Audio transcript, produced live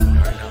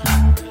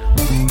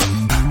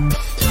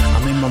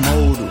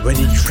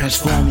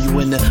transform you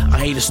into I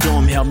hate a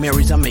storm. Hail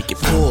Marys, I make it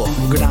pour.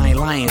 Good, I ain't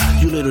lying.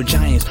 You little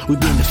giants, we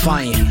been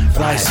defiant.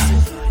 Rise.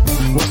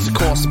 What's the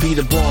cost to be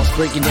the boss?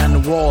 Breaking down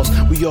the walls.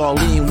 We all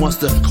in once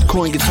the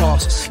coin gets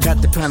tossed.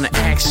 Got the plan of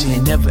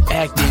action, never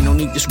acting. No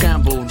need to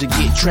scramble to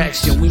get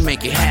traction. We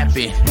make it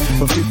happen.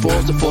 From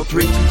 3-4 to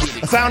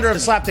 4-3. The founder of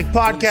Slapdick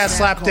Podcast,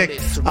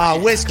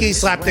 Slapdick Whiskey,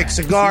 Slapdick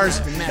Cigars,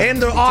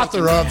 and the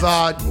author of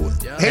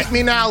Hate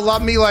Me Now,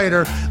 Love Me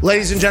Later.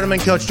 Ladies and gentlemen,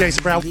 Coach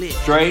Jason Brown.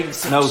 Straight,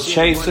 no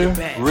chaser,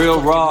 real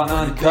raw and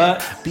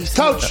uncut.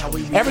 Coach,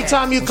 every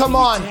time you come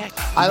on,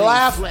 I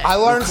laugh, I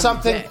learn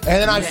something, and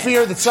then I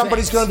fear that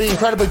somebody's going to be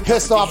incredibly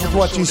pissed off with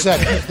what you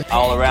said.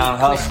 All around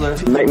hustler.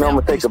 Make no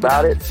mistake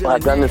about it.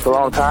 I've done this a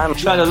long time.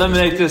 Try to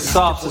eliminate this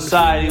soft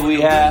society we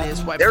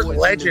have. There's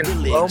legends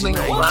roaming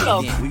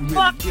around. What the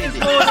fuck is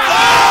going on?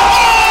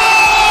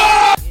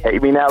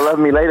 Hate me now, love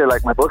me later,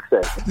 like my book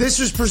says. This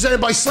was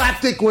presented by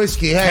Slapdick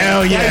Whiskey. Hey,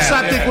 hell yeah.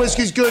 Slapdick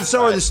Whiskey's good,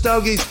 so are the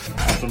Stogies.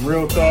 Some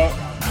real talk,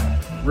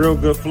 real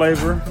good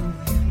flavor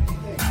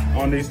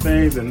on these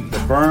things, and the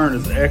burn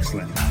is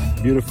excellent.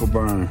 Beautiful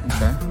burn.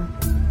 Okay.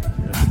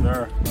 Yes,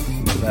 sir.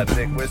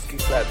 Slapdick Whiskey,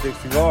 Slapdick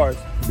Cigars.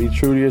 Be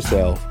true to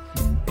yourself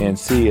and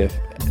see if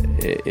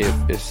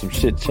some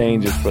shit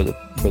changes for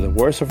the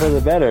worse or for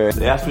the better.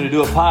 They asked me to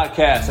do a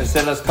podcast. I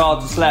said, let's call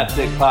it the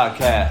Slapdick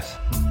Podcast.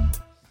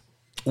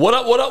 What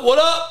up, what up, what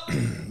up?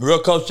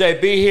 Real Coach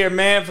JB here,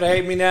 man, for the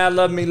Hate Me Now,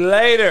 Love Me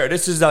Later.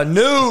 This is a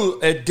new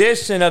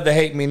edition of the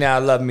Hate Me Now,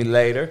 Love Me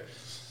Later.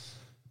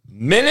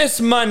 Menace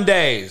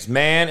Mondays,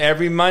 man.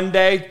 Every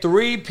Monday,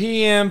 3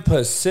 p.m.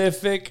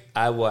 Pacific,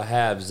 I will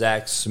have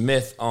Zach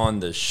Smith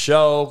on the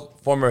show,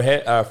 former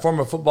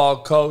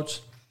football coach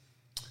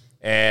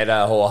at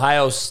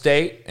Ohio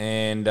State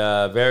and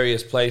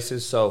various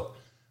places. So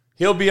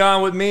he'll be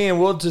on with me, and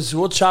we'll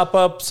chop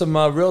up some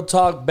real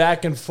talk,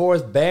 back and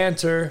forth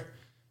banter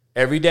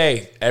every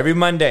day, every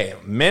Monday.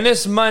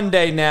 Menace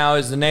Monday now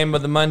is the name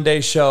of the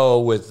Monday show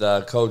with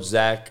Coach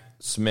Zach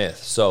Smith.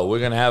 So we're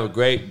going to have a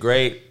great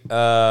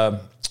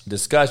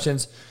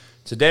discussions.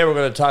 Today we're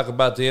going to talk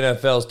about the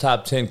NFL's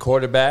top 10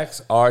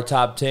 quarterbacks, our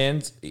top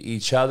 10s,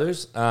 each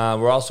other's.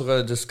 We're also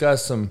going to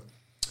discuss who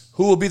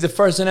will be the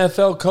first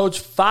NFL coach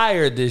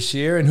fired this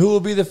year and who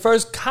will be the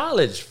first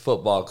college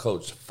football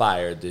coach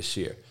fired this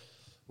year.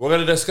 We're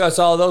going to discuss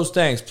all those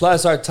things,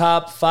 plus our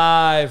top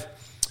 5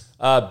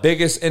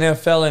 biggest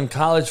NFL and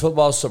college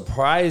football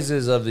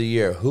surprises of the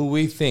year. Who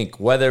we think,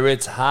 whether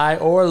it's high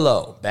or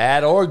low,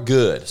 bad or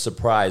good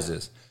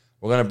surprises.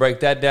 We're going to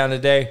break that down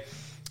today.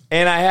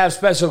 And I have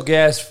special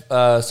guest,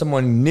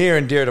 someone near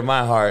and dear to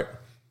my heart.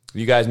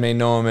 You guys may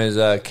know him as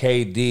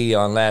KD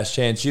on Last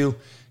Chance U.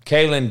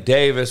 Kalen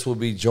Davis will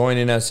be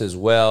joining us as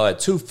well at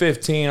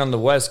 2:15 on the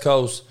West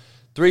Coast,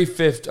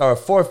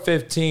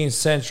 4:15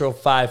 Central,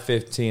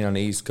 5:15 on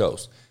the East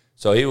Coast.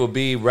 So he will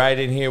be right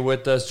in here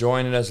with us,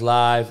 joining us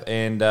live.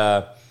 And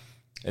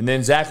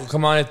then Zach will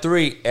come on at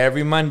 3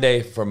 every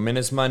Monday for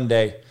Menace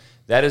Monday.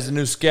 That is the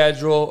new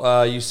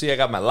schedule. You see I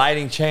got my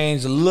lighting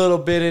changed a little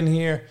bit in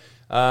here.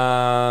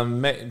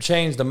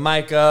 Change the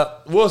mic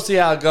up. We'll see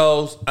how it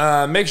goes.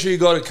 Make sure you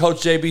go to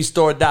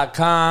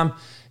CoachJBStore.com.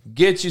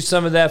 Get you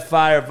some of that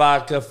fire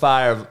vodka,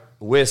 fire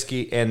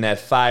whiskey, and that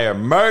fire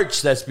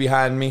merch that's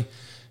behind me.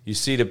 You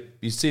see the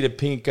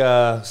pink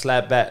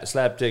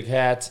slapdick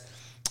hats.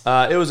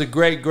 It was a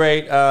great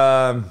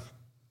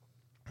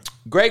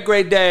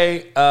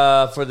day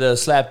for the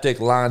Slapdick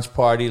launch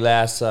party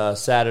last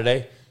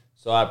Saturday.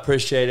 So I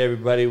appreciate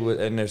everybody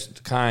and their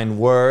kind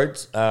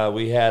words.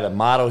 We had a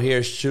model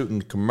here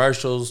shooting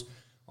commercials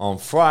on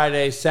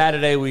Friday.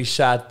 Saturday we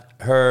shot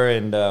her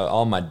and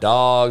all my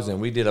dogs,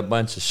 and we did a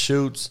bunch of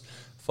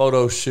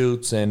photo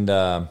shoots, and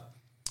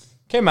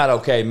came out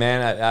okay,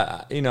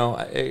 man. You know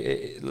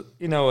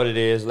what it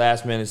is,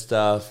 last minute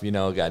stuff.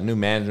 Got a new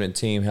management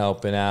team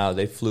helping out.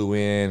 They flew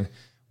in.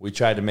 We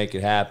tried to make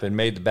it happen.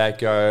 Made the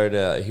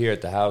backyard here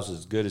at the house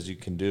as good as you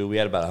can do. We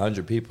had about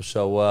 100 people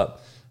show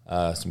up.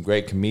 Some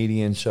great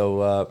comedians show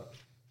up.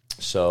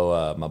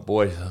 So my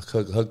boy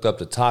hooked up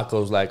the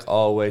tacos like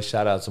always.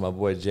 Shout out to my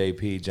boy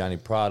JP, Johnny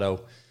Prado.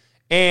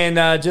 And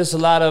just a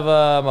lot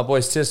of my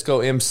boy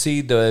Cisco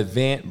emceed the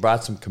event,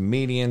 brought some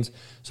comedians.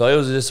 So it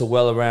was just a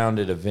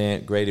well-rounded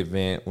event, great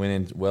event,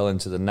 went in well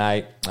into the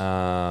night.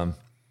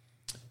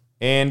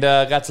 And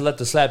got to let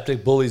the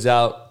Slapdick bullies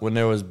out when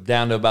there was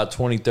down to about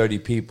 20, 30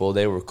 people.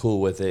 They were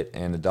cool with it,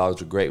 and the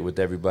dogs were great with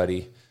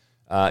everybody,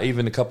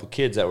 even a couple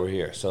kids that were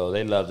here. So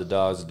they loved the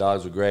dogs. The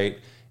dogs were great,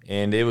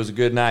 and it was a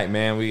good night,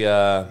 man. We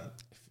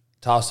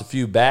tossed a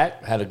few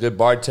back, had a good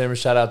bartender.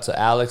 Shout out to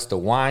Alex, the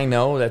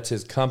Wino. That's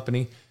his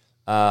company.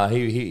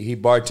 He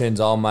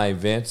bartends all my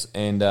events,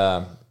 and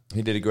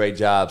he did a great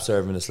job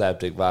serving the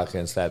Slapdick vodka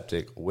and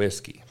Slapdick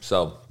whiskey.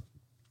 So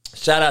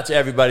shout out to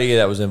everybody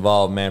that was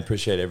involved, man.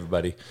 Appreciate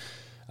everybody.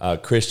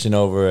 Christian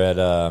over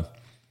at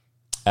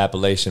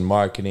Appalachian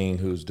Marketing,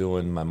 who's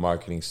doing my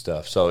marketing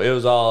stuff. So it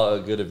was all a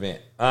good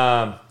event.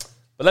 But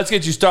let's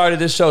get you started.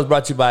 This show is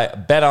brought to you by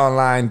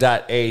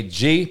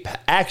BetOnline.ag.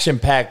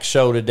 Action-packed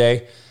show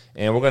today.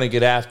 and we're going to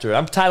get after it.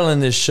 I'm titling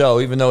this show,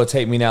 even though it's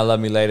Hate Me Now, Love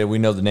Me Later. We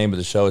know the name of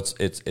the show.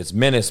 It's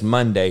Menace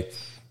Monday.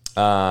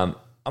 I'm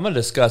going to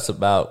discuss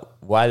about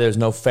why there's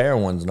no fair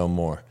ones no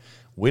more.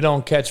 We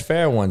don't catch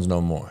fair ones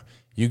no more.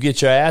 You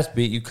get your ass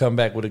beat, you come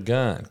back with a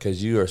gun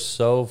because you are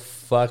so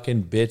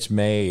fucking bitch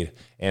made.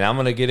 And I'm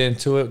going to get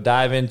into it,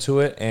 dive into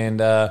it. And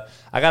I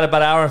got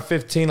about an hour and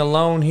 15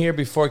 alone here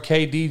before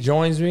KD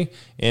joins me.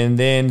 And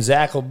then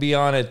Zach will be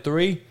on at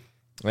 3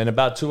 in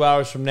about 2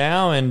 hours from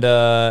now. And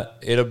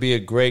it'll be a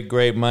great,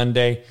 great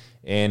Monday.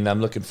 And I'm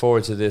looking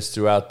forward to this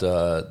throughout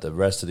the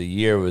rest of the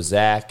year with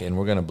Zach. And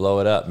we're going to blow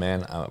it up,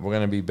 man. We're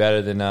going to be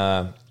better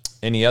than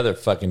any other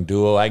fucking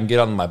duo. I can get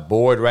on my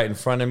board right in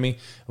front of me.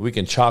 We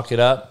can chalk it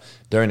up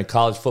during the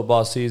college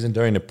football season,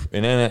 during the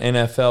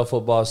NFL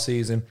football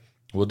season.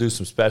 We'll do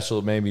some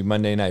special, maybe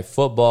Monday Night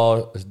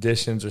Football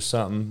editions or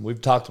something.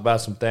 We've talked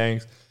about some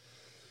things.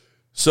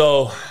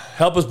 So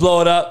help us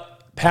blow it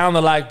up. Pound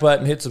the like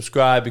button, hit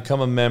subscribe,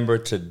 become a member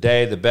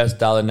today. The best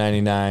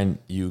 $1.99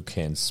 you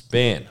can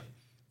spend.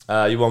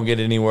 You won't get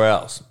it anywhere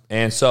else.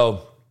 And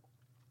so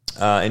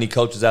any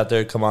coaches out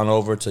there, come on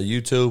over to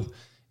YouTube,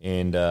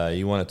 and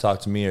you want to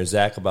talk to me or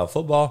Zach about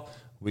football,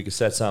 we can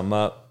set something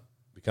up.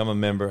 Become a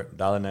member,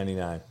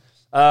 $1.99.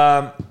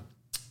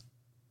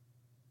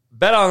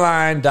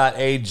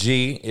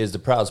 BetOnline.ag is the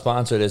proud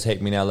sponsor of this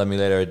Hate Me Now, Love Me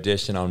Later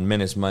edition on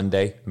Menace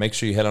Monday. Make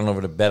sure you head on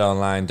over to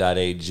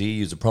BetOnline.ag.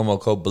 Use the promo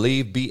code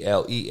BLEAV,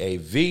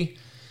 BLEAV,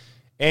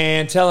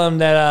 and tell them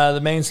that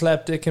the main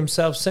slapdick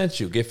himself sent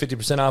you. Get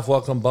 50% off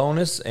welcome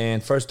bonus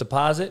and first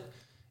deposit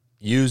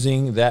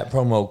using that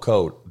promo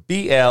code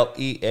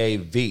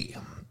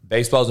BLEAV.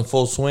 Baseball's in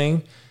full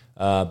swing.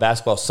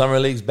 Basketball summer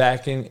league's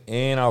back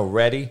in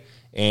already.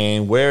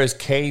 And where is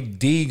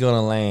KD going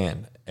to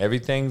land?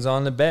 Everything's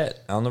on the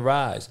bet, on the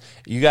rise.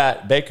 You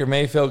got Baker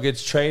Mayfield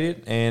gets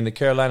traded, and the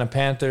Carolina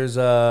Panthers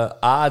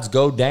odds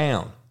go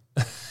down.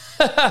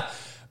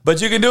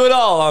 But you can do it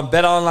all on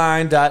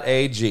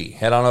betonline.ag.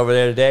 Head on over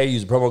there today.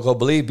 Use the promo code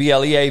BLEAV,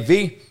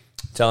 BLEAV.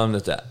 Tell them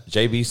that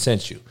JB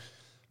sent you.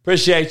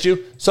 Appreciate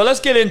you. So let's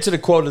get into the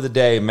quote of the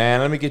day, man.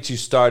 Let me get you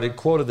started.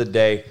 Quote of the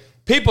day.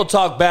 People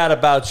talk bad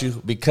about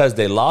you because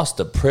they lost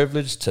the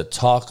privilege to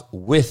talk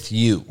with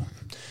you.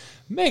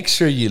 Make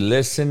sure you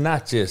listen,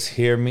 not just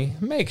hear me.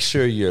 Make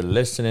sure you're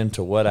listening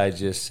to what I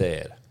just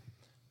said.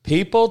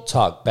 People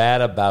talk bad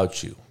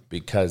about you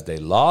because they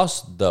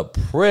lost the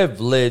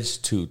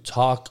privilege to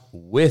talk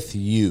with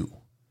you.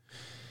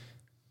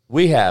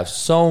 We have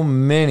so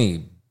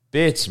many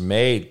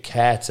bitch-made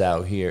cats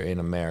out here in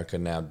America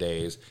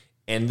nowadays,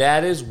 and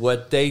that is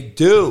what they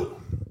do.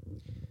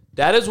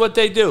 That is what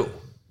they do.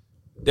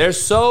 They're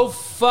so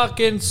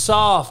fucking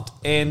soft,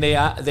 and they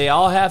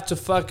all have to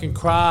fucking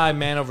cry,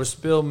 man, over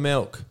spilled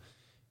milk.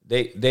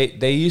 They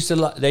used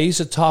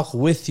to talk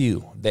with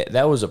you.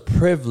 That was a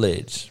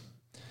privilege,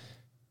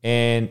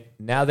 and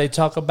now they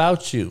talk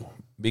about you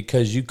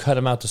because you cut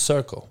them out the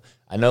circle.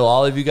 I know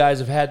all of you guys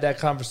have had that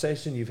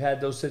conversation. You've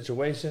had those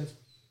situations,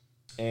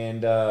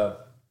 and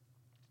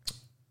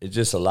it's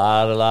just a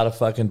lot of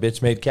fucking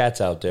bitch-made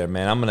cats out there,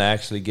 man. I'm going to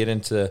actually get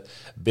into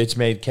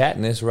bitch-made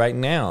catness right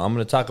now. I'm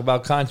going to talk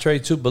about Contrary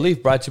to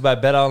Belief, brought to you by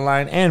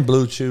BetOnline and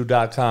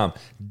BlueChew.com.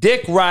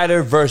 Dick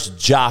Rider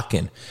versus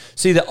jocking.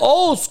 See, the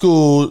old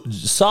school,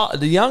 the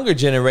younger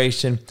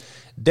generation,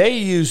 they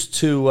used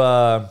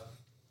to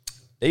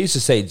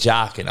say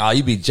jocking. Oh,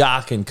 you be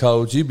jocking,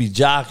 coach. You be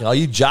jocking. Oh,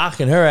 you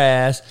jocking her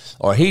ass,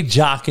 or he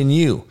jocking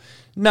you.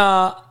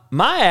 Nah,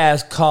 my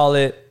ass call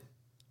it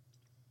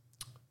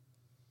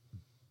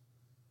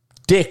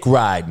dick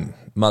riding,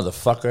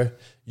 motherfucker.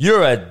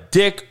 You're a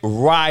dick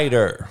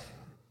rider.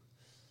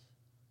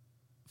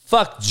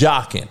 Fuck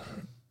jocking.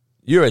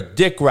 You're a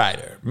dick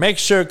rider. Make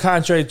sure,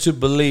 contrary to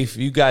belief,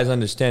 you guys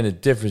understand the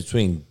difference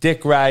between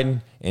dick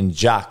riding and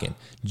jocking.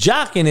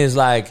 Jocking is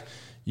like,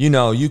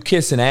 you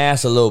kissing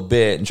ass a little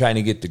bit and trying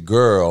to get the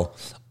girl.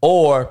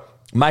 Or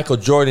Michael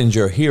Jordan's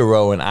your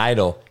hero and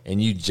idol,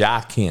 and you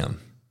jock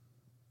him.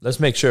 Let's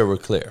make sure we're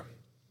clear.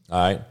 All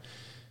right?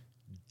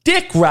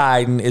 Dick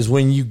riding is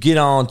when you get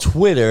on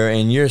Twitter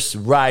and you're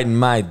riding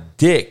my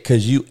dick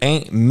because you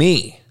ain't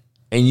me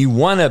and you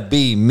want to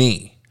be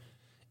me.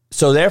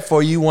 So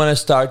therefore you want to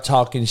start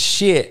talking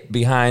shit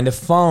behind the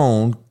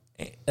phone.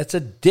 That's a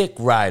dick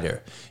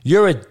rider.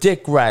 You're a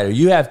dick rider.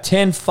 You have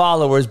 10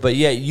 followers, but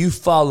yet you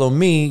follow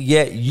me,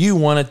 yet you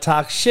want to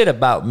talk shit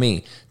about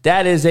me.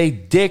 That is a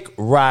dick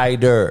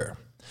rider.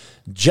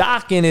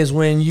 Jocking is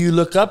when you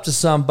look up to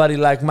somebody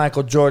like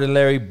Michael Jordan,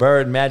 Larry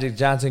Bird, Magic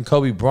Johnson,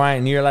 Kobe Bryant,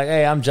 and you're like,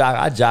 hey,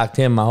 I jocked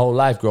him my whole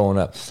life growing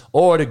up.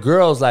 Or the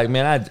girl's like,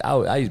 man,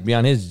 I used to be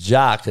on his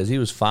jock because he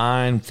was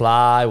fine,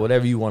 fly,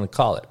 whatever you want to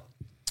call it.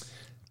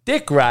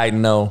 Dick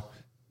riding, though,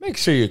 make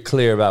sure you're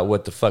clear about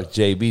what the fuck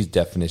JB's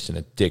definition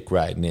of dick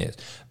riding is.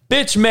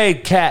 Bitch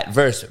made cat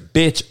versus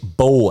bitch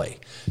boy.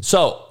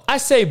 So I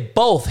say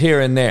both here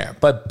and there,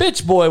 but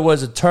bitch boy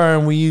was a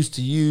term we used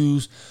to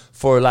use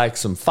for like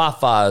some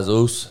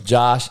fafas,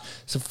 Josh.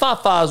 Some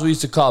fafas we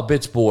used to call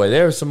bitch boy.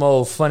 There were some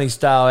old funny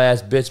style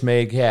ass bitch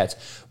made cats.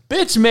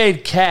 Bitch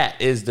made cat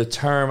is the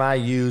term I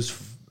use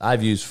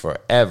I've used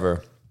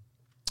forever.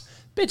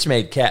 Bitch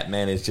made cat,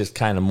 man, is just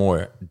kind of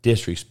more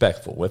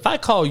disrespectful. If I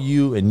call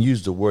you and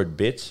use the word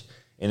bitch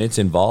and it's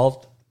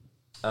involved,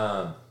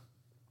 I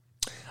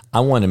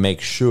want to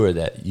make sure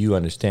that you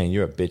understand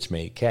you're a bitch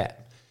made cat.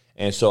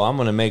 And so I'm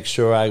going to make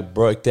sure I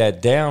break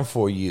that down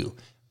for you.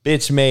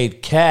 Bitch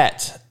made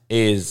cat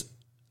is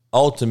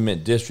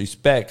ultimate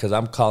disrespect because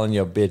I'm calling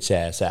your bitch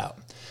ass out.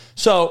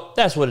 So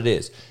that's what it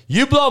is.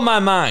 You blow my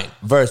mind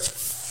versus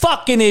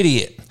fucking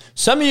idiot.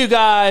 Some of you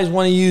guys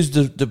want to use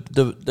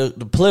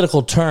the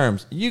political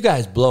terms. You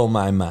guys blow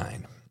my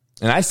mind.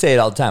 And I say it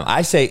all the time.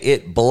 I say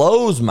it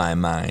blows my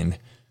mind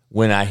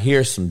when I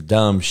hear some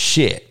dumb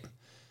shit.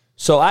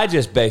 So I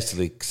just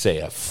basically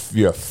say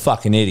you're a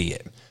fucking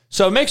idiot.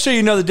 So make sure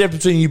you know the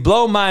difference between you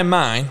blow my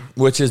mind,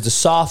 which is the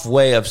soft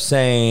way of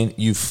saying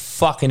you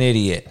fucking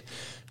idiot.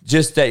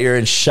 Just that you're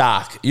in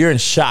shock. You're in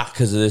shock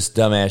because of this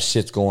dumbass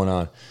shit's going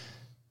on.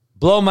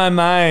 Blow my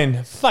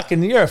mind.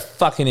 Fucking, you're a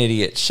fucking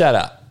idiot. Shut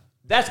up.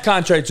 That's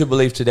Contrary to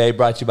Belief today,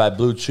 brought to you by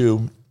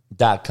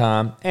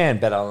BlueChew.com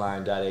and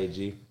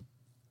BetOnline.ag.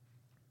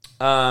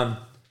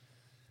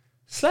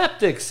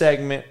 Slapdick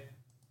segment.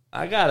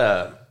 I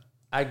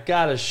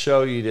gotta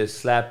show you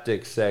this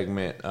slapdick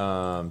segment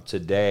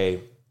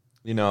today.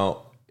 You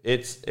know,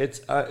 it's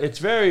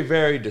very,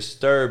 very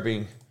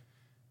disturbing.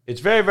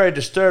 It's very, very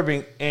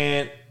disturbing,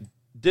 and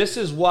this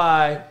is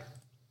why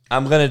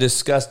I'm going to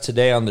discuss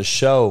today on the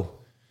show.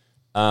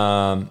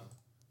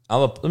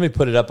 Let me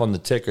put it up on the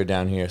ticker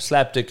down here.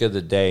 Slapdick of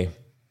the day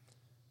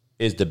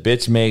is the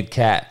bitch made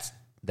cat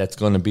that's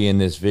going to be in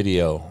this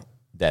video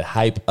that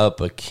hype up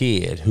a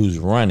kid who's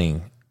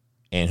running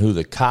and who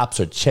the cops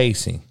are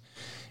chasing.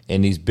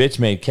 And these bitch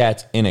made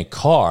cats in a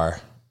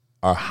car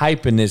are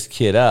hyping this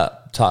kid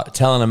up,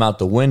 telling him out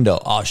the window,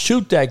 oh,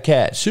 shoot that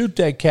cat, shoot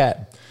that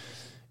cat.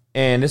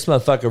 And this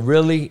motherfucker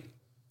really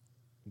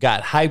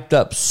got hyped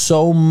up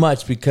so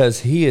much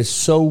because he is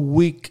so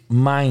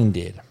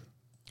weak-minded.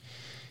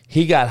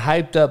 He got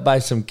hyped up by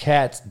some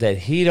cats that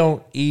he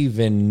don't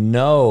even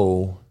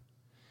know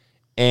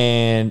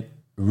and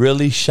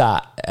really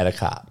shot at a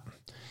cop.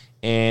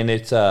 And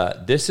it's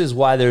this is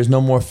why there's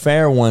no more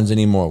fair ones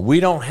anymore.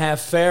 We don't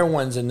have fair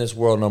ones in this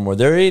world no more.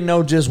 There ain't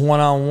no just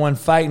one-on-one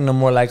fighting no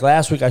more. Like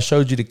last week I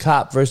showed you the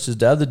cop versus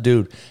the other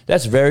dude.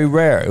 That's very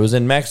rare. It was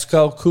in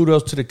Mexico.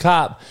 Kudos to the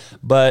cop.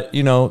 But,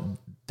 you know,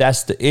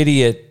 that's the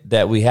idiot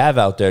that we have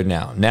out there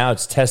now. Now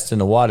it's testing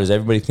the waters.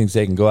 Everybody thinks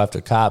they can go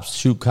after cops,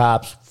 shoot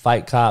cops,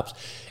 fight cops.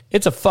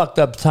 It's a fucked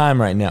up time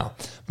right now.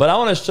 But I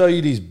want to show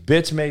you these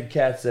bitch-made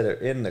cats that are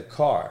in the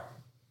car.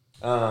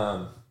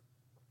 I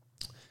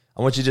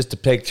want you just to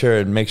picture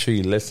and make sure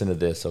you listen to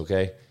this,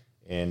 okay?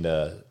 And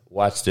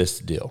watch this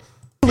deal.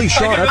 Really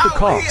shot at the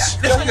cops.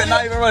 This nigga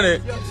not even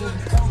running. Dust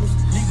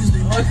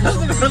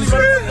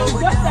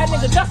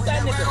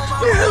that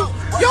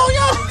nigga. Yo, you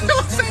know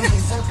what I'm saying?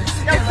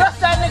 Yo, dust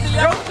that nigga,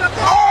 yo.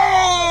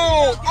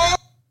 Oh!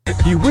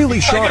 He really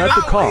shot at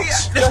the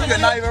cops. This nigga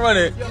not even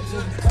running. Dust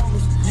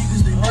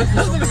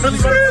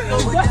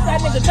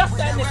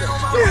that nigga.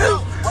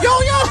 Yo,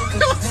 you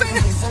know what I'm saying?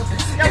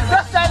 Yo,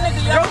 dust that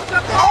nigga, yo.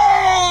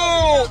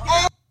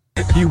 Oh!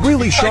 He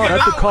really shot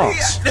at the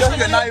cops. This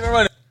nigga not even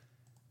running.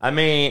 I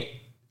mean,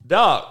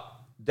 dog,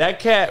 that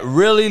cat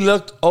really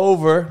looked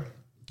over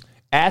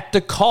at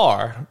the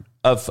car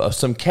of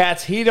some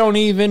cats he don't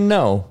even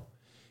know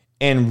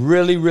and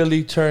really,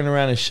 really turned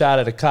around and shot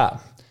at a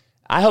cop.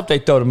 I hope they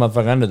throw the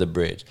motherfucker under the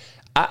bridge.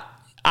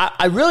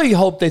 I really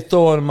hope they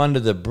throw him under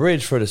the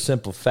bridge for the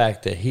simple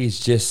fact that he's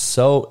just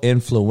so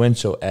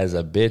influential as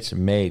a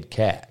bitch-made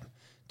cat.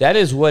 That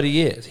is what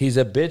he is. He's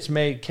a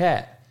bitch-made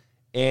cat.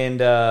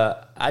 And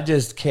I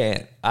just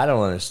can't. I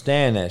don't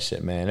understand that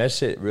shit, man. That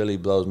shit really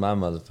blows my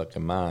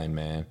motherfucking mind,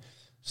 man.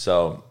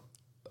 So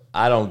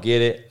I don't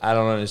get it. I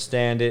don't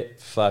understand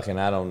it. Fucking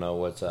I don't know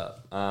what's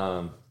up.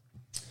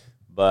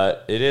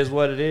 But it is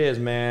what it is,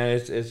 man.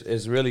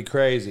 It's really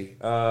crazy.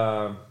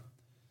 Let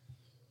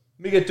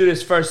me get through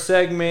this first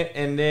segment,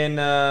 and then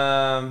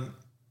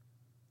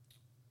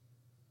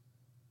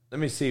let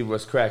me see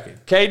what's cracking.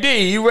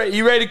 KD,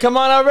 you ready to come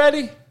on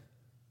already?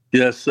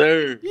 Yes,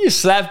 sir. You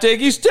slapdick.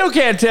 You still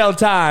can't tell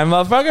time,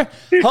 motherfucker.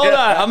 Hold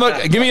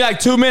on. Give me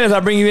like 2 minutes.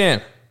 I'll bring you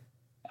in.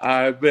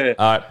 I bet.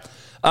 All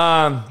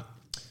right.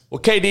 Well,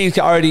 KD's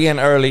already in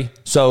early,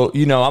 so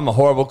you know I'm a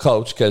horrible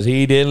coach because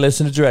he didn't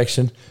listen to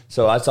direction.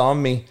 So that's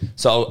on me.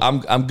 So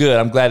I'm good.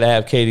 I'm glad to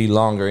have KD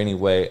longer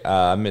anyway.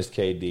 I miss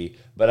KD.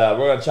 But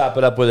we're going to chop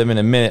it up with him in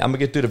a minute. I'm going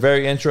to get through the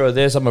very intro of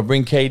this. I'm going to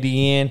bring KD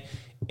in,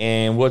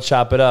 and we'll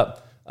chop it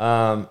up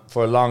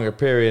for a longer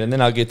period. And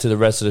then I'll get to the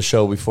rest of the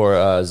show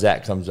before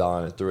Zach comes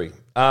on at 3.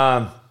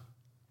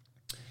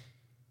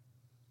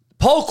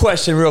 Poll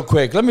question real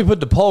quick. Let me put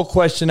the poll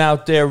question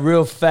out there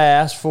real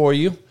fast for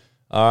you.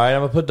 All right, I'm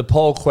going to put the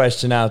poll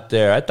question out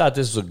there. I thought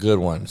this was a good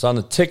one. It's on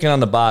the ticket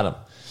on the bottom.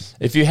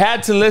 If you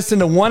had to listen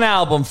to one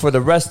album for the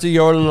rest of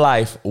your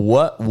life,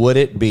 what would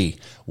it be?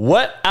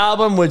 What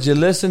album would you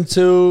listen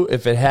to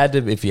if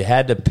you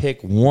had to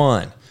pick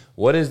one?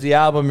 What is the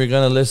album you're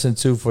going to listen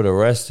to for the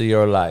rest of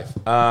your life?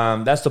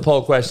 That's the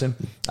poll question.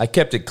 I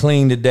kept it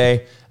clean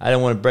today. I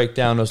didn't want to break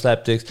down those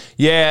slapdicks.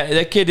 Yeah,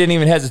 that kid didn't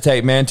even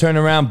hesitate, man. Turned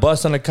around,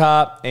 bust on the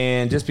cop,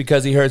 and just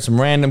because he heard some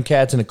random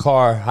cats in the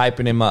car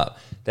hyping him up.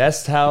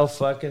 That's how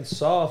fucking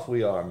soft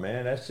we are,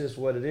 man. That's just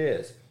what it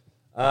is.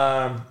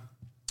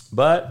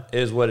 But it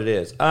is what it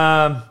is.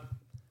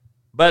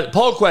 But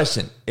poll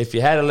question, if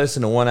you had to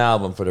listen to one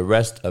album for the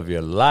rest of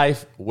your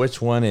life,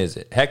 which one is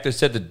it? Hector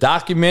said The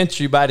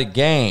Documentary by The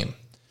Game.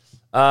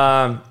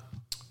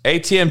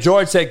 ATM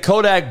George said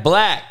Kodak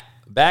Black,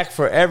 Back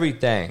for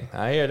Everything.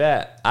 I hear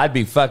that. I'd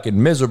be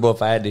fucking miserable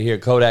if I had to hear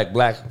Kodak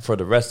Black for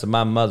the rest of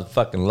my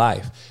motherfucking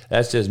life.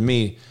 That's just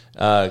me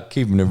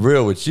keeping it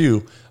real with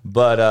you.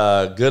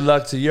 But good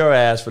luck to your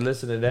ass for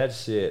listening to that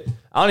shit.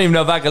 I don't even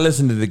know if I can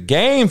listen to The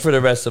Game for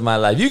the rest of my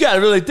life. You got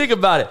to really think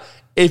about it.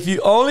 If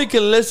you only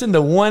can listen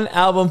to one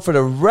album for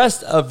the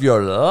rest of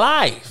your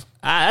life,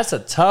 that's a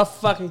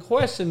tough fucking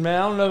question,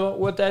 man. I don't know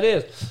what that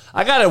is.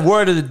 I got a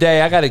word of the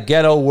day. I got a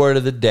ghetto word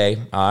of the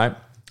day. All right.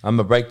 I'm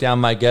going to break down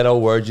my ghetto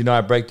words. You know, I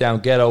break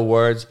down ghetto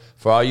words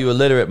for all you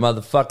illiterate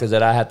motherfuckers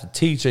that I have to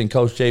teach in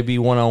Coach JB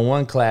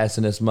one-on-one class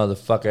in this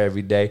motherfucker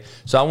every day.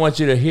 So I want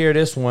you to hear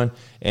this one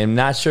and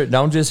not sure.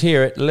 Don't just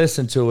hear it.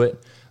 Listen to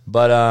it.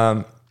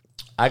 But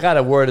I got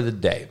a word of the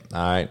day.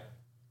 All right.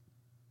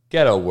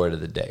 Ghetto word of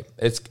the day.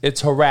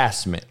 It's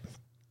harassment.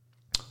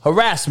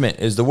 Harassment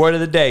is the word of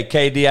the day,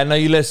 KD. I know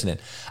you're listening.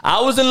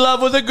 I was in love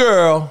with a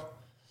girl.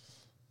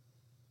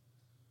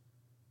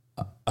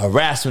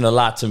 Harassment a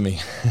lot to me.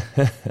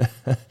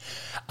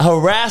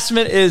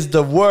 Harassment is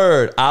the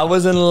word. I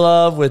was in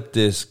love with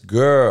this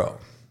girl.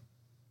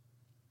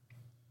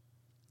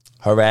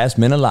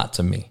 Harassment a lot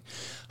to me.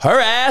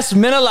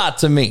 Harassment a lot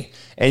to me.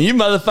 And you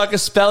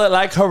motherfuckers spell it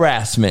like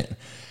harassment.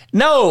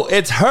 No,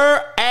 it's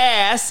her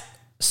ass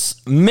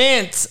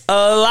meant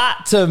a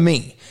lot to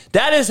me.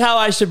 That is how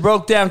I should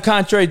broke down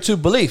contrary to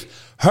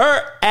belief.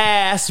 Her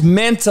ass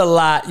meant a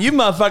lot. You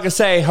motherfuckers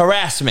say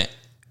harassment.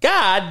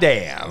 God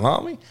damn,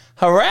 homie.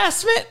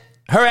 Harassment?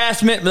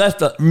 Harassment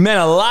meant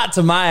a lot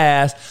to my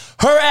ass.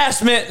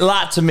 Harassment a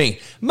lot to me.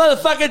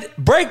 Motherfucker,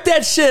 break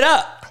that shit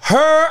up.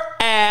 Her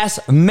ass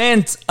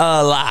meant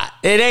a lot.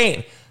 It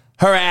ain't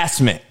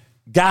harassment.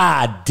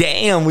 God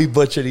damn, we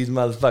butcher these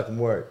motherfucking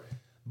words.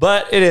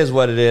 But it is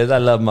what it is. I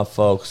love my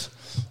folks.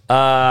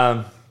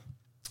 Harassment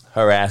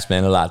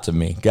a lot to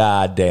me.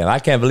 God damn. I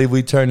can't believe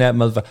we turned that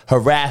motherfucker.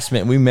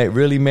 Harassment. We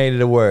really made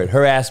it a word.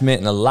 Harassment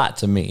and a lot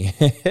to me.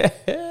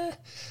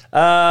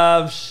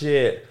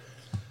 Shit.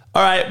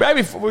 All right. Right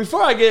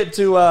before I get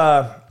to,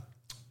 I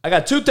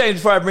got two things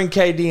before I bring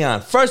KD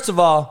on. First of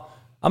all,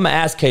 I'm going to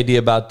ask KD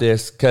about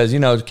this because, you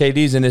know,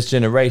 KD's in this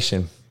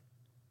generation.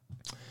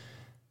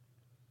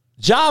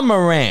 Ja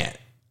Morant.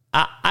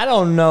 I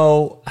don't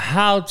know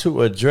how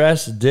to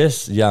address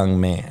this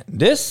young man.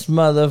 This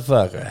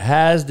motherfucker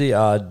has the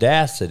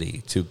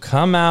audacity to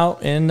come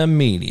out in the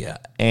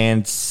media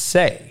and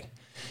say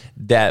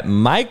that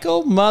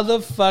Michael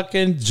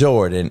motherfucking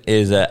Jordan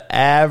is an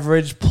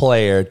average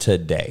player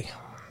today.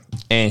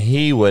 And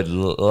he would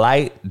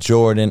light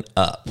Jordan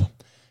up.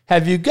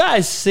 Have you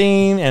guys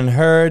seen and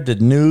heard the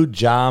new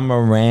Ja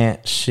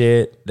Morant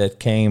shit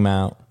that came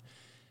out?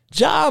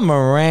 Ja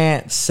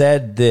Morant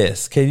said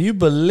this. Can you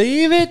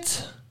believe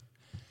it?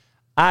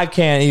 I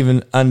can't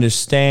even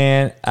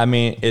understand. I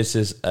mean, it's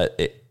just,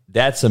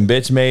 that's some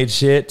bitch made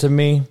shit to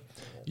me.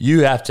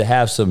 You have to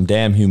have some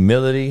damn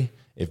humility.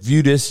 If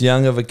you this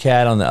young of a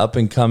cat on the up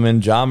and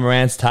coming, Ja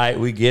Morant's tight.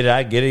 We get it.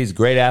 I get it. He's a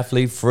great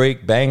athlete,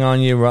 freak, bang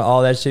on you,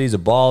 all that shit. He's a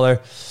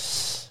baller.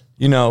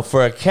 You know,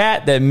 for a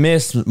cat that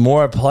missed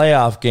more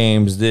playoff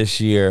games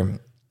this year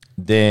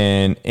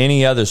than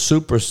any other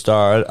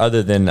superstar,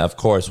 other than, of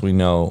course, we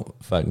know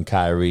fucking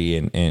Kyrie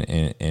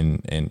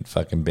and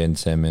fucking Ben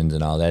Simmons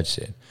and all that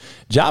shit.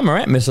 Ja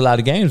Morant missed a lot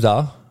of games,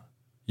 dog.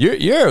 You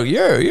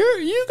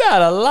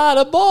got a lot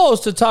of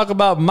balls to talk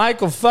about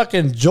Michael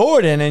fucking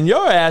Jordan, and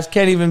your ass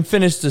can't even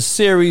finish the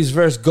series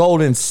versus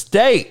Golden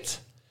State.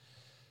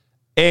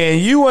 And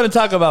you want to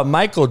talk about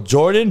Michael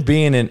Jordan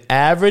being an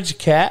average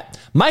cat?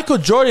 Michael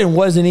Jordan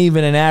wasn't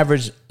even an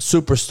average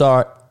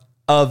superstar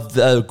of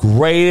the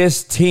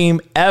greatest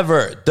team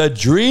ever, the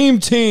Dream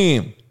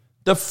Team,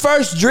 the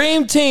first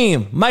Dream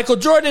Team. Michael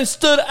Jordan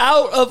stood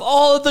out of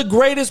all of the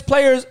greatest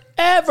players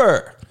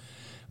ever.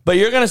 But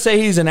you're going to say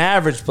he's an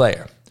average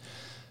player.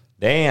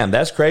 Damn,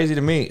 that's crazy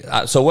to me.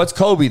 So what's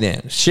Kobe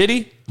then?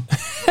 Shitty?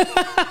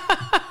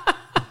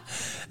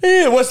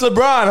 Yeah, what's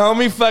LeBron,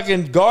 homie?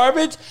 Fucking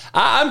garbage?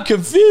 I'm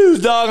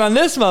confused, dog, on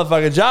this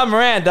motherfucker. Ja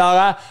Morant,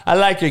 dog, I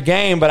like your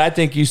game, but I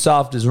think you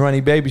soft as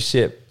runny baby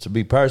shit, to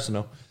be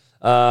personal.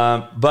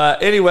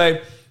 But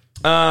anyway,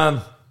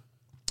 I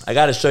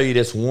got to show you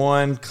this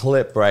one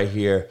clip right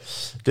here.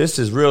 This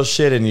is real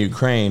shit in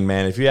Ukraine,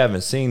 man. If you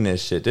haven't seen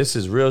this shit, this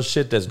is real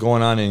shit that's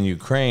going on in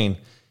Ukraine.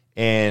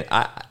 And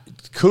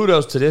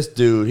kudos to this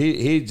dude.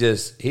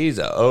 He's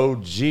an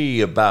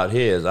OG about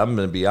his. I'm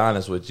going to be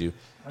honest with you.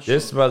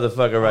 This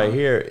motherfucker right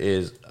here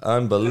is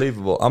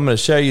unbelievable. I'm going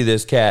to show you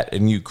this cat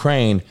in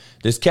Ukraine.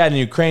 This cat in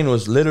Ukraine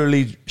was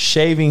literally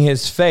shaving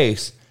his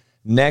face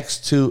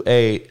next to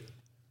a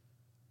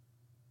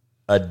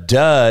a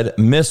dud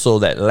missile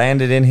that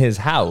landed in his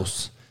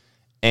house,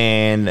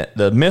 and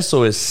the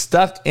missile is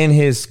stuck in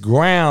his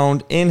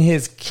ground in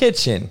his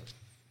kitchen.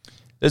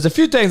 There's a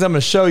few things I'm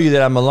going to show you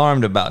that I'm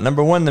alarmed about.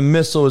 Number one, the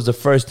missile is the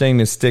first thing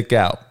to stick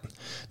out.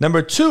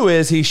 Number two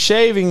is he's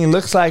shaving and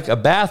looks like a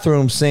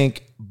bathroom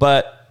sink,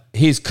 but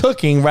he's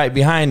cooking right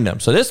behind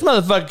him. So this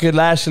motherfucker could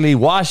actually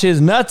wash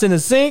his nuts in the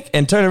sink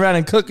and turn around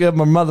and cook up a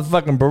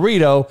motherfucking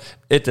burrito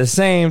at the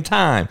same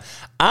time.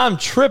 I'm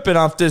tripping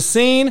off this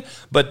scene,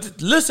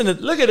 but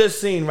look at this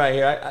scene right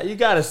here. You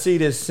got to see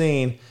this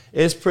scene.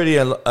 It's pretty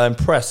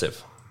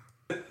impressive.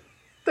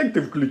 Так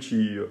ты включи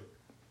ее.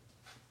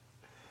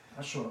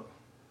 А что?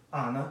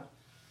 Она?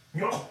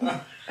 Это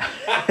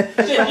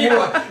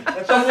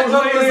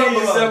можно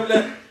вырезаться,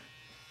 блядь.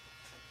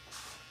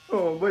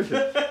 О, бачиш?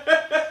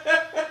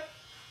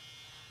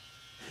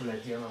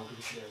 Блядь, я нам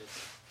включаю.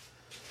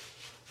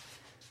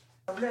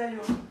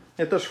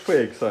 Это ж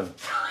фейк, Сань.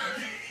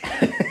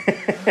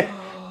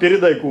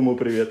 Передай куму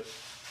привет.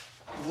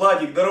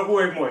 Владик,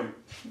 дорогой мой,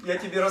 я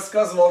тебе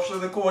рассказывал, что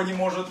такого не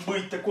может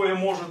быть, такое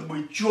может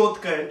быть.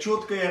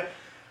 Четкое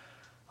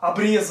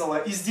обрезала.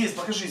 И здесь,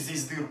 покажи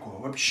здесь дырку.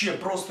 Вообще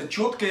просто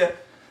четкое.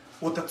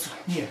 Вот отсюда.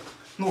 Нет.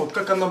 Ну вот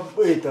как она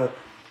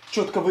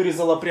четко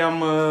вырезала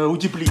прям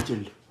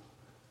утеплитель.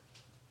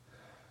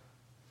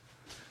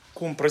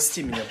 Кум,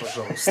 прости меня,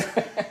 пожалуйста.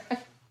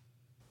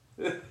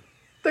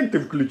 Так ты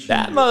включи.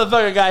 That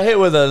motherfucker got hit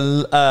with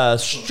a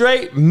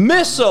straight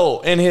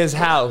missile in his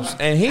house,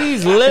 and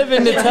he's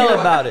living to tell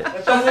about it.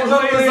 Это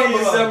можно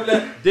вырезаться,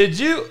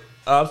 блядь.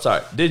 I'm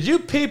sorry. Did you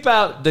peep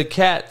out the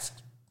cat's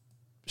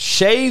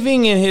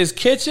shaving in his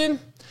kitchen?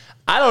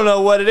 I don't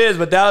know what it is,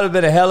 but that would have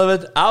been a hell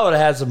of it. I would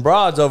have had some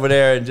broads over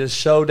there and just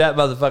showed that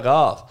motherfucker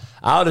off.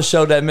 I would have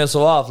showed that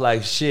missile off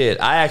like,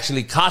 shit, I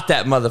actually caught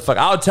that motherfucker.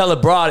 I would tell a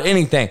broad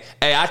anything.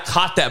 Hey, I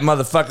caught that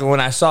motherfucker when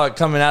I saw it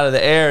coming out of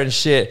the air and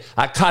shit.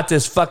 I caught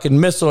this fucking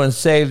missile and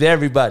saved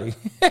everybody.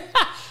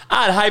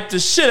 I'd hype the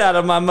shit out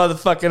of my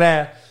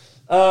motherfucking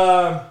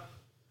ass.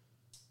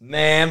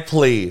 Man,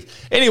 please.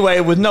 Anyway,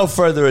 with no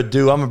further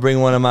ado, I'm going to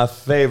bring one of my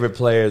favorite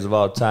players of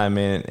all time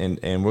in,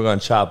 and we're going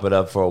to chop it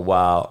up for a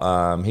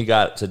while. He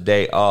got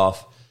today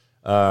off,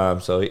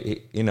 so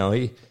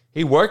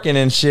he working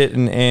and shit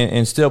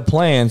and still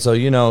playing, so,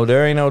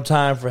 there ain't no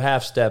time for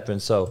half-stepping.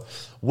 So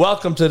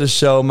welcome to the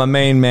show, my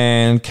main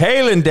man,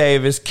 Kalen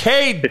Davis,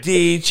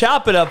 KD.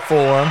 Chop it up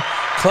for him.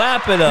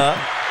 Clap it up.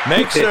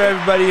 Make sure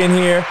everybody in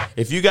here,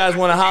 if you guys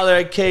want to holler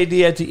at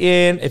KD at the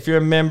end, if you're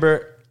a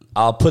member,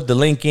 I'll put the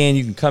link in.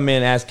 You can come in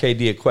and ask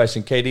KD a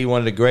question. KD, one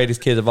of the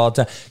greatest kids of all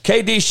time.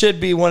 KD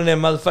should be one of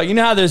them motherfuckers. You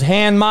know how there's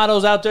hand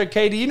models out there,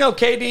 KD? You know,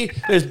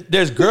 KD,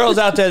 there's girls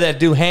out there that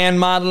do hand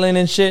modeling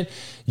and shit.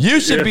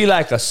 You should be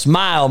like a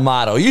smile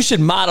model. You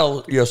should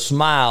model your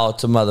smile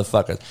to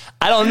motherfuckers.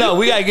 I don't know.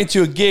 We got to get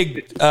you a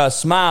gig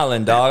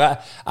smiling, dog.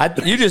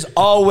 You just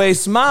always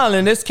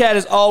smiling. This cat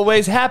is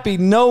always happy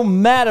no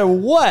matter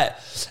what.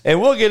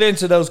 And we'll get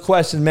into those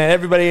questions, man.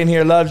 Everybody in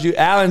here loves you.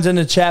 Alan's in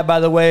the chat,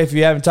 by the way, if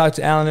you haven't talked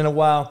to Alan in a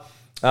while.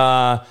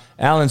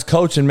 Alan's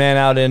coaching, man,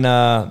 out in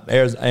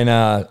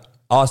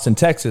Austin,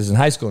 Texas, in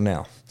high school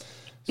now.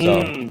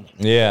 So,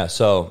 yeah.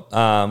 So,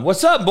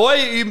 what's up,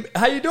 boy?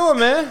 How you doing,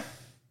 man?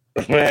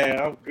 Man,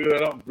 I'm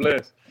good. I'm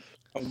blessed.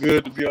 I'm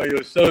good to be on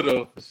your show,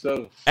 though, for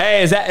sure.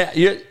 Hey, is that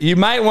you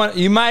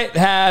might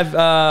have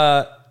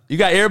you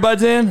got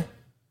earbuds in?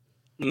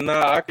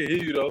 Nah, I can hear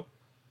you though.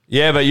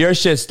 Yeah, but your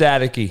shit's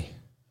staticky.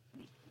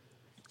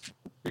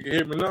 You can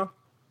hear me now?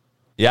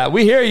 Yeah,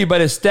 we hear you,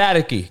 but it's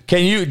staticky.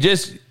 Can you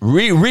just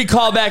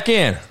recall back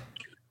in?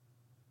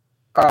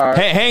 All right.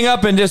 Hang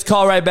up and just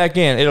call right back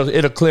in.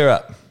 It'll clear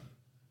up.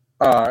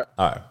 All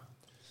right.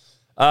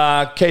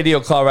 KD will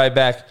call right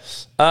back.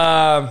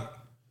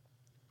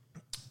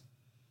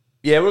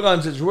 Yeah, we're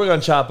gonna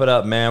chop it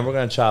up, man. We're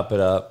gonna chop it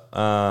up.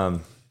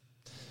 I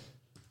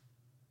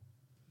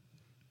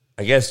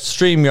guess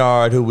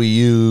StreamYard, who we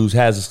use,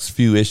 has a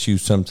few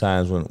issues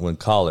sometimes when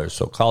callers.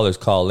 So callers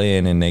call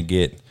in and they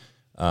get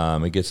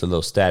it gets a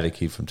little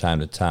staticky from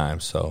time to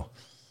time. So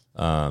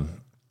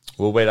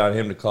we'll wait on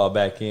him to call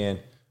back in.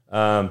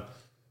 I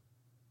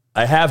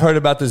have heard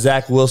about the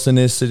Zach Wilson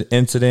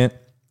incident.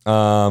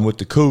 With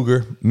the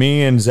Cougar.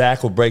 Me and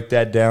Zach will break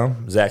that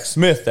down. Zach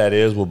Smith, that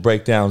is, will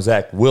break down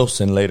Zach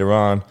Wilson later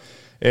on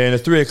in the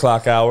 3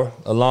 o'clock hour,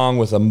 along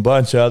with a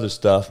bunch of other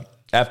stuff.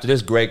 After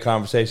this great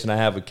conversation I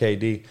have with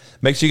KD,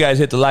 make sure you guys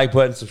hit the like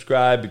button,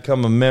 subscribe,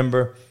 become a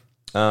member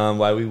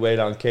while we wait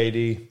on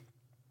KD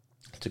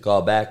to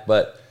call back.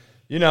 But,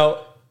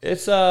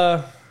 it's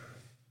a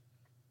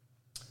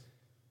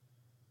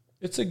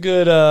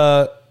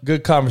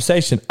good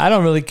conversation. I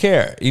don't really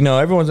care.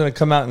 Everyone's going to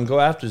come out and go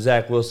after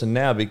Zach Wilson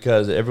now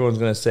because everyone's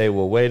going to say,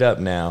 well, wait up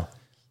now.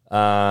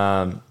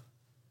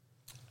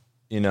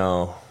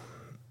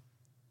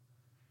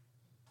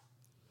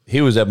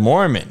 He was at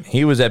Mormon.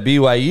 He was at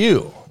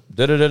BYU.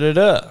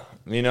 Da-da-da-da-da.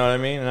 You know what I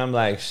mean? And I'm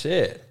like,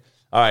 shit.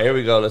 All right, here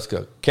we go. Let's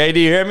go. KD,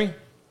 you hear me?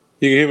 You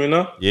can hear me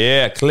now?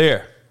 Yeah,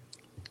 clear.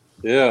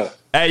 Yeah.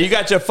 Hey, you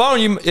got your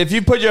phone. If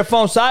you put your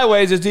phone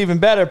sideways, it's even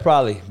better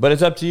probably. But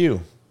it's up to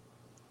you.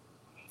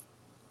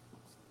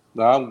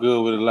 No, I'm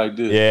good with it like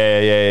this.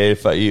 Yeah.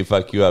 It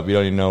fuck you up. You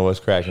don't even know what's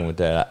cracking with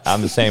that.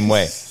 I'm the same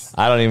way.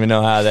 I don't even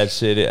know how that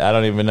shit is. I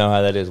don't even know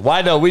how that is.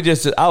 Why though?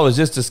 I was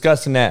just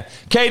discussing that.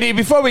 KD,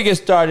 before we get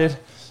started,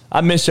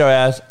 I miss your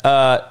ass.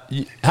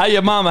 How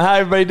your mama? How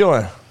everybody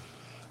doing?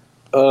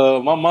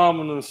 My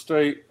mom and them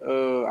straight.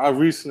 I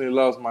recently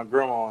lost my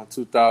grandma in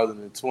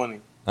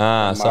 2020.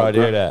 Sorry to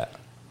hear that.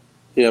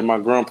 Yeah, my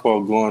grandpa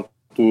going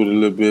through it a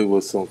little bit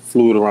with some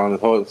fluid around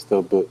his heart and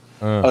stuff. But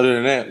other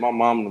than that, my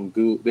mom and them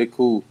good. They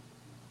cool.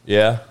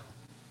 Yeah?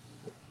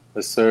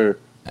 Yes, sir.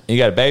 You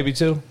got a baby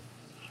too?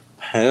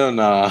 Hell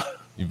nah.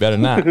 You better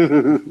not.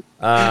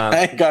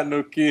 I ain't got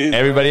no kids.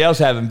 Everybody else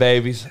having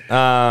babies.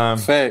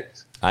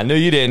 Facts. I knew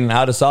you didn't. I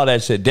would have saw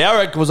that shit.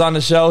 Derek was on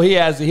the show. He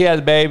has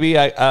a baby.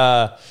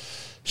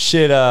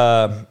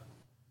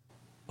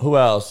 Who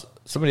else?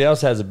 Somebody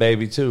else has a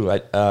baby too.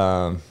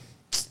 A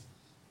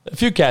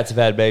few cats have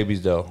had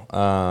babies though.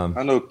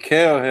 I know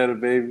Kel had a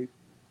baby.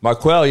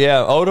 Marquell, yeah.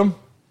 Odom?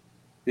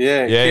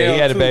 Yeah, he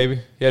had a baby.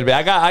 He had a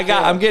baby.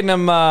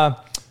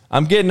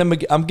 I'm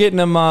getting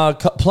him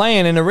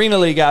playing in Arena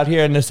League out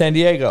here in San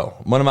Diego.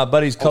 One of my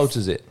buddies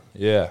coaches it.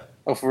 Yeah.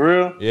 Oh, for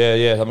real?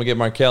 Yeah. I'm gonna get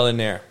Marquell in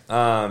there.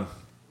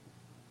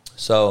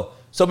 So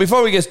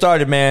before we get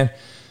started, man,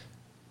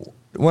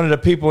 one of the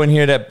people in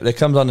here that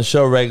comes on the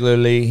show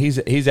regularly,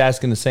 he's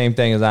asking the same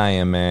thing as I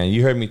am, man.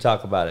 You heard me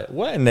talk about it.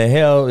 What in the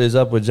hell is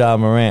up with Ja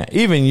Morant?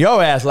 Even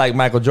your ass like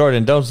Michael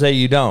Jordan. Don't say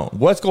you don't.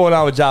 What's going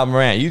on with Ja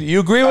Morant?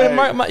 You agree with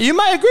him? You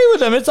might agree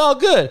with him. It's all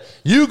good.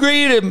 You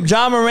agree that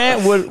Ja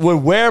Morant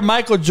would wear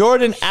Michael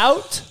Jordan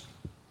out?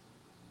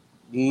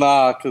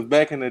 Nah, because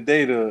back in the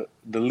day, the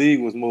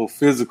league was more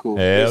physical.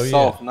 It's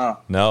soft now.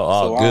 No,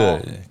 all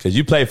good. Because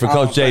you played for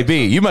Coach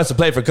JB. You must have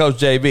played for Coach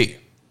JB.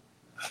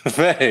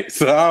 Facts.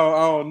 So I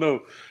don't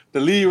know.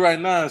 The league right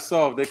now is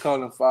soft. They call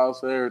them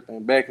fouls for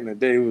everything. Back in the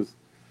day,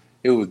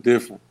 it was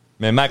different.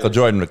 Man, Michael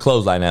Jordan would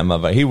clothesline that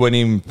motherfucker. He wouldn't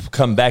even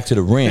come back to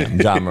the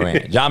rim, Ja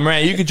Morant. Ja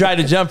Morant, you can try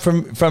to jump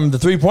from the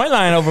three-point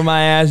line over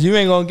my ass. You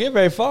ain't going to get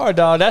very far,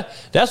 dog.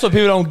 That's what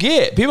people don't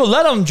get. People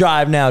let him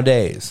drive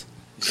nowadays.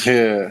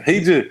 Yeah.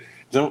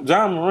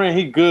 Ja Morant,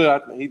 he good. I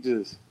think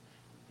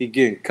he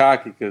getting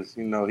cocky because,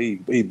 he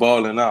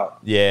balling out.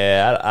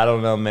 Yeah, I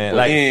don't know, man.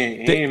 Like, he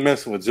ain't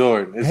messing with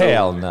Jordan. It's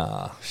hell no.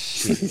 Nah.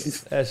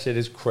 That shit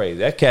is crazy.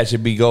 That cat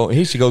should be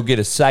he should go get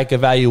a psych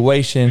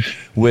evaluation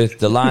with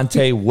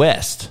Delonte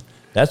West.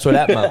 That's where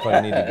that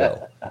motherfucker need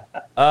to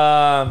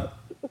go.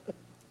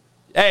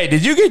 Hey,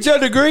 did you get your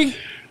degree?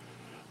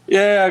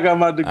 Yeah, I got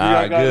my degree.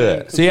 I got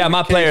good. See, yeah,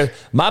 my players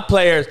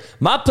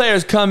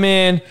come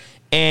in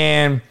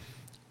and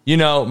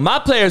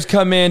my players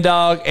come in,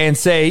 dog, and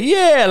say,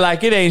 yeah,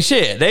 like it ain't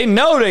shit. They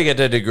know they get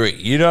the degree.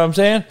 You know what I'm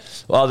saying?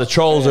 Well, the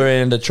trolls are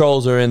in the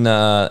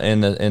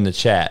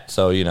chat.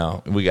 So,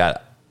 we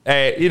got.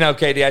 Hey,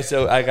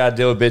 KD, I got to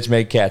deal with bitch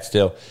made cat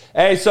still.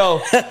 Hey, so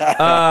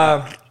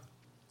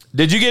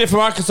did you get it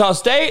from Arkansas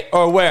State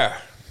or where?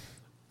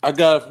 I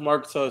got it from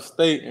Arkansas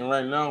State, and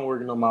right now I'm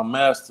working on my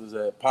master's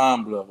at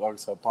Pine Bluff,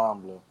 Arkansas Pine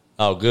Bluff.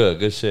 Oh,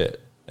 good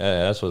shit.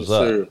 Yeah, that's what's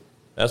up. Sir.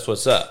 That's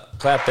what's up.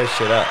 Clap that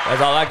shit up.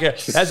 That's all I care.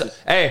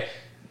 Hey,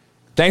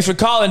 thanks for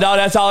calling, dog.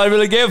 That's all I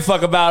really give a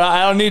fuck about.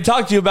 I don't need to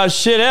talk to you about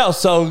shit else.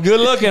 So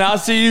good looking. I'll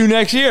see you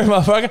next year,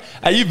 motherfucker.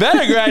 Hey, you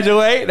better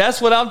graduate.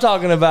 That's what I'm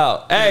talking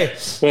about. Hey,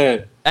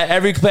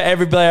 every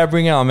player I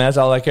bring on, man, that's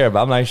all I care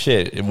about. I'm like,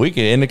 shit, we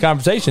can end the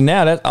conversation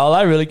now. That's all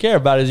I really care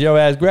about is your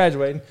ass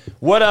graduating.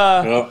 What?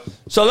 Yep.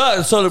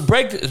 So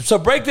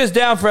break this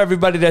down for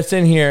everybody that's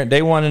in here.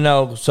 They want to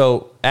know.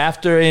 So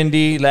after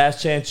Indy,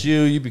 Last Chance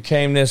U, you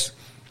became this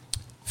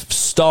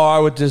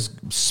star with this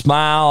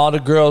smile all the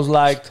girls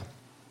liked.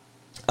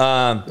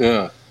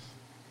 Yeah.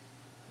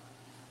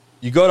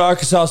 You go to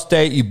Arkansas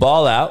State, you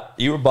ball out.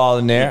 You were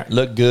balling there,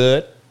 look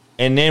good.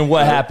 And then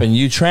what happened?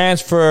 You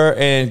transfer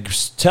and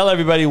tell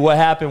everybody what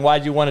happened.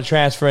 Why'd you want to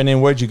transfer, and then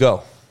where'd you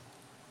go?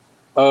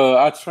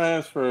 I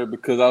transferred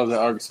because I was at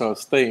Arkansas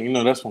State.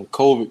 That's when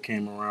COVID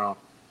came around.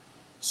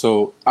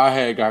 So I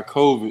had got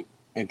COVID,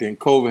 and then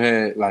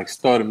COVID had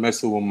started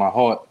messing with my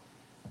heart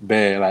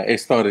bad. Like it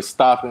started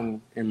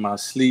stopping in my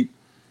sleep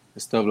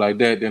and stuff like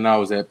that. Then I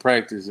was at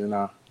practice, and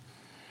I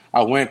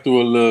went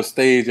through a little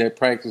stage at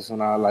practice,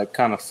 and I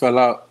kind of fell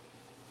out.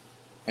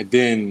 And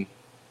then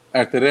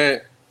after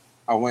that,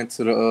 I went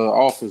to the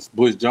office,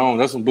 Bush Jones.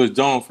 That's when Bush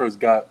Jones first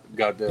got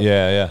there.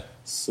 Yeah.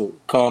 So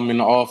called me in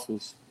the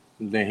office,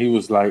 and then he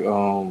was like, he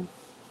don't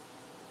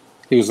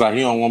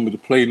want me to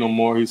play no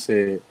more. He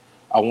said,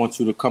 I want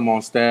you to come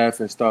on staff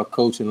and start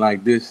coaching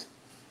like this.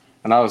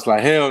 And I was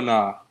like, hell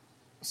nah.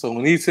 So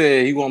when he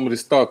said he wanted me to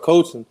start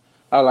coaching,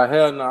 I was like,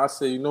 hell nah. I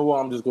said, you know what?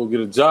 I'm just going to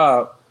get a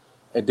job.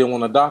 And then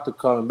when the doctor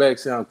called me back,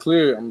 say I'm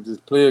clear, I'm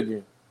just play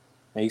again.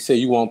 And he said,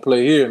 you want to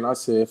play here? And I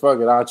said, fuck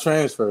it, I'll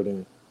transfer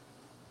then.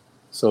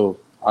 So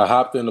I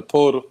hopped in the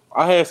portal.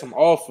 I had some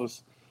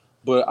offers,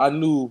 but I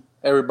knew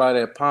everybody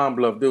at Pine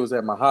Bluff. They was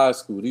at my high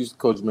school. They used to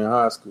coach me in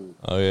high school.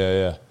 Oh,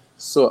 yeah.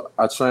 So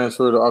I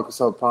transferred to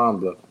Arkansas Pine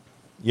Bluff.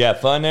 You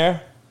had fun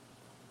there?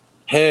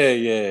 Hell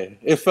yeah.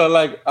 It felt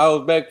like I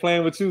was back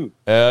playing with you.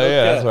 Hell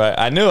yeah, that's right.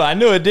 I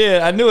knew it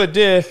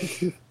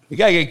did. You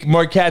gotta get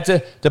more cats.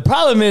 The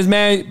problem is,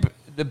 man,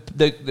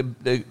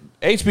 the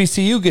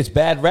HBCU gets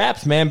bad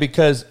raps, man,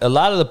 because a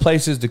lot of the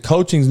places the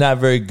coaching's not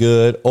very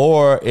good,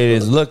 or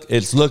it's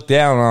looked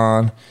down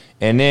on,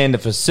 and then the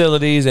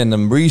facilities and the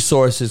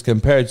resources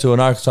compared to an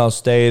Arkansas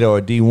State or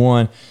a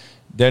D1,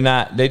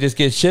 they just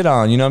get shit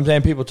on. You know what I'm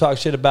saying? People talk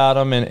shit about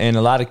them, and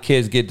a lot of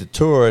kids get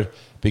detoured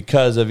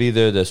because of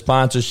either the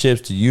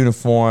sponsorships, the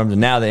uniforms,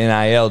 and now the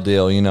NIL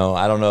deal. You know,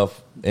 I don't know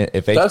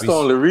if that's the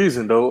only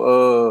reason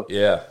though.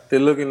 Yeah, they're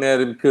looking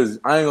at it because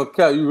I ain't gonna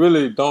count. You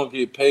really don't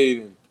get paid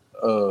in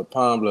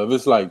Pine Bluff.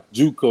 It's like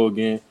JUCO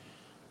again.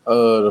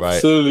 The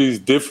facility's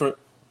different.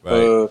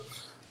 Right.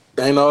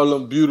 Ain't all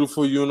them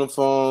beautiful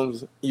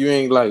uniforms. You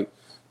ain't like.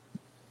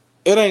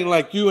 It ain't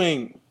like you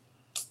ain't.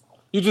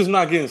 You're just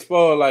not getting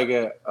spoiled like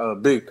at a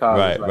big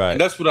college. Right.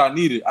 And that's what I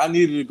needed. I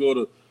needed to go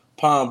to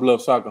Pine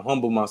Bluff so I could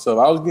humble myself.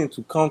 I was getting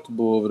too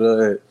comfortable over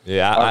there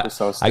at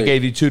Arkansas State. I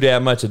gave you too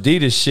damn much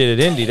Adidas shit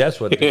at Indy. That's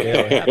what the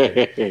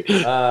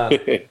hell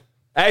happened.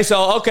 Hey,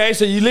 so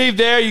you leave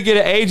there, you get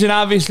an agent.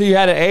 Obviously, you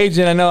had an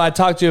agent. I know I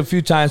talked to you a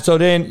few times. So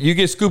then you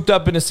get scooped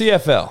up in the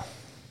CFL.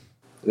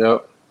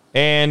 Yep.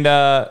 And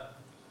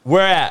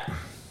where at?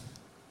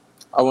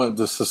 I went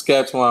to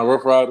Saskatchewan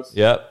Rough Riders.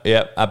 Yep.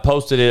 I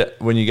posted it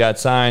when you got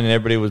signed, and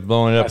everybody was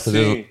blowing it up because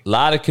there's a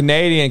lot of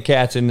Canadian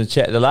cats in the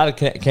chat. A lot of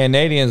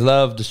Canadians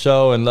love the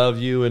show and love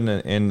you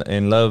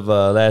and love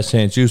Last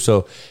Chance U.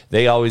 So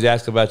they always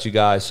ask about you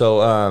guys.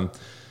 So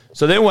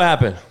then what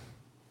happened?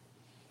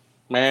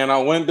 Man,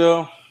 I went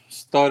there,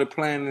 started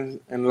playing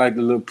in like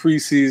the little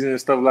preseason and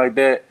stuff like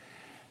that.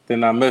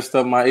 Then I messed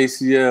up my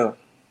ACL.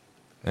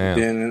 Damn.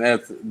 Then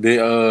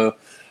after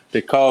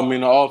they called me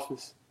in the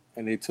office.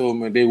 And they told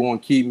me they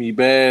won't keep me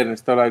bad and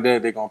stuff like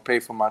that. They're going to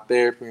pay for my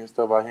therapy and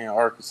stuff out here in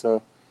Arkansas.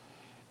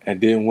 And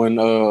then when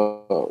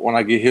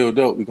I get healed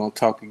up, we're going to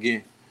talk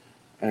again.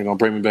 And they're going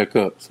to bring me back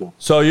up.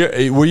 So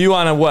were you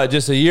on a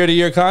just a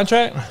year-to-year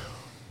contract?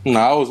 No,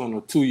 I was on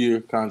a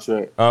 2-year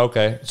contract. Oh,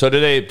 okay. So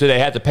did they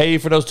have to pay you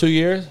for those 2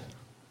 years?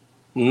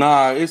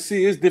 Nah, it's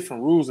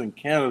different rules in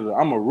Canada.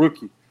 I'm a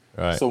rookie.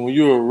 Right. So when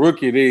you're a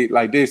rookie,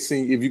 they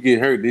send, if you get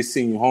hurt, they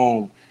send you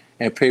home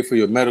and pay for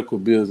your medical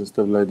bills and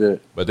stuff like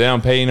that. But they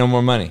don't pay you no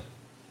more money?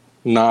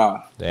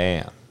 Nah.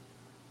 Damn.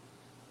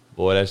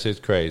 Boy, that shit's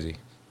crazy.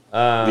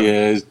 Yeah,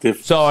 it's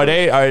different. So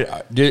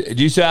do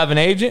you still have an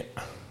agent?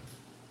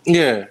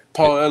 Yeah,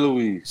 Paul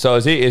Eloise. So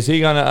is he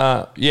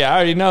gonna I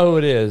already know who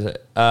it is.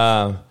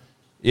 I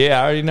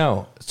already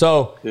know.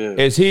 So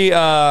is he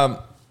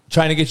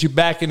trying to get you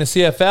back in the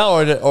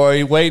CFL or are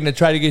you waiting to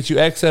try to get you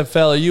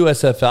XFL or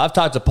USFL? I've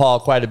talked to Paul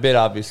quite a bit,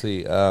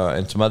 obviously,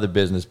 and some other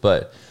business,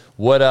 but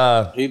what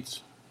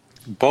it's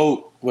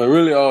both, but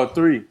really all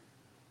three.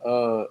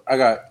 I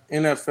got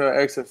NFL,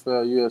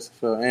 XFL,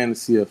 USFL, and the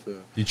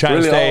CFL. You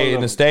trying to stay in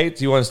the States?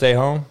 You want to stay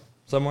home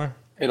somewhere?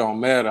 It don't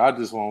matter. I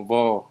just want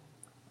ball.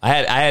 I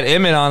had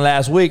Emmett on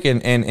last week,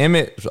 and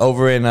Emmett's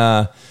over in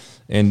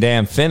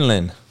damn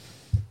Finland.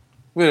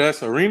 Wait,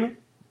 that's arena?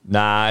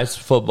 Nah, it's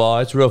football.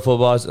 It's real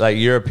football. It's like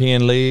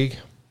European League.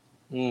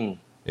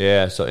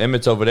 Yeah, so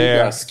Emmett's over there.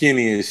 He got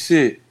skinny as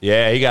shit.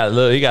 Yeah, he got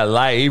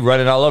light. He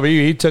running all over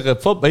you. He took a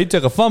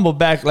fumble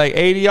back like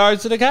 80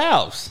 yards to the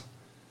house.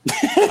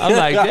 I'm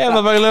like, damn,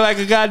 motherfucker look like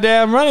a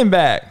goddamn running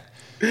back.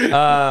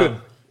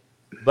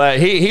 But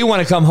he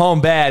want to come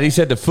home bad. He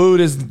said the food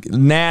is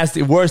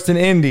nasty, worse than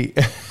Indy.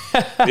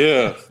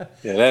 yeah,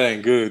 that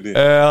ain't good. Then.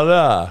 Hell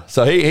no.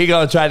 So he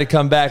gonna try to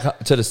come back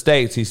to the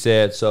States. He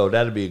said so.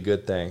 That'd be a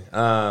good thing.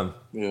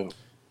 Yeah.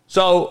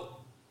 So.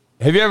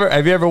 Have you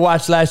ever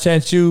watched Last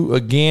Chance U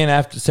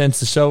again since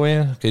the show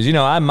ended? Because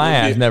my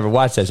ass never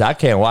watched that shit. I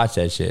can't watch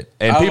that shit.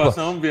 And I'm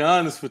gonna be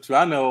honest with you.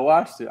 I never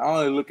watched it. I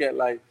only look at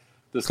like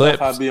the clips.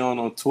 Stuff I be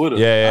on Twitter.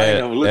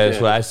 Yeah, that's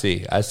what I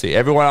see.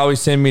 Everyone always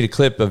send me the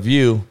clip of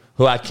you,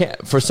 who I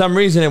can't. For some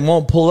reason, it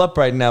won't pull up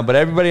right now. But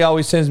everybody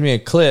always sends me a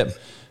clip.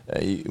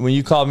 When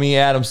you call me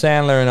Adam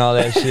Sandler and all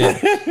that shit,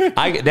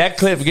 that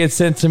clip gets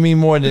sent to me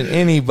more than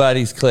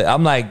anybody's clip.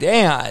 I'm like,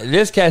 damn,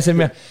 this cat sent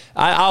me.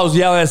 I was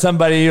yelling at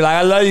somebody. You're like,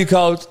 I love you,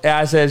 coach. And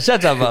I said,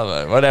 shut up,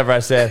 motherfucker. Whatever I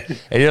said.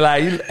 And you're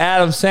like, you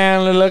Adam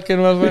Sandler looking,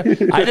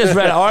 motherfucker. I just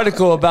read an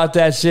article about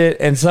that shit,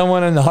 and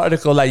someone in the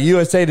article, like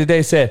USA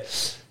Today, said,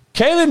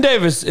 Kalen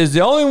Davis is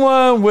the only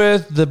one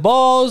with the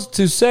balls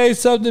to say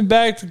something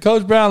back to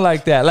Coach Brown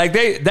like that. Like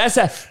that's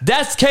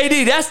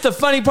KD. That's the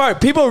funny part.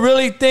 People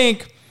really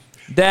think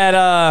that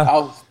I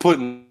was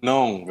putting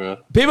on, bro.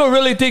 People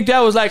really think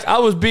that was like I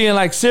was being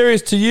like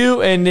serious to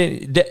you, and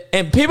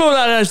people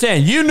don't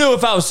understand. You knew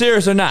if I was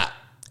serious or not,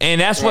 and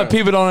that's what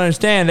people don't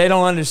understand. They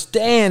don't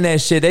understand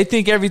that shit. They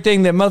think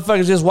everything that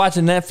motherfuckers just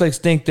watching Netflix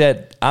think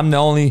that I'm the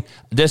only.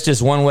 That's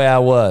just one way I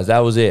was. That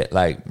was it.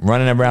 Like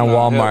running around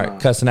Walmart,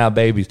 cussing out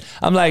babies.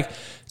 I'm like,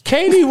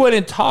 Katie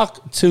wouldn't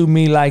talk to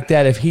me like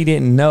that if he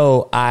didn't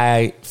know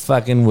I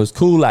fucking was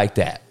cool like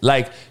that.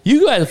 Like,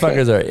 you guys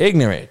fuckers are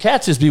ignorant.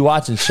 Cats just be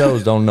watching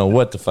shows, don't know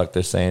what the fuck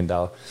they're saying,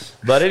 dog.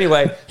 But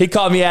anyway, he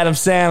called me Adam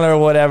Sandler or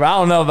whatever. I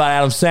don't know about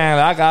Adam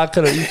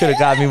Sandler. You could have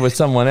got me with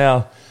someone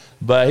else.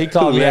 But he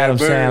called me Adam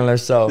Sandler,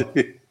 so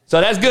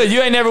that's good.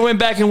 You ain't never went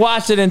back and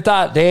watched it and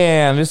thought,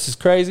 damn, this is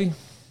crazy?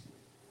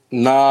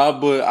 Nah,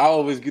 but I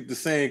always get the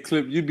same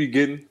clip you be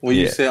getting when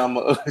you say I'm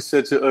going to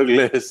shut your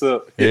ugly ass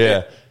up.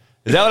 Yeah.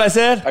 Is that what I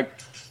said?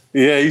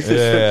 You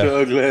said shut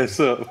your ugly ass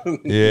up.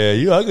 Yeah,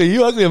 you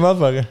ugly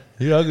motherfucker.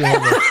 You ugly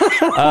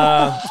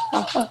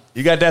motherfucker.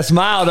 You got that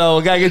smile, though.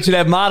 We got to get you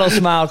that model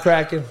smile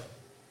cracking.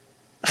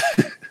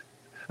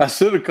 I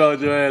should have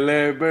called your ass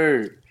Larry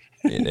Bird.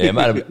 It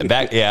might have been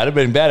back. Yeah, I'd have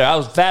been better. I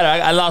was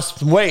fatter. I lost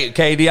some weight,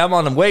 KD. I'm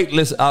on a weight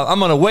list.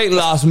 I'm on a weight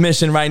loss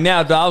mission right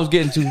now, though. I was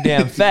getting too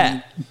damn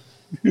fat.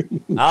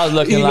 I was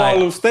looking eating like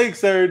all those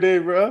steaks every day,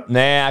 bro.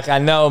 Nah, I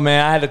know,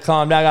 man. I had to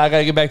calm down. I got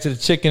to get back to the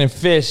chicken and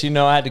fish. You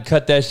know, I had to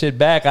cut that shit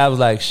back. I was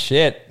like,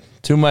 shit,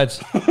 too much,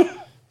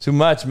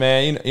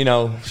 man. You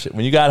know,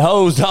 when you got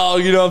hoes,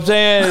 dog. You know what I'm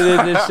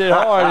saying? This shit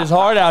hard. It's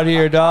hard out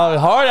here, dog.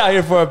 It's hard out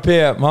here for a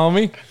pimp,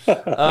 homie.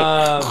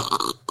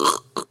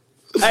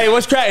 Hey,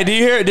 what's cracking?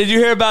 Did you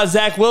hear about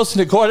Zach Wilson,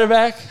 the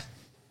quarterback?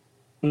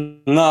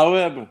 No, what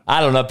happened?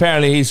 I don't know.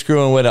 Apparently, he's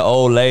screwing with an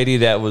old lady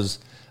that was.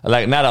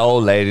 Like, not an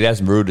old lady,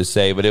 that's rude to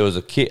say, but it was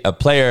a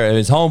player,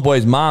 his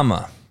homeboy's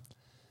mama.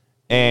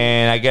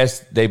 And I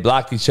guess they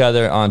blocked each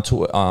other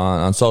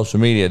on social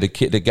media. The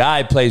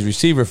guy plays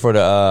receiver for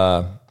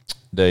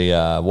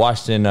the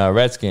Washington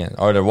Redskins,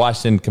 or the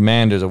Washington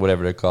Commanders, or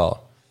whatever they're called.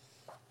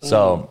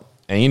 So,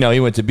 and you know, he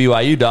went to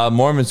BYU, dog,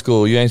 Mormon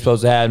school. You ain't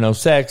supposed to have no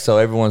sex, so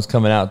everyone's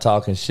coming out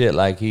talking shit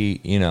like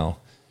he,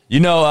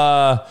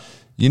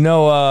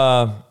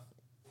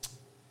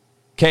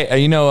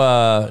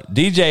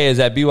 DJ is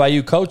at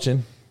BYU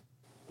coaching.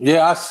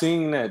 Yeah, I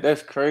seen that.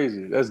 That's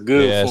crazy. That's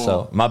good. Yeah, for him.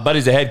 so my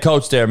buddy's a head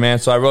coach there, man.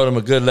 So I wrote him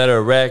a good letter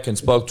of rec and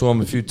spoke to him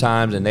a few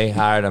times, and they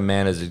hired him,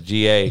 man, as a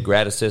GA,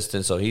 grad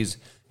assistant. So he's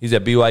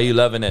at BYU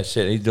loving that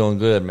shit. He's doing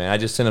good, man. I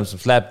just sent him some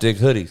slapdick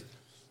hoodies.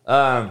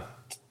 Man,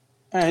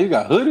 you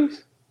got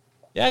hoodies?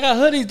 Yeah, I got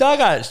hoodies, dog.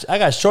 I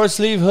got short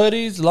sleeve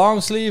hoodies, long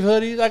sleeve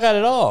hoodies. I got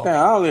it all. Man,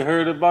 I only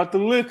heard about the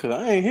liquor.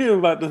 I ain't hear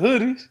about the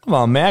hoodies. Come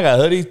on, man. I got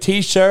hoodies,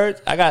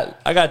 t-shirts. I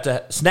got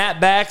the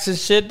snapbacks and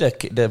shit,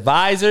 the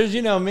visors.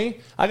 You know me.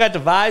 I got the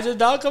visors,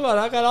 dog. Come on,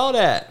 I got all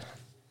that.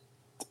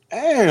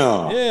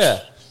 Damn.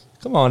 Yeah.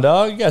 Come on,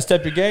 dog. You gotta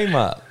step your game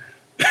up.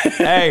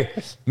 Hey,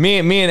 me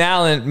and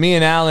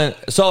Alan.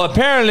 So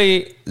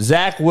apparently,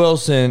 Zach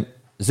Wilson,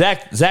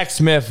 Zach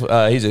Smith,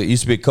 he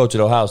used to be a coach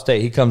at Ohio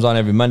State. He comes on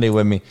every Monday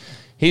with me.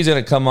 He's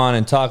going to come on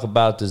and talk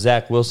about the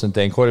Zach Wilson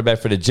thing, quarterback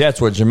for the Jets,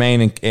 where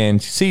Jermaine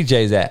and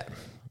CJ's at.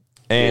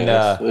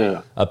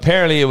 And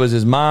apparently it was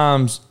his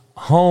mom's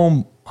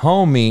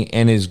homie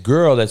and his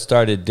girl that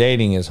started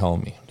dating his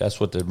homie. That's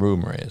what the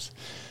rumor is.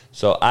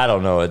 So I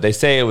don't know. They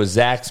say it was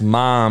Zach's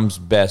mom's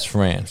best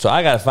friend. So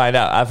I got to find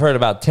out. I've heard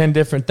about 10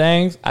 different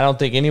things. I don't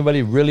think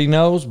anybody really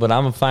knows, but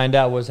I'm going to find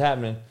out what's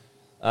happening.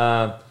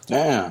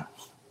 Damn.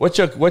 What's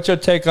your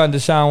take on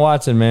Deshaun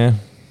Watson, man?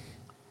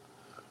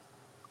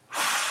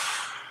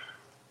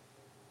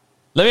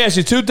 Let me ask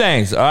you two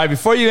things. All right,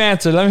 before you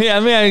answer, let me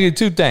ask you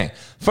two things.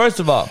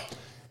 First of all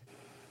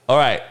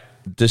right,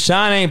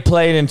 Deshaun ain't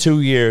played in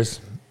 2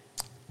 years.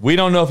 We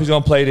don't know if he's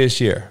going to play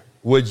this year.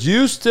 Would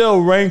you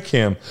still rank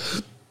him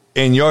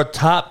in your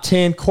top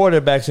 10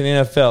 quarterbacks in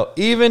the NFL,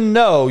 even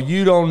though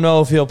you don't know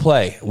if he'll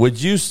play?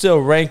 Would you still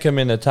rank him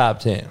in the top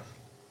 10?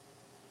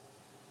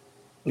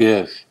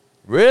 Yes.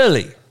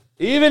 Really?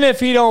 Even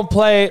if he don't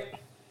play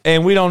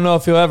and we don't know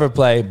if he'll ever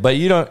play, but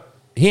he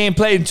ain't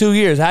played in 2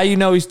 years, how you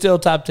know he's still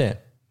top 10?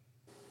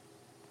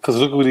 Because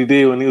look what he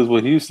did when he was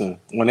with Houston,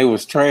 when they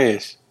was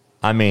trash.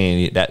 I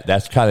mean,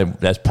 that's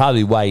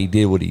probably why he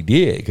did what he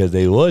did, because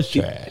they was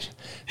trash.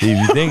 If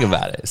you think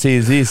about it. See,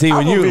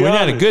 when you're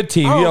not a good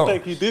team, I don't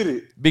think he did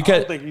it. I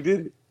don't think he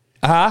did it.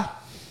 Huh?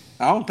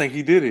 I don't think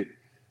he did it.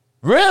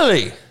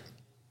 Really?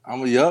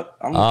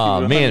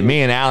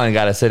 Me and Alan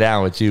got to sit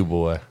down with you,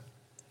 boy.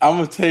 I'm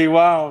going to tell you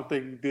why I don't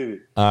think he did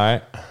it. All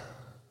right.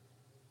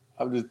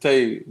 I'm just tell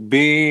you,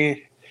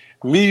 me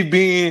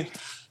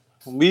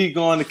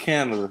going to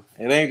Canada.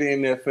 It ain't the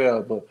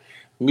NFL, but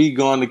me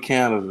going to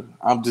Canada.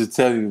 I'm just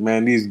telling you,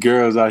 man, these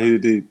girls out here,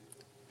 they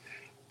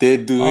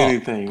do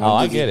anything.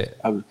 I get it.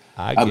 I'm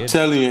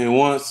telling you,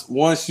 and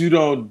once you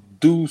don't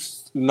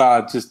just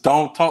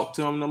don't talk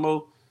to them no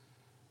more,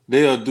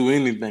 they'll do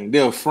anything.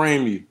 They'll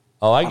frame you.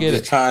 I get it.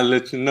 Just trying to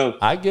let you know.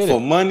 I get it.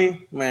 For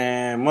money,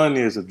 man,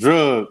 money is a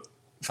drug.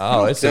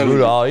 Oh, it's the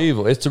root of all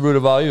evil. It's the root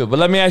of all evil. But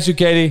let me ask you,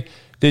 Katie,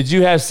 did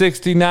you have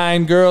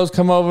 69 girls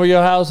come over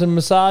your house and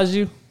massage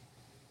you?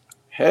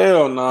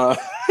 Hell no.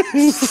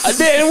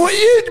 Then what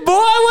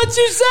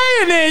you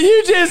saying then?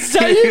 You just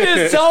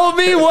told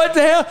me what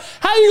the hell?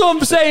 How you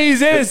gonna say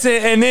he's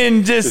innocent and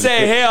then just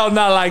say hell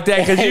not like that?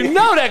 Because you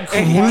know that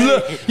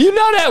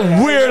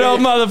weirdo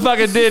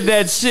motherfucker did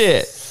that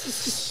shit.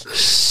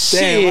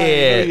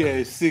 Damn, he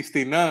had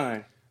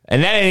 69.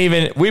 And that ain't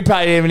even, we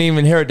probably haven't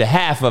even heard the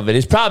half of it.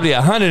 It's probably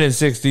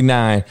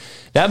 169.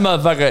 That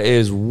motherfucker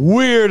is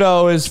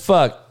weirdo as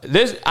fuck.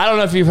 This, I don't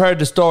know if you've heard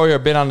the story or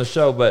been on the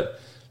show, but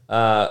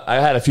I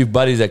had a few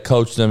buddies that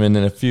coached him and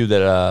then a few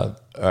that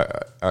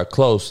are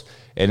close.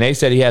 And they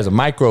said he has a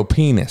micro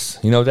penis.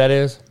 You know what that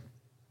is?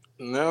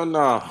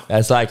 No.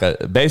 That's like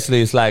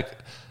basically it's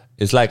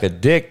like a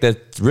dick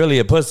that's really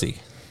a pussy.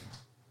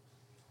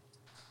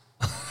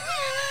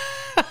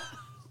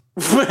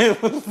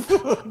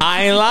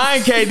 I ain't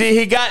lying,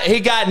 KD. He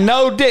got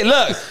no dick.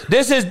 Look,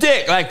 this is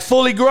dick, like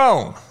fully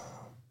grown.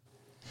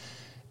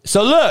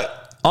 So look,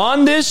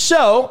 on this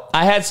show,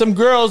 I had some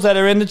girls that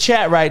are in the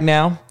chat right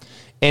now,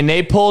 and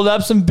they pulled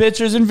up some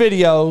pictures and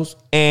videos,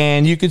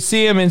 and you could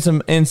see them in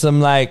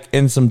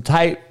some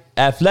tight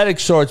athletic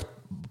shorts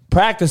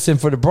practicing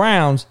for the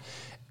Browns,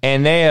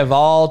 and they've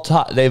all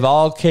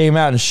came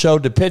out and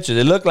showed the picture.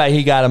 It looked like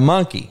he got a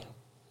monkey.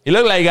 He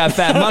looked like he got a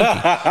fat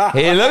monkey.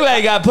 He looked like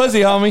he got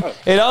pussy, homie.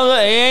 He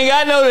ain't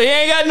got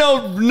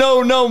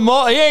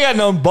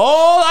no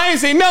ball. I ain't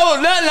seen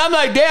nothing. I'm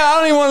like, damn, I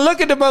don't even want to look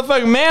at the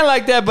motherfucking man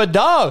like that. But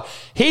dog,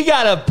 he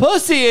got a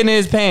pussy in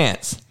his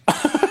pants.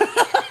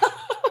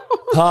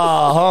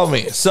 Oh,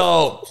 homie.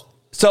 So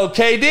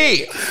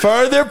KD,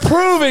 further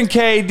proven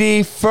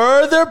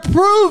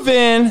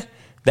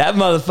that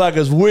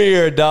motherfucker's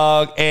weird,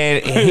 dog,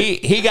 and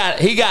he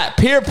got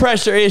peer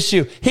pressure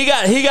issue. He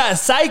got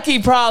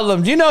psyche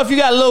problems. You know, if you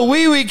got a little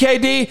wee wee,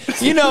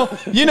 KD, you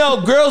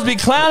know, girls be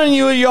clowning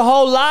you your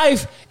whole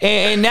life,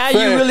 and now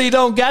you really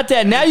don't got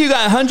that. Now you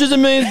got hundreds of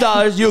millions of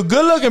dollars. You're a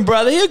good looking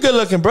brother. You're a good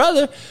looking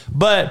brother,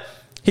 but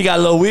he got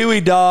a little wee wee,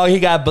 dog. He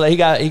got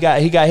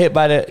hit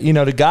by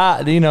the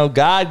God.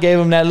 God gave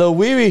him that little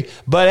wee wee.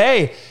 But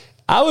hey,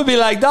 I would be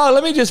like, dog,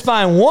 let me just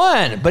find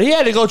one. But he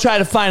had to go try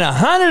to find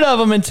 100 of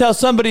them until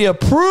somebody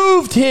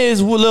approved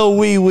his little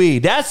wee-wee.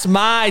 That's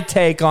my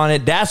take on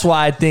it. That's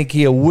why I think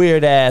he a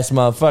weird-ass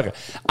motherfucker.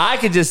 I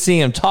could just see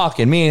him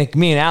talking. Me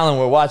and Alan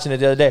were watching it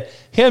the other day.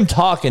 Him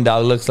talking,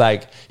 dog, looks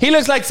like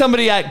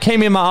somebody that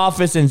came in my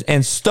office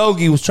and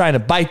Stogie was trying to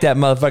bite that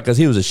motherfucker because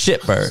he was a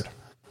shitbird.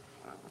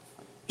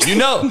 You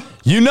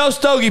know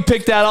Stogie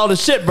picked out all the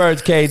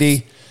shitbirds,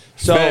 KD.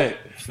 So,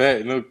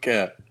 Fat, no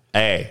cap.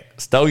 Hey,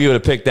 Stogie would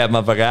have picked that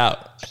motherfucker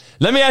out.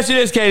 Let me ask you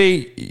this,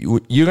 Katie.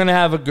 You're going to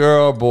have a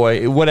girl or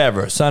boy,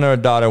 whatever, son or a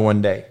daughter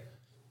one day.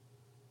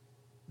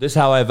 This is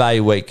how I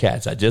evaluate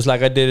cats. Just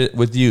like I did it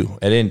with you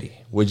at Indy.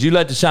 Would you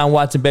let Deshaun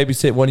Watson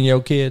babysit one of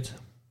your kids?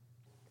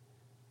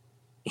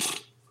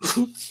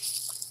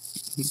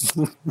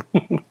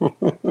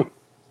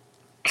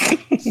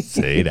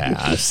 See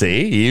that?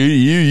 See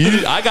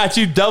you. I got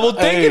you double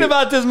thinking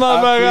about this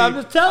motherfucker. I'm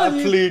just telling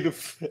you.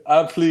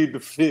 I plead the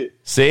fifth.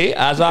 See,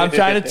 that's what I'm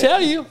trying to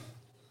tell you.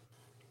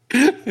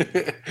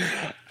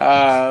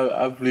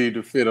 I plead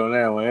the fifth on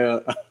that one.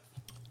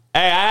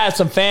 Hey, I had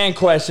some fan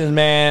questions,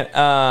 man.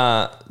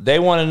 They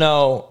want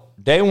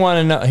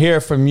to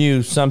hear from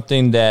you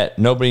something that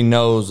nobody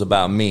knows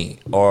about me,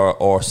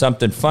 or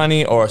something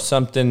funny, or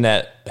something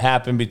that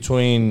happened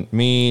between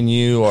me and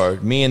you, or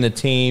me and the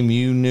team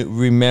you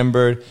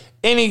remembered.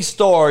 Any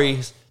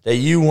stories that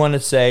you want to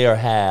say or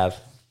have.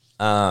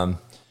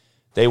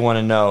 They want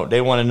to know.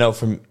 They want to know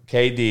from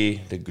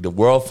KD, the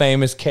world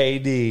famous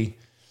KD.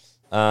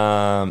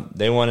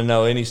 They want to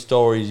know any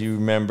stories you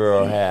remember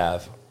or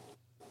have.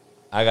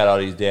 I got all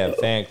these damn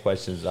fan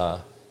questions.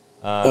 I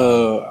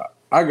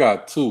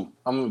got two.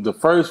 The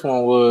first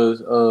one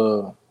was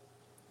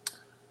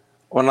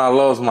when I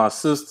lost my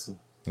sister.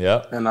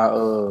 Yeah. And I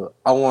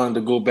wanted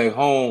to go back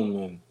home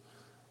and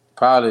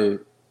probably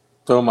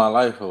throw my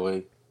life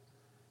away.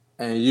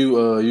 And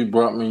you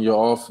brought me in your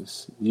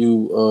office.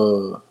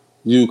 You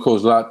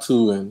Coach Lot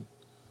 2 and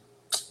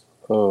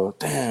who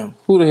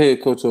the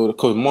head coach over there?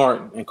 Coach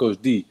Martin and Coach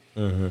D.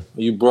 Mm-hmm.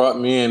 You brought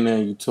me in there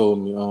and you told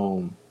me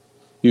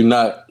you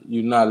not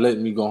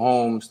letting me go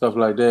home, stuff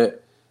like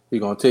that.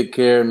 You're gonna take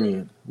care of me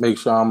and make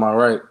sure I'm all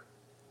right.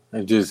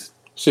 And just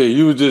shit,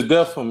 you was just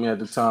there for me at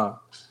the time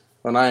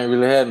when I ain't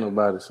really had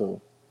nobody.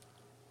 So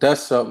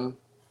that's something.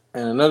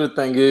 And another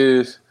thing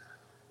is,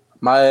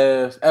 my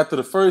ass after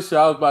the first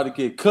year I was about to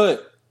get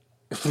cut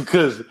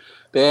because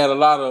they had a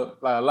lot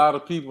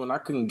of people and I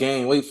couldn't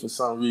gain weight for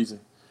some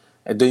reason.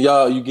 And then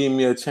you gave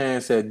me a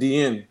chance at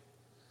DN.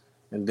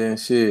 And then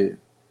shit,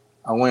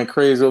 I went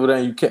crazy over there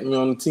and you kept me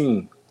on the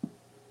team.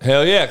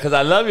 Hell yeah, because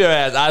I love your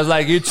ass. I was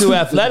like, you're too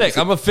athletic.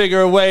 I'm going to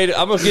figure a way.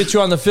 I'm going to get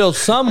you on the field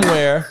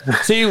somewhere.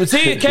 See,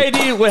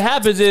 KD, what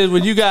happens is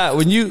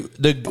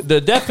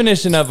the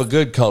definition of a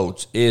good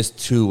coach is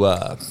to,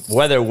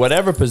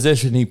 whatever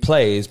position he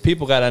plays,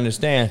 people got to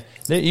understand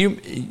that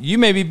you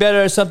may be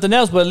better at something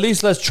else, but at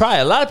least let's try.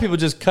 A lot of people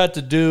just cut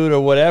the dude or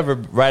whatever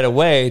right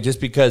away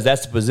just because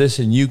that's the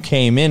position you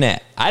came in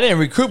at. I didn't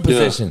recruit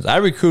positions. Yeah. I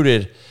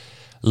recruited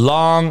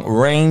long,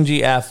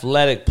 rangy,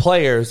 athletic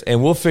players,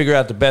 and we'll figure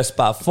out the best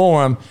spot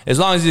for him. As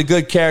long as he's a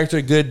good character,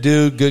 good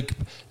dude, good.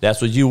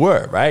 That's what you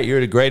were, right?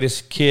 You're the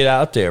greatest kid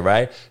out there,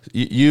 right?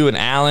 You and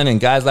Allen and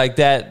guys like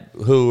that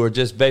who are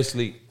just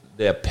basically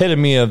the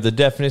epitome of the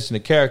definition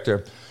of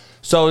character.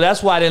 So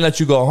that's why I didn't let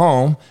you go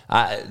home.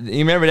 You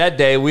remember that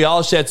day? We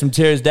all shed some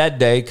tears that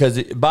day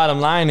because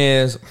bottom line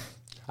is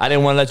I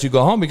didn't want to let you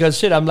go home because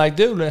shit. I'm like,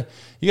 dude,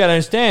 you got to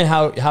understand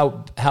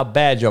how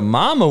bad your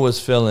mama was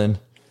feeling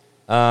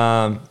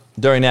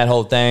during that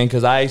whole thing.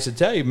 Because I used to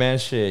tell you, man,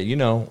 shit, you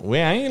know,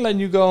 I ain't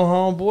letting you go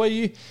home, boy.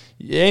 You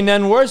ain't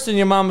nothing worse than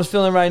your mama's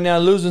feeling right now,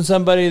 losing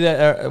somebody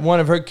that one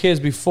of her kids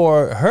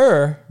before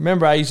her.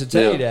 Remember, I used to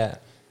tell you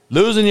that.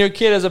 Losing your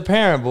kid as a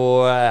parent,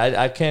 boy,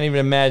 I can't even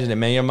imagine it,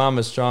 man. Your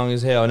mama's strong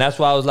as hell. And that's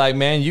why I was like,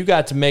 man, you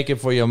got to make it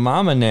for your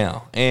mama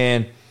now.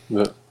 And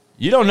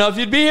you don't know if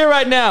you'd be here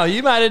right now.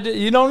 You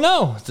don't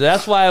know. So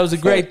that's why it was a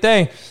great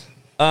thing.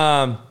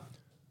 One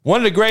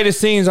of the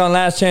greatest scenes on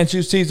Last Chance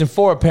U season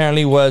 4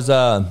 apparently was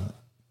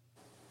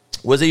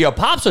it your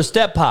pops or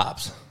step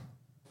pops?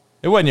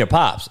 It wasn't your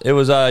pops. It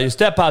was your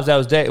step pops that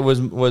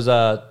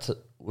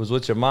was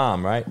with your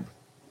mom, right?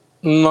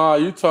 Nah,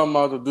 you talking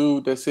about the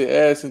dude that said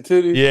ass and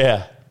titties?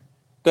 Yeah.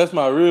 That's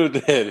my real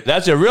daddy.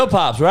 That's your real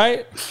pops,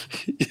 right?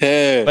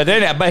 Yeah. But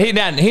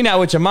he not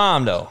with your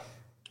mom though.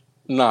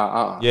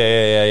 Nah.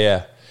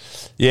 Yeah.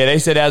 Yeah, they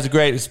said that was the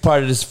greatest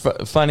part of this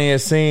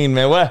funniest scene,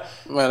 man. What?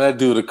 Man, that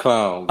dude a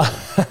clown.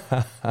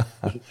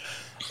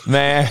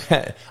 Man,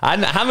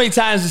 how many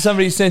times did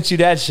somebody send you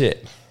that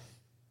shit?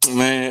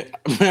 Man,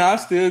 I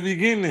still be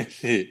getting that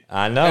shit.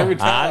 I know. Every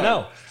time. I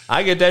know.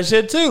 I get that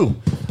shit too.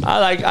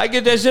 I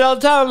get that shit all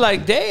the time. I'm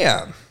like,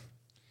 damn.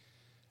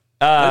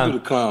 That dude a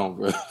clown,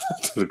 bro.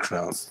 That dude a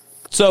clown.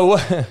 So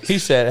he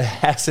said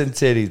ass and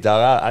titties,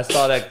 dog. I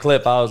saw that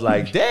clip. I was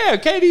like, damn,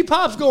 KD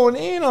Pop's going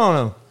in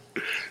on him.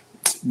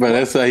 But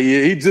that's how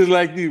he just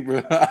like you,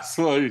 bro. I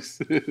saw you.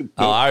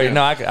 Oh, I already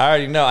know. I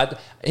already know.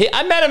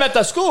 I met him at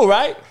the school,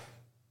 right?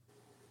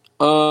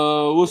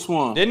 Which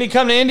one? Didn't he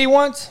come to Indy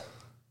once?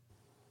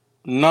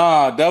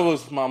 Nah, that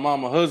was my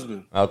mama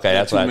husband. Okay,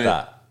 that's what I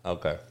thought.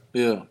 Okay.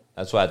 Yeah.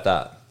 That's what I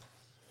thought.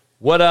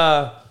 What,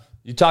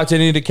 you talked to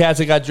any of the cats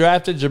that got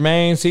drafted?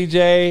 Jermaine,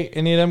 CJ,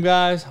 any of them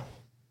guys?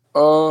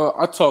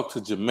 I talked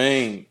to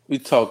Jermaine. We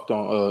talked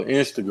on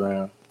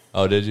Instagram.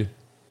 Oh, did you?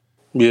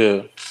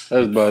 Yeah,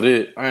 that's about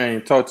it. I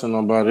ain't talked to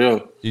nobody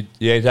else.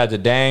 You ain't talked to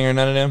Dang or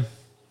none of them?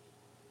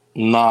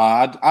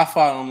 Nah, I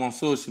follow him on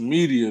social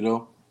media,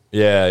 though.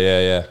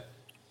 Yeah.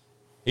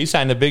 He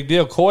signed a big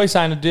deal. Coy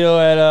signed a deal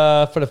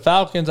for the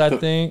Falcons, I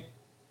think.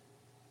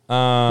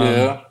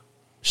 Yeah.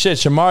 Shit,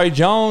 Shamari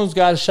Jones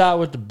got a shot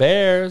with the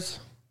Bears.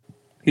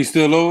 He's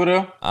still over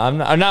there? I'm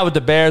not with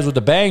the Bears, with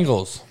the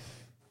Bengals.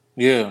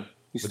 Yeah.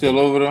 He's still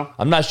over there?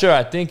 I'm not sure.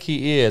 I think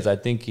he is,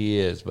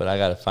 but I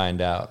got to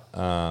find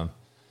out.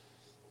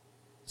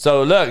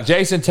 So, look,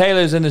 Jason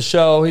Taylor's in the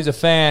show. He's a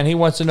fan. He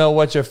wants to know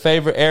what your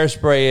favorite air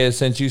spray is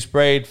since you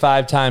sprayed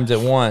 5 times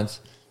at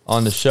once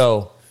on the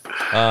show.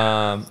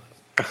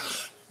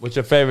 What's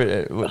your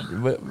favorite?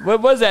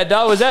 What was that,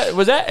 dog? Was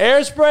that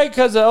air spray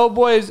because the old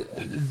boy's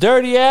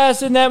dirty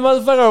ass in that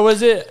motherfucker, or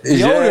was it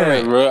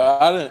deodorant? Yeah,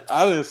 bro.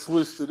 I didn't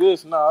switch to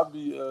this. No, I'll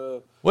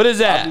be. What is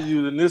that? I'll be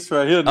using this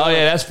right here. Oh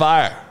yeah, that's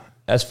fire.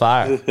 That's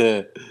fire.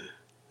 Yeah.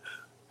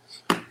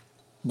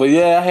 But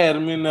yeah, I had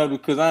him in there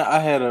because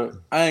I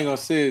ain't gonna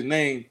say his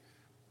name,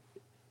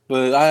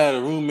 but I had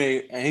a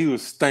roommate and he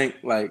was stank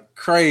like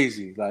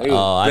crazy. Like it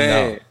was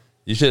bad. I know.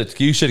 You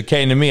should have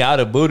came to me. I'd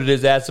have booted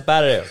his ass up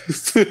out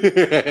of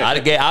there.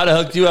 I'd have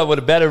hooked you up with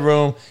a better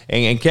room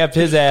and kept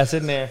his ass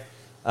in there.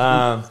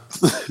 I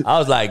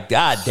was like,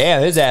 God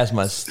damn, his ass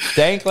must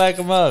stink like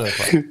a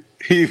motherfucker.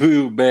 He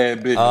was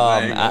bad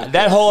bitch.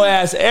 That whole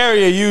ass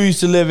area you used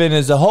to live in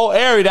is the whole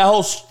area. That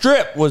whole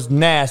strip was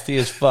nasty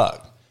as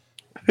fuck.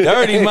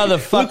 Dirty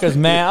motherfuckers,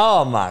 man.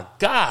 Oh, my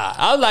God.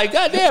 I was like,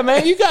 God damn,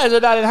 man, you guys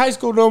are not in high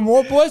school no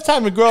more, boy. It's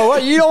time to grow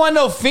up. You don't want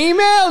no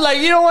females? Like,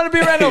 you don't want to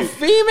be around no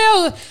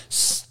females?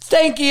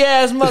 Stanky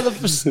ass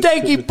motherfucker,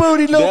 stanky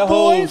booty little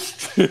boys.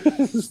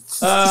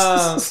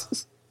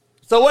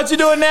 So what you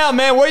doing now,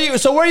 man? Where you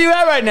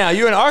at right now?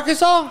 You in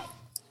Arkansas?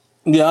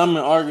 Yeah, I'm in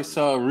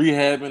Arkansas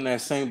rehabbing at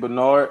St.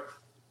 Bernard.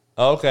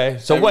 Okay.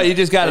 So what, you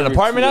just got an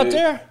apartment out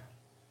there?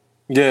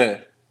 Yeah.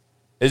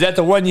 Is that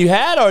the one you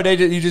had, or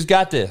you just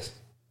got this?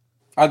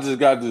 I just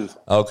got this.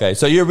 Okay,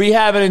 so you're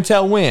rehabbing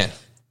until when?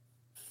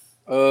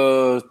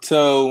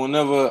 Till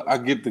whenever I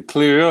get to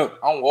clear up.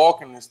 I'm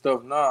walking and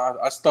stuff now.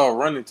 I start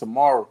running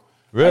tomorrow.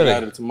 Really? I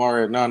got it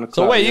tomorrow at 9 o'clock.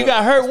 So wait, you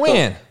got hurt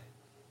when?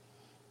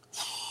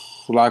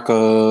 Like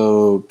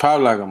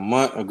probably like a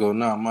month ago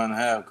now, a month and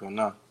a half ago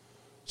now.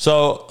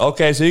 So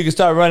okay, so you can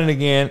start running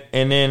again,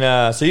 and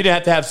then so you didn't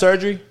have to have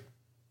surgery?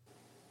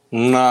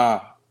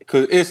 Nah,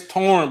 cause it's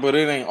torn, but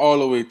it ain't all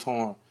the way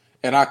torn.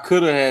 And I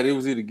could have had it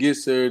was either get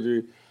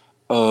surgery.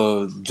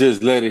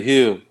 Just let it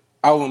heal.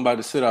 I wasn't about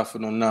to sit out for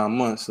no 9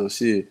 months, so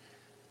shit.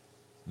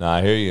 No,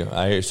 I hear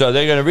you. So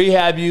they're gonna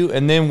rehab you,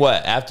 and then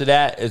what? After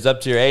that, it's up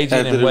to your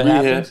agent, and what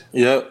happens?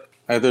 Yep.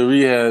 After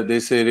rehab,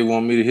 they said they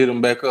want me to hit them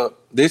back up.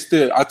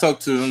 I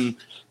talked to them,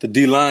 the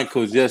D-line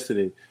coach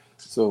yesterday.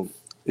 So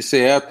they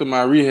say after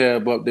my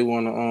rehab up, they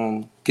want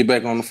to get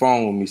back on the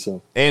phone with me.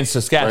 So in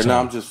Saskatchewan. Right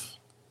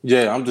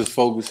now, I'm just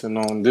focusing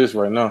on this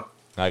right now.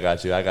 I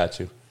got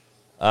you.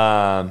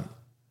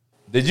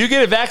 Did you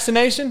get a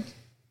vaccination?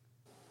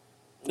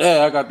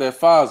 Yeah, I got that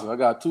Pfizer. I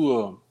got 2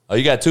 of them. Oh,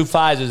 you got 2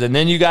 Pfizers, and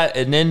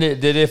then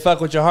did it fuck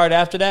with your heart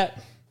after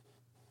that?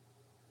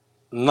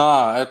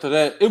 Nah, after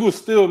that, it was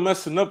still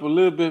messing up a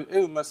little bit. It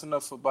was messing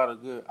up for about a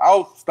good.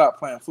 I stopped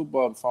playing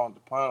football before I went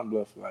to Pine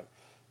Bluff for like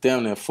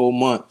damn near 4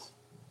 months.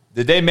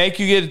 Did they make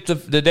you get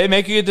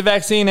the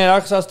vaccine at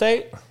Arkansas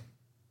State?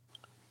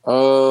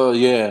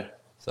 Yeah.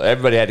 So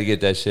everybody had to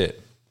get that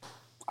shit.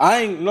 I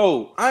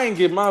ain't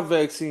get my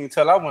vaccine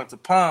until I went to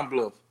Pine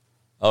Bluff.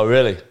 Oh,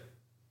 really?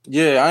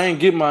 Yeah, I ain't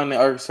get mine at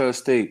Arkansas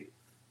State.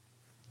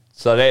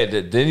 So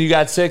then you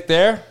got sick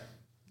there,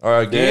 or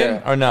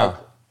again, or no?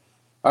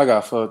 I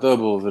got fucked up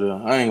over there.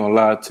 I ain't gonna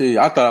lie to you.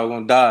 I thought I was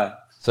gonna die.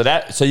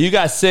 So you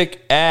got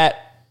sick at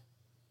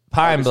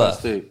Pine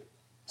Bluff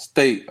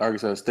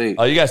Arkansas State.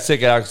 Oh, you got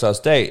sick at Arkansas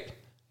State.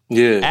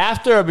 Yeah.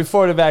 After or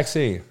before the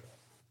vaccine?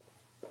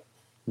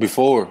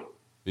 Before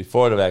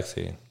the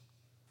vaccine.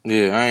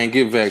 Yeah, I ain't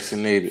get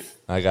vaccinated.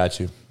 I got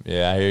you.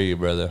 Yeah, I hear you,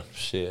 brother.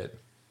 Shit,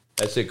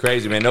 that shit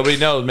crazy, man. Nobody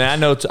knows,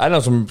 man. I know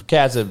some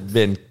cats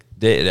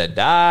that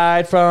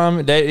died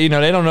from. They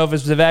don't know if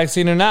it's the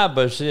vaccine or not,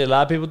 but shit, a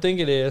lot of people think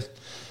it is.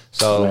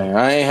 So man,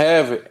 I ain't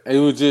have it. It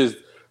was just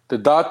the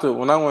doctor.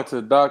 When I went to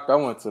the doctor, I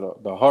went to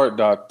the heart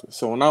doctor.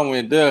 So when I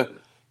went there,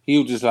 he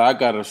was just like, I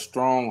got a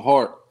strong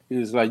heart. He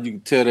was like, you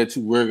can tell that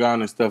you work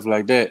on and stuff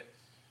like that.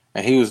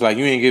 And he was like,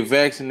 you ain't get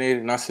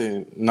vaccinated? And I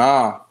said,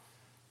 nah.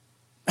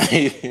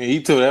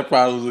 He told that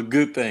probably was a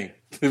good thing,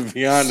 to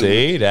be honest.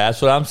 See,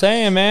 that's what I'm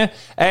saying, man.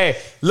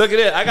 Hey, look at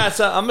it. I got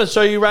something. I'm going to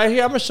show you right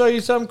here. I'm going to show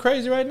you something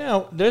crazy right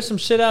now. There's some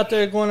shit out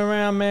there going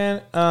around,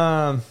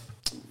 man.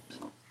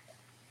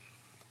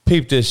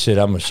 Peep this shit.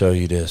 I'm going to show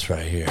you this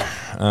right here.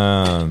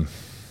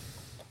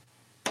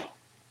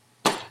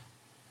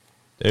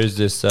 There's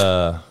this...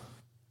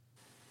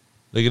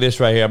 Look at this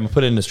right here. I'm going to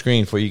put it in the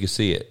screen for you can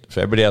see it.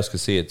 So everybody else can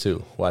see it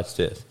too. Watch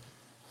this.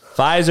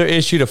 Pfizer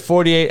issued a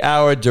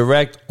 48-hour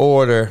direct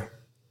order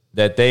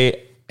that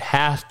they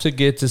have to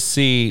get to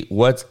see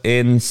what's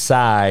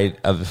inside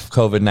of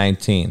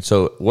COVID-19.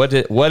 So what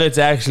it's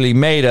actually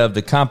made of,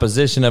 the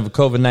composition of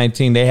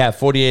COVID-19, they have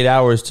 48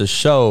 hours to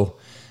show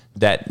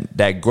that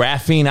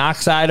graphene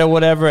oxide or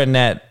whatever and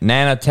that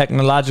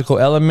nanotechnological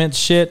element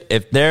shit.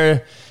 If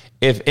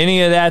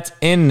any of that's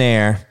in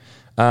there,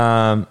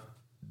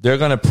 they're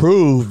going to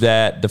prove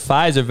that the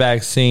Pfizer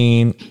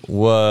vaccine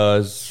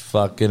was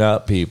fucking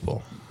up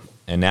people.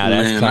 And now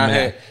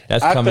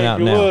that's coming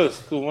out now. It was,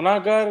 because when I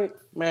got it,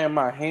 man,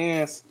 my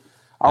hands,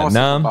 I was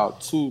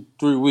about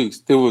 2-3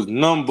 weeks. It was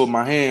numb, but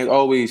my hands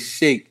always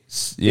shake.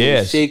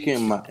 Yeah.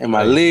 Shaking, and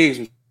my legs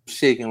were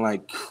shaking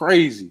like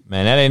crazy.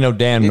 Man, that ain't no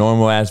damn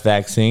normal-ass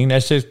vaccine.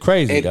 That shit's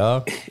crazy,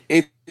 dog.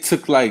 It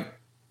took like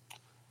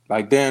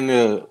down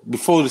there,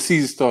 before the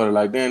season started,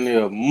 like down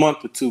there a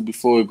month or 2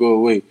 before it go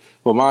away.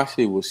 But my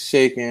shit was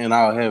shaking and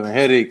I was having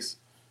headaches.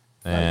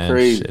 Man, like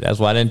crazy. Shit, that's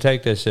why I didn't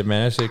take that shit,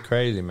 man. That shit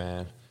crazy,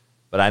 man.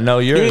 But I know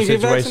you're in a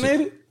situation. Get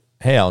vaccinated?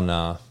 Hell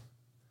no.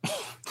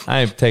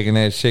 I ain't taking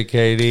that shit,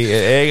 KD.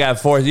 It got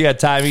forced. You got to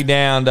tie me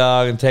down,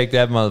 dog, and take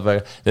that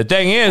motherfucker. The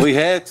thing is, we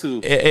had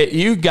to.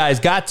 You guys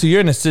got to.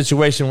 You're in a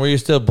situation where you're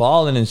still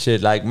balling and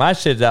shit. Like, my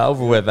shit's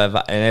over with. And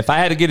if I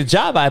had to get a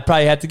job, I'd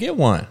probably have to get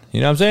one.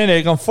 You know what I'm saying?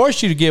 They're going to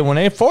force you to get one.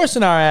 They're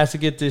forcing our ass to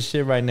get this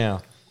shit right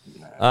now.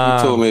 You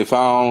told me if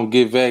I don't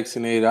get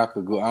vaccinated, I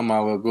might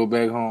well go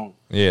back home.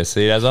 Yeah,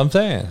 see, that's what I'm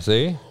saying.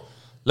 See?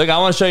 Look, I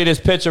want to show you this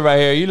picture right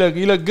here.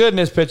 You look good in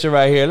this picture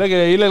right here. Look at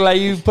it. You look like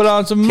you put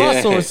on some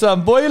muscle or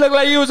something. Boy, you look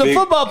like you was a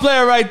football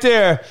player right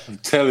there. I'm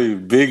telling you,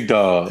 big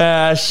dog.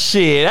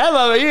 Shit.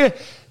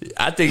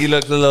 I think you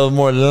look a little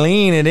more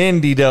lean at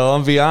Indy, though.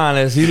 I'm be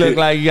honest. You look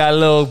like you got a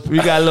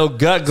little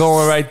gut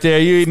going right there.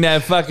 You eating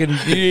that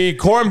you eat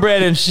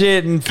cornbread and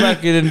shit and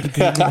fucking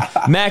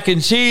mac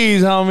and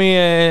cheese, homie,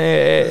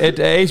 at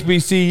the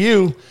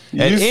HBCU.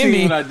 At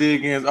Indy, what I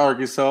did against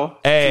Arkansas.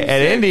 Hey,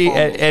 at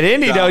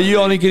Indy though, you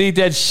only can eat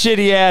that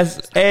shitty ass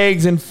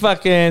eggs and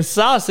fucking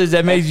sausage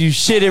that makes you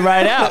shit it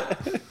right out.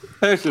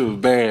 That shit was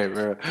bad,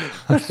 bro.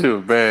 That shit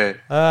was bad.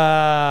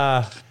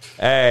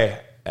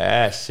 Hey.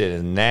 That shit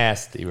is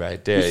nasty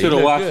right there. You should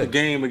have watched the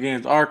game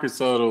against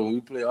Arkansas, though, when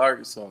we played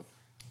Arkansas.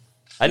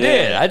 I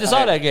did. I just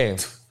saw that game.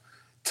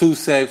 2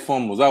 sack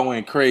fumbles. I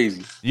went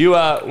crazy. You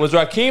was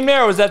Raheem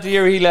there, or was that the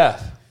year he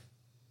left?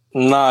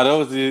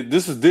 Nah,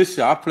 this is this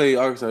year. I played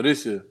Arkansas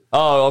this year.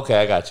 Oh,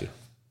 okay. I got you.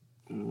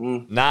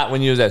 Mm-hmm. Not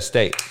when you was at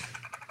State.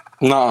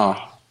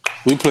 Nah.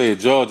 We played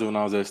Georgia when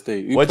I was at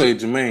State. We played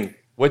Jermaine.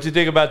 What you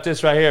think about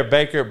this right here?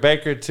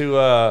 Baker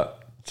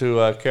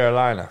to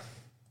Carolina.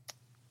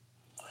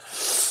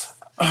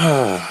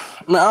 Man,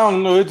 I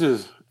don't know.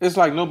 It's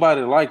like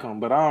nobody like him,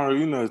 but I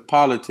don't. It's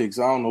politics.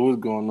 I don't know what's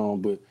going on,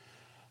 but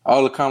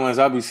all the comments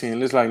I be seeing,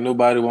 it's like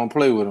nobody want to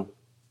play with him.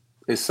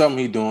 It's something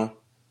he doing.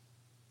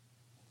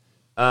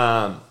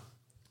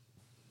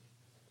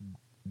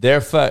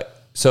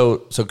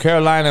 So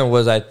Carolina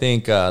was, I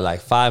think,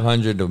 like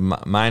 500 to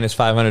minus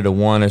 500 to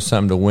 1 or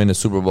something to win the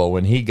Super Bowl.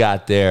 When he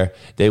got there,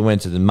 they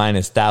went to the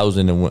minus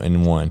 1,000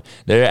 and won.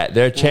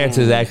 Their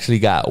chances actually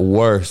got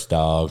worse,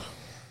 dog.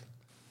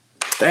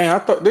 Dang, I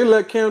thought they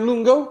let Cam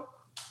Newton go.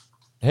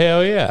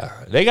 Hell yeah.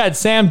 They got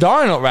Sam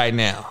Darnold right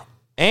now.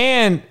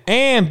 And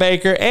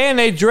Baker, and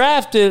they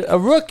drafted a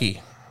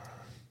rookie.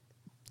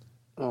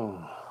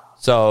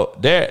 So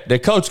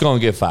the coach going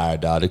to get fired,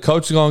 dog. The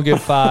coach is going to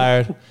get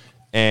fired,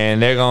 and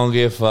they're going to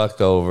get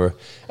fucked over.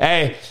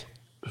 Hey,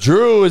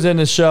 Drew is in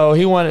the show.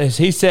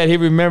 He said he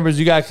remembers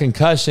you got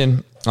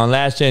concussion on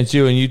Last Chance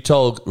U, and you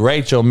told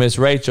Miss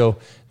Rachel,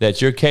 that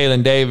you're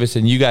Kalen Davis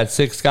and you got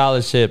 6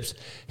 scholarships.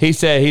 He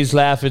said he's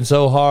laughing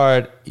so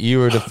hard you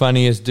were the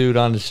funniest dude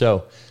on the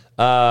show.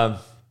 Yeah,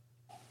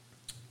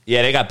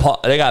 they got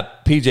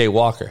PJ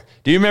Walker.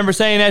 Do you remember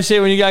saying that shit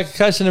when you got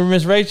concussion to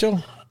Miss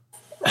Rachel?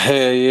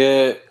 Hell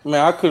yeah. Man,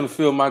 I couldn't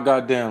feel my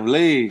goddamn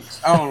legs.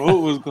 I don't know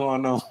what was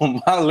going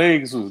on. My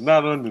legs was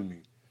not under me.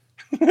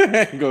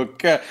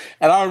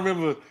 And I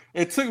remember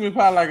it took me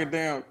probably like a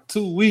damn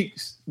 2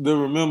 weeks to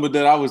remember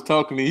that I was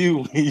talking to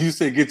you when you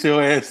said get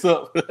your ass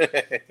up.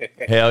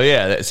 Hell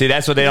yeah. See,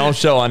 that's what they don't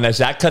show on that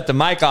shit. I cut the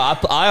mic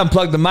off. I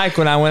unplugged the mic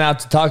when I went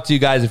out to talk to you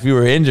guys if you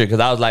were injured, because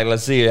I was like,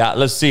 let's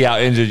see how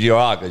injured you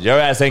are, because your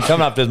ass ain't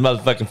coming off this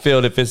motherfucking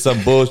field if it's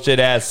some bullshit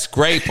ass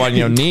scrape on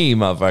your knee,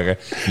 motherfucker.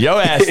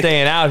 Your ass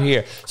staying out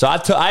here. So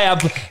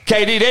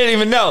KD, they didn't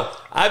even know.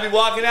 I'd be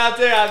walking out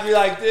there, I'd be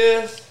like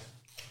this.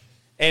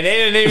 And they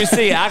didn't even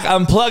see. I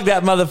unplugged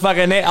that motherfucker,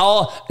 and they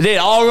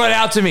all run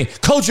out to me.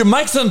 Coach, your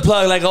mic's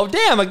unplugged. Like, oh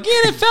damn, again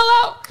it fell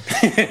out.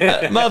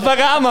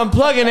 Motherfucker, I'm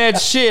unplugging that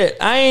shit.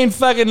 I ain't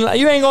fucking.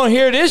 You ain't gonna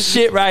hear this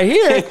shit right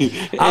here.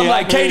 I'm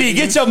like, KD,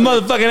 get your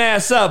motherfucking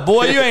ass up,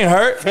 boy. You ain't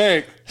hurt.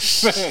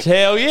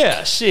 Hell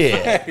yeah,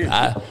 shit.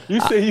 You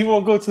said you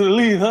won't go to the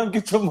league, huh?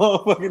 Get your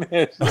motherfucking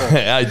ass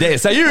up.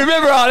 So you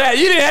remember all that?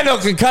 You didn't have no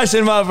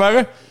concussion,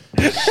 motherfucker.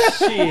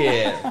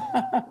 Shit.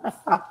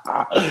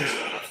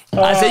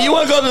 I said, you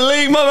want to go to the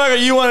league,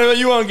 motherfucker? You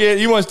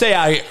want to stay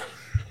out here?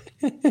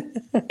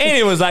 And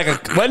it was like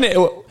wasn't it?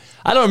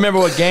 I don't remember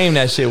what game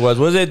that shit was.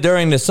 Was it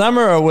during the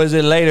summer or was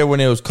it later when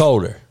it was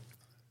colder?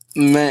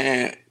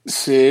 Man,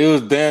 shit, it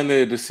was down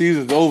there. The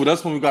season's over.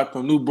 That's when we got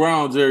the new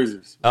brown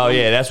jerseys. Oh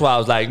yeah, that's why I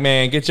was like,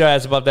 man, get your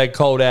ass up that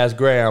cold ass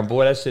ground,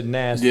 boy. That shit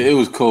nasty. Yeah, it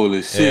was cold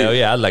as shit. Hell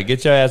yeah, I was like,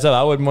 get your ass up.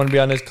 I wouldn't want to be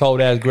on this cold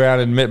ass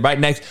ground and right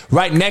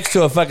next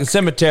to a fucking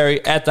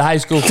cemetery at the high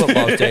school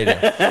football stadium.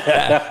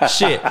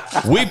 Shit,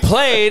 we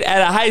played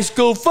at a high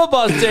school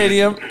football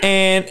stadium,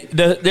 and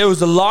there was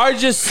the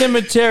largest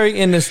cemetery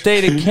in the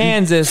state of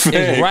Kansas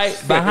is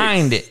right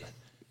behind it.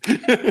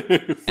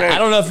 I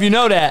don't know if you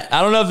know that.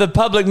 I don't know if the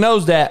public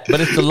knows that, but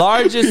it's the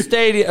largest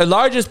stadium,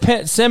 largest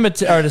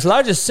cemetery, or the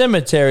largest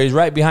cemetery is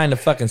right behind the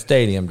fucking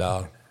stadium,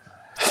 dog.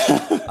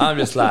 I'm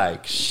just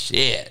like,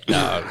 shit,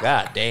 dog.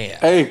 God damn.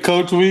 Hey,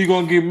 Coach, when you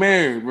gonna get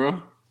married,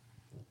 bro?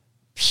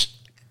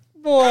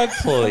 Boy,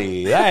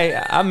 please.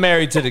 Hey, I'm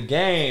married to the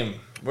game.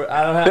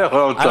 I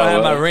don't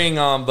have my ring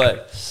on,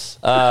 but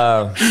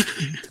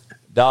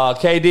dog,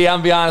 KD,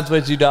 I'm be honest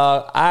with you,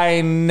 dog. I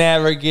ain't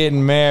never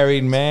getting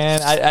married,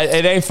 man.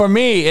 It ain't for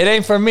me. It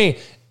ain't for me.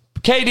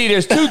 KD,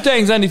 there's 2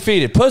 things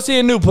undefeated: pussy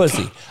and new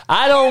pussy.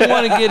 I don't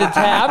want to get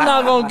attacked. I'm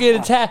not gonna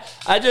get attacked.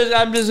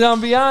 I'm just gonna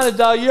be honest,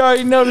 dog. You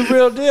already know the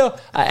real deal.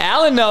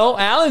 Alan know.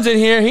 Alan's in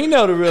here. He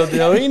know the real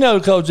deal. He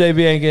know Coach JB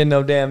ain't getting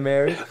no damn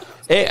married.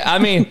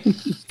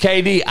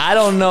 KD, I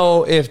don't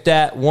know if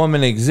that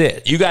woman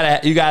exists. You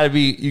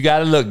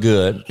gotta look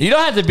good. You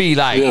don't have to be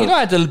like, you don't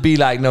have to be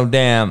like no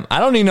damn. I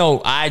don't need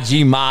no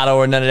IG model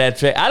or none of that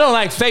shit. I don't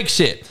like fake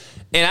shit.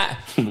 And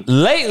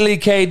lately,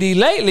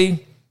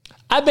 KD,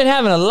 I've been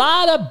having a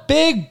lot of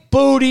big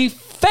booty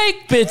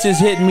fake bitches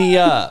hitting me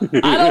up.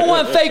 I don't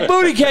want fake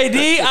booty,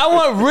 KD. I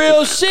want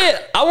real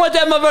shit. I want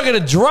that motherfucker to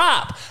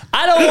drop.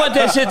 I don't want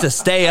that shit to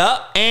stay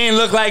up and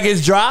look like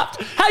it's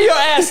dropped. How your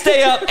ass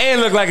stay up and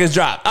look like it's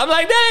dropped? I'm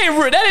like,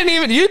 that ain't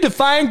even, you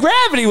defying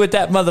gravity with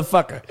that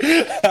motherfucker.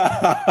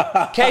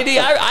 KD,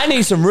 I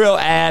need some real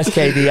ass,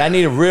 KD. I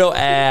need a real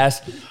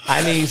ass.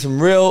 I need some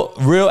real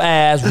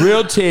ass,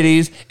 real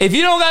titties. If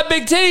you don't got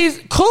big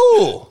titties,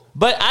 cool.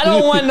 But I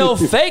don't want no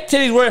fake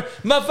titties where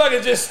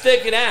motherfuckers just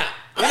sticking out.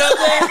 You know what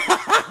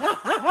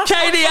I'm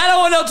saying? KD, I don't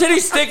want no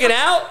titties sticking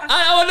out.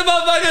 I want the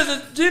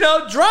motherfuckers to,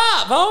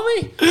 drop,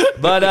 homie.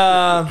 But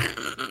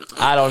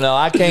I don't know.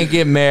 I can't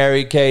get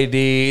married,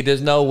 KD.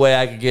 There's no way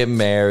I could get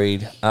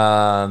married.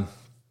 KD,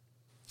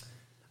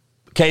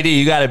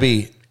 you got to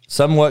be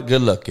somewhat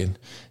good looking.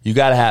 You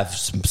got to have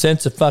some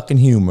sense of fucking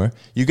humor.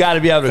 You got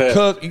to be able to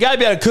cook. You got to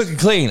be able to cook and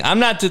clean. I'm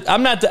not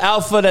the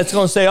alpha that's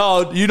going to say,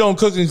 oh, you don't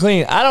cook and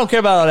clean. I don't care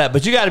about all that.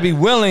 But you got to be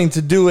willing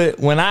to do it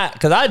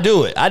because I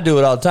do it. I do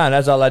it all the time.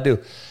 That's all I do.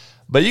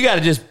 But you got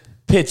to just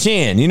pitch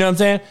in. You know what I'm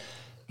saying?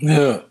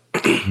 Yeah.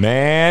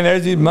 Man,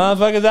 there's these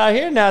motherfuckers out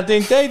here now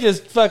think they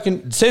just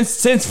fucking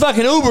since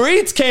fucking Uber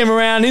Eats came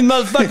around, these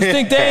motherfuckers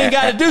think they ain't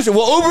got to do shit.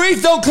 Well, Uber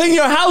Eats don't clean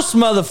your house,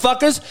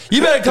 motherfuckers.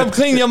 You better come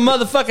clean your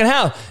motherfucking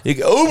house.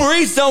 Uber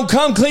Eats don't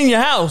come clean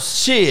your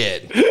house.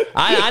 Shit.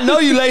 I know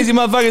you lazy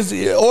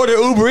motherfuckers order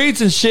Uber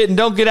Eats and shit and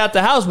don't get out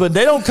the house, but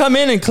they don't come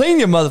in and clean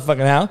your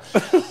motherfucking house.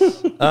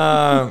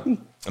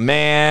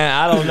 Man,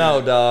 I don't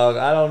know, dog.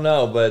 I don't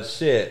know, but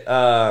shit.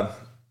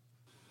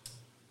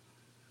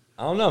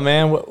 I don't know,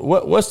 man.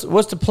 What's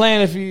the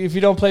plan if you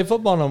don't play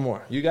football no more?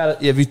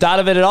 Have you thought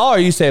of it at all, or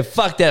you say,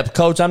 fuck that,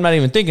 coach, I'm not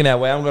even thinking that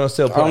way. I'm gonna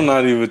still play. I'm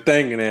not even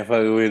thinking that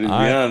fucking way, to be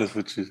honest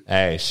with you.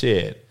 Hey,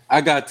 shit.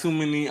 I got too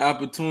many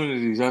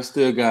opportunities. I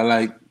still got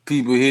like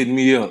people hitting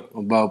me up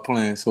about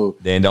playing. So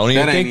then don't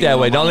even think that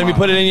way. Don't let me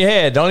put it in your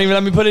head. Don't even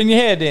let me put it in your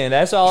head. Then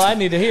that's all I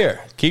need to hear.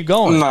 Keep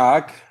going.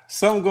 Nah,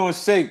 something gonna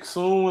shake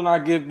soon when I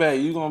get back.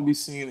 You gonna be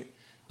seeing it.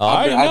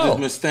 I just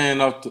been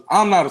staying off.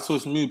 I'm not a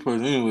social media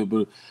person anyway,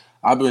 but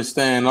I've been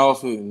staying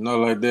off it and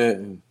nothing like that.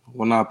 And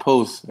when I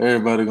post,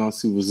 everybody gonna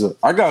see what's up.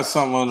 I got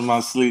something under my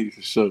sleeve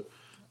for sure.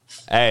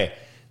 Hey.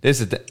 This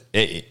is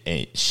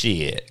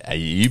shit.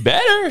 You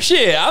better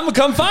shit. I'm gonna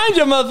come find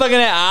your motherfucking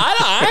ass.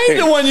 I ain't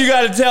the one you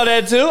got to tell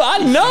that to. I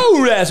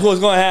know that's what's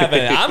gonna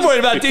happen. I'm worried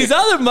about these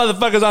other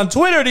motherfuckers on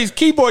Twitter. These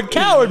keyboard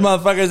coward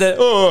motherfuckers that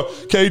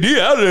KD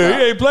out of there.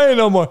 He ain't playing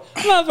no more.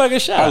 Motherfucker,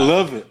 shut up. I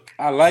love it.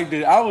 I liked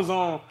it.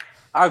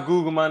 I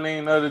Googled my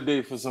name the other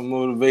day for some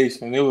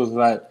motivation. It was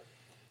like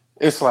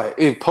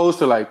it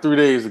posted like 3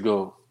 days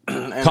ago.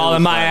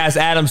 Calling my ass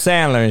Adam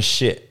Sandler and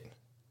shit.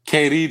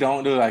 KD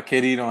don't do it. Like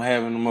KD don't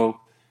have it no more.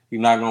 He's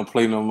not gonna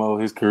play no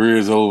more. His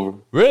career's over.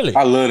 Really?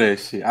 I love that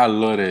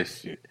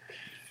shit.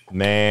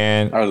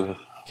 Man,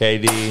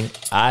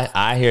 KD,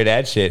 I hear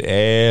that shit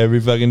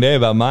every fucking day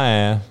about my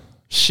ass.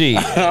 Shit.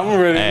 I'm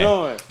already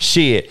knowing.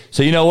 Shit.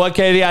 So you know what,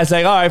 KD? I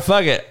say, all right,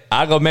 fuck it.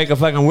 I'll go make a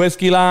fucking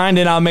whiskey line,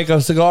 then I'll make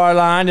a cigar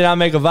line, then I'll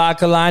make a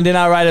vodka line, then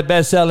I'll write a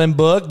best-selling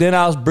book, then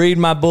I'll breed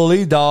my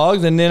bully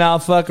dogs, and then I'll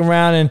fuck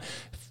around and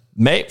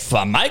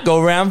I might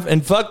go around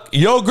and fuck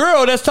your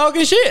girl that's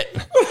talking shit.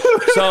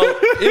 So,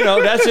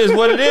 that's just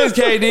what it is,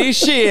 KD.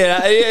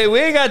 Shit. We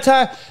ain't got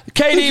time.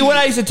 KD, what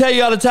I used to tell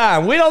you all the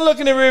time, we don't look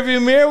in the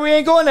rearview mirror. We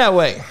ain't going that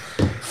way.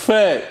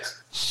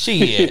 Facts.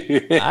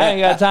 Shit. I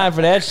ain't got time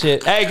for that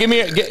shit. Hey,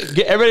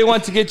 everybody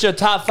wants to get your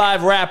top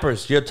 5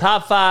 rappers. Your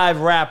top 5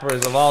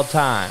 rappers of all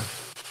time.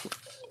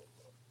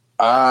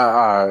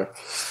 All right.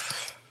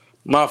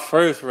 My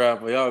first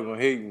rapper, y'all gonna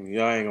hate me.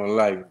 Y'all ain't gonna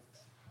like me.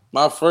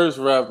 My first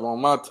rapper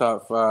on my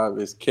top 5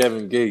 is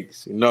Kevin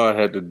Gates. You know I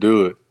had to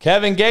do it.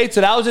 Kevin Gates,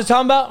 that I was just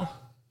talking about?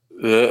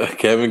 Yeah,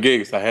 Kevin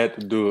Gates. I had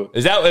to do it.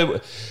 Is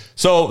that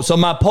so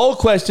my poll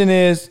question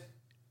is,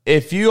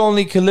 if you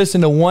only could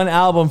listen to one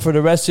album for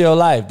the rest of your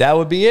life, that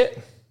would be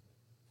it?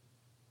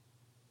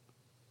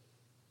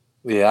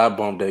 Yeah, I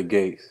bumped that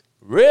Gates.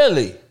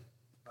 Really?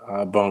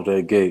 I bumped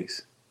that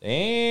Gates.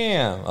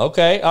 Damn.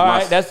 Okay. All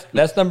right.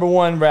 That's number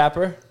 1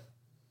 rapper.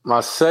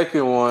 My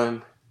second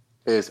one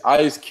is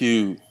Ice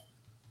Cube.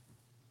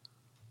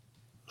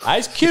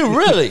 Ice Cube,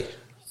 really?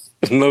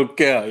 No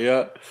cap,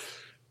 yeah.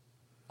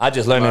 I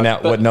just learned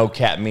what no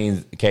cap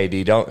means,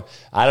 KD.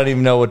 I don't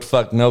even know what the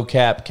fuck no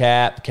cap,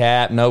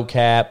 no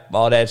cap,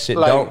 all that shit.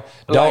 Don't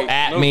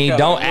at me,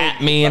 don't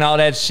at me and all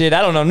that shit.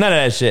 I don't know none of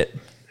that shit.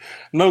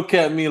 No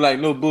cap mean like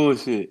no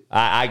bullshit.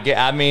 I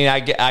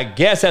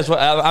guess that's what.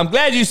 I'm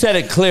glad you said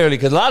it clearly,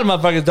 because a lot of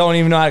motherfuckers don't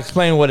even know how to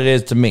explain what it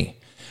is to me.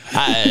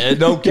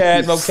 No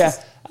cap, no cap.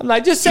 I'm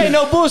like, just say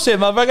no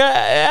bullshit, motherfucker.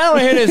 I don't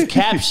hear this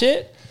cap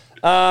shit.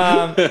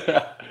 All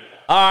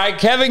right,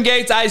 Kevin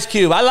Gates, Ice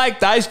Cube. I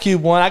like the Ice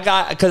Cube one.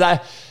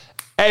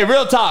 Hey,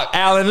 real talk,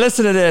 Alan,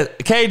 listen to this.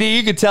 KD,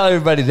 you can tell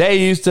everybody, they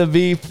used to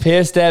be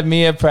pissed at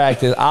me at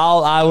practice.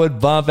 All I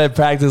would bump at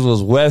practice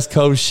was West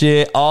Coast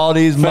shit. All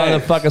these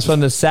motherfuckers from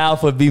the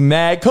South would be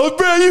mad. Coach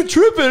Brown, you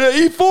tripping at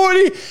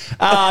E40?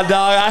 Dog,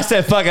 I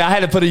said, fuck it. I had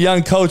to put a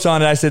young coach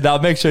on it. I said,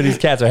 dog, make sure these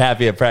cats are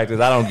happy at practice.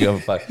 I don't give a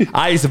fuck.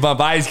 I used to bump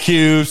Ice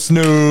Cube,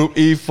 Snoop,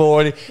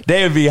 E40.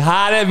 They would be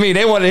hot at me.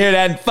 They wanted to hear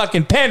that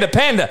fucking panda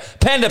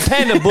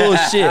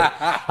bullshit.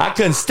 I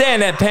couldn't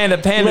stand that panda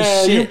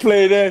Man, shit. You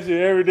play that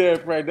shit every day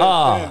at practice.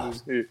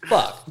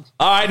 Fuck.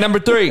 All right, number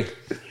 3.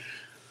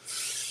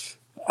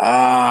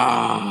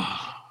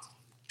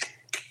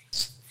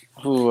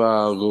 Who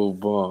I'll go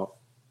bump?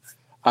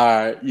 All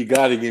right, you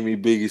got to give me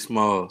Biggie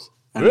Smalls.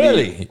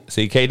 Really?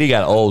 See, KD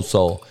got an old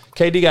soul.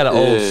 KD got an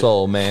old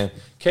soul, man.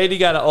 KD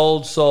got an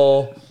old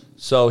soul.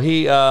 So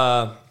he,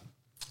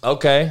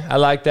 okay, I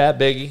like that,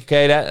 Biggie.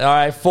 Okay, all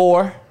right,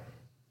 4.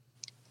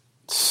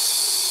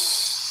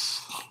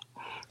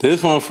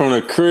 This one from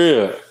the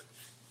crib.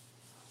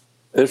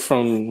 It's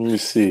from, let me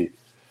see.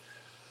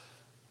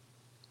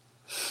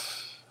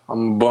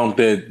 I'm going to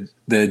bump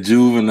that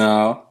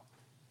Juvenile.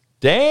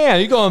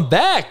 Damn, you going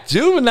back.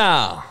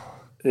 Juvenile.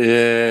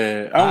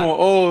 Yeah. I'm an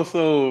old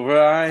soul,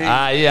 bro.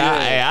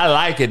 I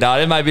like it,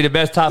 dog. It might be the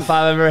best top 5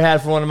 I've ever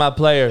had for one of my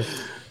players.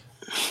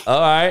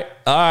 All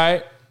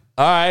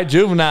right,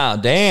 Juvenile.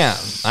 Damn,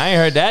 I ain't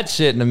heard that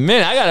shit in a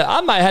minute.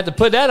 I might have to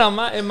put that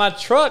in my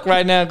truck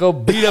right now and go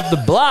beat up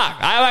the block.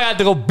 I might have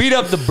to go beat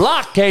up the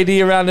block,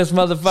 KD, around this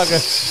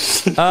motherfucker.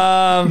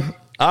 All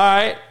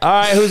right.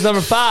 Who's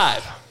number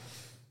 5?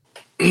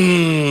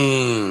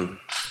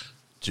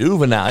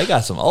 Juvenile. He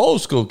got some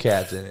old school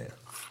cats in it.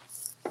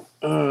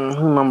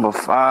 Number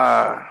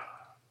 5.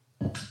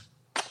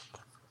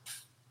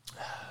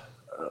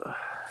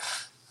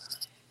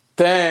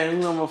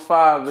 Damn, number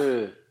 5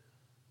 is.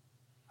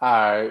 All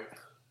right.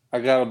 I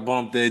got to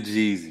bump that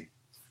Jeezy.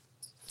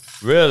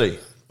 Really?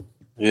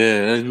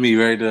 Yeah, that's me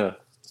right there.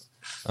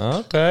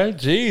 Okay,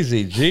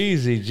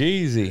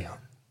 Jeezy.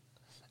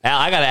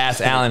 I gotta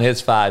ask Alan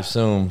his 5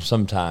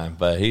 sometime,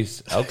 but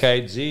he's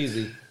okay.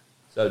 Jeezy.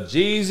 So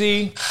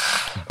Jeezy,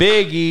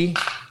 Biggie,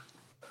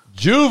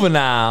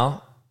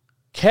 Juvenile,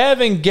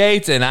 Kevin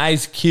Gates, and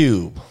Ice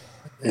Cube.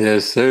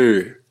 Yes,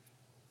 sir.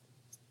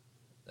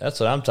 That's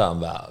what I'm talking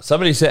about.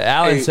 Somebody said,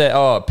 Alan said,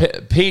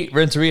 Pete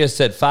Renteria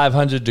said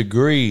 500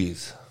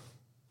 degrees.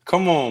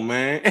 Come on,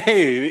 man.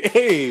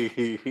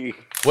 Hey.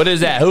 What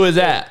is that? Who is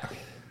that?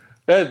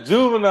 That's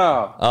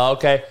Juvenile. Oh,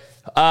 okay.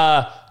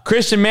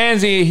 Christian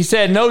Manzi, he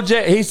said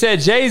he said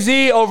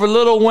Jay-Z over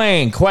Lil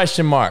Wayne, ?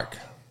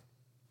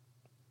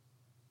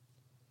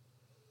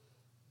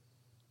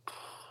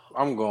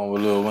 I'm going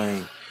with Lil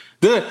Wayne.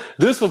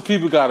 This what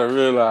people gotta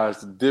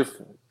realize the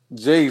difference.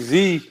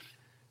 Jay-Z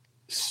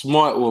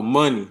smart with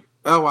money.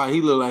 That's why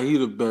he look like he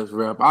the best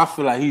rapper. I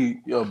feel like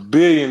he a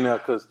billionaire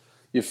because,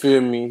 you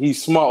feel me,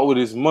 he's smart with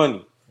his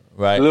money.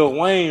 Right. Lil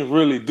Wayne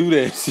really do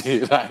that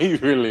shit. Like he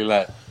really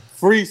like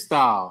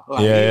freestyle.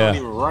 Like he don't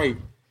even write.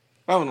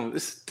 I don't know.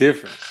 It's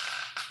different.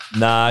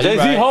 Nah, Jay-Z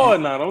right.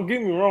 hard now. Don't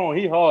get me wrong.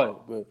 He hard,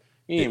 but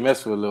he ain't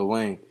mess with Lil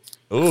Wayne.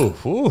 Ooh.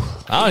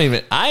 I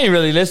ain't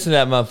really listen to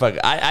that motherfucker.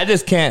 I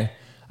just can't.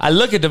 I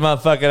look at the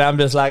motherfucker and I'm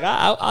just like,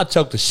 I'll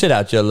choke the shit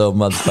out your little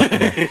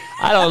motherfucker.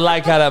 I don't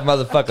like how that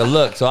motherfucker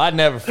looks, so I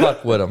never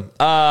fuck with him.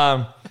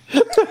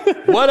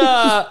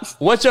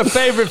 What's your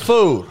favorite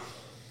food?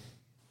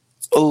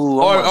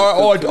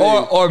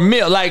 Or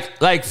meal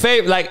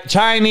like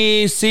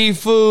Chinese,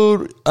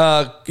 seafood,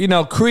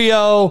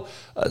 Creole,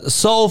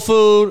 soul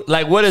food.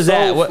 Like what is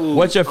that?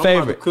 What's your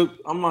favorite?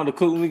 I'm about to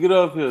cook when we get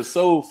up here.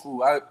 Soul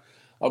food.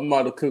 I'm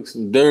about to cook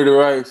some dirty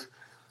rice,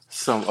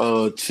 some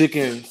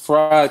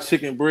fried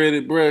chicken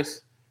breaded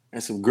breast,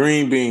 and some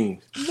green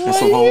beans. And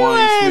some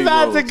Hawaiian sweet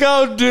about to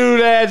go do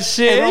that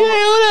shit.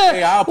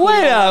 I'll put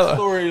it on my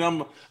story.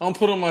 I'm gonna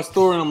put on my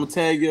story and I'm gonna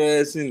tag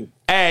your ass in it.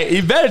 Hey,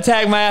 you better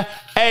tag my.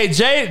 Hey,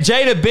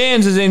 Jada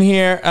Benz is in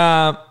here.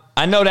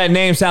 I know that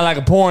name sounds like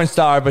a porn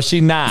star, but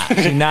she's not.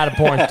 She's not a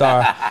porn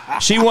star.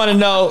 She want to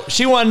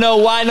know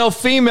why no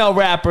female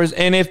rappers,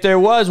 and if there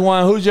was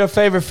one, who's your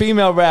favorite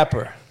female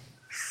rapper?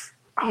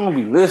 I don't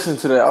be listening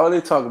to that. All they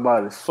talk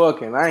about is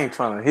fucking. I ain't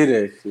trying to hear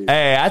that shit.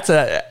 Hey,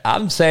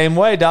 I'm the same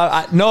way,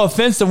 dog. No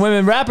offense to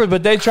women rappers,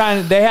 but but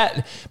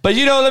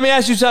let me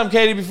ask you something,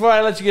 Katie, before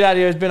I let you get out of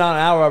here. It's been on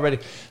an hour already.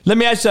 Let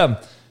me ask you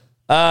something.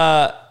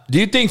 Do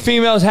you think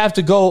females have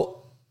to go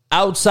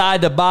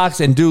outside the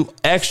box and do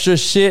extra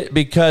shit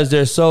because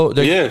they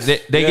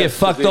get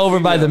fucked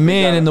over by the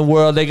men in the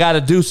world? They got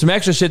to do some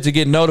extra shit to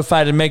get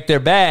notified and make their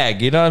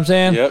bag. You know what I'm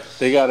saying? Yep.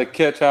 They got to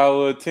catch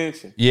our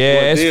attention.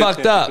 Yeah, it's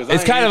fucked up.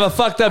 It's kind of a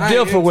fucked up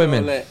deal for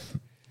women. I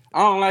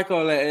don't like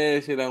all that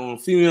ass shit. Like when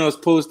females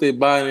post their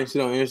body and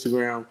shit on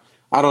Instagram,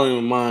 I don't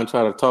even mind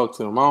trying to talk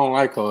to them. I don't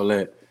like all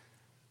that.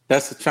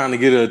 That's trying to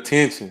get her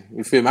attention.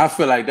 You feel me? I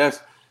feel like that's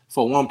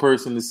for one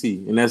person to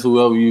see, and that's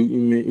whoever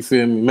you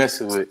feel me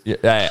messing with.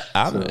 Yeah,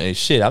 I'm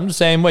the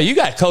same way. You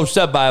got coached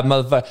up by a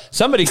motherfucker.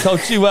 Somebody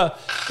coached you up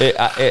at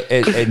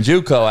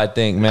JUCO, I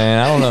think,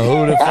 man. I don't know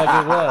who the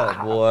fuck it was,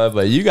 boy,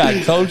 but you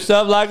got coached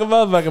up like a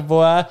motherfucker,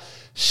 boy.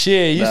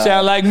 Shit, you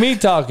sound like me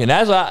talking.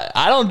 That's why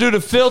I don't do the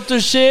filter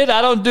shit.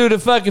 I don't do the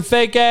fucking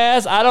fake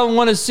ass. I don't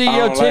want to see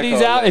your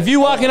titties out. If you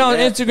walking on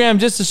Instagram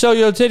just to show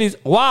your titties,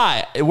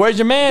 why? Where's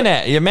your man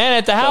at? Your man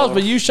at the house,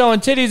 but you showing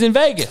titties in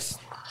Vegas.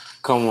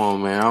 Come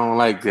on, man. I don't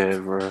like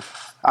that, bro.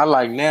 I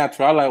like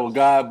natural. I like what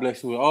God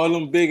bless you with. All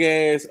them big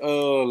ass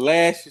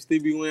lashes they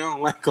be wearing. I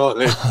don't like all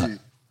that shit.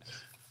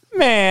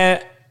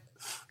 Man,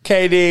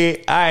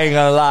 KD, I ain't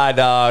gonna lie,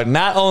 dog.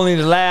 Not only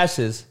the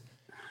lashes.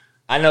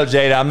 I know,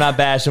 Jada, I'm not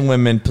bashing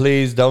women.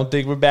 Please don't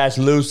think we're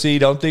bashing Lucy.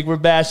 Don't think we're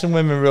bashing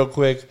women real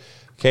quick.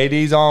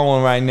 KD's on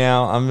one right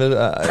now.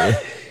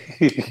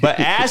 But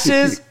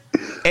ashes,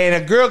 and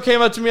a girl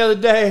came up to me the other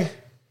day.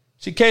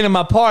 She came to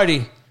my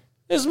party.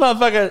 This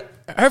motherfucker,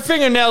 her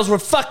fingernails were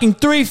fucking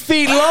 3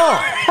 feet long.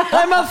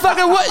 Like,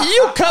 motherfucker, what?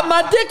 You cut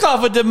my dick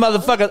off with them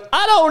motherfuckers.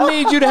 I don't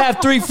need you to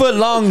have 3 foot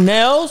long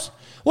nails.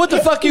 What the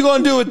fuck you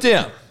gonna do with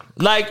them?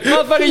 Like,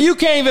 motherfucker, you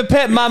can't even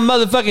pet my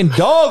motherfucking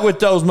dog with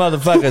those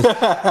motherfuckers.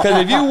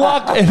 Because if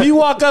you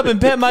walk up and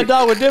pet my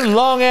dog with them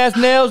long ass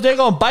nails, they're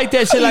gonna bite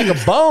that shit like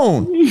a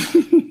bone.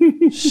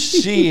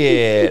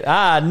 Shit,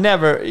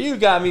 you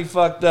got me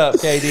fucked up,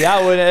 KD.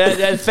 I wouldn't.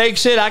 That fake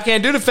shit. I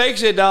can't do the fake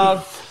shit,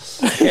 dog.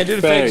 Can't do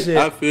the fake shit.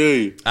 I feel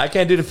you. I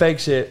can't do the fake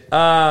shit.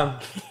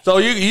 So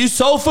you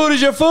soul food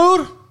is your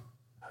food?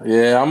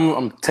 Yeah,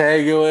 I'm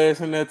tag your ass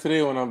in there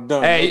today when I'm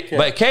done. Hey, okay.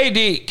 But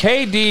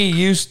KD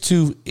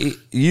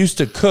used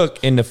to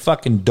cook in the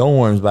fucking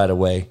dorms, by the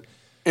way.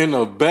 In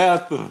the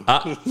bathroom.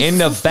 In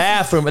the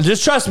bathroom. And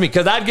just trust me,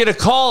 because I'd get a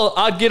call,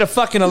 I'd get a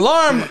fucking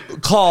alarm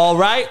call,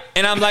 right?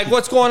 And I'm like,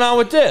 what's going on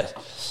with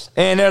this?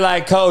 And they're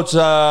like, Coach,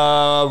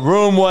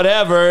 room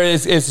whatever,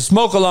 it's a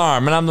smoke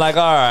alarm. And I'm like,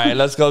 all right,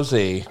 let's go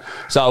see.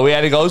 So we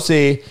had to go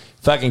see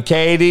fucking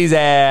KD's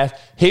ass.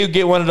 He would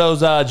get one of those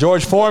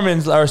George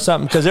Foreman's or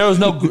something, because there was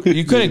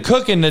you couldn't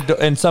cook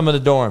in some of the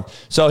dorm.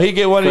 So he'd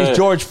get one of these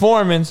George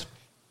Foreman's,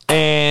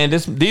 and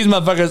these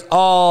motherfuckers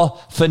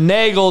all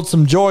finagled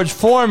some George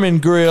Foreman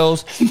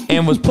grills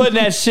and was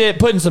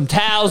putting some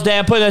towels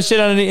down, putting that shit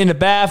in the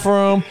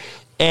bathroom,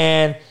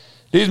 and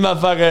these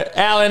motherfuckers,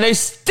 Alan, they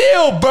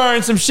still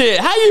burn some shit.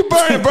 How you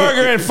burn a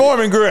burger in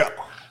Foreman grill?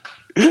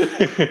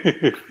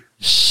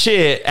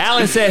 Shit,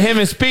 Alan said him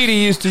and Speedy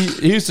used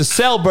to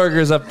sell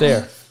burgers up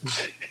there.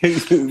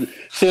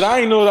 Shit, I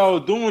didn't know what I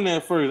was doing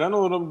at first. I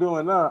know what I'm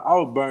doing now. I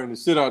was burning the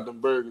shit out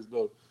them burgers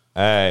though.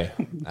 Hey,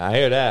 I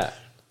hear that.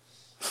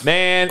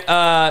 Man,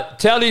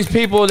 tell these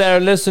people that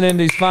are listening,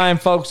 these fine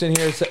folks in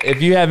here,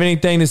 if you have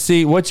anything to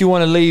see, what you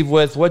want to leave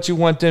with, what you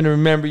want them to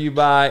remember you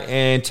by,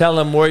 and tell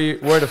them where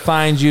to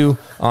find you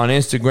on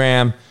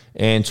Instagram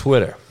and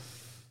Twitter.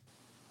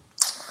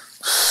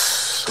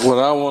 What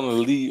I want to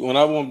leave, what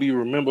I want to be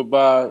remembered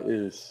by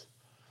is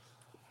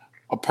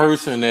a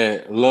person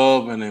that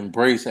love and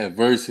embrace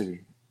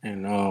adversity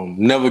and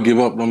never give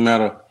up, no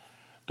matter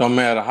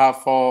how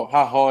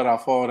hard I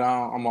fall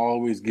down. I'm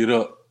always get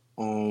up.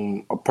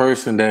 A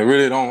person that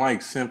really don't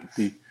like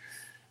sympathy,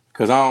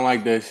 because I don't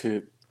like that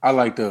shit. I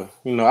like I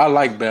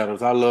like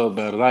battles. I love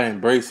battles. I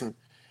embrace them,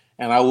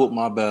 and I whoop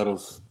my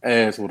battles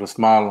ass with a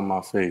smile on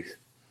my face.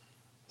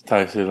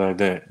 Type shit like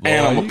that. Boy,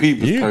 and I'm a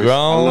people's person.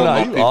 Grown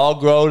up. You all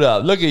grown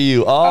up. Look at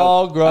you,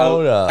 all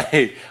grown up.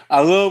 Hey, I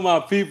love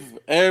my people.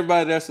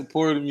 Everybody that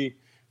supported me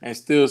and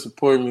still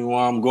supporting me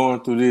while I'm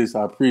going through this,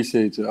 I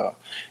appreciate y'all.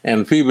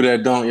 And the people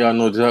that don't, y'all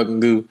know what y'all can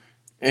do.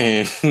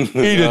 And eat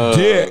a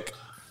dick.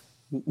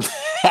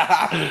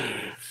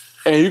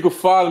 And you can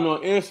follow me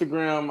on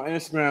Instagram. My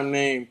Instagram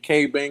name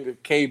KBanger,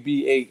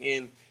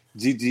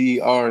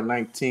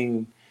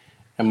 KBANGGER19,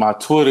 and my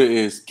Twitter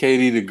is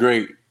KD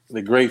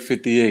the Great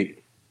 58.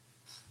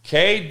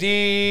 KD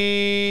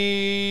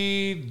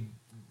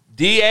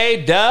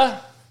DA duh?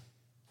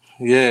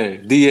 Yeah,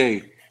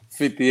 DA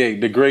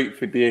 58, the Great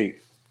 58.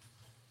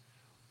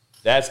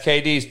 That's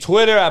KD's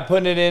Twitter. I'm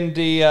putting it in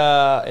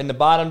the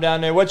bottom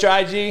down there. What's your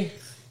IG?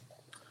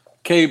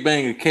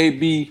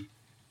 KBanger,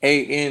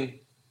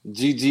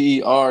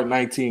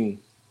 KBANGGER19.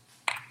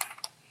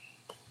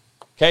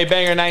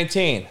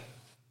 KBanger19.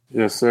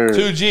 Yes, sir.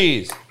 2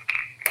 G's.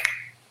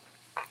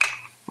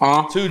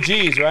 2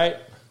 G's, right?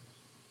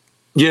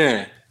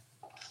 Yeah.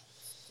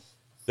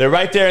 They're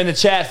right there in the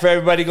chat for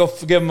everybody. Go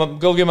give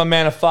my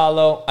man a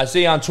follow. I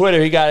see on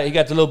Twitter he got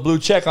the little blue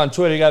check on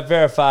Twitter. He got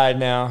verified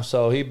now,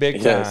 so he big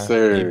time. Yes,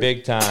 sir. He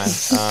big time.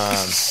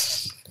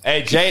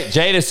 Hey,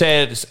 Jada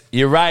said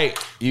you're right.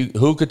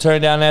 Who could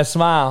turn down that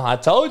smile? I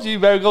told you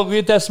better go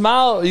get that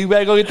smile. You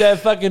better go get that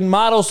fucking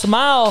model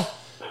smile.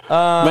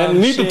 Man,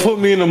 you need to put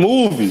me in a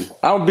movie.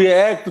 I'll be an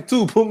actor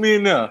too. Put me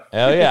in there.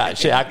 Hell yeah.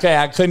 Shit, I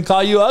couldn't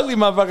call you ugly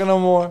motherfucker no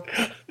more.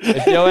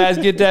 If your ass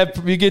get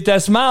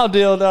that smile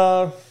deal,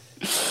 dog.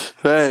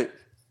 Right.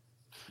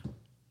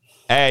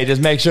 Hey,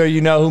 just make sure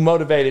you know who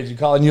motivated you.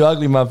 Calling you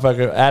ugly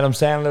motherfucker. Adam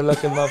Sandler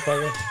looking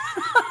motherfucker.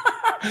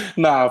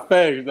 Nah,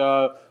 facts,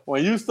 dog.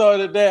 When you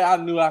started that, I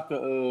knew I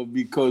could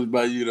be coached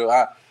by you,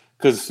 though.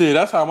 Cause shit,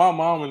 that's how my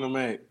mom and them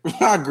man.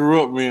 I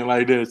grew up being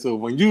like that. So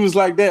when you was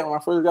like that, when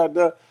I first got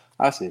there,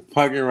 I said,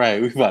 fucking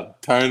right, we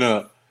about to turn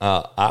up.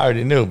 I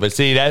already knew, but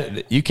see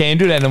that you can't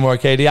do that no more,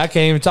 KD. I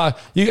can't even talk.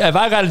 If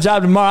I got a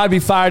job tomorrow, I'd be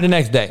fired the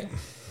next day.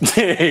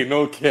 Ain't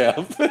no cap.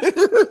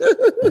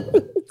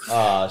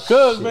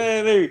 Cause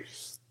man,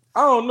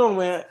 I don't know,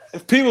 man.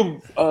 If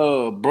people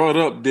brought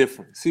up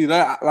different, see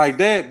that like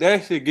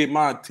that should get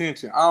my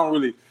attention. I don't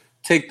really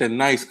take the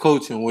nice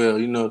coaching well,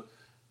 you know.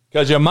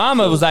 Cause your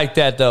mama was like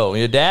that though.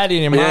 Your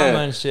daddy and your mama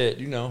and shit,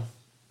 you know.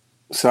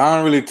 So I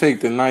don't really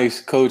take the nice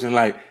coaching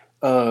like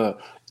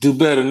do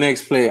better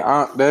next play.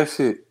 That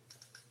shit.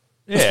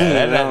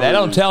 Yeah, that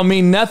don't tell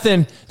me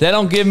nothing. That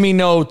don't give me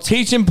no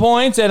teaching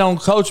points. That don't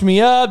coach me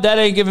up. That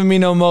ain't giving me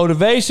no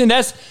motivation.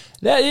 That's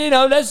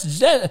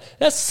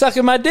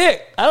sucking my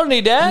dick. I don't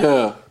need that.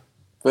 Yeah.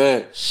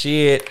 Fact.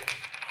 Shit.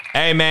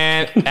 Hey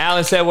man,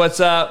 Alan said what's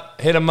up.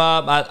 Hit him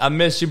up. I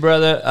miss you,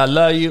 brother. I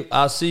love you.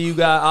 I'll see you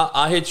guys.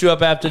 I'll hit you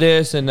up after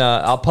this, and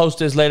I'll post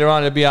this later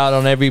on. It'll be out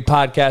on every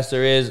podcast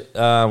there is,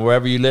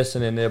 wherever you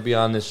listen, and it'll be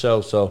on this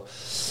show. So,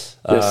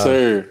 yes,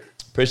 sir.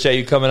 Appreciate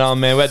you coming on,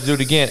 man. We have to do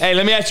it again. Hey,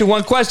 let me ask you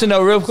one question,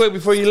 though, real quick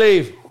before you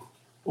leave.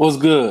 What's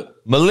good?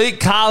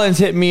 Malik Collins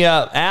hit me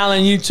up.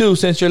 Alan, you too,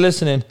 since you're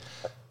listening.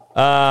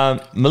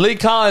 Malik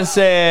Collins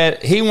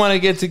said he want to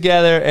get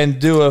together and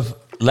do a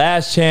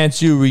Last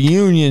Chance U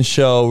reunion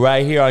show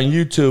right here on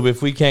YouTube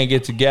if we can't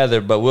get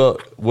together. But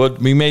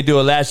we may do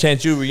a Last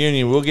Chance U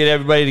reunion. We'll get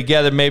everybody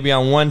together maybe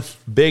on one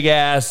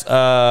big-ass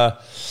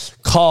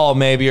call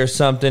maybe or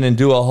something and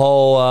do a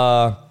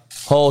whole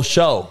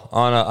show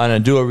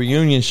do a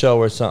reunion show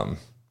or something.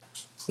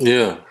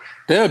 Yeah,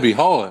 that'd be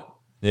hard.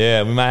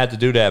 Yeah, we might have to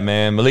do that,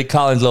 man. Malik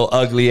Collins' little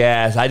ugly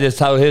ass. I just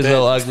told his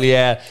little ugly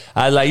ass.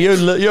 I was like,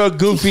 your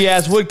goofy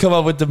ass would come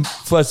up with some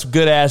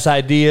good ass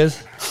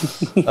ideas.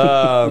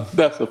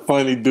 That's a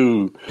funny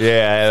dude.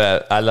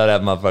 Yeah, I love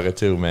that motherfucker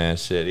too, man.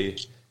 Shit,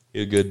 he's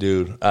a good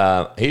dude.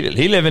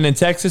 He living in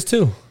Texas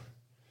too.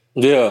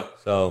 Yeah.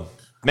 So,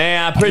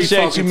 man, I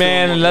appreciate you,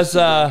 man. And let's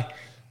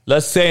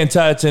let's stay in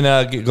touch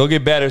and go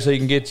get better so you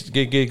can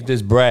get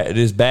this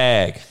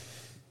bag.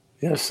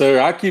 Yes, sir.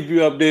 I'll keep you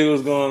updated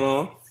what's going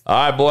on.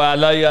 All right, boy. I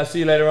love you. I'll see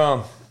you later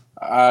on.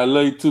 I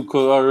love you too,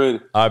 Coach, already.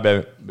 All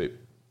right, baby.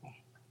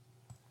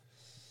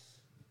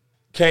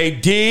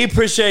 KD,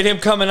 appreciate him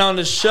coming on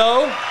the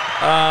show.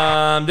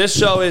 This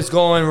show is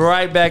going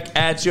right back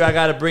at you. I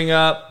got to bring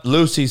up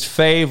Lucy's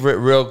favorite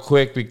real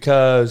quick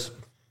because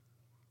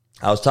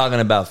I was talking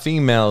about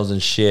females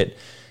and shit,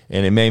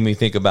 and it made me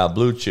think about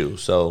Blue Chew.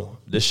 So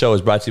this show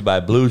is brought to you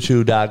by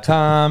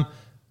BlueChew.com.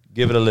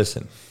 Give it a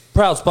listen.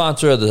 Proud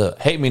sponsor of the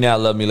Hate Me Now,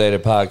 Love Me Later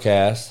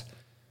podcast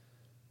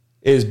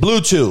is Blue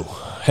Chew.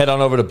 Head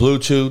on over to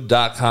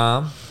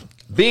BlueChew.com.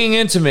 Being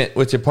intimate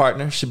with your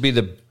partner should be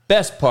the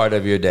best part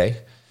of your day.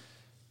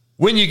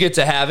 When you get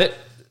to have it,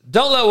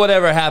 don't let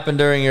whatever happened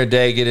during your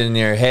day get in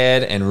your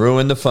head and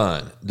ruin the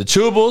fun. The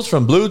chewables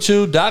from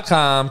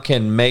BlueChew.com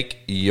can make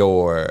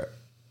your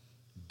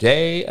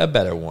day a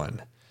better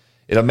one.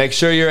 It'll make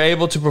sure you're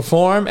able to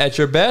perform at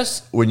your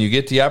best when you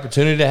get the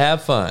opportunity to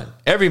have fun.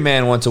 Every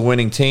man wants a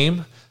winning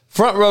team,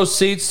 front row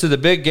seats to the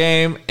big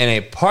game, and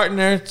a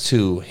partner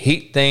to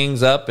heat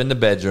things up in the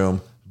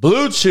bedroom.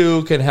 Blue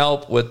Chew can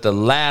help with the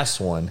last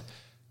one.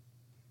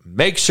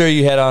 Make sure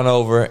you head on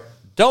over.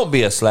 Don't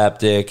be a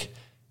slapdick.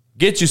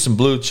 Get you some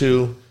Blue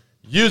Chew.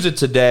 Use it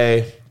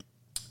today.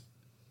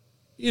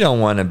 You don't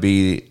want to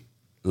be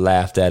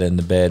laughed at in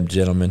the bed,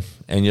 gentlemen.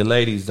 And your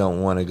ladies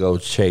don't want to go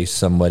chase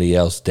somebody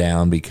else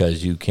down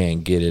because you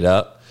can't get it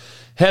up.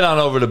 Head on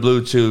over to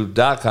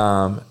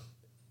BlueChew.com.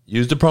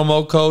 Use the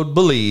promo code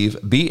BELIEVE,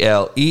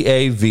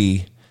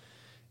 BLEAV,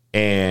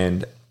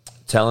 and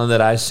tell them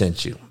that I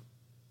sent you.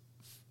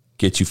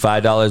 Get you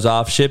 $5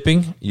 off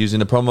shipping using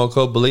the promo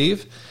code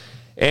BELIEVE,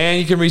 and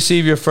you can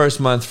receive your first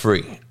month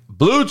free.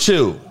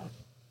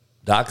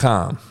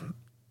 BlueChew.com.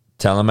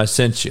 Tell them I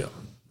sent you.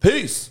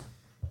 Peace.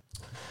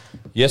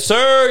 Yes,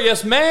 sir.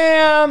 Yes,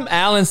 ma'am.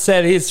 Alan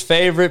said his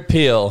favorite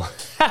pill.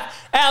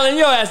 Alan,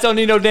 your ass don't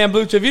need no damn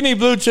Blue Chew. If you need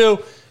Blue Chew,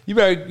 you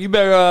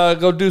better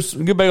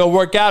go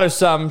work out or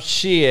something.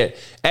 Shit.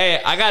 Hey,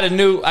 I got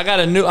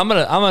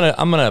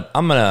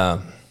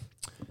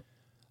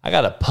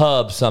to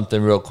pub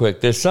something real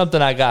quick. There's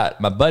something I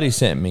got. My buddy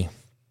sent me.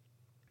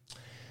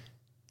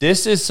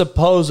 This is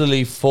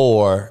supposedly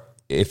for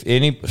for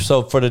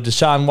the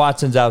Deshaun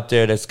Watsons out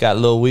there that's got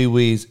little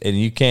wee-wees and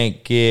you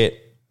can't get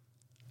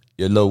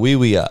your little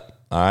wee-wee up.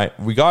 All right.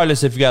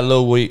 Regardless if you got a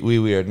little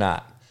wee-wee or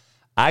not.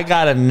 I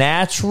got a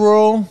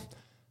natural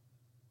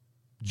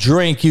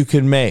drink you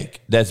can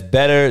make that's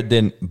better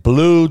than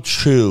Blue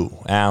Chew,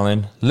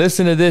 Alan.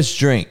 Listen to this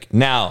drink.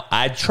 Now,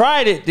 I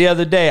tried it the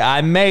other day.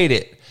 I made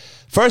it.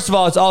 First of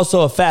all, it's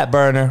also a fat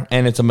burner,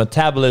 and it's a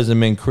metabolism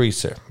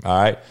increaser,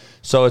 all right?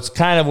 So it's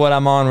kind of what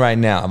I'm on right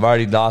now. I've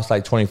already lost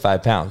like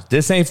 25 pounds.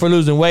 This ain't for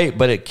losing weight,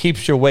 but it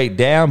keeps your weight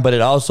down, but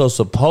it also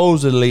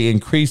supposedly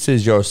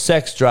increases your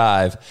sex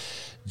drive.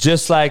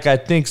 Just like I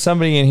think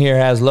somebody in here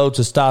has low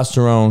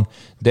testosterone.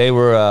 They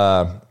were,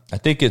 I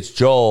think it's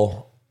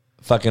Joel,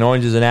 fucking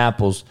Oranges and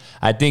Apples.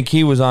 I think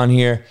he was on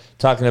here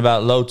talking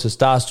about low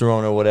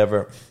testosterone or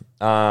whatever.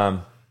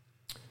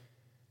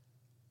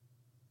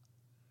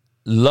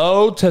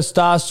 Low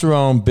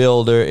testosterone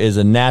builder is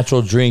a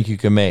natural drink you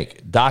can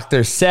make. Dr.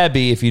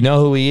 Sebi, if you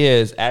know who he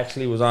is,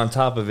 actually was on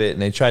top of it,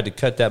 and they tried to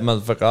cut that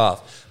motherfucker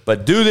off.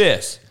 But do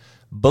this.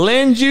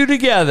 Blend you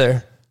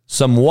together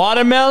some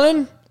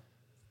watermelon,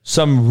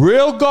 some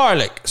real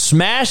garlic.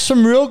 Smash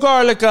some real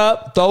garlic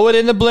up. Throw it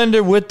in the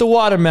blender with the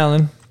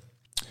watermelon.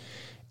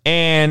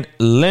 And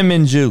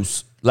lemon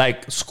juice.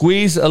 Like,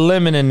 squeeze a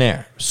lemon in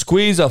there.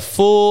 Squeeze a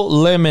full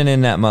lemon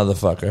in that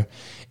motherfucker.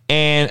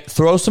 And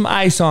throw some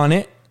ice on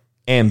it.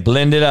 And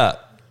blend it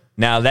up.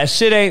 Now, that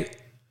shit ain't...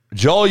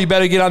 Joel, you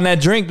better get on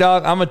that drink,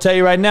 dog. I'm going to tell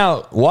you right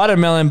now,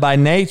 watermelon by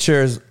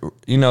nature is,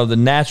 the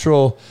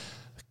natural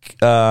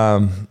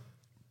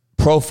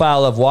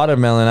profile of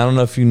watermelon. I don't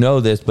know if you know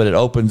this, but it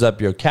opens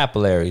up your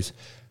capillaries.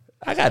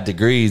 I got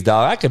degrees,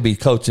 dog. I could be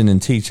coaching and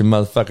teaching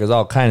motherfuckers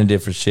all kind of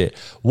different shit.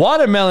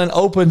 Watermelon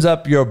opens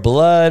up your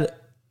blood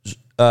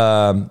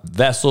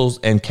vessels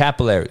and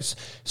capillaries.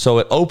 So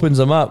it opens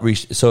them up,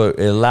 so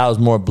it allows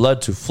more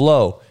blood to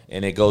flow.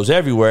 And it goes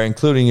everywhere,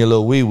 including your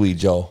little wee-wee,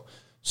 Joe.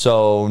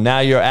 So now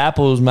your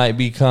apples might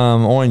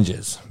become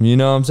oranges. You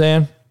know what I'm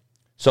saying?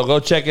 So go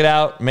check it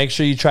out. Make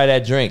sure you try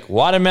that drink.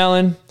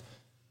 Watermelon,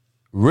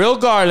 real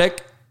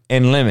garlic,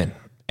 and lemon.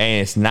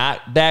 And it's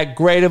not that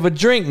great of a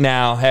drink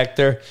now,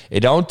 Hector.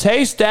 It don't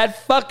taste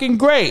that fucking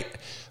great.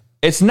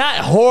 It's not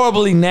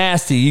horribly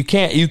nasty. You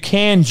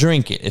can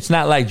drink it. It's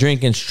not like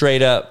drinking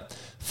straight up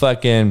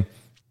fucking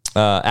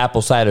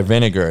apple cider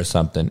vinegar or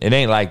something. It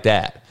ain't like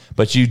that.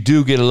 But you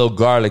do get a little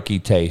garlicky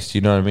taste.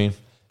 You know what I mean?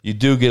 You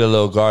do get a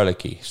little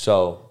garlicky.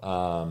 So,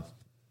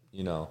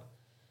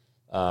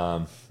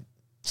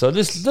 so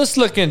just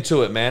look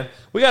into it, man.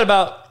 We got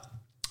about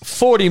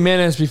 40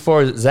 minutes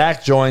before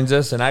Zach joins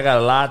us, and I got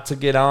a lot to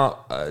get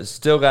on.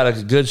 Still got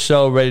a good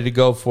show ready to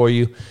go for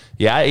you.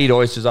 Yeah, I eat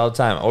oysters all the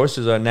time.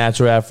 Oysters are a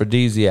natural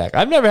aphrodisiac.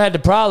 I've never had the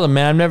problem,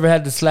 man. I've never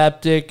had the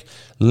slapdick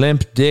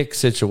limp dick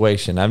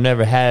situation. I've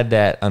never had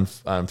that.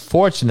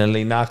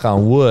 Unfortunately, knock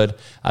on wood,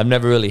 I've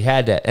never really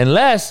had that.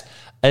 Unless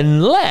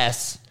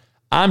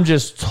I'm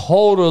just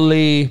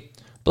totally,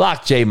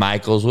 block Jay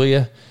Michaels, will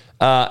you?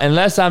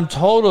 Unless I'm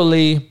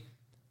totally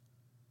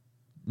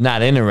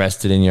not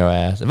interested in your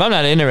ass. If I'm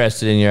not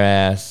interested in your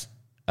ass,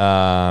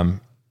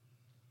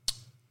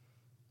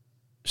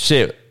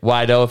 shit,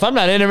 why though? If I'm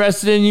not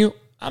interested in you,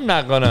 I'm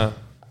not gonna,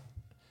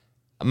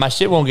 my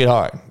shit won't get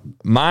hard.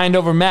 Mind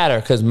over matter,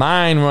 because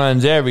mind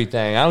runs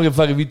everything. I don't give a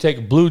fuck if you take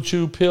a blue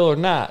chew pill or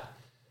not.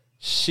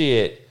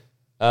 Shit.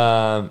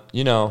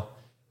 You know,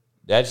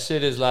 that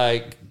shit is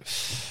like,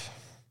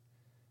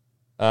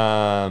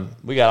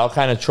 we got all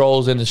kind of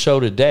trolls in the show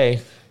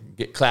today.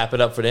 Clap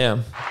it up for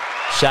them.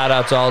 Shout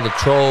out to all the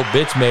troll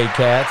bitch-made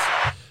cats.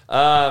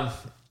 Got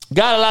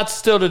a lot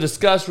still to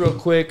discuss real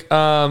quick.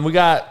 We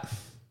got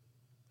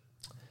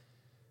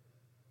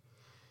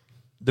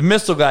the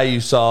missile guy you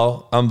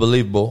saw,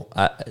 unbelievable.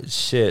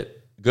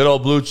 Shit, good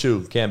old Blue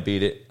Chew, can't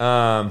beat it.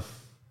 I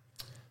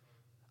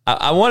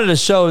wanted to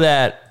show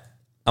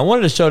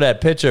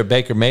that picture of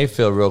Baker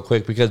Mayfield real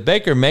quick, because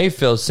Baker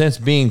Mayfield, since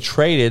being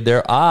traded,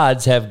 their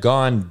odds have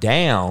gone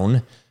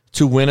down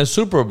to win a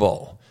Super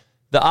Bowl.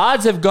 The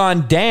odds have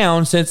gone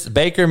down since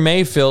Baker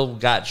Mayfield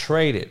got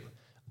traded.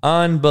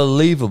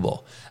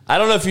 Unbelievable. I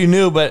don't know if you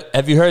knew, but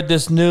have you heard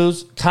this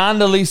news?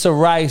 Condoleezza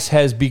Rice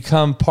has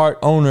become part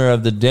owner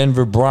of the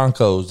Denver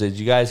Broncos. Did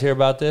you guys hear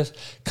about this?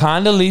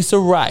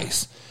 Condoleezza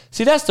Rice.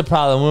 See, that's the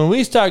problem. When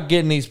we start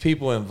getting these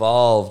people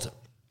involved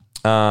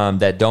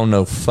that don't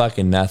know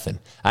fucking nothing.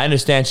 I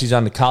understand she's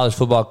on the college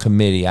football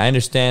committee. I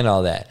understand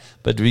all that.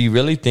 But do you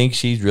really think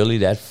she's really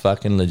that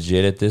fucking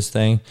legit at this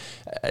thing?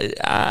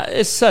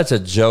 It's such a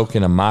joke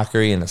and a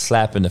mockery and a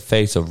slap in the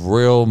face of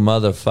real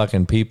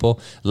motherfucking people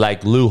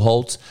like Lou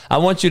Holtz. I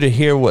want you to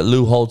hear what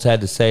Lou Holtz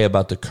had to say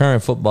about the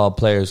current football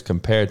players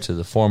compared to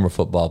the former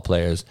football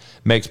players.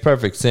 Makes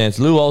perfect sense.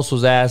 Lou Holtz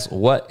was asked,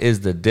 what is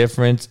the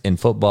difference in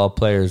football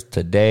players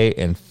today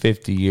and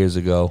 50 years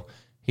ago?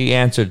 He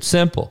answered,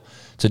 simple.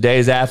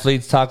 Today's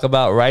athletes talk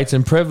about rights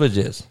and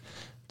privileges.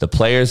 The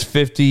players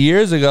 50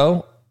 years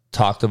ago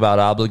talked about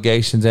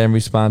obligations and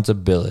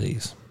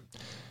responsibilities.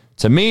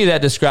 To me,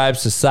 that describes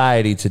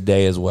society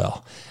today as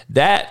well.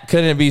 That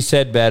couldn't be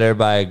said better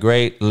by a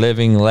great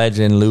living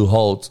legend, Lou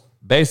Holtz.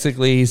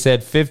 Basically, he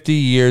said 50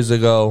 years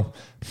ago,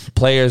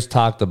 players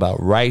talked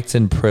about rights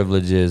and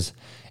privileges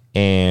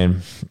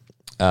and,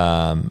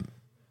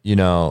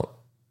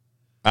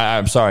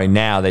 I'm sorry,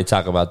 now they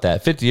talk about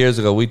that. 50 years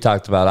ago, we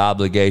talked about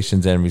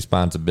obligations and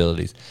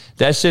responsibilities.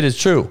 That shit is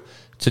true.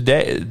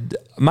 Today,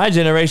 my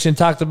generation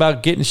talked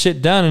about getting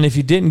shit done, and if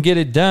you didn't get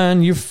it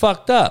done, you're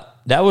fucked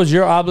up. That was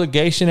your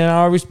obligation and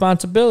our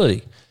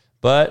responsibility.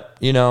 But,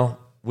 we don't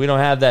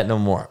have that no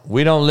more.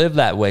 We don't live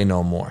that way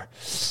no more.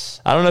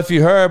 I don't know if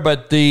you heard,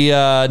 but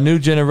the new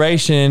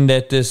generation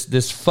that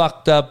this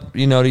fucked up,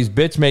 these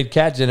bitch-made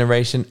cat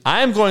generation,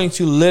 I'm going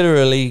to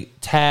literally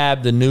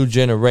tab the new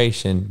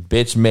generation,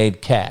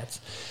 bitch-made cats.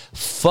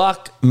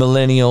 Fuck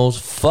millennials.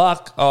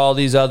 Fuck all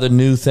these other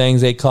new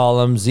things they call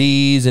them,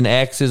 Z's and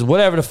X's,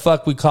 whatever the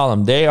fuck we call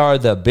them. They are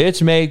the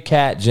bitch-made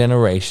cat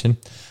generation.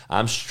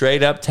 I'm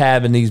straight up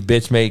tabbing these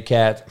bitch-made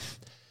cats.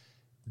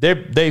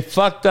 They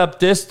fucked up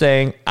this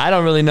thing. I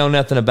don't really know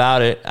nothing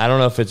about it. I don't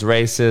know if it's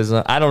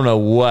racism. I don't know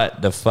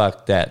what the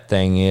fuck that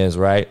thing is,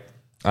 right?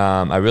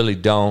 I really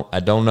don't. I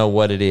don't know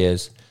what it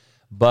is.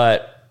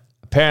 But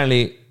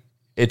apparently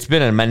it's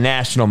been a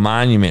national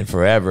monument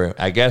forever.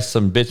 I guess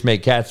some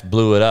bitch-made cats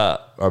blew it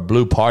up, or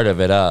blew part of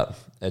it up.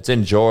 It's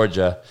in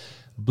Georgia.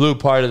 Blew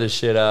part of the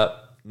shit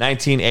up.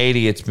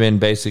 1980, it's been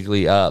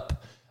basically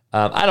up.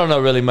 I don't know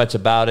really much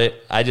about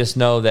it. I just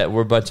know that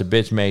we're a bunch of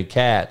bitch-made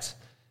cats.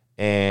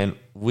 And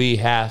we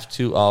have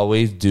to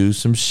always do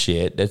some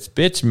shit that's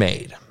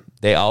bitch-made.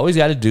 They always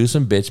got to do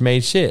some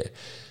bitch-made shit.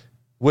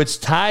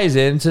 Which ties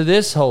into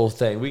this whole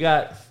thing. We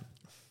got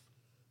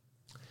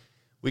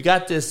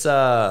this...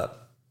 by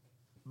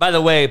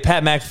the way,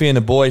 Pat McAfee and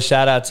the boys,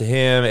 shout out to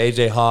him,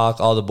 AJ Hawk,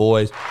 all the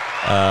boys,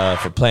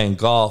 for playing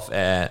golf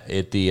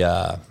at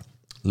the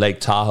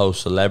Lake Tahoe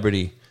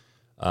celebrity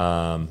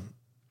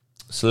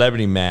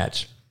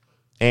match.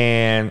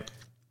 And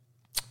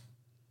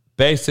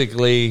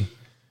basically,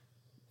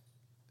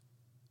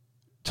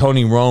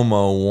 Tony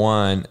Romo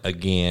won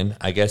again.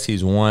 I guess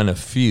he's won a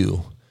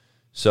few.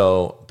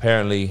 So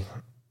apparently,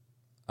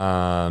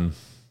 Tony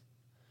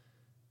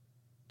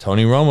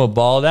Romo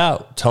balled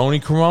out.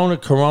 Tony Rona,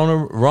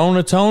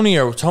 Tony,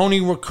 or Tony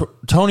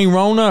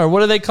Rona, or what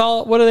do they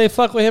call it? What do they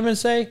fuck with him and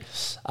say?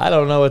 I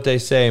don't know what they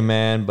say,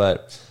 man.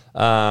 But,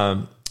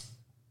 I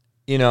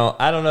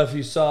don't know if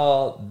you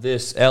saw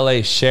this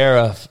LA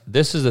sheriff.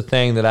 This is a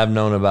thing that I've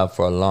known about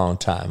for a long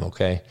time,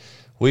 okay?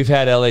 We've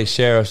had LA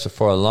sheriffs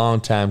for a long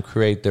time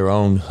create their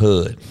own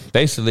hood.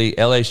 Basically,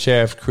 LA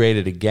sheriffs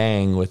created a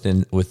gang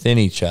within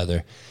each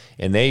other.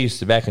 And they used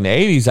to, back in the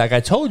 80s, like I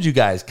told you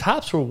guys,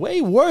 cops were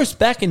way worse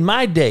back in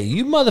my day.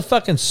 You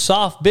motherfucking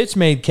soft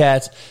bitch-made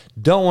cats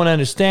don't want to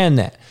understand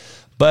that.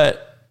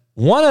 But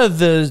one of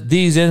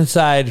these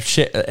inside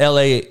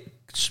LA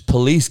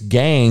police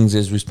gangs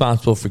is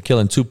responsible for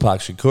killing Tupac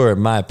Shakur, in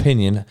my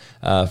opinion,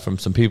 from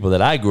some people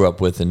that I grew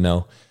up with and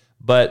know.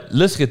 But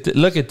look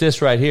at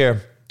this right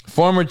here.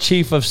 Former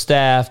chief of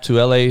staff to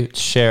L.A.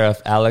 Sheriff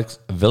Alex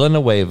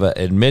Villanueva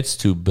admits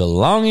to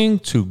belonging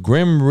to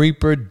Grim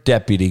Reaper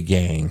deputy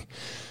gang.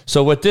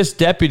 So what this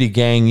deputy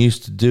gang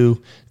used to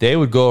do, they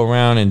would go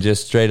around and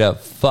just straight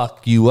up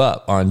fuck you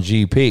up on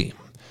GP.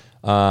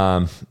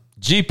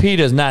 GP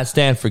does not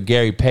stand for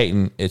Gary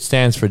Payton. It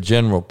stands for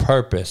general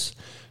purpose.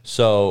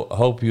 So I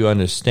hope you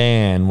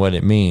understand what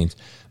it means.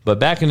 But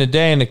back in the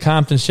day in the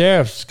Compton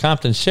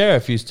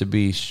Sheriff used to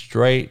be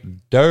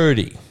straight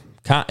dirty.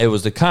 It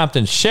was the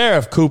Compton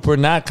Sheriff, Cooper,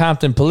 not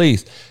Compton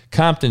Police.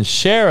 Compton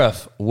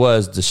Sheriff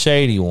was the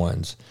shady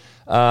ones.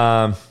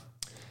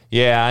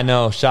 Yeah, I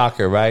know,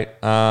 shocker, right?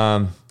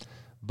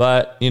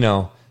 But, you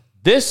know,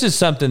 this is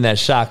something that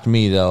shocked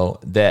me, though,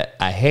 that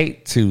I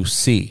hate to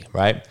see,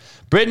 right?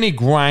 Brittany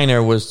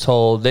Griner was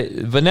told that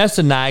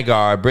Vanessa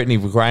Nygaard, Brittany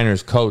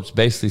Griner's coach,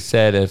 basically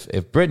said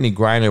if Brittany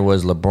Griner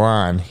was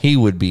LeBron, he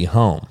would be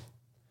home.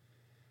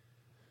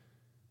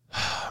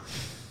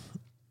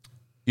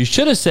 You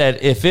should have said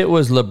if it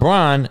was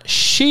LeBron,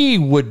 she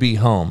would be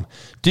home.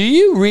 Do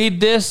you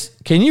read this?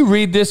 Can you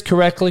read this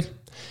correctly?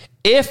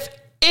 If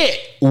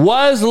it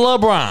was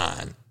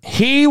LeBron,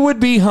 he would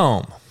be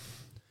home.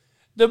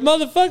 The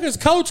motherfucker's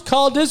coach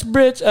called this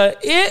bitch a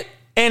it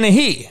and a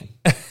he.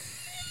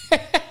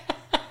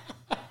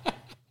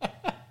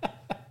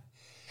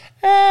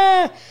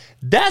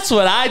 That's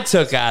what I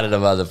took out of the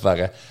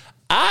motherfucker.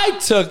 I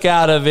took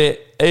out of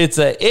it, it's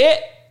a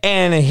it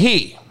and a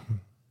he.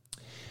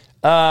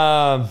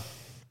 Oh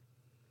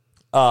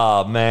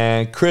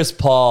man, Chris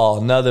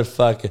Paul, another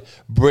fucking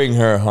bring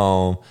her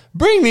home.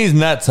 Bring these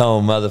nuts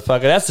home,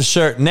 motherfucker. That's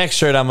the next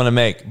shirt I'm gonna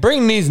make.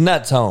 Bring these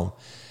nuts home.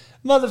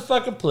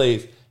 Motherfucker,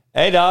 please.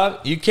 Hey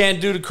dog, you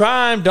can't do the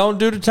crime, don't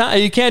do the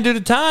time. You can't do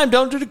the time,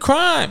 don't do the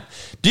crime.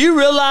 Do you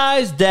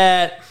realize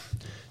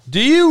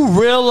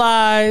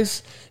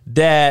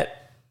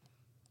that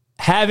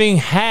having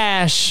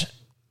hash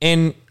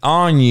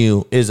on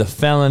you is a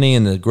felony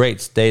in the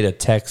great state of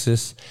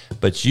Texas,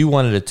 but you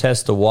wanted to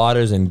test the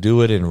waters and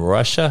do it in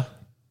Russia?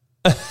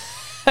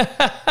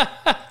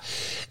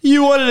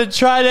 You wanted to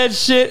try that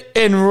shit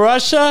in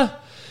Russia?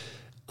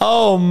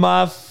 Oh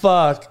my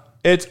fuck.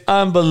 It's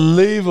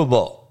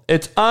unbelievable.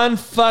 It's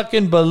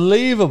unfucking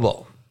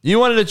believable. You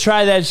wanted to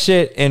try that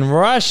shit in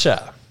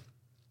Russia.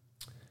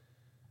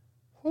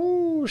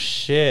 Oh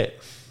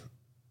shit.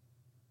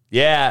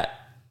 Yeah.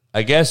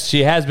 I guess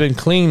she has been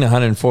clean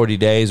 140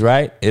 days,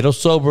 right? It'll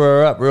sober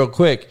her up real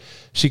quick.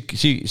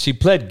 She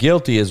pled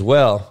guilty as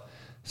well.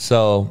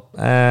 So,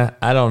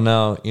 I don't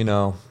know. You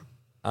know,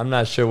 I'm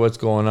not sure what's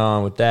going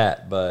on with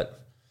that, but,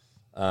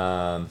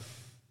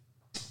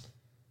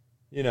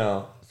 you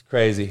know, it's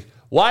crazy.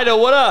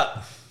 Wido, what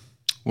up?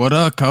 What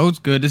up,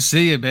 Coach? Good to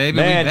see you, baby.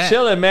 Man,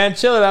 chilling.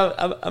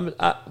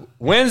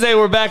 Wednesday,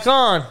 we're back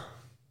on.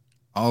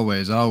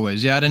 Always.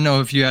 Yeah, I didn't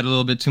know if you had a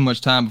little bit too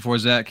much time before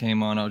Zach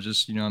came on. I was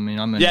just, you know what I mean?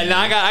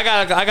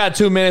 I got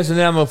 2 minutes, and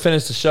then I'm going to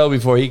finish the show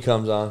before he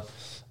comes on.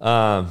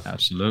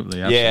 Absolutely.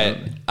 Yeah,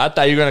 I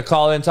thought you were going to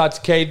call in and talk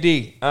to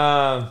KD.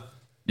 Yeah,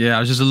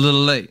 I was just a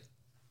little late.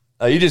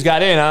 You just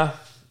got in, huh?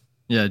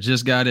 Yeah,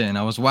 just got in.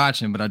 I was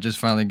watching, but I just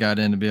finally got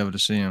in to be able to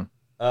see him.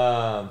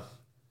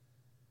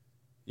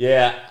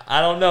 Yeah,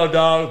 I don't know,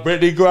 dog.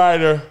 Brittany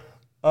Griner.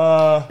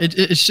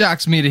 It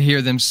shocks me to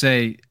hear them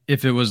say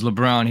if it was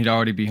LeBron, he'd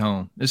already be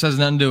home. This has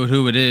nothing to do with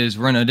who it is.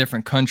 We're in a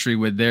different country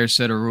with their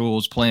set of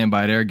rules, playing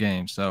by their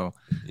game. So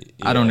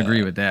I don't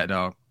agree with that,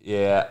 dog.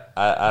 Yeah,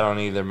 I don't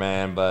either,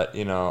 man. But,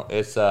 you know,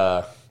 it's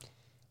and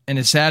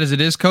as sad as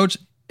it is, Coach,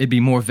 it'd be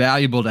more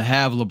valuable to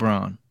have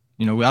LeBron.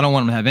 You know, I don't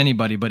want them to have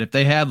anybody, but if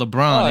they had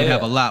LeBron, they'd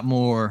have a lot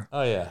more.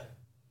 Oh, yeah.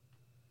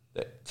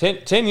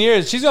 10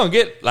 years. She's going to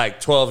get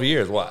like 12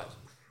 years. What?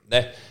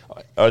 They're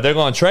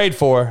going to trade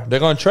for her. They're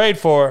going to trade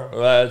for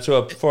her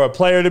for a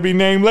player to be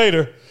named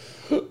later.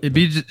 It'd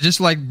be just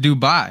like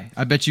Dubai.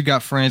 I bet you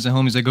got friends and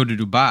homies that go to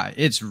Dubai.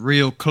 It's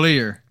real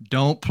clear.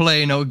 Don't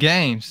play no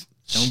games.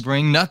 Don't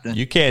bring nothing.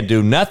 You can't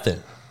do nothing.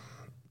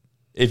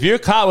 If you're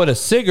caught with a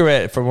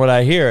cigarette, from what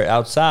I hear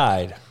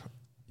outside,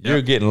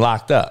 you're getting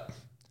locked up.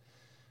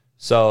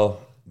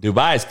 So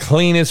Dubai is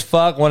clean as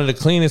fuck, one of the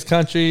cleanest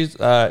countries,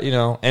 you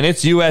know, and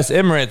it's U.S.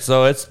 Emirates,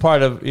 so it's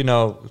part of, you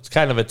know, it's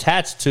kind of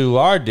attached to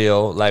our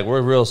deal. Like,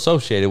 we're real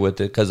associated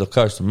with it because, of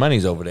course, the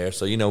money's over there.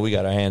 So, you know, we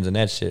got our hands in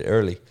that shit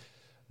early.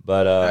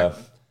 But,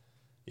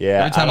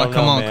 yeah. Every time I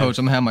come on, Coach,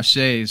 I'm going to have my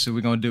shades, so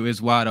we're going to do It's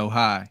Wido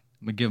High.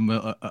 I'm going to give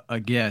them a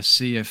guess,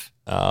 see if.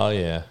 Oh,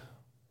 yeah.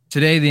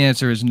 Today, the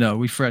answer is no.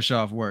 We fresh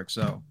off work,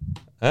 so.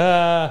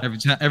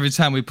 Every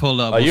time we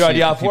pull up. Oh, you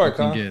already off work,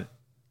 huh?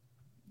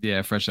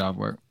 Yeah, fresh off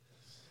work.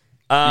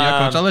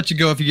 Yeah, Coach, I'll let you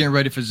go if you're getting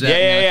ready for Zach.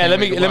 Yeah. Let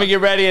me get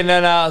ready, and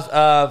then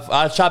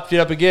I'll chop it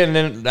up again.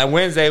 And then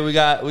Wednesday we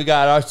got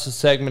our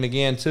segment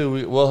again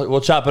too.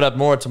 We'll chop it up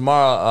more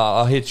tomorrow.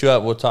 I'll hit you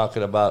up. We'll talk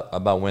it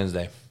about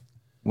Wednesday.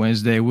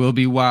 Wednesday will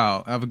be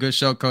wild. Have a good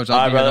show, Coach.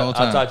 I'll be here the whole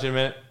time. I'll talk to you in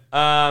a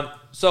minute.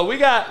 So we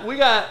got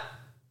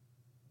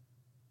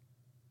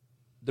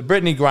the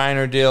Brittany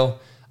Griner deal.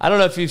 I don't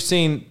know if you've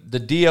seen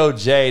the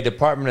DOJ,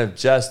 Department of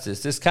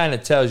Justice. This kind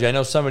of tells you. I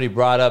know somebody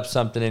brought up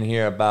something in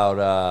here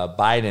about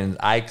Biden's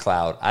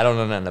iCloud. I don't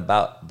know nothing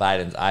about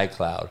Biden's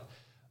iCloud.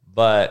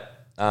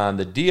 But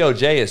the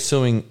DOJ is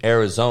suing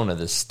Arizona,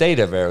 the state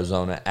of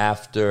Arizona,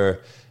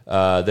 after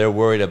they're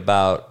worried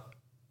about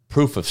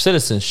proof of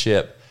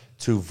citizenship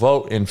to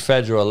vote in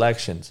federal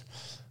elections.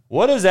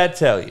 What does that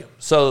tell you?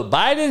 So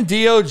Biden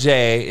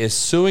DOJ is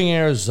suing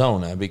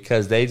Arizona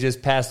because they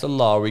just passed a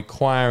law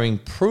requiring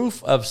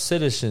proof of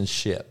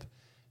citizenship.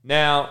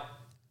 Now,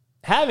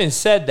 having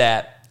said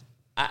that,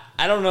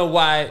 I don't know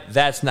why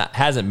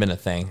hasn't been a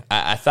thing.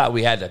 I thought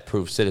we had to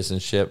prove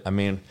citizenship. I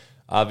mean,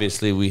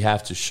 obviously we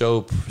have to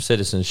show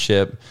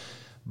citizenship,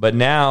 but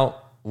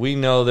now we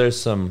know there's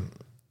some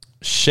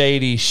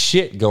shady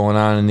shit going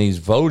on in these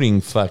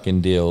voting fucking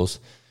deals,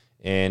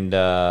 and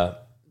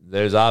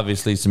there's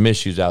obviously some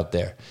issues out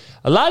there.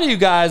 A lot of you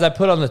guys, I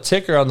put on the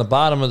ticker on the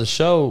bottom of the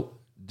show,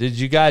 did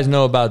you guys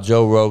know about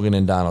Joe Rogan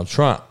and Donald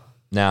Trump?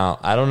 Now,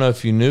 I don't know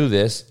if you knew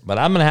this, but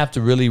I'm going to have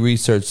to really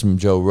research some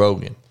Joe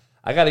Rogan.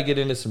 I got to get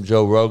into some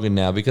Joe Rogan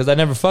now because I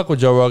never fuck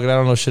with Joe Rogan. I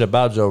don't know shit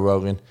about Joe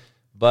Rogan.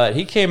 But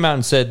he came out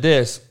and said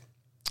this: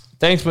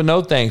 thanks but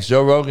no thanks.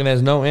 Joe Rogan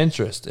has no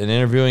interest in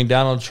interviewing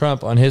Donald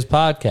Trump on his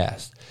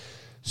podcast.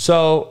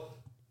 So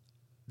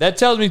that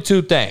tells me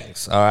two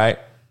things, all right?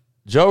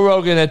 Joe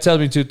Rogan, that tells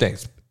me two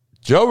things.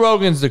 Joe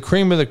Rogan's the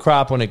cream of the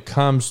crop when it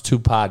comes to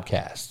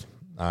podcasts,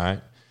 all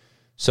right?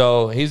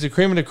 So he's the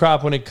cream of the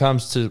crop when it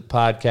comes to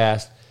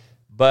podcasts.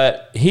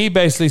 But he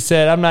basically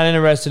said, I'm not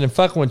interested in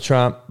fucking with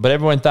Trump, but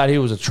everyone thought he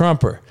was a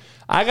Trumper.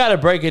 I got to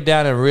break it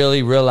down and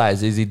really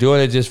realize, is he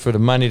doing it just for the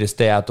money to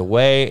stay out the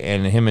way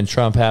and him and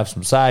Trump have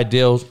some side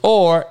deals?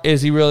 Or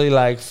is he really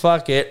like,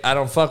 fuck it, I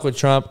don't fuck with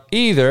Trump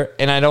either,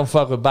 and I don't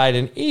fuck with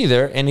Biden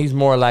either, and he's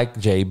more like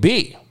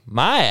JB,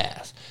 my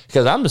ass.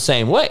 Because I'm the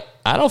same way.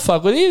 I don't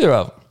fuck with either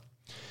of them.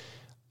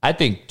 I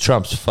think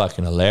Trump's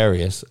fucking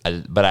hilarious,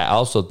 but I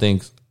also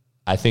think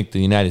the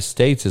United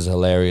States is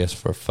hilarious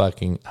for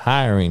fucking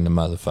hiring the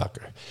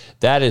motherfucker.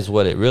 That is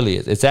what it really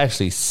is. It's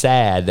actually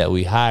sad that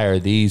we hire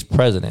these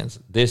presidents.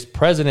 These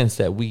presidents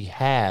that we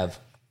have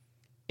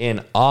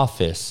in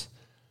office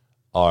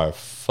are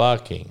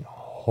fucking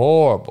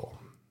horrible.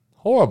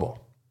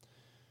 Horrible.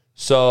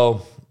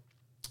 So,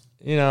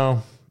 you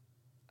know,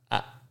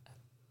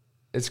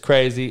 it's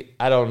crazy.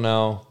 I don't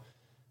know.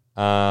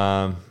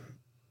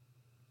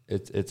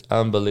 It's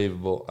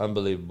unbelievable.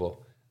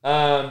 Unbelievable.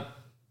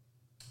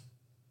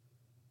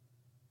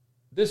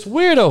 This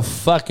weirdo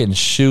fucking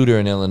shooter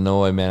in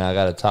Illinois, man, I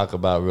got to talk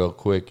about real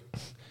quick.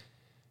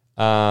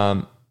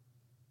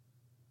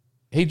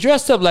 He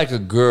dressed up like a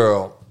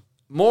girl.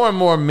 More and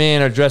more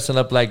men are dressing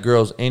up like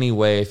girls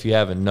anyway, if you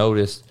haven't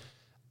noticed.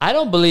 I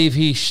don't believe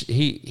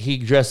he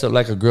dressed up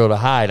like a girl to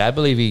hide. I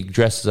believe he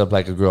dresses up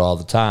like a girl all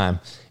the time.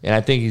 And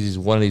I think he's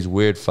one of these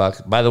weird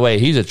fucks. By the way,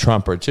 he's a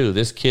Trumper, too.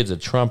 This kid's a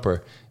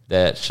Trumper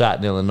that shot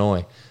in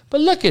Illinois.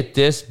 But look at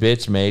this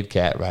bitch-made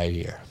cat right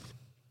here.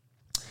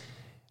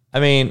 I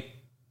mean,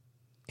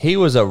 he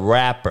was a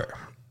rapper.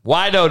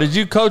 Wido, did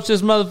you coach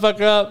this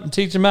motherfucker up and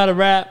teach him how to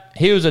rap?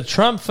 He was a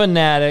Trump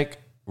fanatic.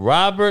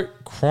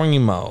 Robert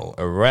Crimo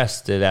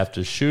arrested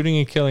after shooting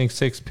and killing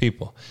 6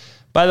 people.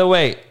 By the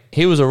way,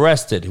 he was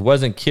arrested. He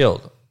wasn't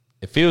killed.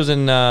 If he was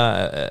in,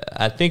 I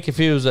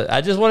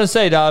just want to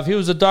say, dog, if he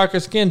was a darker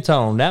skin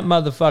tone, that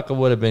motherfucker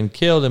would have been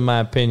killed, in my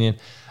opinion.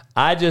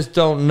 I just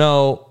don't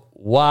know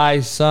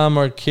why some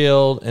are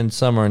killed and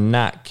some are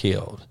not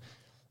killed.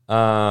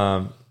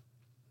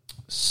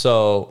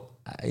 So,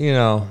 you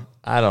know,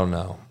 I don't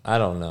know.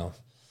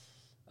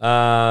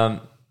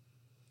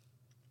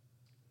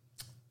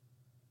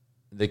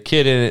 The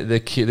kid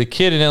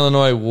in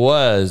Illinois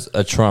was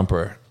a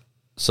Trumper.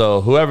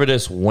 So whoever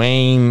this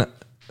Wayne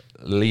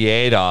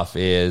Leadoff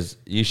is,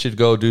 you should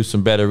go do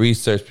some better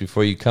research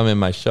before you come in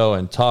my show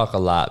and talk a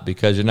lot,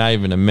 because you're not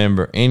even a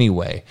member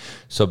anyway.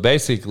 So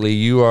basically,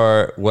 you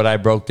are what I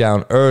broke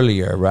down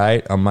earlier,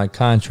 right? On my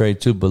Contrary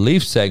to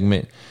Belief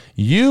segment.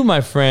 You,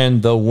 my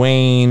friend, the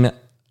Wayne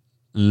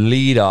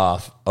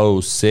Leadoff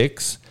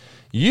 06,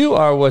 you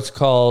are what's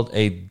called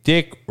a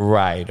dick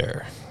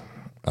rider,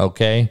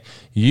 okay?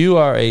 You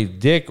are a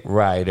dick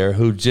rider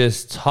who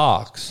just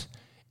talks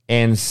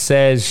and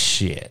says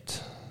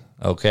shit,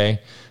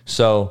 okay?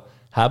 So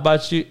how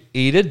about you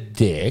eat a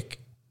dick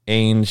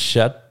and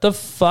shut the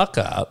fuck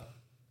up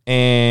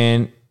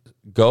and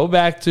go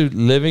back to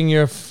living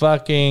your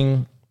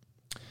fucking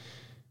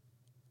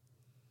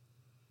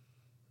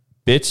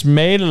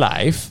bitch-made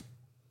life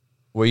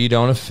where you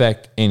don't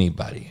affect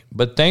anybody.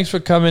 But thanks for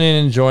coming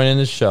in and joining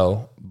the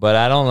show, but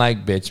I don't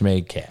like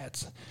bitch-made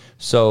cats.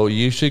 So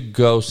you should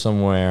go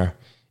somewhere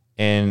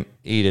and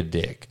eat a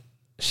dick.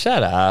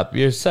 Shut up.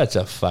 You're such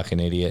a fucking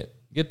idiot.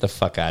 Get the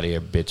fuck out of here,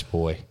 bitch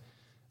boy.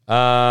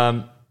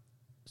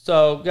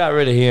 So got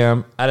rid of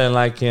him. I didn't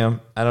like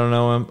him. I don't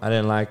know him. I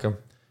didn't like him.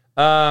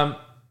 The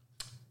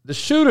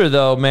shooter,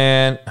 though,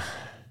 man,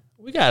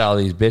 We got all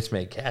these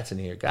bitch-made cats in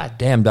here. God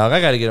damn, dog. I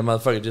got to get a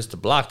motherfucker just to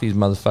block these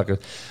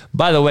motherfuckers.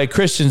 By the way,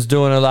 Christian's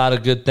doing a lot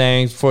of good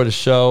things for the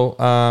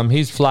show.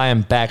 He's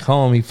flying back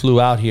home. He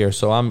flew out here,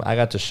 so I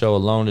got the show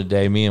alone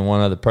today, me and one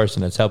other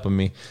person that's helping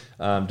me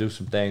do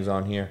some things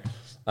on here.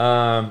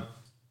 I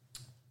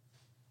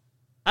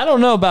don't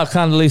know about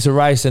Condoleezza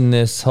Rice and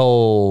this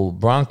whole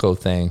Bronco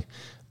thing,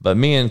 but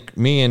me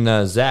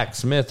and Zach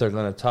Smith are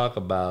going to talk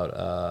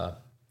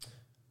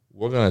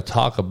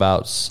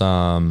about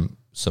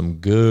some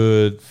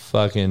good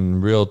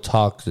fucking real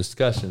talk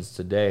discussions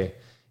today,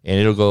 and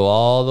it'll go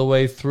all the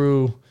way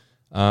through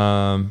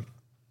NFL,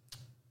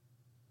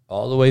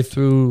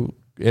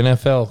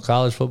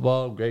 college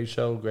football. Great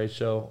show.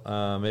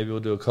 Maybe we'll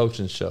do a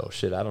coaching show.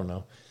 Shit, I don't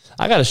know.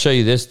 I got to show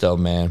you this though,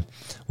 man.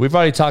 We've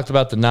already talked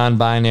about the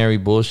non-binary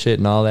bullshit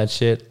and all that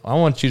shit. I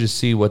want you to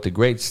see what the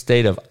great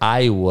state of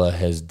Iowa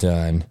has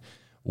done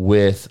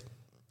in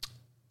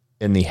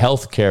the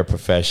healthcare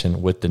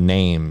profession with the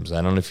names.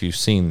 I don't know if you've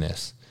seen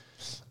this.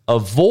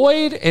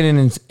 Avoid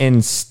and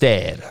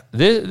instead.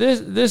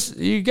 This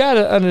you got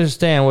to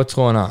understand what's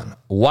going on.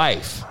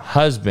 Wife,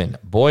 husband,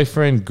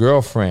 boyfriend,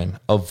 girlfriend.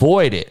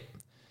 Avoid it.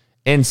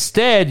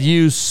 Instead,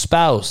 use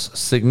spouse,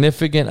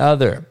 significant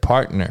other,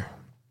 partner.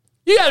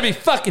 You got to be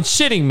fucking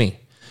shitting me.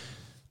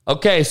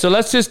 Okay, so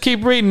let's just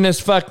keep reading this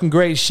fucking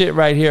great shit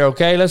right here,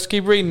 okay? Let's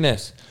keep reading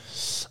this.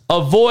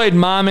 Avoid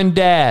mom and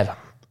dad.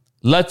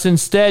 Let's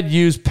instead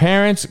use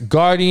parents,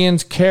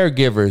 guardians,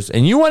 caregivers.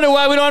 And you wonder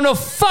why we don't have no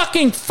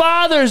fucking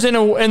fathers in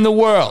the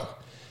world.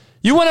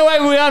 You wonder why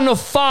we don't have no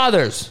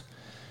fathers.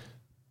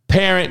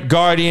 Parent,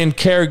 guardian,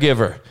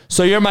 caregiver.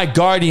 So you're my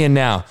guardian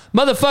now.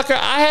 Motherfucker,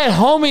 I had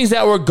homies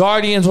that were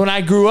guardians when I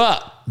grew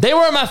up. They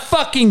were my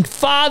fucking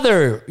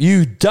father,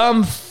 you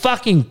dumb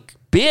fucking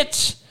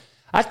bitch.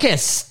 I can't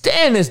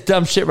stand this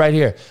dumb shit right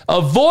here.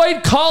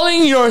 Avoid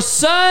calling your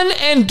son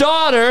and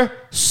daughter.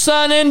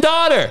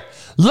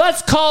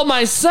 Let's call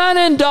my son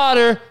and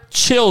daughter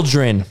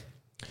children.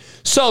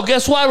 So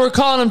guess why we're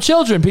calling them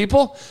children,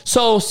 people?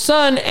 So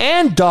son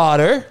and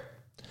daughter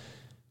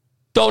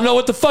don't know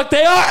what the fuck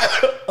they are.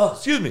 Oh,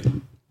 excuse me.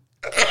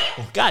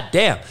 God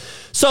damn.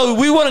 So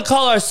we want to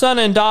call our son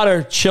and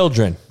daughter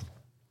children.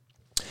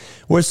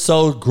 We're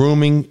so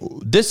grooming.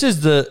 This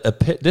is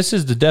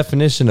the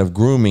definition of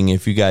grooming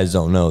if you guys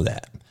don't know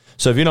that.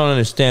 So if you don't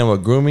understand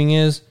what grooming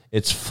is,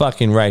 it's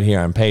fucking right here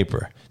on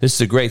paper. This is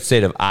the great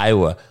state of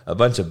Iowa. A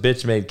bunch of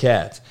bitch-made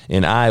cats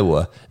in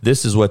Iowa.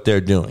 This is what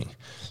they're doing.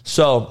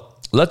 So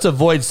let's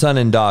avoid son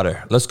and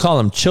daughter. Let's call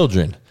them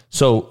children.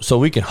 So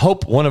we can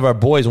hope one of our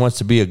boys wants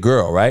to be a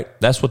girl, right?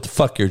 That's what the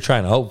fuck you're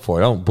trying to hope for.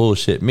 Don't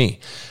bullshit me.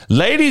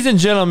 Ladies and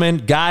gentlemen,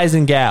 guys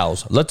and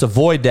gals, let's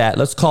avoid that.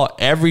 Let's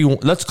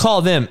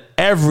call them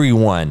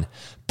everyone.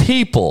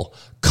 People,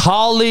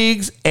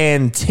 colleagues,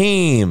 and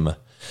team. Are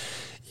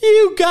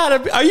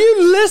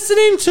you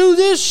listening to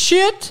this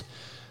shit?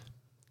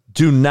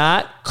 Do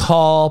not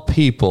call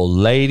people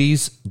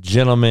ladies,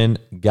 gentlemen,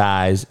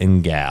 guys,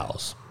 and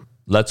gals.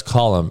 Let's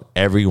call them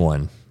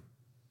everyone.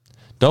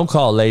 Let's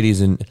call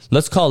ladies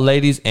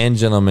and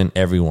gentlemen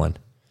everyone.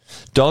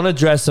 Don't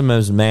address them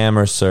as ma'am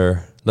or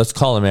sir. Let's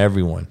call them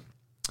everyone.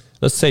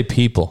 Let's say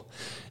people.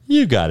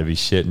 You got to be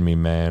shitting me,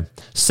 man.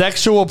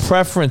 Sexual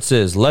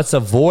preferences. Let's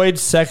avoid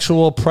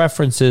sexual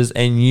preferences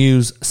and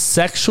use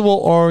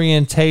sexual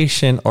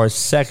orientation or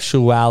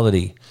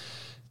sexuality.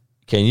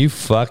 Can you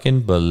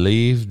fucking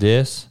believe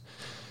this?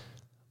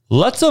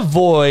 Let's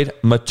avoid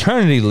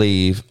maternity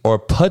leave or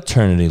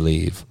paternity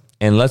leave.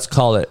 And let's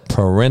call it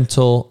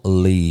parental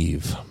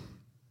leave.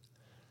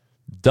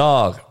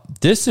 Dog,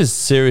 this is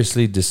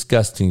seriously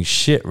disgusting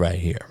shit right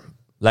here.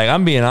 Like,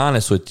 I'm being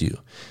honest with you.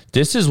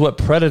 This is what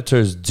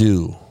predators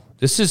do.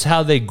 This is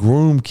how they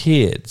groom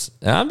kids.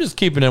 And I'm just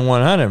keeping it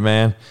 100,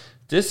 man.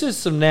 This is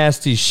some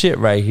nasty shit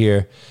right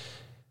here.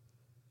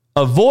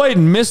 Avoid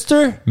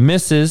Mr.,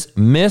 Mrs.,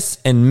 Miss,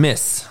 and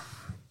Miss.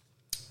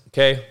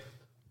 Okay?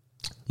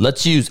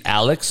 Let's use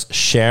Alex,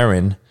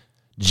 Sharon,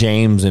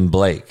 James, and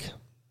Blake.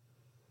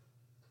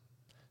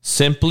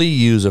 Simply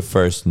use a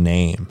first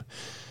name.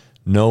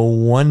 No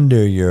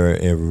wonder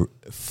you're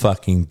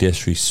fucking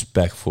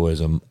disrespectful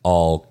as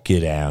all get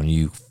down,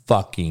 you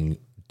fucking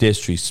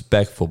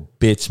disrespectful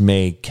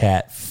bitch-made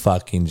cat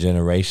fucking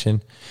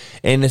generation.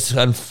 And it's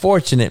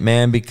unfortunate,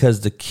 man, because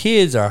the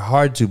kids are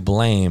hard to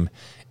blame.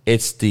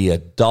 It's the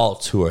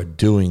adults who are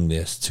doing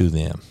this to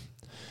them.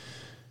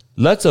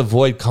 Let's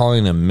avoid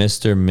calling them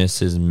Mr.,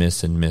 Mrs.,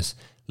 Miss, and Miss.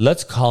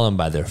 Let's call them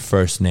by their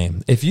first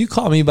name. If you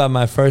call me by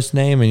my first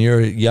name and you're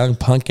a young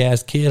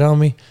punk-ass kid,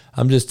 homie,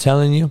 I'm just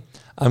telling you,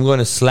 I'm going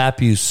to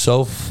slap you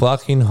so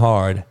fucking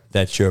hard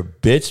that your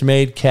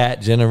bitch-made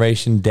cat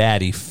generation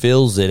daddy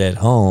feels it at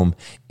home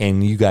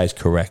and you guys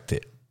correct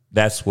it.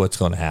 That's what's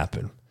going to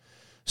happen.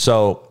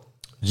 So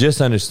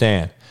just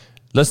understand.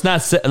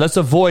 Let's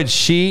avoid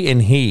she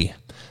and he.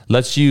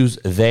 Let's use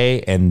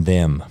they and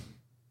them.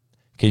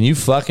 Can you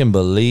fucking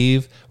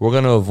believe we're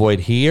going to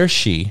avoid he or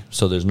she?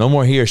 So there's no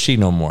more he or she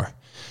no more.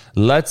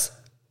 Let's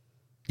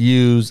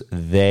use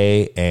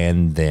they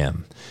and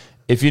them.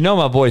 If you know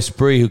my boy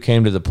Spree who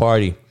came to the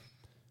party,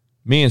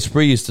 Me and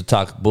Spree used to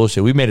talk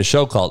bullshit. We made a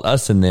show called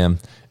Us and Them,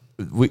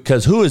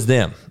 because who is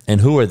them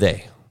and who are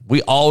they?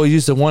 We always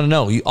used to want to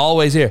know. You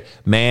always hear,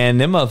 man,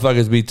 them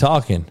motherfuckers be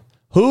talking.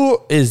 Who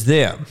is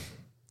them?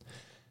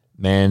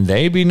 Man,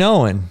 they be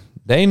knowing.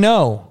 They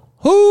know.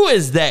 Who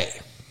is they?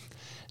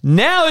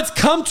 Now it's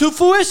come to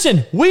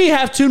fruition. We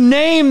have to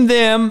name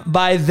them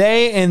by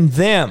they and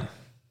them.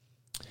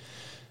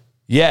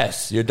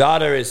 Yes, your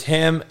daughter is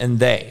him and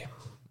they.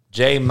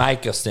 Jay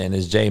Michelson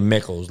is Jay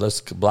Michaels. Let's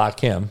block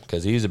him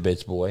because he's a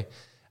bitch boy.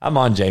 I'm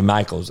on Jay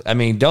Michaels. I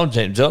mean, don't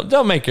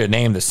make your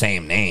name the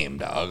same name,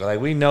 dog. Like,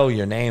 we know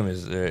your name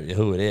is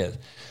who it is.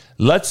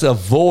 Let's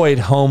avoid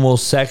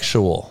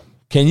homosexual.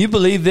 Can you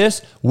believe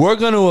this? We're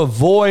going to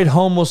avoid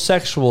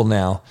homosexual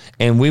now,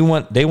 and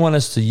they want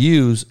us to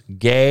use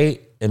gay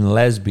and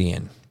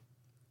lesbian.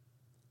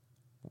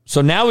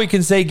 So now we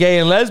can say gay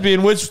and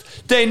lesbian, which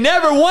they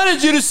never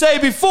wanted you to say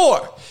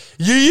before.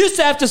 You used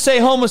to have to say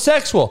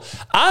homosexual.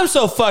 I'm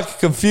so fucking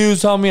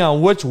confused, homie,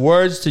 on which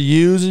words to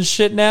use and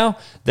shit now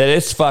that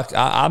it's fucked.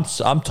 I'm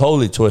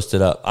totally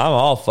twisted up. I'm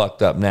all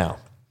fucked up now.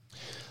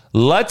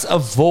 Let's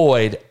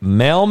avoid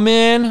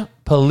mailmen,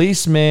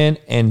 policemen,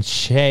 and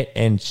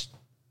chairmen.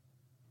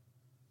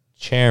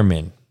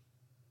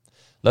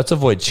 Let's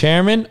avoid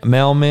chairman,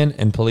 mailmen,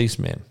 and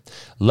policemen.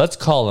 Let's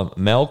call them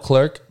mail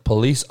clerk,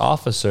 police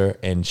officer,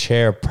 and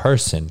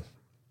chairperson.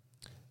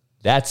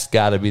 That's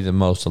got to be the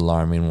most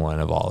alarming one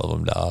of all of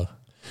them, dog.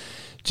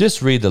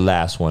 Just read the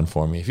last one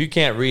for me. If you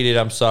can't read it,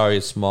 I'm sorry,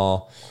 it's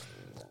small.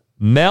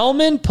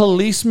 Mailmen,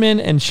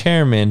 policemen, and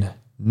chairmen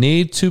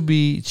need to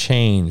be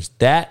changed.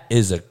 That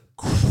is a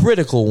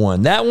critical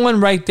one. That one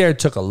right there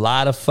took a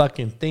lot of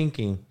fucking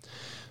thinking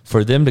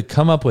for them to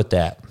come up with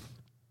that.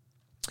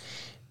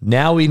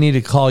 Now we need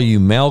to call you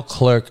mail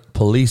clerk,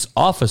 police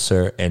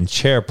officer, and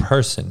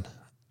chairperson.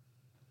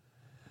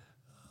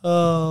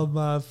 Oh,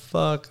 my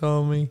fuck,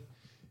 homie.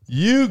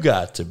 You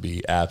got to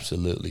be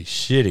absolutely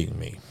shitting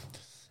me.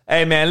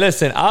 Hey, man,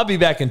 listen, I'll be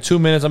back in 2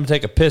 minutes. I'm going to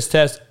take a piss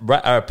test.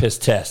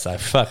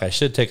 I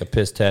should take a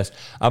piss test.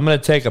 I'm going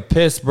to take a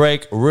piss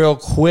break real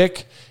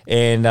quick,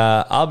 and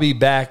I'll be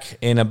back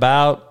in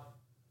about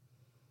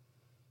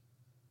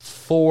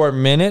 4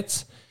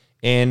 minutes.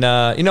 And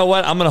you know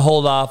what? I'm going to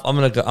hold off. I'm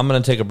going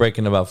to take a break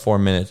in about 4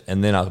 minutes,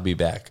 and then I'll be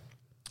back.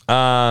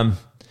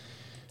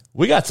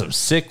 We got some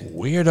sick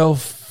weirdo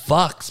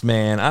fucks,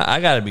 man. I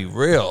got to be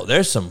real.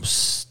 There's some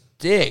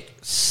sick,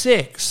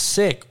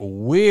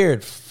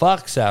 weird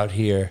fucks out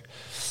here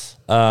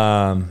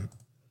that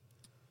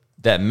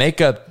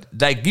make up,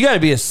 like, you got to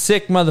be a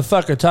sick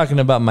motherfucker talking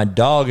about my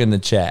dog in the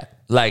chat.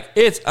 Like,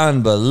 it's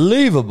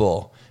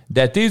unbelievable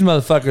that these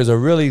motherfuckers are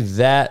really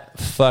that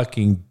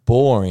fucking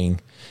boring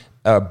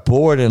or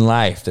bored in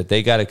life that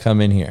they got to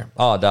come in here.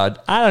 Oh, dog,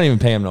 I don't even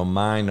pay them no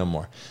mind no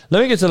more.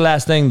 Let me get to the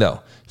last thing,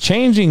 though.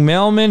 Changing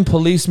mailmen,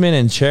 policemen,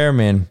 and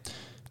chairmen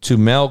to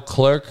mail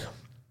clerk,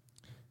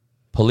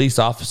 police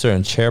officer,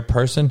 and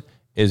chairperson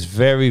is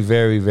very,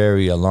 very,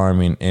 very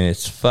alarming, and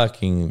it's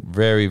fucking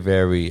very,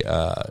 very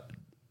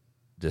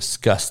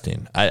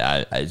disgusting.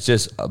 It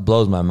just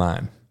blows my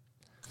mind.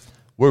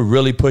 We're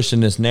really pushing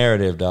this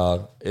narrative,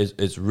 dog.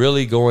 It's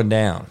really going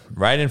down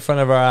right in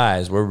front of our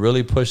eyes. We're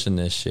really pushing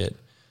this shit.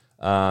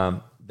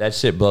 That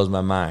shit blows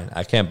my mind.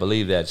 I can't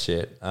believe that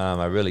shit.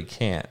 I really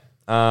can't.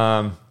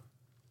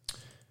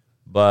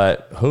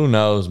 But who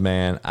knows,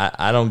 man?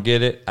 I don't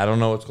get it. I don't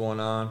know what's going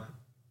on.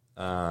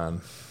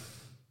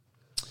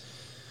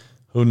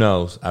 Who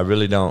knows? I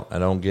really don't. I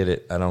don't get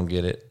it. I don't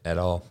get it at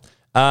all.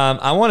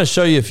 I want to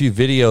show you a few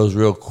videos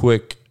real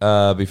quick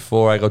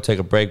before I go take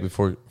a break,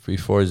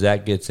 before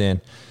Zach gets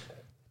in.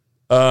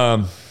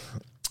 I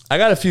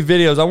got a few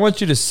videos. I want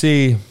you to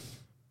see.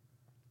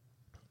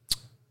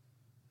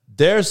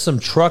 There's some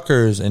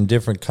truckers in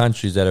different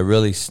countries that are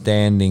really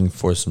standing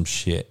for some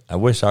shit. I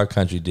wish our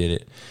country did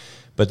it.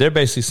 But they're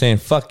basically saying,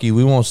 fuck you,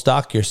 we won't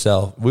stock your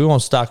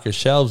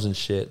shelves and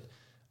shit.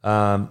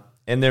 And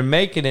they're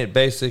making it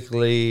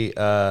basically,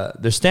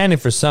 they're standing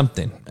for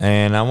something.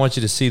 And I want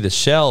you to see the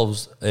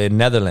shelves in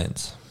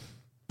Netherlands.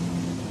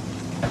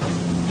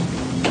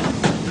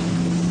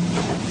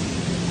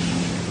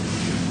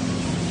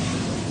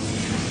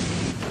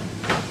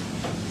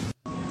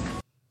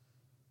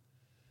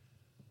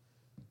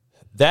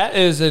 That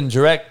is in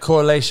direct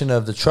correlation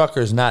of the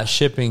truckers not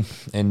shipping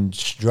and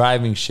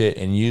driving shit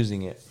and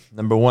using it.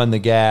 Number one, the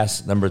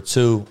gas. Number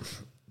two,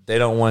 they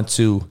don't want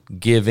to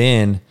give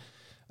in.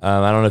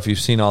 I don't know if you've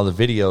seen all the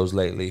videos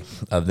lately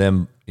of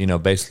them,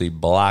 basically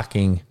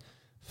blocking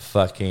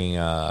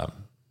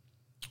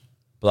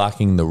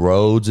the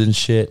roads and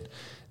shit.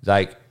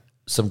 Like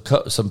some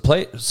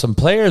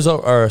players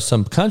or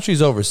some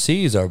countries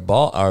overseas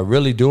are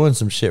really doing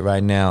some shit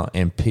right now,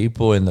 and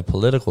people in the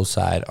political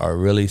side are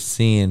really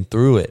seeing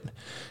through it.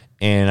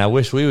 And I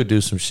wish we would do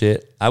some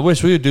shit. I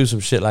wish we would do some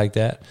shit like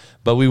that,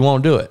 but we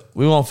won't do it.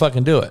 We won't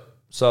fucking do it.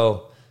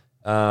 So,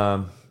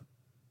 I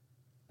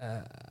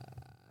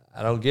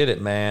don't get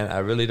it, man. I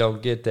really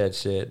don't get that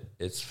shit.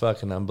 It's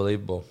fucking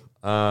unbelievable.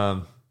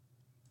 I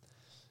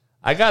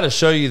I got to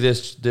show you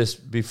this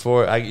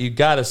before. You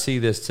got to see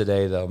this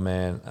today, though,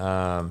 man.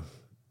 I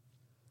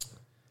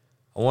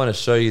want to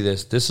show you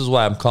this. This is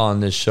why I'm calling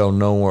this show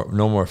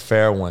No More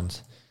Fair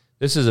Ones.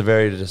 This is a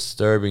very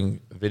disturbing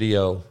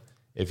video.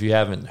 If you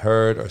haven't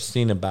heard or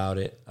seen about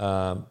it,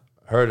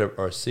 heard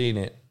or seen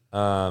it.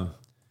 So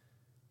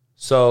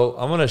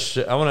I want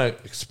to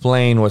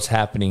explain what's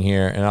happening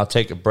here, and I'll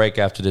take a break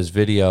after this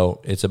video.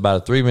 It's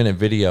about a 3-minute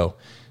video.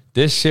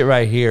 This shit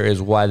right here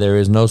is why there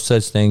is no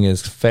such thing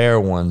as fair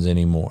ones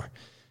anymore.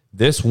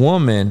 This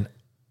woman,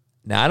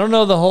 now I don't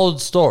know the whole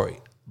story,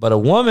 but a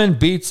woman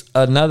beats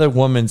another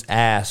woman's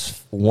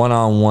ass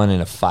one-on-one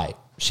in a fight.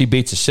 She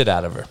beats the shit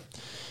out of her.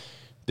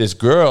 This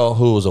girl,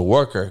 who was a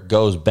worker,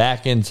 goes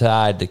back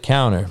inside the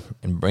counter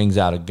and brings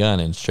out a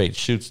gun and straight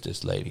shoots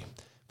this lady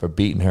for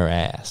beating her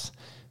ass.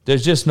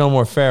 There's just no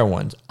more fair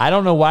ones. I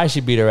don't know why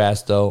she beat her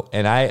ass, though,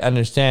 and I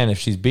understand if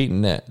she's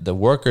beating the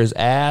worker's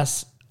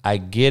ass. I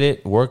get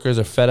it. Workers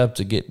are fed up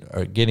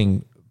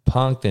getting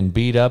punked and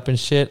beat up and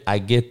shit. I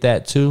get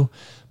that, too.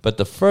 But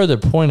the further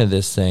point of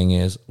this thing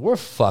is we're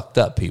fucked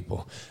up,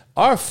 people.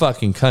 Our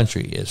fucking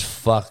country is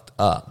fucked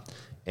up.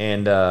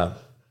 And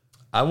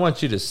I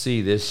want you to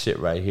see this shit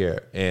right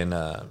here. And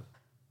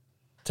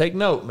take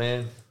note,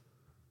 man.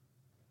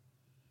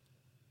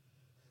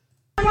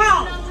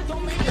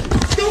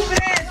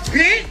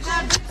 Bitch.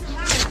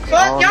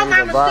 Fuck, your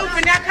mama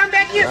stupid. Now come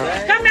back here.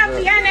 Come out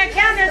behind that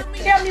counter and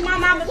tell me my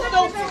mama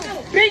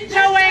stupid. Beat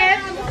your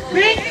ass.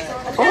 Bitch.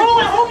 Who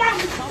mama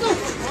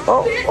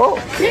stupid?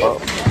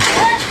 Bitch.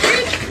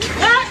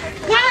 What?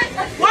 Bitch?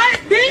 What?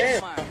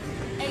 Bitch?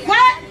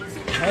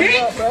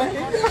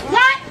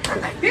 What?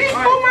 Bitch,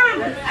 who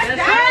mama?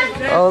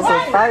 Oh, it's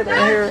a fight in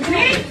here.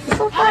 It's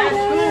a fight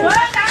in here.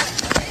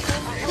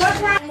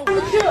 What's wrong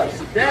with you?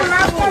 You're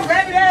not some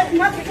rabbit ass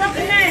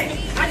motherfucking man.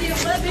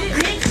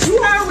 Bitch,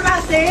 you heard what I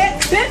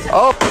said. Bitch.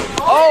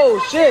 Oh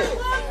shit.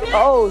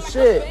 Oh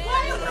shit.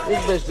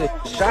 This bitch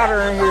just shot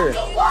her in here.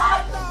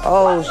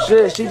 Oh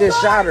shit, she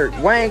just shot her.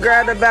 Wayne,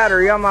 grab the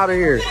battery. I'm out of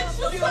here.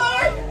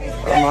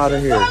 I'm out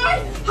of here.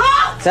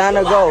 Time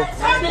to go.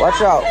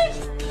 Watch out.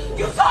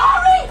 You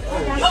sorry?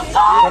 You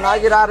sorry? When I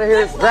get out of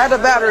here, grab the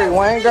battery,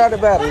 Wayne. Grab the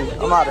battery.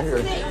 I'm out of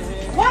here.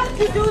 Why did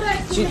you do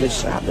that? She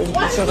just shot this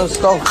bitch in the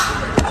stove.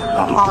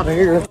 I'm out of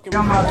here.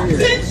 I'm out of here.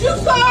 Bitch, you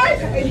sorry?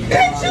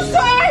 Bitch, you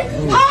sorry?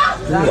 Huh?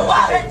 You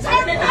want to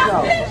turn it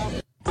up,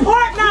 bitch?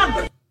 Port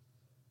number.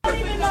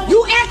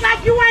 You act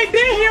like you ain't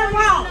been here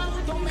long.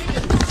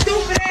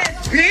 Stupid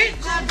ass bitch.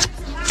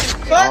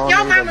 Fuck,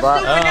 your mama stupid.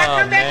 Now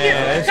come back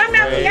here. Come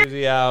out here.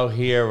 Crazy out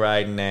here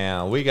right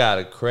now. We got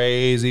a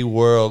crazy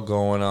world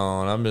going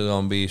on. I'm just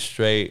going to be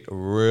straight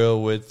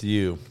real with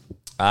you.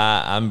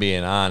 I'm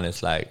being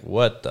honest. Like,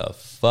 what the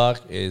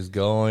fuck is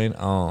going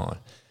on?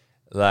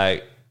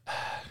 Like,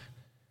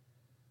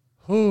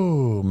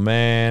 whoo,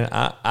 man.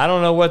 I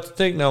don't know what to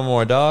think no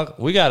more, dog.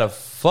 We got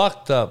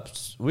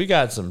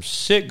some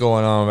shit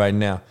going on right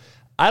now.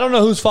 I don't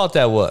know whose fault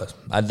that was.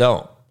 I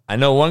don't. I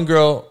know one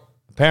girl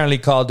apparently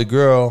called the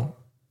girl,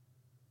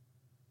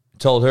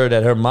 told her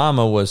that her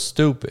mama was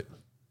stupid.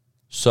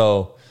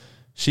 So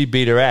she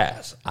beat her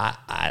ass.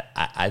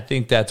 I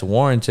think that's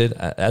warranted.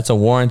 That's a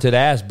warranted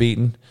ass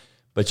beating.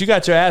 But you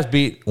got your ass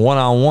beat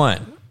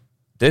one-on-one.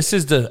 This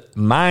is the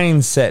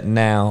mindset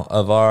now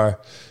of our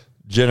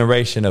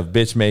generation of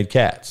bitch-made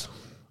cats.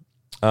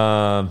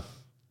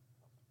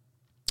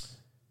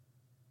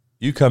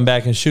 You come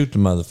back and shoot the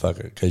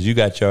motherfucker because you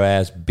got your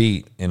ass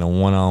beat in a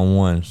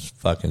one-on-one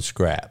fucking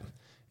scrap.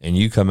 And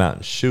you come out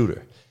and shoot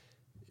her.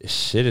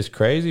 Shit is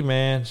crazy,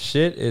 man.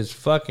 Shit is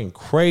fucking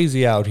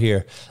crazy out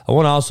here. I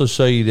want to also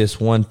show you this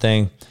one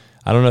thing.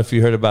 I don't know if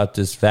you heard about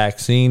this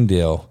vaccine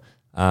deal,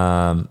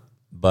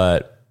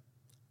 but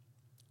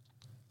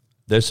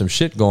there's some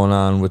shit going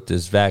on with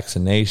this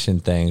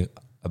vaccination thing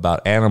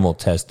about animal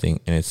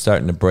testing, and it's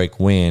starting to break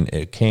wind.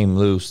 It came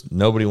loose.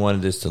 Nobody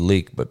wanted this to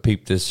leak, but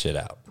peep this shit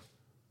out.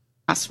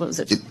 And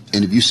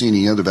have you seen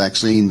any other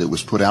vaccine that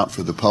was put out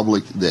for the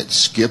public that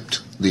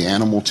skipped the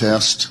animal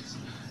test?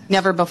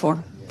 Never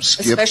before.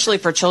 Especially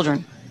for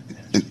children.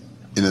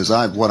 And as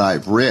what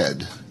I've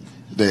read,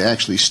 they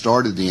actually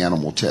started the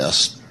animal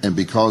test, and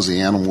because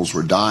the animals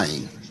were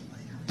dying,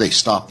 they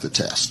stopped the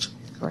test.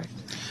 Correct.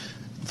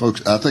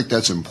 Folks, I think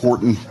that's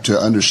important to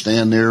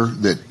understand there,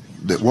 that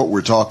what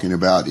we're talking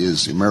about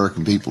is the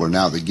American people are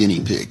now the guinea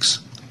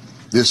pigs.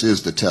 This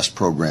is the test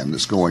program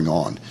that's going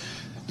on.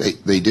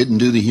 They didn't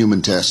do the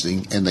human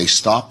testing, and they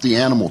stopped the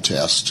animal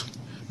test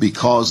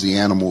because the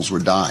animals were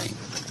dying.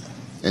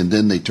 And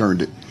then they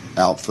turned it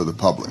out for the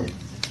public.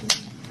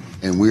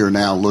 And we are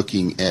now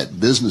looking at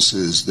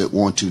businesses that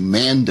want to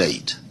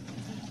mandate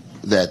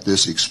that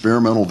this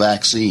experimental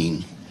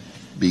vaccine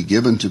be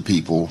given to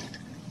people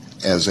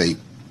as a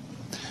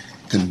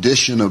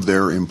condition of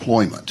their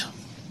employment.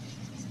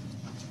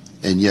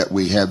 And yet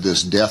we have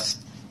this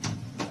death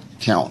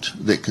count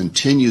that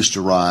continues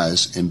to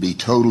rise and be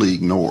totally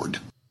ignored.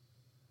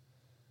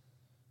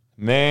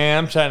 Man,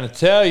 I'm trying to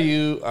tell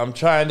you.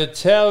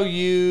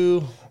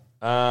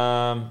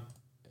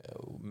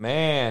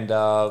 Man,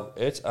 dog,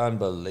 it's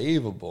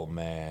unbelievable,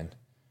 man.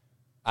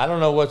 I don't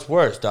know what's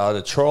worse, dog,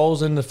 the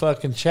trolls in the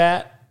fucking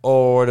chat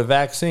or the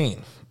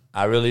vaccine.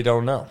 I really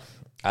don't know.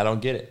 I don't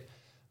get it.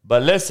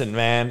 But listen,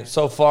 man,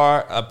 so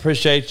far, I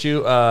appreciate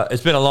you.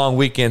 It's been a long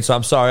weekend, so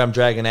I'm sorry I'm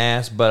dragging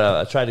ass, but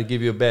I tried to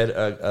give you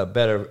a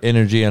better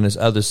energy on this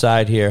other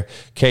side here.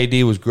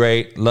 KD was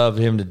great. Loved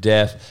him to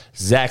death.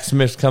 Zach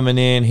Smith's coming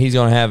in. He's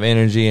going to have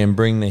energy and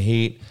bring the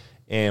heat,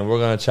 and we're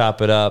going to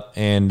chop it up,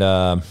 and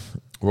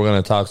we're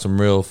going to talk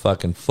some real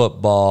fucking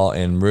football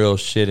and real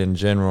shit in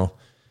general.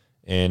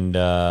 And,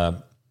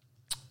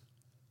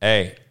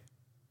 hey,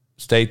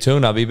 stay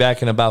tuned. I'll be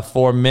back in about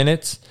 4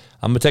 minutes.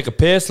 I'm going to take a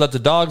piss, let the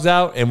dogs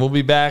out, and we'll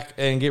be back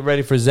and get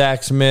ready for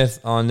Zach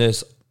Smith on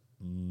this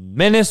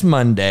Menace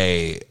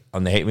Monday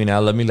on the Hate Me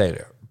Now, Love Me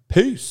Later.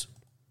 Peace.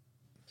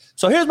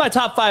 So here's my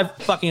top 5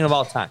 fucking of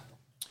all time.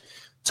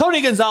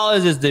 Tony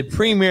Gonzalez is the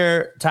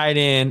premier tight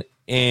end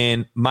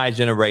in my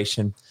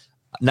generation.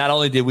 Not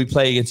only did we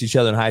play against each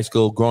other in high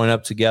school, growing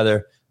up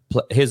together,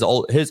 his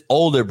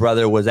older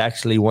brother was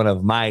actually one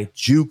of my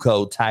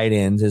JUCO tight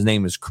ends. His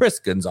name is Chris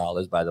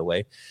Gonzalez, by the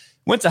way.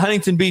 Went to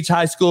Huntington Beach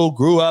High School,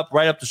 grew up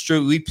right up the street.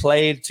 We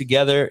played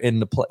together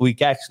we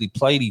actually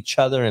played each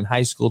other in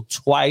high school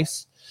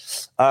twice.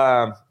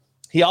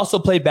 He also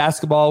played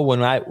basketball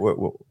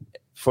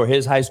for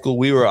his high school.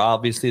 We were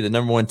obviously the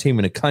number 1 team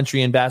in the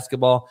country in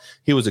basketball.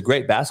 He was a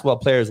great basketball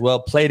player as well.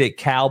 Played at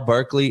Cal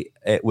Berkeley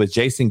with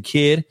Jason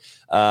Kidd,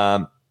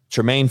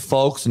 Tremaine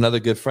Folks,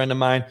 another good friend of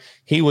mine.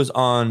 He was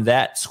on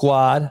that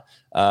squad.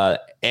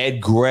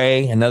 Ed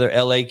Gray, another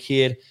LA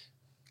kid.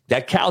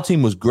 That Cal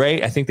team was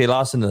great. I think they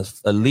lost in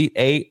the Elite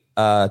 8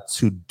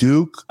 to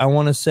Duke, I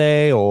want to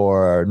say,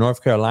 or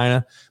North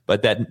Carolina.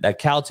 But that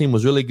Cal team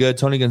was really good.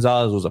 Tony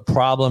Gonzalez was a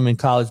problem in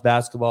college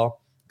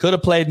basketball. Could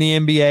have played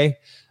in the NBA.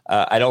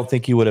 I don't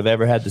think he would have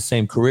ever had the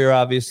same career,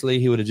 obviously.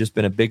 He would have just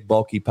been a big,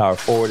 bulky power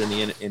forward in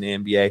the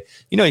NBA.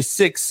 You know, he's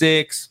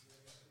 6'6".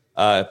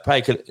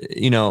 Probably could,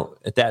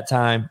 at that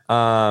time.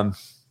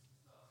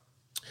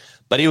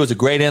 But he was a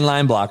great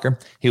inline blocker.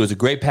 He was a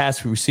great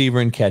pass receiver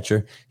and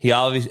catcher. He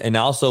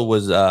also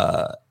was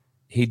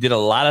he did a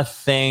lot of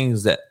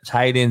things that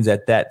tight ends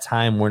at that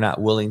time were not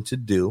willing to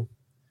do.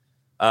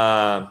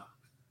 But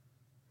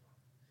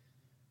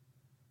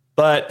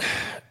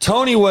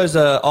Tony was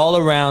an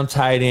all-around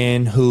tight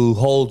end who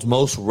holds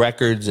most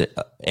records,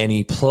 and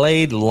he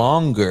played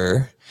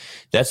longer.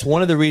 That's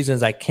one of the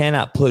reasons I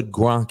cannot put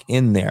Gronk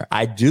in there.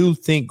 I do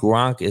think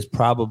Gronk is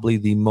probably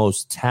the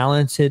most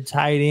talented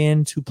tight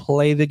end to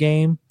play the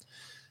game,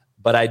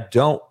 but I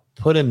don't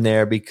put him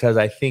there because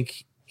I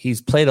think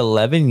he's played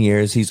 11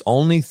 years. He's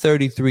only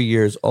 33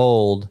 years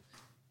old,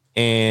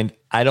 and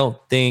I don't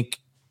think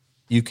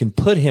you can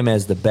put him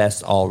as the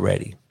best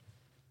already.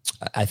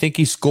 I think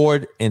he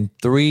scored in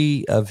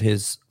 3 of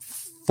his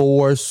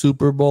 4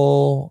 Super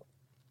Bowl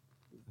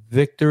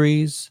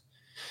victories.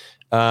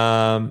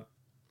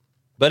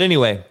 But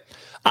anyway,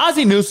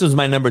 Ozzie Newsome is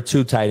my number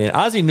 2 tight end.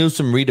 Ozzie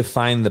Newsome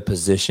redefined the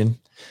position.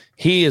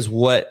 He is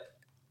what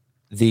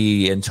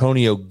the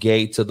Antonio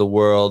Gates of the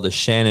world, the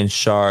Shannon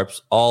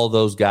Sharps, all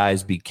those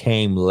guys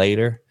became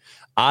later.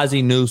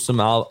 Ozzie Newsome,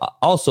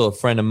 also a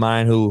friend of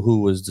mine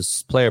who was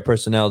the player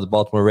personnel of the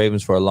Baltimore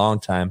Ravens for a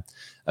long time.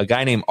 A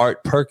guy named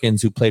Art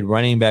Perkins, who played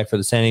running back for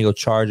the San Diego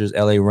Chargers,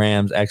 LA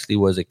Rams, actually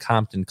was a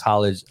Compton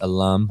College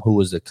alum who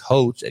was a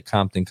coach at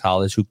Compton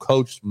College, who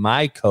coached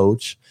my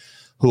coach,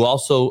 who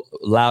also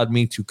allowed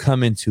me to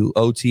come into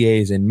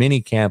OTAs and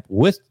minicamp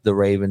with the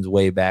Ravens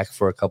way back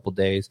for a couple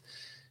days.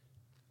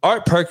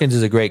 Art Perkins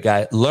is a great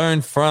guy.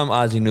 Learned from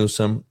Ozzie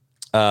Newsome,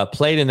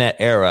 played in that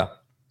era.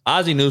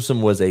 Ozzie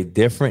Newsome was a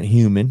different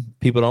human.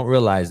 People don't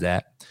realize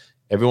that.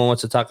 Everyone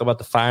wants to talk about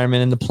the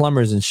firemen and the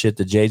plumbers and shit,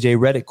 the J.J.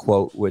 Redick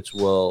quote, which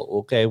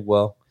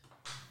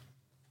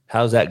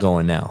how's that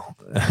going now?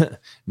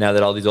 Now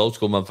that all these old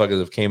school motherfuckers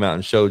have came out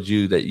and showed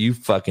you that you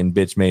fucking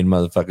bitch-made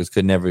motherfuckers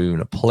could never even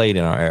have played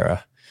in our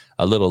era.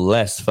 A little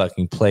less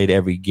fucking played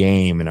every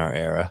game in our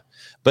era.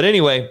 But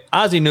anyway,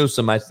 Ozzie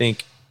Newsome, I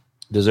think,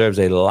 deserves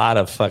a lot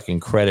of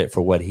fucking credit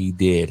for what he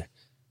did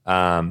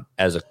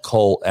as a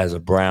Colt, as a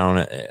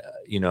Brown.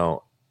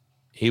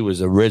 He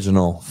was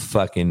original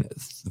fucking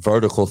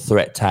vertical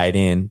threat tight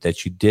end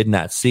that you did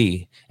not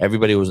see.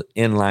 Everybody was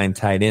inline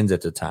tight ends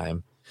at the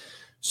time.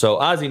 So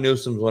Ozzie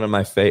Newsome's one of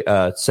my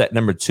set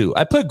number 2.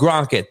 I put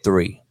Gronk at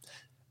 3.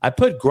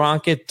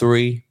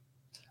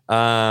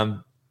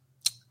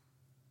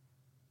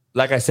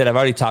 Like I said, I've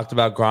already talked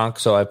about Gronk,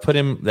 so I put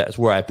him. That's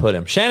where I put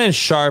him. Shannon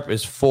Sharp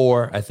is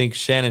 4. I think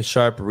Shannon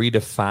Sharp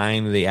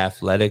redefined the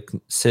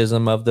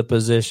athleticism of the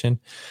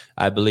position.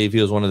 I believe he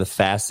was one of the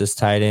fastest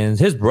tight ends.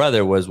 His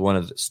brother was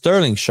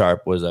Sterling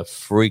Sharp was a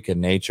freak of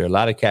nature. A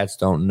lot of cats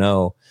don't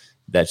know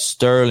that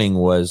Sterling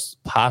was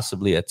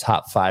possibly a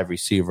top 5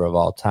 receiver of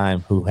all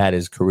time who had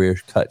his career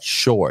cut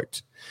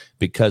short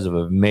because of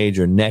a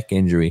major neck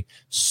injury.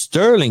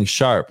 Sterling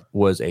Sharp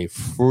was a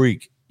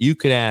freak. You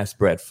could ask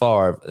Brett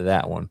Favre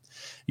that one.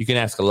 You can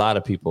ask a lot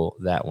of people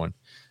that one.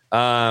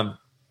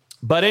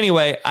 But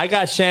anyway, I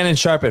got Shannon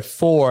Sharpe at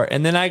 4,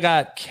 and then I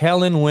got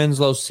Kellen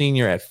Winslow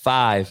Sr. at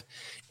 5.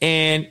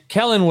 And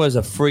Kellen was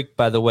a freak,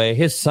 by the way.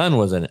 His son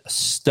was a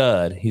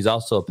stud. He's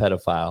also a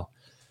pedophile.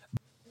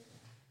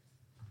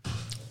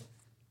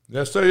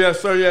 Yes, sir. Yes,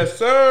 sir. Yes,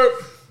 sir.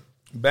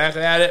 Back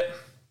at it.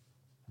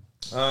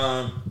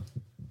 I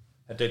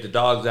take the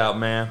dogs out,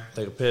 man.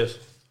 Take a piss.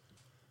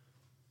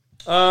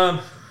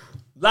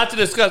 Lot to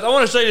discuss. I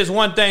want to show you this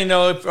one thing,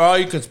 though, for all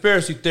you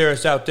conspiracy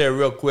theorists out there,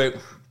 real quick.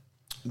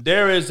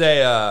 There is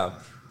a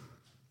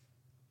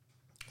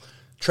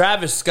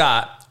Travis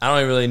Scott. I don't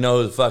even really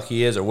know who the fuck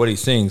he is or what he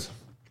sings.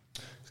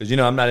 Because,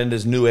 I'm not in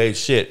this new age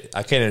shit.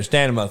 I can't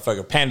understand the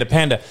motherfucker.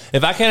 Panda.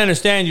 If I can't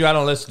understand you, I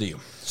don't listen to you.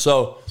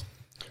 So,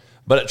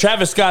 but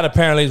Travis Scott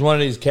apparently is one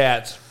of these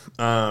cats.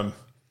 When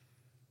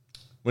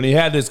he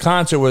had this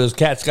concert where those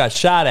cats got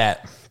shot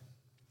at,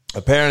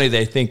 apparently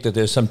they think that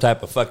there's some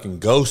type of fucking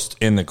ghost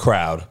in the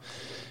crowd.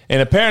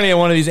 And apparently at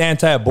one of these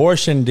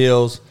anti-abortion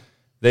deals,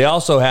 they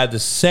also had the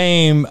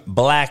same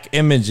black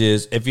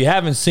images. If you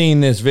haven't seen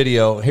this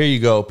video, here you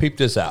go. Peep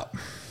this out.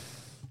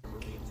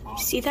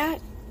 See that?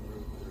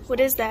 What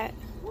is that?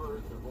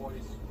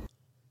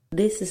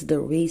 This is the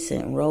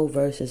recent Roe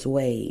versus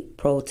Wade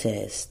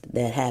protest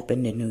that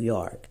happened in New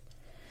York.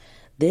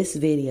 This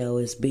video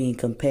is being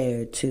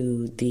compared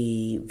to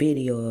the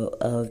video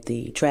of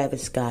the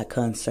Travis Scott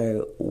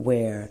concert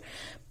where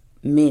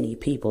many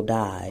people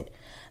died.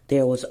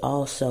 There was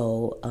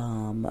also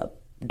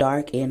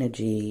dark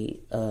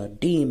energy,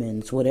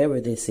 demons,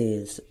 whatever this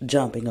is,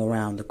 jumping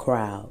around the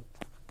crowd.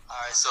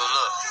 Alright, so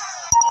look,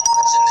 I'm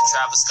watching the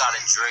Travis Scott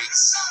and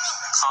Drake's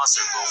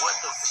concert, but what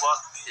the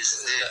fuck is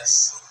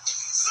this?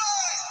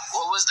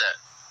 What was that?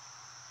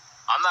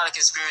 I'm not a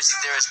conspiracy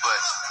theorist, but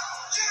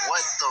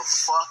what the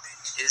fuck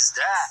is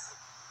that?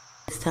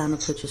 It's time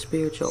to put your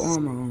spiritual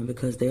armor on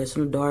because there's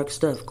some dark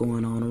stuff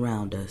going on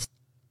around us.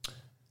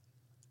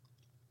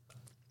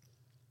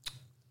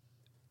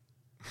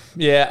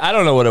 Yeah, I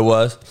don't know what it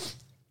was.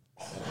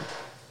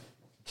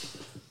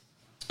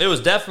 It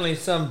was definitely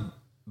some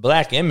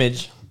black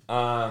image.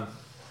 Was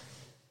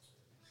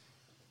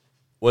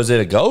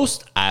it a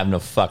ghost? I have no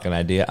fucking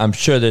idea. I'm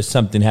sure there's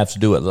something has to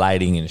do with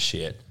lighting and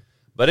shit.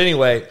 But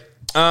anyway,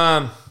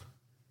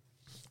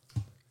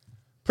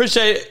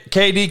 appreciate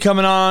KD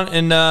coming on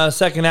in the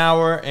second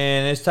hour,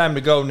 and it's time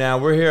to go now.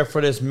 We're here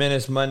for this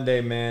Menace Monday,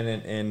 man,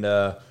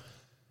 and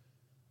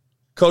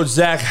Coach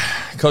Zach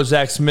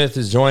Smith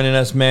is joining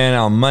us, man,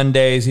 on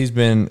Mondays. He's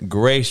been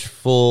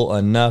graceful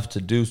enough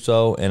to do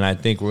so, and I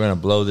think we're going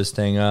to blow this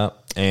thing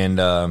up, and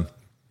I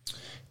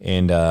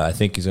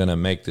think he's going to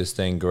make this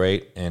thing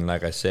great. And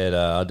like I said,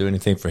 I'll do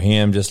anything for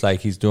him, just like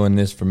he's doing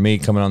this for me,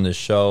 coming on this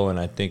show, and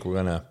I think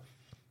we're going to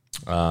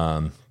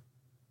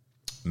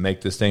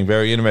make this thing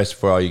very interesting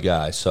for all you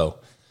guys. So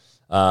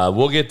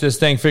we'll get this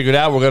thing figured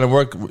out. We're going to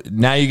work.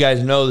 Now you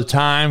guys know the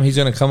time. He's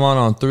going to come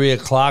on 3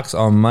 o'clock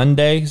on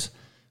Mondays.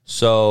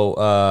 So,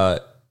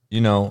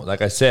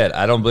 like I said,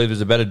 I don't believe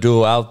there's a better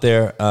duo out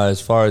there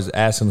as far as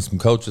asking some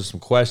coaches some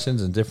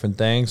questions and different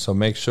things. So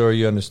make sure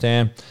you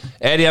understand.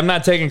 Eddie, I'm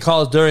not taking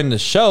calls during the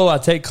show. I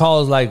take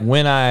calls like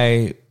when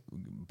I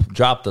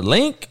drop the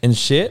link and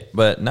shit.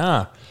 But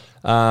nah,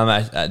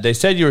 they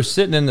said you were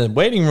sitting in the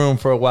waiting room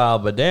for a while.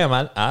 But damn,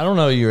 I don't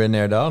know you were in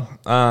there, dog.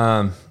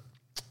 I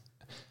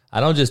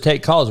don't just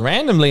take calls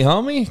randomly,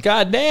 homie.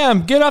 God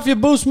damn, get off your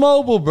Boost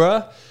Mobile,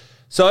 bruh.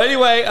 So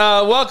anyway,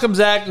 welcome,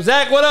 Zach.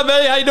 Zach, what up,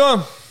 buddy? How you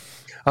doing?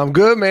 I'm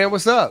good, man.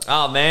 What's up?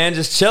 Oh, man,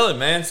 just chilling,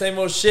 man. Same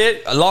old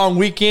shit. A long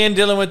weekend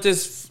dealing with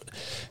this.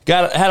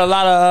 Had a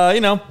lot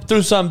of,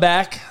 threw some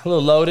back. A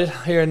little loaded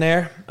here and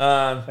there.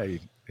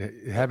 Hey,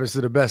 it happens to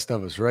the best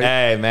of us, right?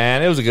 Hey,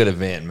 man, it was a good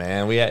event,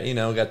 man. We had,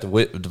 got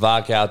the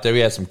vodka out there. We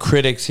had some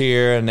critics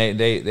here, and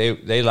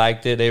they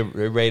liked it. They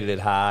rated it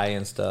high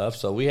and stuff.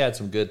 So we had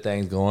some good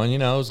things going. It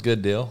was a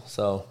good deal.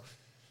 So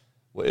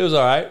it was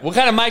all right. What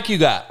kind of mic you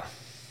got?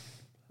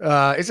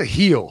 It's a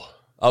heel.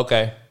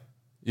 Okay.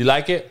 You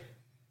like it?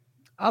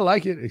 I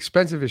like it.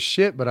 Expensive as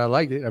shit, but I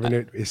like it. I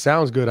mean, it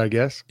sounds good, I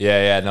guess.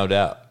 Yeah, no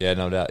doubt.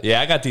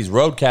 Yeah, I got these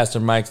Rodecaster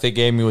mics they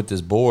gave me with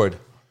this board.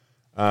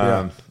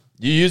 You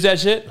use that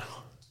shit?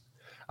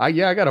 I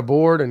got a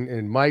board and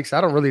mics.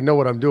 I don't really know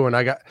what I'm doing.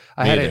 I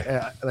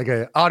had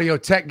an audio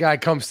tech guy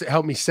come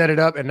help me set it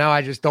up, and now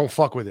I just don't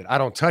fuck with it. I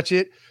don't touch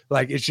it.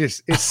 Like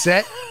it's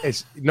set.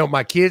 It's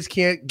my kids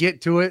can't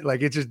get to it.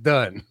 Like it's just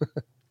done.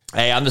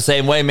 Hey, I'm the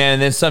same way, man.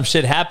 And then some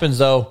shit happens,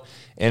 though,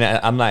 and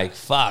I'm like,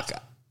 fuck.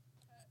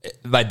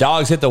 My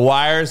dogs hit the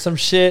wire or some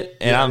shit,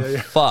 and I'm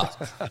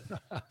fucked.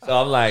 So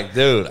I'm like,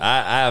 dude,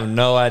 I have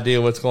no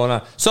idea what's going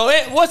on. So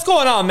what's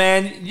going on,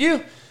 man?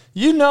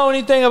 You know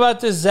anything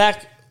about this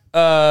Zach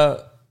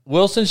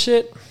Wilson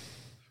shit?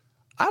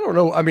 I don't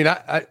know. I mean,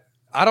 I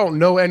don't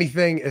know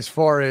anything as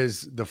far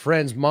as the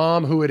friend's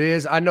mom, who it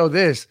is. I know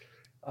this.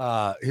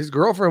 His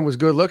girlfriend was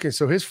good looking,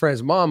 so his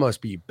friend's mom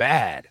must be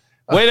bad.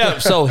 Wait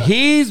up. So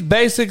he's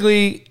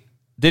basically,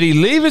 did he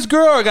leave his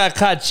girl or got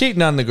caught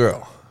cheating on the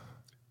girl?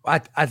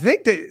 I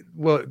think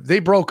that they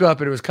broke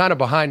up and it was kind of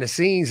behind the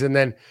scenes, and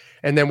then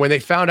when they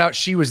found out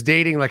she was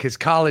dating like his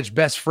college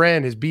best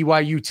friend, his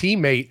BYU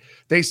teammate,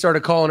 they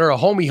started calling her a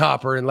homie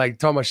hopper and like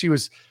talking about she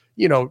was,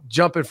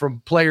 jumping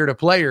from player to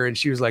player, and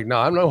she was like, "No,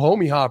 I'm no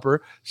homie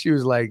hopper." She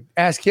was like,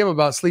 "Ask him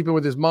about sleeping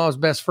with his mom's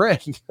best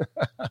friend."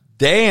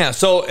 Damn.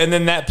 So and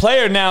then that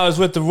player now is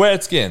with the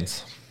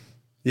Redskins.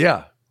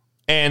 Yeah,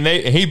 and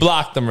he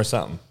blocked them or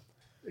something.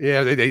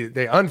 Yeah,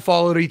 they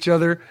unfollowed each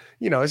other.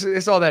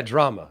 It's all that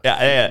drama.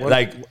 Yeah,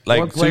 like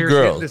one two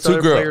girls, this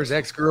other player's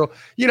ex-girl.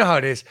 You know how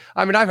it is.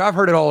 I mean, I've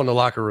heard it all in the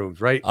locker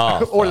rooms, right?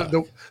 Oh,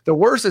 or the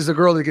worst is the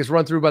girl that gets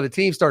run through by the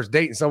team starts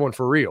dating someone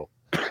for real.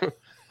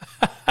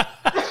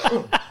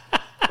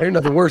 There's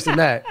nothing worse than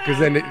that, because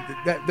then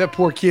that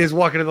poor kid's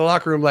walking in the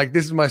locker room like,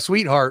 "This is my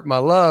sweetheart, my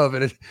love,"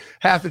 and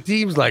half the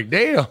team's like,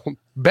 "Damn,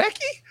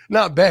 Becky."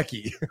 Not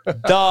Becky.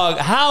 Dog,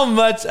 how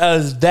much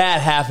does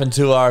that happen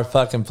to our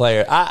fucking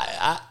player?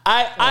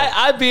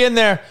 I'd be in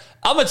there.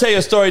 I'm going to tell you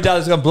a story, dog,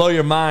 that's going to blow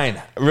your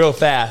mind real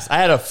fast. I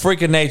had a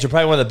freaking nature,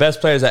 probably one of the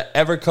best players I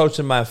ever coached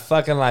in my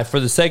fucking life. For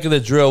the sake of the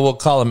drill, we'll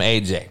call him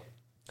AJ.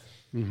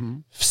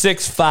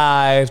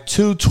 6'5",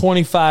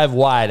 225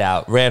 wide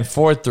out, ran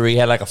 4.3,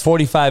 had like a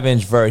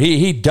 45-inch vert.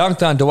 He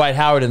dunked on Dwight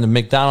Howard in the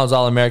McDonald's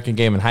All-American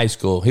game in high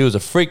school. He was a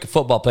freak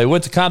football player.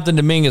 Went to Compton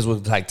Dominguez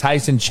with like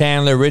Tyson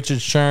Chandler,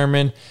 Richard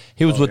Sherman.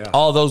 He was with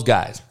all those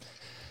guys.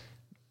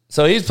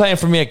 So he's playing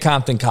for me at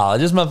Compton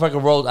College. This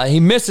motherfucker rolled. He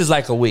misses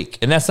like a week,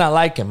 and that's not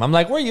like him. I'm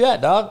like, "Where you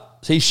at, dog?"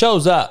 So he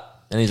shows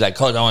up, and he's like,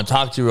 "Coach, I want to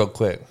talk to you real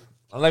quick."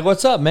 I'm like,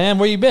 "What's up, man?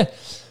 Where you been?"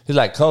 He's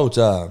like, "Coach,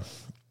 I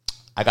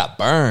got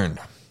burned."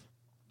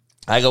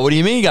 I go, "What do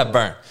you mean you got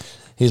burned?"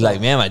 He's like,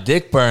 "Man, my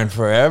dick burned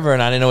forever,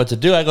 and I didn't know what to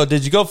do." I go,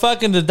 "Did you go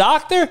fucking the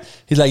doctor?"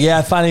 He's like, "Yeah,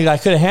 I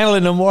couldn't handle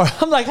it no more."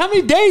 I'm like, "How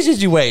many days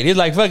did you wait?" He's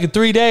like, "Fucking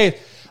 3 days."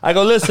 I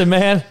go, "Listen,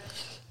 man,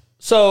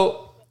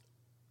 so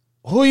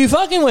who are you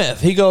fucking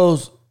with?" He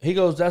goes,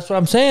 "That's what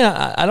I'm saying.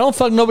 I don't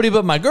fuck nobody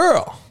but my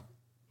girl."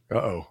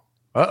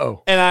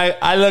 Uh-oh. And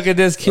I look at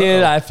this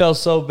kid. I felt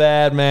so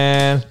bad,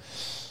 man.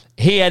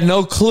 He had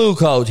no clue,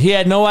 Coach. He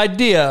had no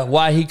idea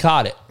why he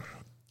caught it.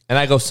 And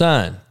I go,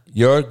 "Son,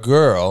 your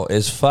girl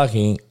is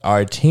fucking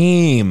our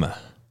team."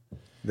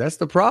 That's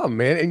the problem,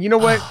 man. And you know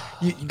what?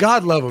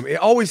 God love them. It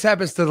always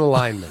happens to the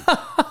linemen.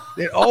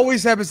 It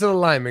always happens to the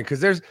linemen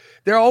because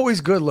they're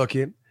always good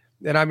looking.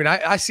 And I mean,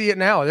 I see it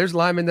now. There's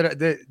linemen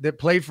that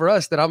played for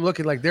us that I'm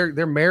looking like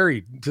they're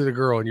married to the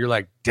girl, and you're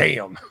like,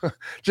 damn.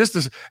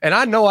 And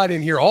I know I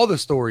didn't hear all the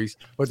stories,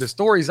 but the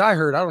stories I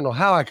heard, I don't know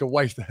how I could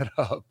wipe that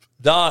up.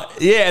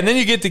 Yeah, and then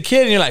you get the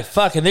kid, and you're like,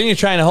 fuck, and then you're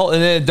trying to hold,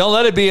 and then don't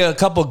let it be a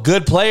couple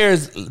good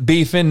players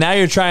beefing. Now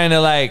you're trying to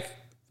like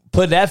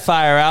put that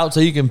fire out so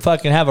you can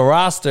fucking have a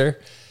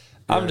roster.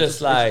 I'm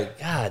just like,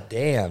 God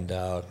damn,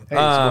 dog. Hey,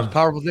 it's the most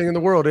powerful thing in the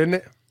world, isn't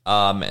it?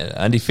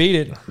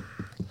 Undefeated.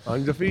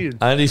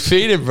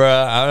 Undefeated, bro.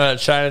 I'm not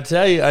trying to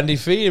tell you,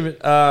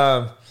 undefeated.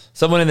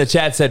 Someone in the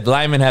chat said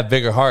linemen have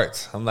bigger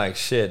hearts. I'm like,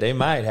 shit, they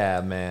might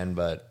have, man,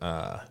 but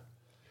I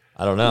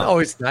don't know. No,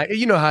 it's not.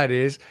 You know how it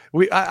is.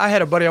 I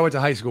had a buddy I went to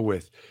high school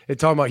with. And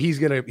talking about he was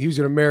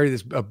gonna marry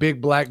a big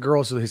black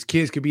girl so his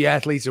kids could be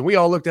athletes, and we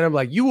all looked at him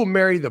like, you will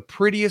marry the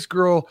prettiest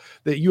girl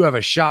that you have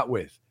a shot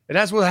with, and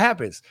that's what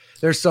happens.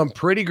 There's some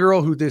pretty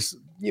girl who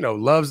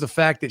loves the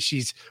fact that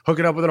she's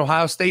hooking up with an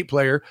Ohio State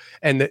player,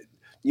 and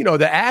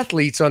the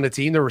athletes on the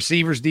team, the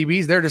receivers,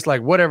 DBs, they're just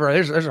like, whatever,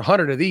 there's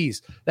 100 of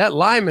these. That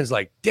lineman's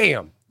like,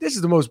 damn, this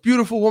is the most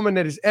beautiful woman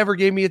that has ever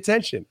gave me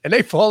attention. And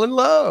they fall in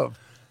love.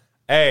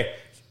 Hey,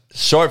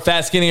 short,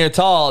 fat, skinny, or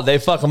tall, they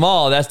fuck them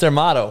all. That's their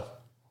motto.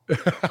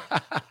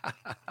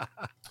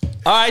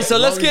 All right, so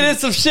let's get in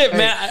some shit,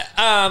 man.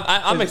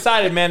 I'm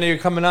excited, man, that you're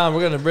coming on. We're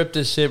going to rip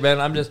this shit, man.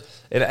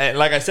 And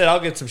like I said, I'll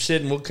get some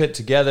shit and we'll cut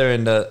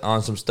together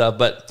on some stuff.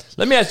 But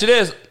let me ask you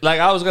this. Like,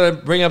 I was going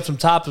to bring up some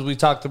topics we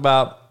talked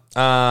about.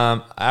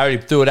 I already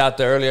threw it out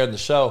there earlier in the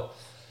show.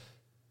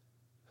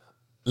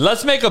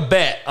 Let's make a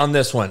bet on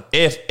this one.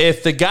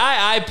 If the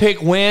guy I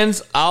pick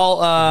wins,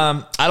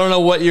 I don't know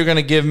what you're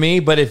gonna give me,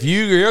 but if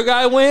your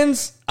guy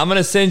wins, I'm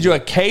gonna send you a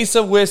case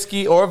of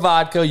whiskey or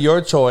vodka,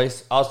 your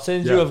choice. I'll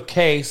send you a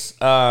case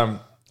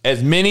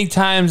as many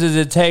times as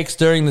it takes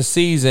during the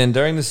season.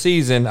 During the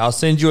season, I'll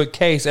send you a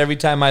case every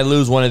time I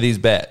lose one of these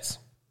bets.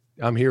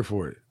 I'm here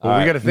for it. Well,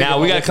 we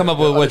got to come up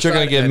with what you're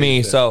gonna give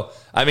me. So,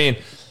 I mean,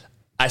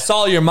 I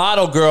saw your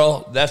model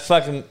girl. That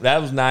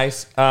was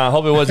nice.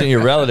 Hope it wasn't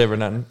your relative or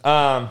nothing.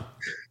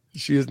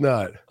 She is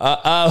not.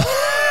 But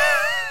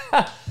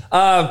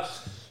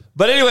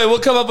anyway, we'll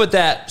come up with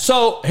that.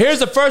 So here's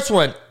the first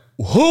one.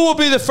 Who will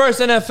be the first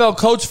NFL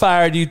coach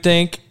fired, do you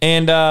think?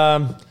 And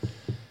I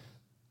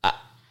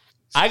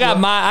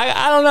got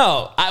I don't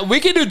know.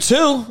 We could do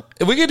two.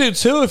 We could do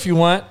two if you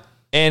want.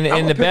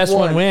 And the best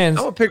one wins.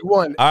 I'm going to pick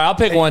one. All right, I'll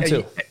pick one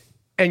too.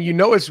 And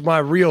it's my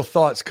real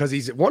thoughts because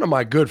he's one of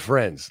my good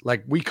friends.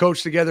 Like, we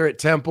coached together at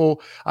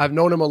Temple. I've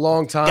known him a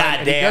long time.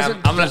 God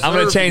damn. I'm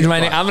gonna change my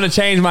name. I'm gonna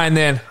change mine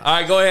then. All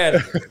right, go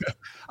ahead.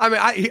 I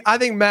mean, I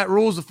think Matt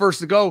Rule's the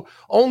first to go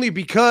only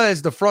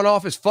because the front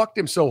office fucked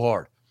him so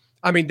hard.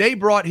 I mean, they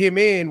brought him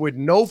in with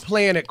no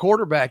plan at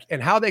quarterback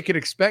and how they could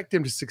expect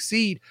him to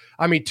succeed.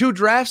 I mean, 2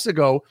 drafts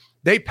ago,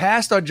 they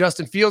passed on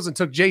Justin Fields and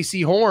took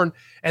J.C. Horn,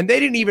 and they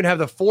didn't even have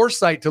the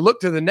foresight to look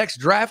to the next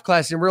draft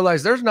class and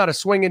realize there's not a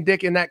swinging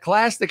dick in that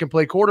class that can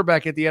play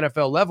quarterback at the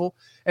NFL level.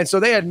 And so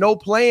they had no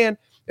plan,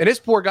 and this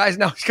poor guy's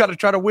now got to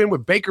try to win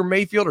with Baker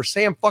Mayfield or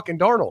Sam fucking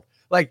Darnold.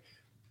 Like,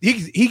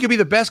 he could be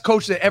the best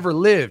coach that ever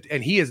lived,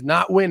 and he is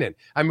not winning.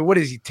 I mean, what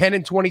is he,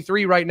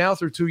 10-23 right now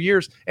through 2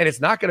 years, and it's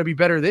not going to be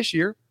better this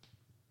year.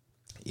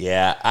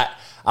 Yeah,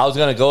 I was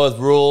going to go with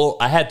Rule.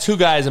 I had 2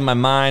 guys in my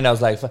mind. I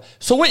was like,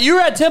 so what, you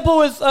were at Temple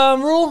with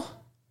Rule?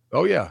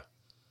 Oh, yeah.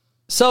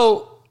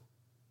 So,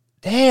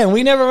 damn,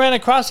 we never ran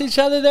across each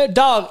other there?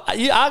 Dog,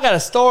 I got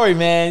a story,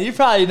 man. You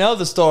probably know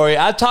the story.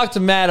 I talked to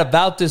Matt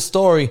about this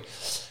story,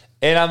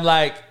 and I'm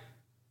like,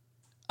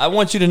 I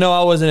want you to know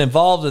I wasn't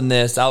involved in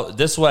this.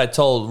 This is what I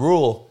told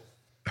Rule.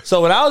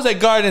 So when I was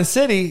at Garden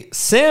City,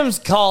 Sims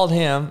called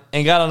him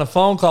and got on a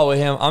phone call with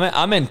him.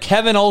 I'm in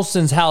Kevin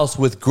Olson's house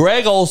with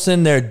Greg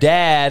Olson, their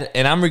dad,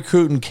 and I'm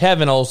recruiting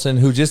Kevin Olson,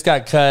 who just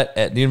got cut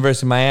at the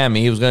University of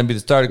Miami. He was going to be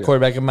the starting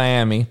quarterback in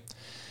Miami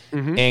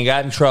and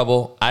got in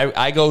trouble.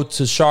 I go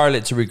to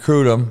Charlotte to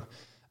recruit him.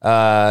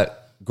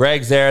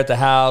 Greg's there at the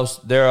house.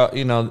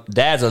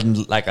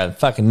 Dad's like a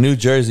fucking New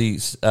Jersey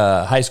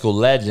high school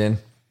legend.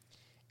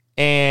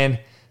 And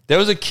there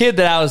was a kid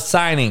that I was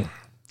signing.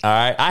 All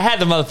right. I had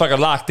the motherfucker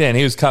locked in.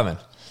 He was coming.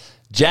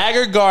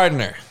 Jagger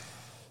Gardner.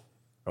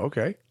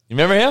 Okay. You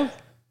remember him?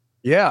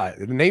 Yeah.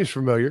 The name's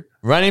familiar.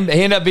 He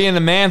ended up being the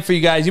man for you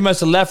guys. You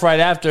must have left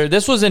right after.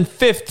 This was in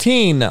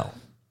 2015, though.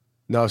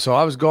 No, so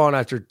I was gone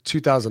after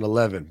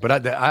 2011.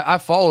 But I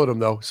followed him,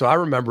 though, so I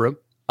remember him.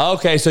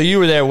 Okay, so you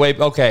were there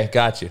okay,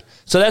 got you.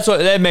 So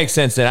that makes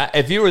sense then.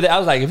 If you were there, I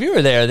was like, if you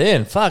were there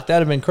then, fuck, that'd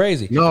have been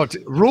crazy. No,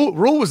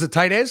 Rule was the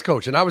tight ends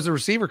coach, and I was the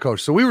receiver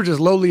coach. So we were just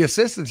lowly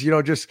assistants,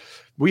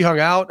 we hung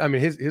out. I mean,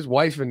 his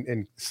wife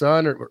and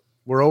son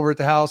were over at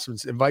the house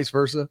and vice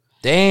versa.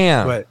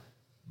 Damn.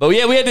 But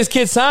yeah, we had this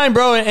kid sign,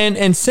 bro,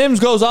 and Sims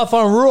goes off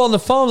on Rule on the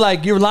phone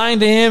like, you're lying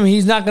to him,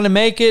 he's not going to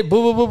make it,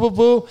 boo, boo, boo, boo,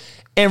 boo.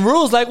 And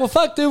Rule's like, well,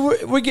 fuck,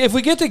 dude, if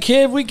we get the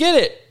kid, we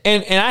get it.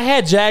 And I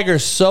had Jagger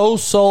so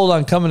sold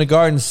on coming to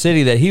Garden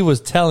City that he was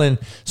telling,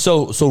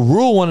 so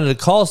Rule wanted to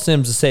call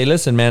Sims to say,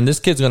 listen, man, this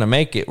kid's going to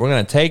make it. We're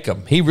going to take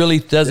him. He really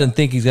doesn't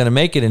think he's going to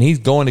make it, and he's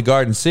going to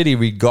Garden City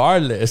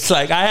regardless.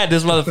 Like, I had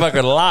this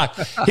motherfucker locked.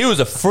 He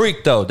was a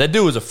freak, though. That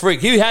dude was a freak.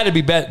 He had to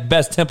be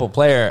best Temple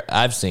player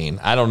I've seen.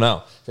 I don't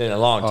know. In a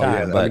long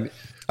time. Yeah, but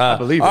I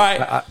believe it.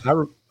 All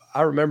right.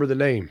 I remember the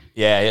name.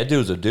 Yeah, that dude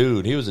was a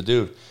dude. He was a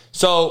dude.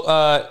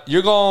 So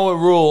you're going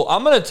with Rule.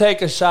 I'm going to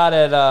take a shot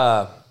at,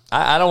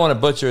 I don't want to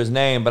butcher his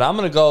name, but I'm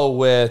going to go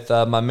with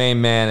my main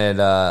man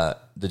at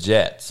the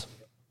Jets.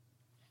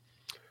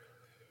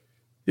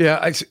 Yeah,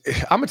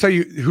 I'm going to tell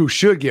you who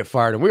should get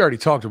fired, and we already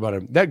talked about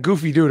him. That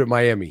goofy dude at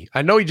Miami.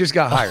 I know he just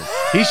got hired.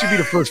 He should be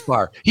the first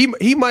fire.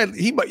 He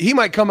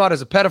might come out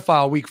as a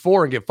pedophile week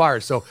 4 and get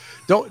fired. So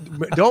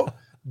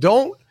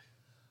don't.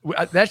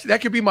 That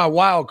could be my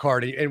wild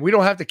card, and we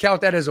don't have to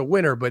count that as a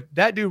winner, but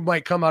that dude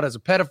might come out as a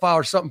pedophile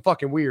or something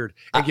fucking weird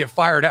and get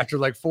fired after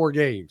like 4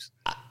 games.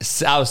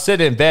 I was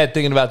sitting in bed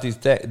thinking about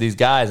these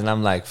guys, and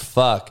I'm like,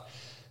 fuck.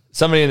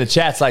 Somebody in the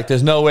chat's like,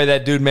 there's no way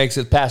that dude makes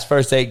it past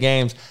first 8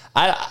 games.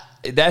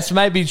 That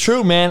might be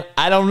true, man.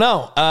 I don't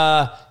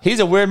know. He's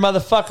a weird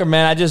motherfucker,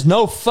 man. I just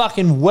no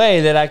fucking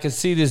way that I could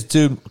see this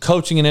dude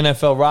coaching an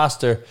NFL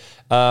roster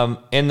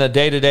in the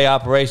day-to-day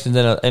operations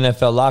in an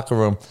NFL locker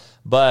room.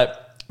 But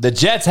the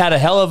Jets had a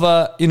hell of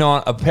a,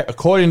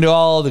 according to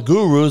all the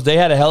gurus, they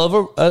had a hell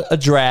of a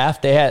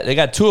draft. They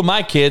got 2 of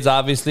my kids,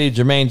 obviously,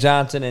 Jermaine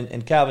Johnson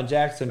and Calvin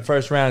Jackson,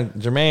 first round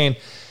Jermaine.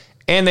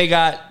 And they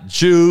got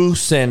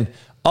Juice and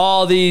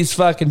all these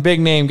fucking big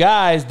name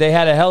guys. They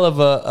had a hell of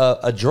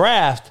a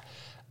draft.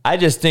 I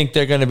just think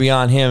they're going to be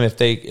on him if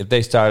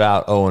they start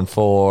out 0-4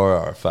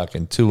 or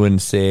fucking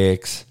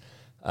 2-6.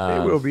 They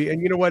will be. And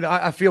you know what?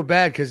 I feel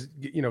bad because,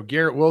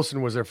 Garrett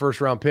Wilson was their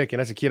first round pick, and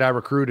that's a kid I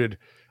recruited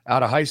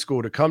out of high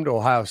school to come to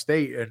Ohio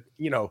State. And,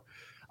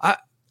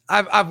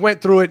 I've went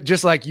through it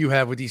just like you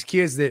have with these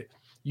kids that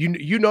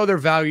you know their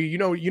value, you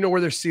know where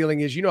their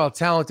ceiling is, you know how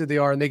talented they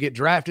are, and they get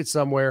drafted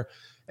somewhere.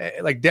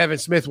 Like Devin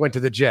Smith went to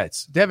the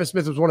Jets. Devin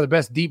Smith was one of the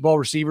best deep ball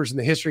receivers in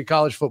the history of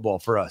college football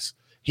for us.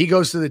 He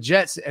goes to the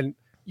Jets, and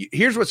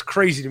here's what's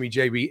crazy to me,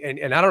 JB,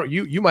 and I don't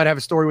know, you might have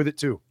a story with it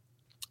too.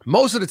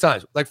 Most of the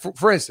times, like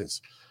for instance,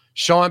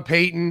 Sean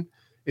Payton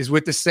is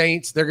with the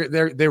Saints. They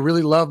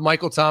really love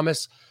Michael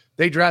Thomas.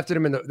 They drafted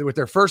him with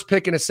their first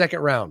pick in the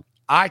 2nd round.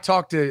 I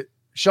talked to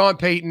Sean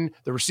Payton,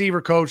 the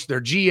receiver coach,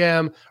 their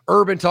GM.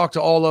 Urban talked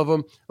to all of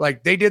them.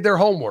 Like, they did their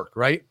homework,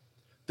 right?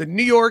 The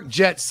New York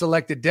Jets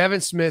selected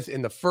Devin Smith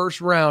in the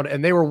 1st round,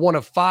 and they were one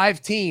of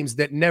 5 teams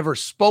that never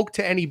spoke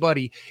to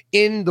anybody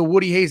in the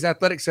Woody Hayes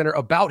Athletic Center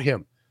about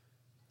him.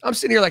 I'm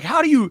sitting here like,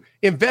 how do you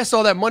invest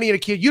all that money in a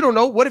kid? You don't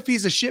know. What if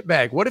he's a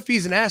shitbag? What if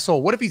he's an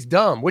asshole? What if he's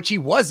dumb? Which he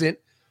wasn't.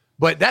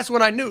 But that's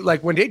when I knew,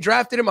 like when they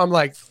drafted him, I'm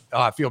like,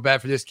 oh, I feel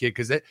bad for this kid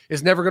because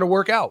it's never going to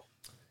work out.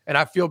 And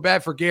I feel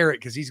bad for Garrett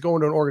because he's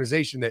going to an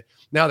organization that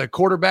now the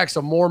quarterback's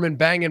a Mormon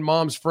banging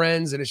mom's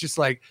friends. And it's just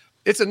like,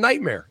 it's a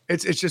nightmare.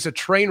 It's just a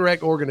train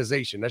wreck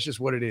organization. That's just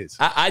what it is.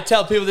 I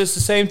tell people this the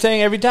same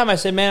thing every time. I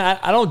say, man,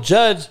 I don't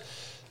judge.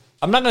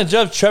 I'm not going to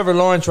judge Trevor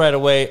Lawrence right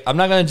away. I'm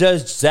not going to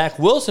judge Zach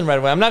Wilson right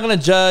away. I'm not going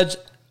to judge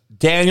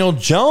Daniel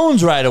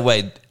Jones right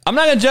away. I'm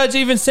not going to judge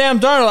even Sam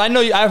Darnold. I know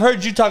I've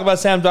heard you talk about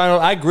Sam Darnold.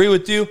 I agree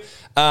with you.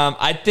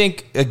 I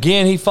think,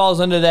 again, he falls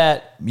under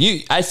that.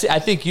 I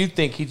think you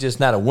think he's just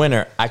not a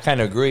winner. I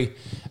kind of agree.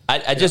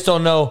 I just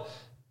don't know.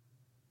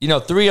 3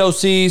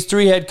 OCs,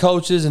 3 head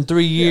coaches in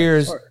 3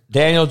 years. Sure.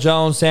 Daniel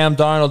Jones, Sam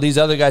Darnold, these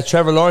other guys.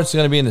 Trevor Lawrence is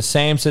going to be in the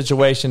same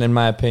situation, in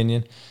my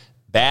opinion.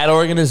 Bad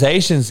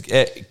organizations,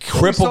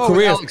 cripple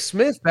careers. Alex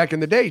Smith back in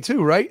the day,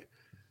 too, right?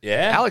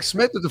 Yeah. Alex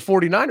Smith with the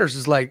 49ers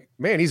is like,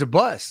 man, he's a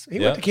bust. He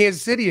went to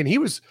Kansas City, and he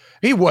wasn't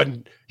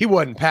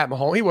Pat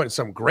Mahomes. He wasn't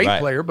some great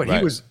player, but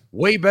he was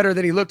way better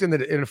than he looked in the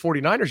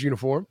 49ers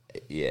uniform.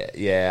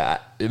 Yeah.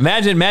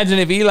 Imagine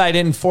if Eli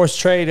didn't force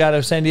trade out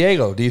of San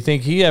Diego. Do you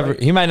think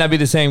he might not be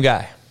the same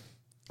guy?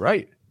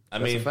 Right.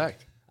 That's a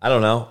fact. I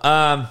don't know.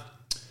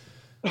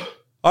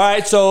 All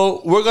right,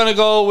 so we're going to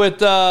go with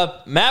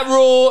Matt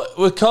Rule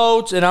with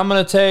coach, and I'm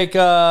going to take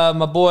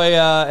my boy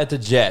at the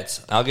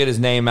Jets. I'll get his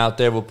name out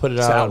there. We'll put it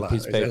on a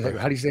piece of paper.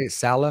 How do you say it?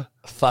 Salah?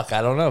 Fuck,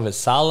 I don't know if it's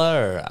Salah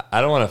or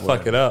I don't want to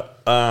fuck it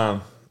up. I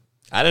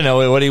didn't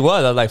know what he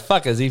was. I was like,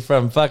 fuck, is he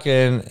from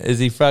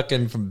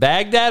from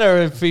Baghdad or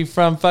is he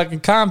from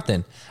fucking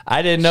Compton?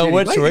 I didn't know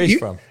which where he's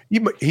from.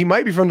 He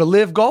might be from the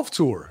Live Golf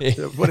Tour.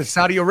 What is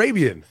Saudi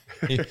Arabian?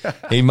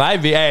 He might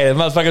be. Hey, the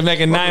motherfucker's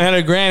making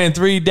 $900,000 in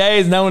 3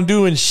 days. No one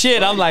doing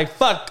shit. I'm like,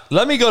 fuck.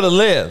 Let me go to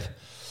Live.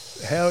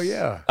 Hell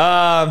yeah.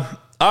 All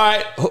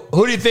right.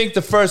 Who do you think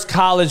the first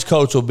college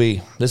coach will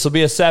be? This will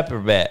be a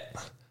separate bet.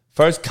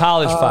 First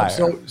college fire.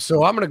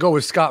 So I'm going to go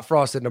with Scott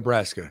Frost at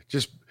Nebraska.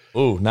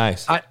 Ooh,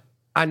 nice.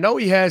 I know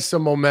he has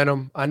some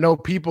momentum. I know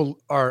people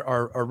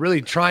are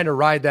really trying to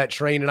ride that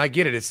train, and I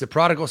get it. It's the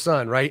prodigal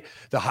son, right?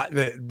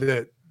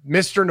 The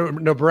Mr.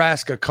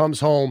 Nebraska comes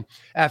home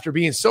after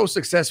being so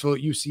successful at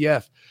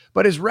UCF,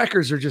 but his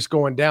records are just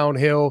going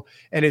downhill.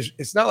 And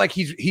it's not like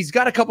he's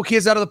got a couple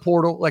kids out of the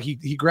portal. Like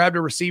he grabbed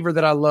a receiver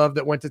that I love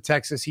that went to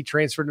Texas. He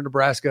transferred to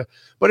Nebraska,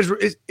 but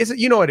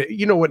you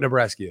know what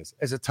Nebraska is.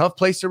 It's a tough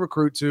place to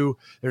recruit to.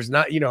 There's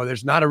not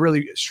a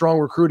really strong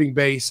recruiting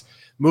base.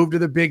 Moved to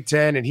the Big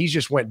Ten, and he's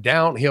just went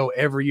downhill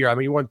every year. I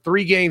mean, he won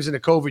 3 games in the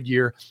COVID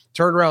year,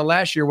 turned around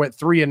last year, went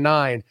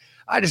 3-9.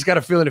 I just got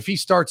a feeling if he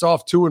starts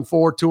off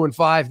 2-4,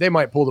 2-5, they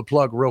might pull the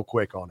plug real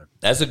quick on him.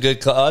 That's a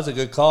good call. That's a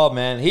good call,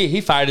 man. He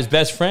fired his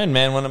best friend,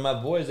 man. One of my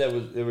boys that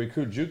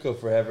recruited JUCO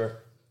forever.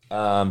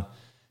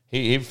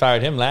 He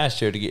fired him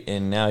last year to get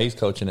in. Now he's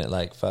coaching at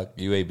like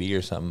UAB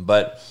or something.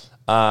 But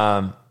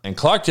and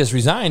Clark just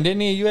resigned,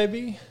 didn't he? At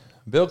UAB,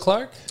 Bill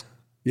Clark.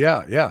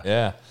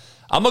 Yeah.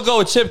 I'm gonna go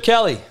with Chip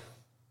Kelly.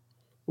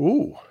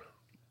 Ooh,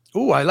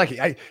 I like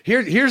it.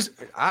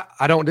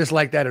 I don't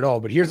dislike that at all.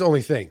 But here's the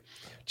only thing.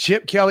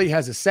 Chip Kelly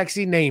has a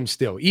sexy name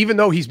still, even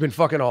though he's been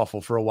fucking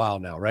awful for a while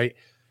now, right?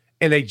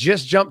 And they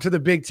just jumped to the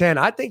Big Ten.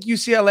 I think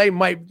UCLA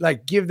might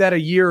like give that a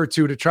year or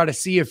two to try to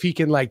see if he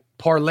can like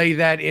parlay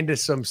that into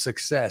some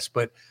success.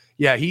 But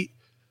yeah,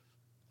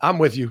 I'm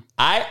with you.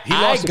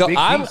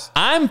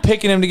 I'm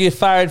picking him to get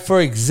fired for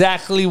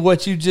exactly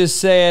what you just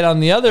said on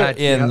the other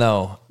end,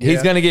 though.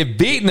 He's going to get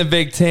beat in the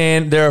Big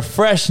Ten. They're a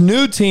fresh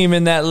new team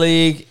in that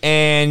league,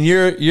 and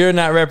you're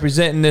not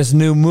representing this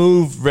new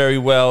move very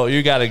well.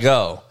 You got to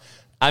go.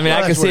 I mean,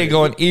 I can see it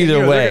going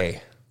either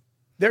way.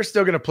 They're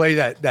still going to play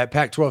that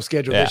Pac-12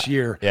 schedule this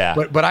year. Yeah.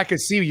 But I could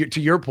see, to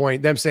your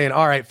point, them saying,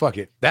 all right, fuck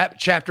it. That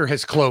chapter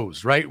has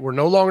closed, right? We're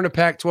no longer in the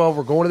Pac-12.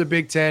 We're going to the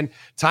Big Ten.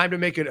 Time to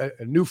make a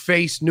new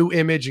face, new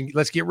image, and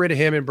let's get rid of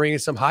him and bring in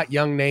some hot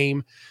young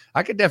name.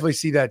 I could definitely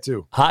see that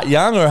too. Hot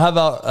young, or how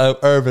about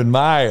Urban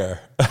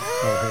Meyer?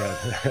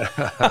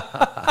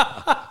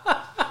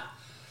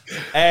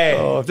 Hey,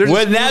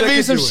 wouldn't that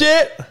be some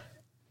shit?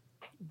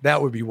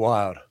 That would be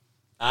wild.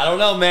 I don't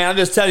know, man. I'm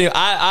just telling you.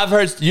 I've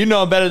heard, you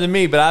know better than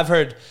me, but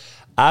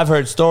I've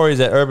heard stories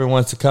that Urban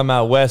wants to come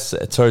out west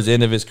towards the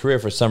end of his career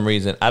for some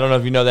reason. I don't know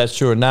if you know that's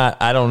true or not.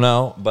 I don't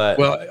know, but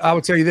well, I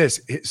will tell you this.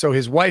 So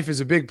his wife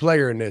is a big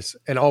player in this,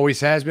 and always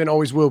has been,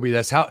 always will be.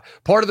 That's how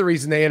part of the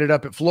reason they ended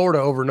up at Florida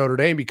over Notre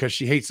Dame, because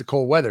she hates the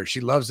cold weather.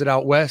 She loves it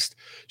out west,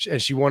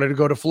 and she wanted to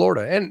go to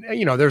Florida. And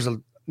there's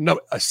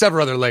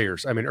several other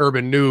layers. I mean,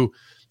 Urban knew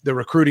the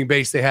recruiting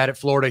base they had at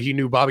Florida. He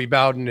knew Bobby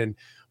Bowden and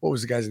what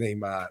was the guy's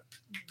name?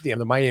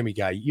 The Miami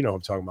guy. You know what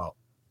I'm talking about.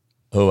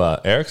 Who,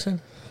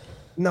 Erickson?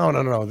 No.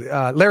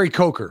 Larry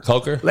Coker.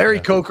 Larry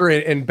Coker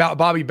and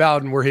Bobby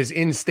Bowden were his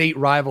in-state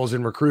rivals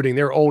in recruiting.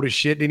 They're old as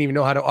shit. Didn't even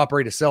know how to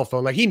operate a cell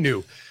phone. Like, he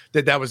knew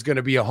that was going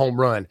to be a home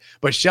run.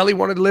 But Shelly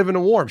wanted to live in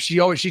the warm. She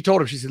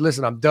told him, she said,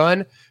 listen, I'm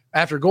done.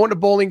 After going to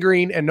Bowling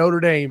Green and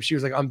Notre Dame, she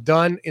was like, I'm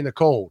done in the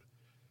cold.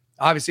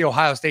 obviously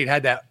Ohio State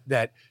had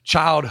that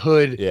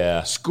childhood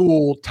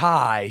school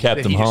tie Kept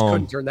that them he just home.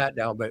 couldn't turn that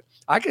down. But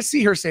I could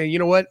see her saying, you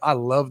know what? I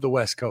love the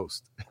West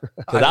Coast.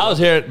 Because I was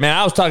here, man,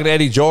 I was talking to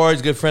Eddie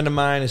George, good friend of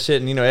mine and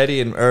shit. And, you know,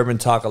 Eddie and Urban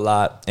talk a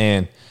lot.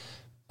 And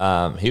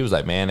he was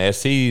like, man,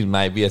 SC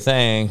might be a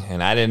thing.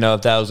 And I didn't know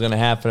if that was going to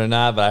happen or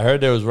not. But I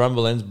heard there was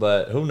rumblings,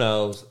 but who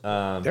knows?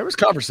 There was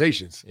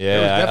conversations.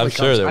 Yeah, I'm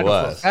sure there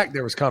was. For a fact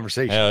there was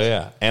conversations. Hell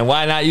yeah. And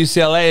why not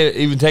UCLA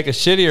even take a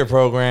shittier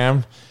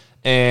program?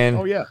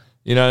 And,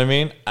 you know what I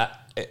mean?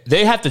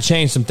 They have to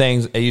change some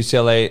things at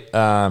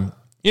UCLA.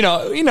 You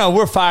know,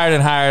 we're fired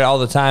and hired all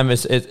the time.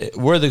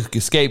 We're the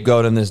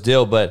scapegoat in this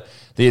deal, but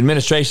the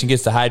administration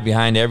gets to hide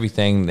behind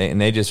everything,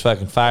 and they just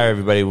fucking fire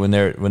everybody when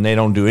they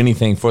don't do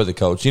anything for the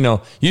coach. You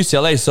know,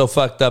 UCLA is so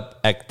fucked up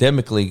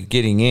academically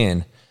getting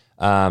in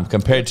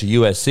compared to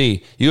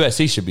USC.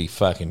 USC should be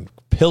fucking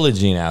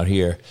pillaging out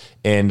here,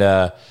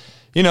 and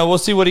you know, we'll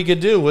see what he could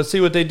do. We'll see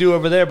what they do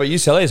over there. But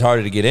UCLA is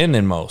harder to get in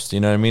than most.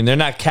 You know what I mean? They're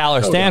not Cal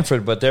or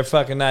Stanford, but they're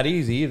fucking not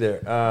easy either.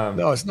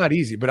 No, it's not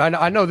easy. But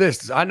I know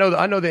this. I know the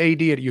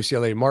AD at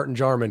UCLA, Martin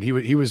Jarman. He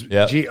was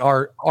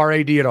our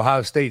AD at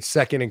Ohio State,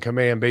 second in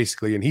command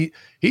basically. And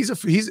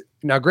he's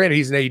now granted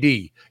he's an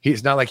AD.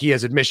 He's not like he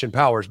has admission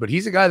powers, but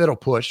he's a guy that'll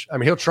push. I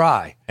mean, he'll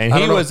try. And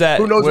he was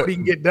at who knows what he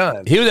can get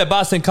done. He was at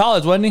Boston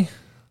College, wasn't he?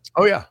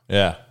 Oh yeah.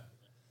 Yeah.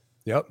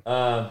 Yep.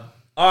 All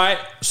right.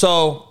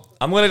 So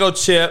I'm going to go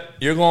Chip.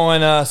 You're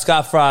going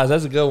Scott Frost.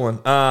 That's a good one.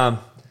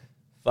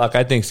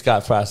 I think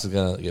Scott Frost is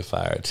going to get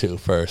fired too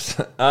first.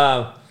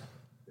 But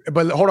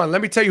hold on. Let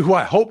me tell you who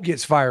I hope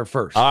gets fired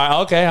first. All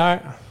right. Okay. All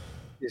right.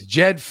 It's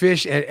Jed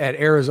Fish at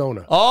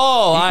Arizona.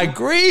 Oh, I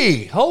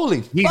agree.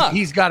 Holy fuck.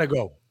 He's got to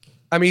go.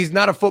 I mean, he's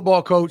not a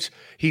football coach.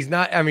 He's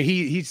not. I mean,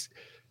 he's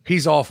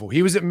awful.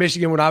 He was at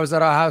Michigan when I was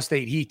at Ohio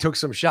State. He took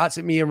some shots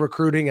at me in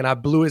recruiting, and I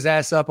blew his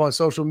ass up on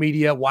social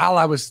media while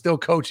I was still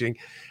coaching.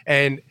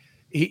 And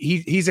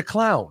he's a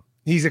clown.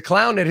 He's a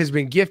clown that has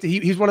been gifted.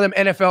 He's one of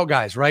them NFL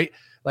guys, right?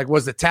 Like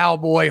was the towel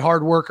boy,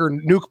 hard worker,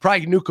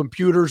 probably knew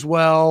computers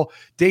well,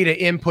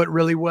 data input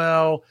really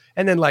well,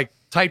 and then like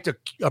typed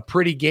a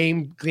pretty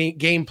game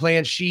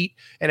plan sheet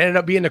and ended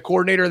up being the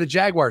coordinator of the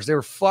Jaguars. They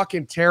were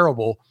fucking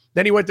terrible.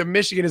 Then he went to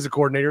Michigan as a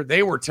coordinator.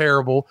 They were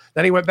terrible.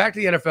 Then he went back to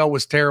the NFL,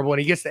 was terrible, and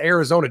he gets the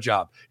Arizona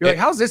job. You're like,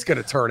 how's this going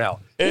to turn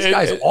out? This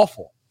guy's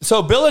awful.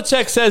 So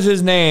Belichick says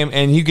his name,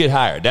 and you get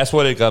hired. That's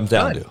what it comes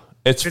down to.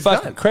 It's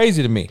fucking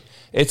crazy to me.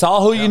 It's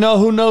all who you know,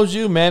 who knows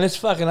you, man. It's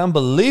fucking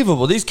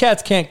unbelievable. These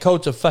cats can't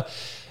coach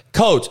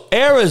Coach,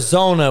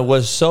 Arizona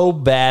was so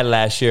bad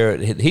last year.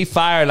 He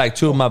fired like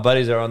two of my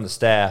buddies that are on the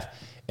staff,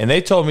 and they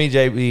told me,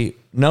 JB,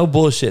 no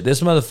bullshit, this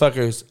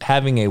motherfucker's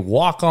having a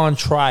walk-on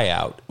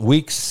tryout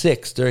week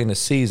 6 during the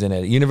season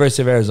at the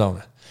University of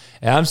Arizona.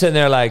 And I'm sitting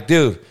there like,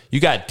 dude, you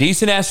got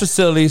decent-ass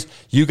facilities.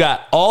 You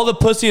got all the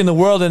pussy in the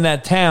world in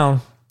that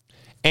town,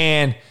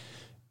 and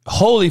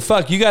holy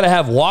fuck, you got to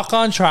have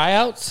walk-on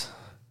tryouts?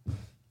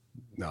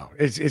 No,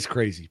 it's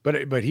crazy.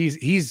 But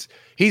he's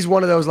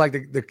one of those like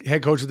the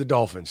head coach of the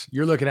Dolphins.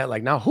 You're looking at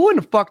like, now who in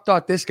the fuck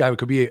thought this guy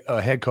could be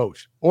a head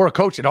coach or a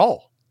coach at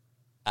all?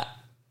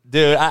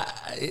 Dude,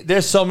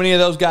 there's so many of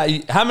those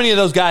guys. How many of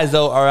those guys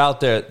though are out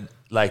there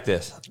like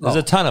this? There's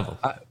a ton of them.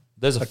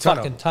 There's a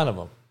fucking ton of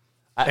them.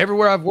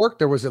 Everywhere I've worked,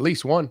 there was at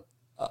least one.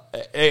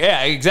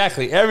 Yeah,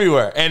 exactly.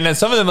 Everywhere. And then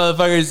some of the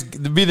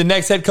motherfuckers be the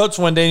next head coach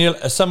one day,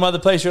 and some other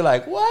place you're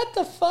like, what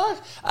the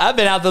fuck? I've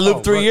been out the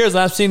loop 3 years,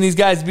 and I've seen these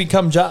guys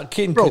become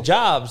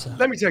jobs.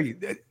 Let me tell you,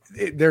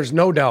 there's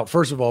no doubt.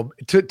 First of all,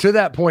 to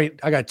that point,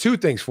 I got two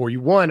things for you.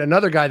 One,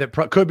 another guy that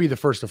could be the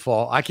first to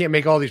fall. I can't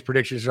make all these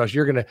predictions, Josh.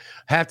 You're going to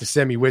have to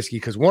send me whiskey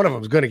because one of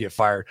them is going to get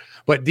fired.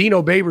 But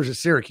Dino Babers at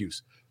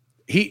Syracuse,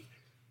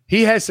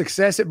 he has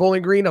success at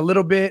Bowling Green a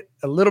little bit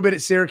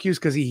at Syracuse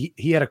because he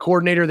had a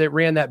coordinator that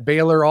ran that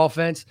Baylor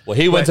offense. Well,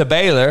 he went to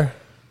Baylor.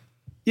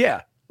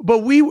 Yeah, but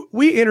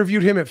we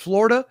interviewed him at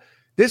Florida.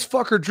 This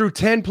fucker drew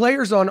 10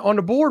 players on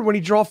the board when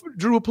he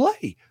drew a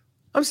play.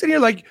 I'm sitting here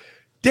like,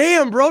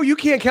 damn, bro, you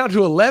can't count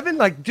to 11?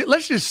 Like,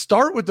 let's just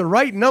start with the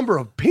right number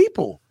of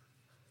people.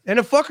 And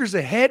the fucker's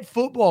a head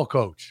football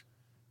coach.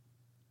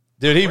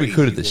 Dude, he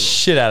recruited the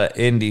shit out of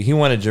Indy. He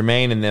wanted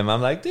Jermaine and them.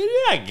 I'm like, dude,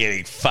 you're not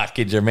getting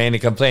fucking Jermaine to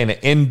come play in an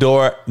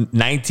indoor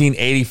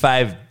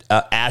 1985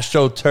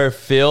 AstroTurf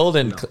field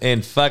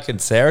in fucking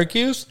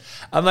Syracuse.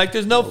 I'm like,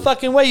 there's no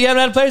fucking way. You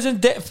haven't had players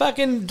in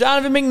fucking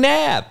Donovan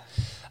McNabb.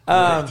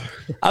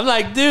 I'm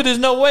like, dude, there's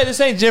no way. This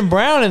ain't Jim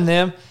Brown and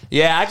them.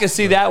 Yeah, I can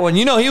see that one.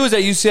 You know, he was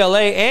at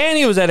UCLA and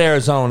he was at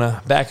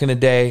Arizona back in the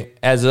day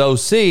as an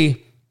OC.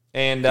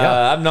 And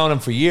I've known him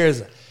for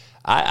years.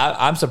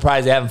 I'm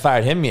surprised they haven't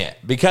fired him yet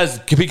because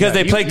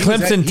they play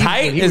Clemson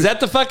tight. Is that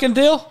the fucking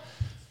deal?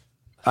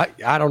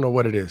 I don't know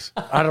what it is.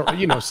 I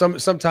don't.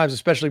 Sometimes,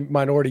 especially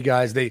minority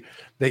guys, they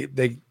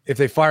if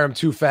they fire them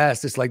too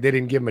fast, it's like they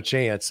didn't give him a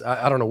chance.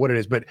 I don't know what it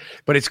is, but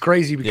it's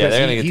crazy because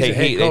they're gonna he's take a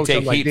head heat. coach. They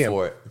take like, heat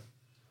for it.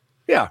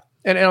 Yeah,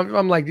 and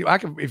I'm like, I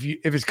could if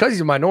it's because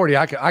he's a minority,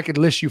 I could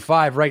list you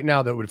 5 right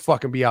now that would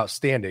fucking be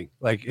outstanding.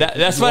 Like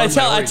that's what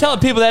I tell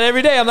people that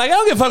every day. I'm like, I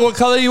don't give a fuck what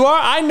color you are.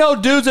 I know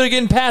dudes that are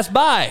getting passed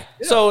by.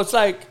 Yeah. So it's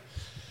like,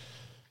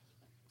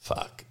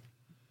 Fuck.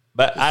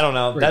 But I don't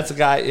know. That's a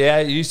guy. Yeah,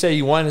 you say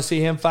you want to see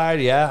him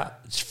fired. Yeah,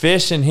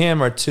 Fish and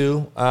him are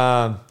two.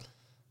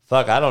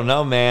 Fuck, I don't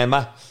know, man.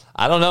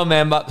 I don't know,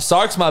 man.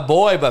 Sark's my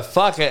boy, but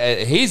fuck,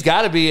 he's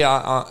got to be.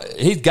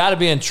 He's got to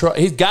be in trouble.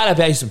 He's got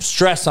to have some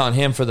stress on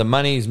him for the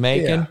money he's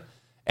making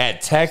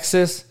at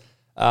Texas.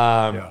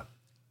 And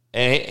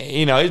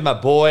you know, he's my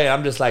boy.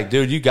 I'm just like,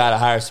 dude, you got to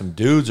hire some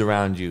dudes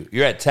around you.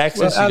 You're at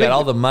Texas. You got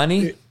all the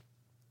money.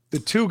 The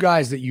two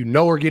guys that you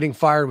know are getting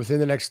fired within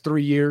the next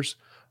 3 years,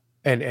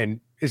 and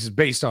this is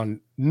based on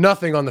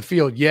nothing on the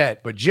field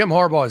yet, but Jim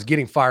Harbaugh is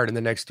getting fired in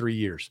the next 3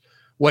 years.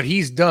 What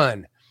he's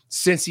done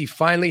since he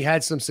finally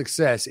had some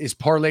success is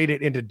parlayed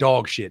it into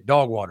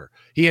dog water.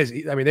 He has,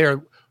 I mean,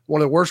 they're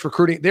one of the worst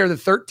recruiting. They're the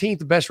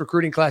 13th best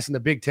recruiting class in the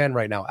Big Ten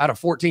right now out of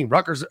 14.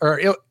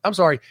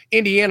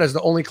 Indiana is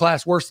the only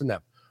class worse than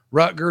them.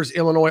 Rutgers,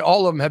 Illinois,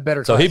 all of them have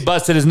better. So he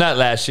busted his nut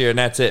last year and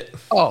that's it.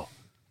 Oh,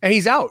 and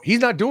he's out. He's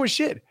not doing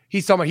shit.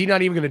 He's talking about he's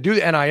not even going to do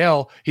the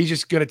NIL. He's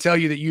just going to tell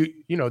you that you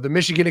know, the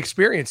Michigan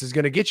experience is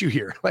going to get you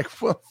here. Like,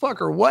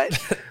 fuck or what?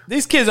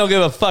 These kids don't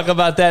give a fuck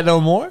about that no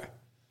more.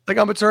 Like,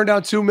 I'm going to turn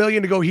down $2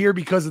 million to go here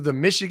because of the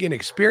Michigan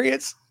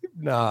experience?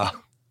 Nah.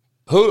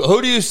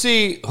 Who do you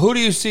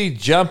see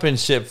jumping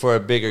ship for a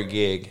bigger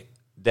gig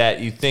that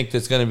you think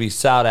that's going to be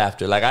sought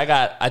after? Like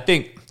I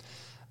think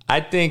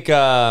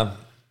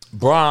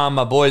Braum,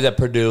 my boys at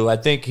Purdue, I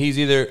think he's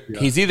either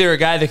a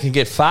guy that can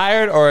get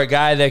fired or a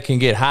guy that can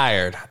get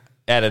hired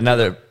at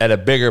a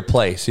bigger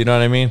place. You know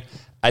what I mean?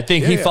 I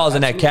think he falls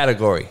in that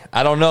category.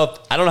 I don't know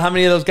how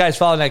many of those guys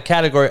fall in that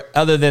category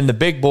other than the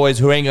big boys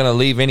who ain't going to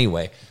leave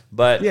anyway.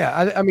 But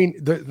yeah, I mean,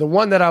 the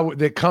one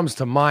that comes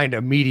to mind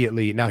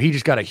immediately. Now he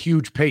just got a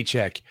huge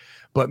paycheck,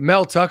 but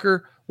Mel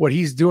Tucker, what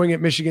he's doing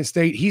at Michigan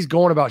State, he's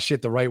going about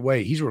shit the right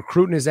way. He's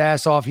recruiting his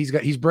ass off.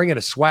 He's bringing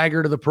a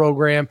swagger to the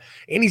program,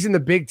 and he's in the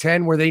Big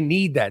Ten where they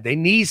need that. They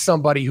need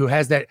somebody who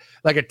has that,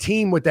 like a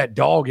team with that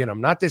dog in them.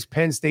 Not this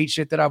Penn State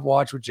shit that I've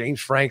watched with James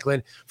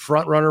Franklin,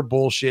 front runner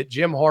bullshit,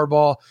 Jim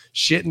Harbaugh,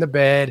 shit in the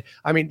bed.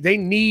 I mean, they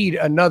need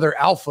another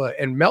alpha,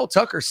 and Mel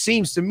Tucker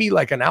seems to me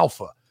like an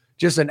alpha.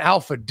 Just an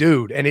alpha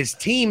dude. And his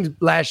team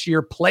last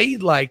year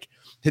played like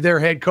their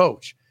head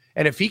coach.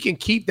 And if he can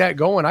keep that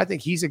going, I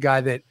think he's a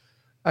guy that,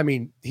 I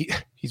mean,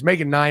 he's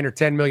making $9 or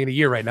 $10 million a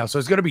year right now. So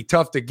it's going to be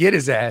tough to get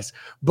his ass,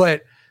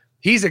 but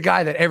he's a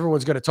guy that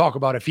everyone's going to talk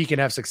about if he can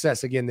have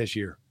success again this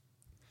year.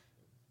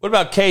 What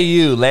about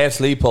KU, Lance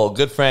Leipold?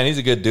 Good friend. He's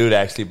a good dude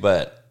actually,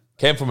 but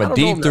came from a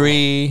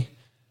D3,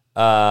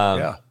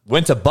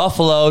 went to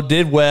Buffalo,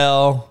 did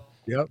well.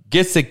 Yep.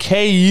 Gets the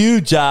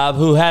KU job,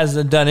 who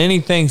hasn't done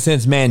anything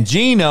since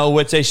Mangino,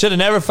 which they should have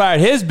never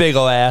fired his big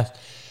ol' ass.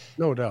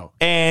 No doubt.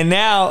 And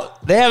now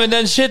they haven't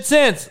done shit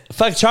since.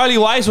 Fuck, Charlie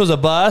Weiss was a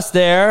bust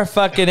there.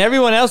 Fucking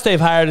everyone else they've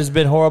hired has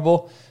been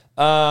horrible.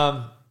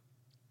 Does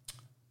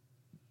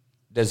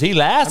he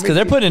last? Because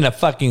they're putting in a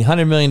fucking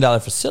 $100 million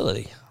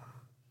facility.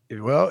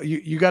 Well,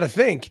 you got to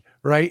think,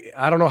 right?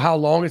 I don't know how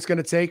long it's going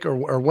to take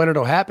or when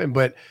it'll happen,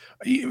 but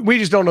we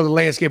just don't know the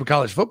landscape of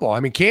college football. I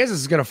mean, Kansas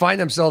is going to find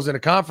themselves in a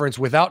conference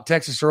without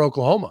Texas or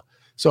Oklahoma.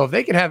 So if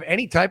they can have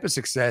any type of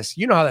success,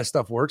 you know how that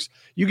stuff works.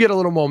 You get a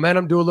little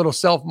momentum, do a little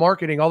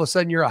self-marketing. All of a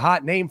sudden, you're a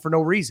hot name for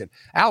no reason.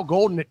 Al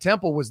Golden at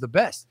Temple was the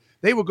best.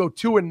 They would go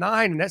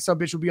 2-9, and that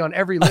subbitch would be on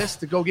every list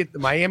to go get the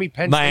Miami,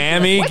 Penn State.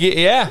 Miami,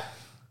 yeah.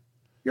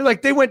 You're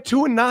like, they went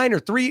 2-9 or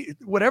 3,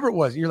 whatever it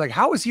was. And you're like,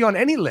 how is he on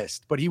any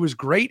list? But he was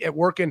great at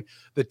working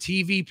the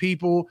TV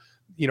people,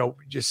 you know,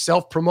 just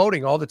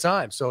self-promoting all the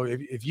time. So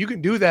if you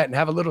can do that and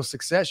have a little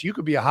success, you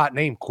could be a hot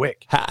name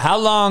quick. How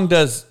long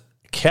does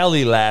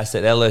Kelly last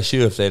at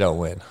LSU if they don't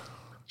win?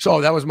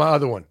 So that was my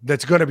other one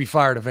that's going to be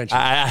fired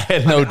eventually. I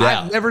had no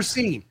doubt. I've never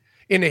seen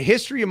in the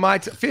history of my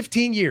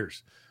 15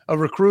 years of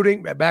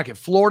recruiting, back at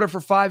Florida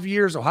for 5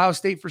 years, Ohio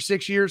State for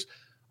 6 years,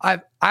 I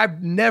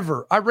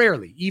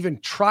rarely even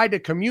tried to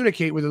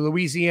communicate with a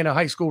Louisiana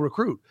high school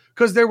recruit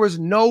because there was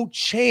no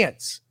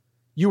chance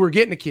you were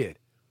getting a kid.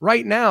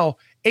 Right now,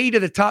 8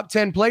 of the top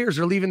 10 players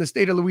are leaving the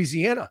state of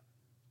Louisiana.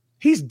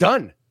 He's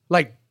done.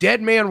 Like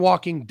dead man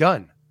walking,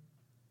 done.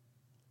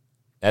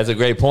 That's a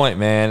great point,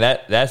 man.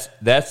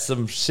 That's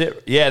some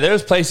shit. Yeah,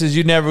 there's places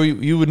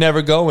you would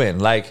never go in.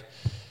 Like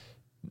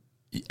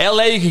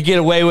LA you could get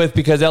away with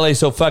because LA is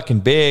so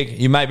fucking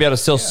big. You might be able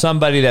to steal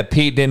somebody that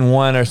Pete didn't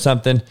want or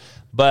something.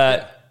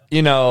 But,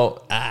 you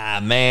know,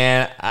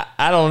 man,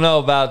 I don't know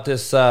about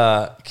this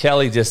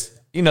Kelly just,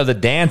 you know, the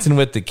dancing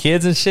with the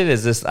kids and shit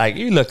is just like,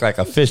 you look like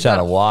a fish out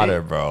of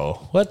water, bro.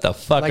 What the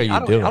fuck are you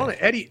doing? I don't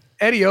know.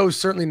 Eddie O's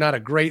certainly not a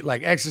great,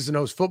 like, X's and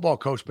O's football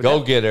coach. But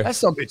Go-getter. That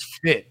some bitch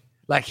fit.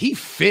 Like, he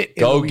fit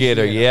in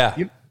Go-getter,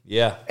 Louisiana.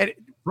 Yeah. And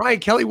Brian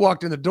Kelly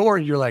walked in the door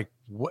and you're like,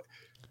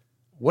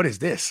 what is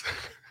this?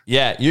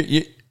 Yeah,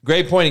 you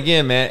great point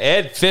again, man.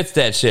 Ed fits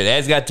that shit.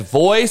 Ed's got the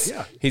voice.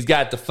 Yeah. He's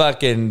got the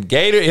fucking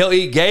gator. He'll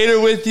eat gator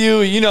with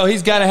you. You know,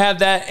 he's got to have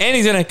that, and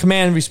he's going to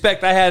command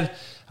respect. I had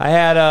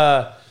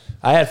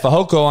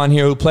Fehoko on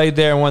here who played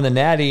there and won the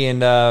Natty, and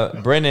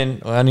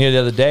Brennan on here the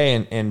other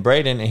day, and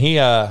Braden, and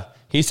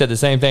he said the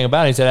same thing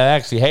about it. He said, I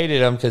actually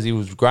hated him because he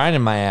was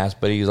grinding my ass,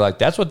 but he was like,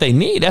 that's what they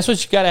need. That's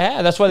what you got to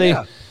have. That's why they,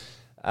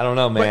 I don't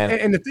know, man. But,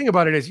 and the thing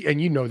about it is,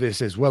 and you know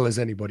this as well as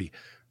anybody,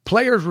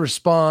 players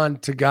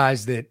respond to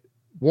guys that,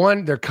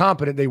 one, they're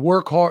competent, they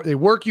work hard, they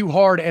work you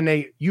hard, and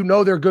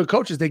they're good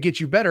coaches, they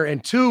get you better.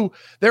 And two,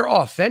 they're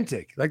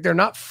authentic. Like, they're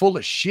not full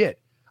of shit.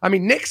 I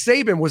mean, Nick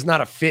Saban was not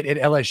a fit at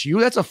LSU.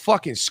 That's a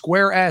fucking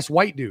square ass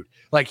white dude.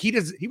 Like, he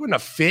wouldn't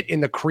have fit in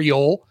the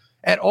Creole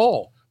at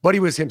all. But he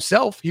was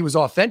himself. He was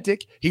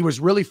authentic. He was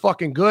really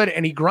fucking good,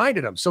 and he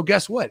grinded them. So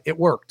guess what? It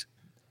worked.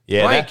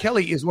 Yeah, Brian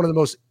Kelly is one of the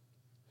most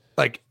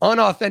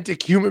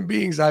unauthentic human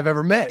beings I've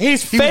ever met.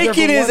 He's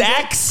faking his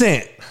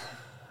accent.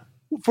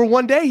 For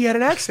one day, he had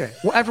an accent.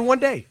 After one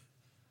day.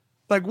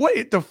 Like,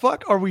 what the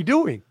fuck are we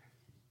doing?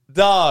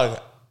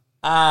 Dog,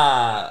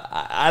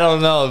 I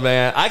don't know,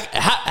 man.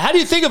 How do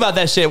you think about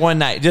that shit one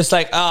night? Just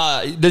like,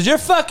 does your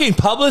fucking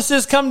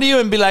publicist come to you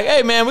and be like,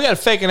 hey, man, we got to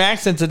fake an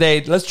accent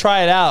today. Let's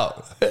try it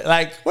out.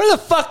 Like, where the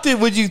fuck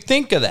would you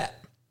think of that?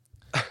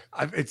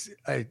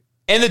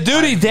 And the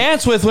dude he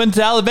danced with went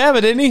to Alabama,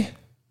 didn't he?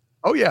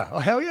 Oh, yeah. Oh,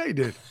 hell yeah, he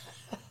did.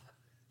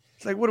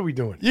 It's like, what are we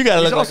doing? You got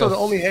to look He's also like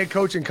the only head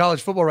coach in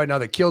college football right now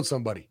that killed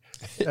somebody.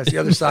 That's the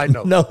other side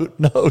note.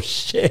 No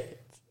shit.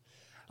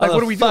 Like,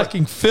 what are we doing?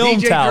 Fucking film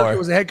DJ tower. Durkin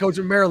was a head coach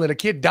in Maryland. A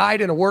kid died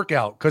in a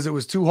workout because it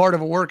was too hard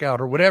of a workout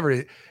or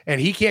whatever.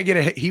 And he can't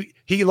get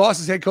he lost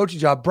his head coaching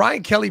job.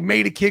 Brian Kelly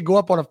made a kid go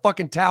up on a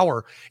fucking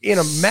tower in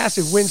a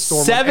massive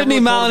windstorm.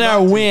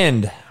 70-mile-an-hour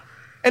wind.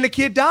 And the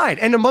kid died.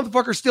 And the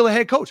motherfucker's still a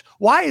head coach.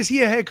 Why is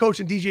he a head coach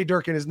and DJ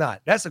Durkin is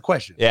not? That's the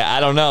question. Yeah, I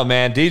don't know,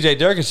 man. DJ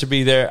Durkin should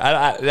be there.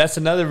 That's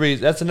another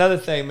reason. That's another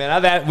thing,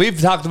 man. We've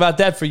talked about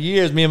that for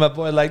years. Me and my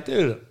boy, like,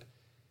 dude,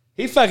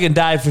 he fucking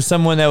died for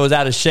someone that was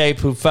out of shape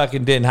who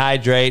fucking didn't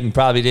hydrate and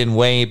probably didn't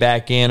weigh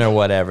back in or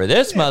whatever.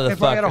 This motherfucker.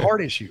 If I had a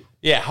heart issue.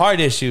 Yeah,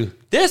 heart issue.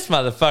 This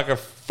motherfucker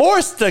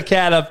forced the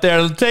cat up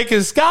there to take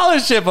his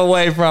scholarship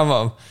away from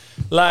him.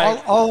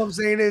 Like, all I'm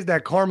saying is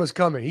that karma's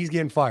coming. He's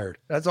getting fired.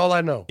 That's all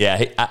I know. Yeah,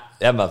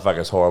 that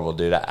motherfucker's horrible,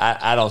 dude.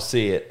 I don't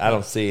see it. I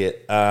don't see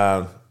it.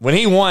 When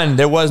he won,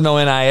 there was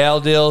no NIL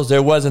deals.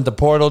 There wasn't the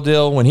portal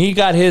deal. When he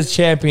got his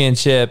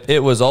championship, it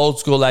was old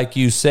school, like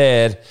you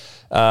said.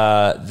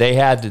 They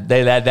had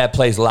that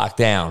place locked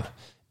down.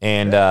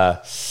 And,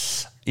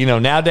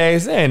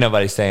 nowadays, there ain't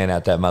nobody staying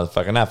at that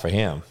motherfucker. Not for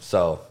him.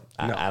 So,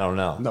 I don't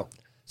know. No.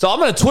 So, I'm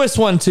going to twist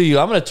one to you.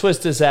 I'm going to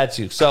twist this at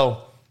you.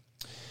 So,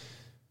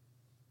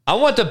 I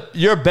want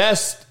your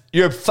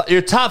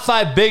top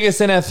 5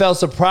 biggest NFL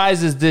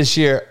surprises this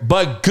year,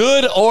 but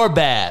good or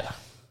bad.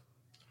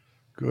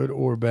 Good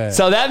or bad.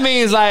 So that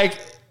means like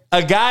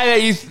a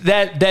guy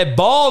that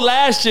balled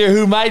last year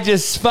who might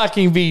just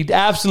fucking be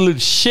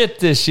absolute shit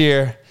this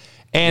year,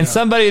 and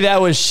somebody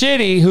that was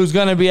shitty who's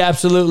going to be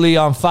absolutely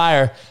on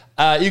fire.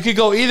 You could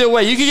go either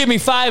way. You could give me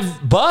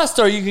 5 bust,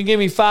 or you can give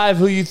me 5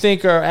 who you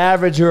think are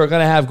average who are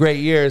going to have great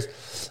years.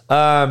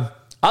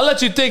 I'll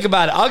let you think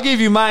about it. I'll give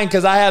you mine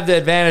because I have the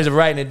advantage of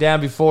writing it down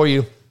before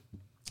you.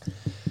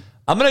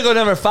 I'm going to go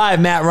number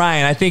 5, Matt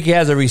Ryan. I think he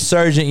has a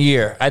resurgent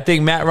year. I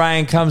think Matt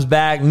Ryan comes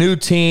back, new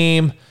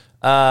team.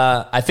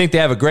 I think they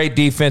have a great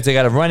defense. They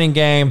got a running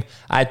game.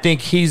 I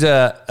think he's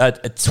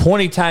a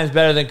 20 times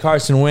better than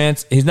Carson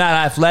Wentz. He's not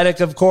athletic,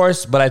 of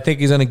course, but I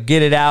think he's going to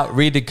get it out,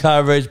 read the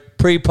coverage,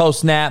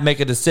 post snap, make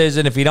a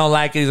decision. If he don't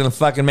like it, he's going to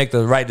fucking make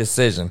the right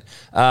decision.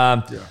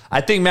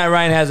 I think Matt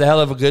Ryan has a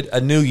hell of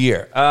a new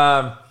year.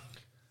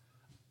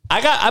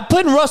 I'm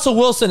putting Russell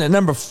Wilson at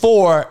number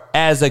 4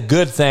 as a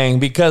good thing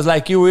because,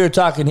 like we were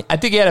talking, I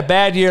think he had a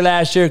bad year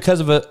last year because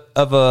of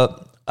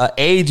a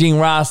aging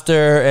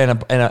roster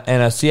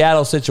and a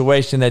Seattle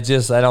situation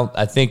that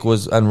I think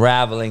was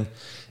unraveling.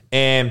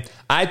 And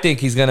I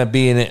think he's going to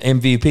be in an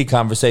MVP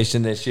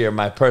conversation this year.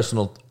 I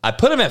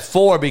put him at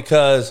 4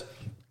 because,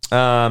 it's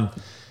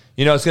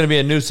going to be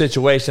a new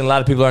situation. A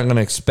lot of people aren't going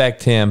to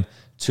expect him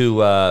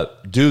to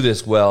do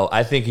this well.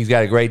 I think he's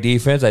got a great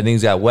defense. I think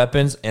he's got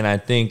weapons, and I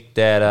think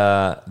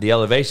that the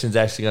elevation is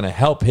actually going to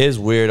help his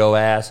weirdo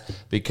ass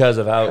because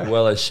of how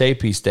well in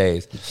shape he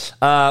stays.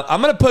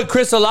 I'm going to put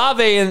Chris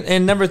Olave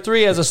in number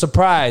 3 as a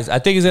surprise. I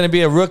think he's going to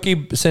be a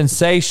rookie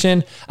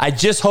sensation. I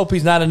just hope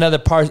he's not another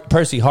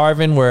Percy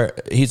Harvin where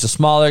he's a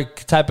smaller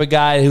type of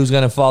guy who's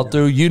going to fall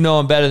through. You know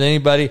him better than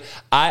anybody.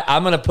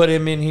 I'm going to put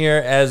him in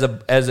here as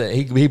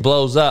he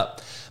blows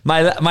up.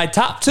 My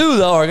top 2,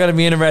 though, are going to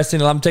be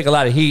interesting. I'm going to take a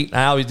lot of heat.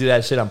 I always do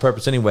that shit on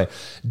purpose anyway.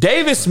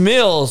 Davis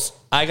Mills,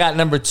 I got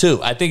number 2.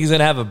 I think he's going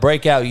to have a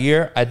breakout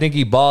year. I think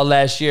he balled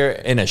last year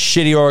in a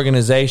shitty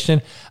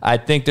organization. I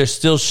think they're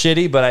still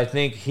shitty, but I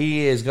think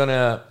he's going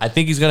to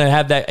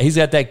have that. He's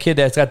got that kid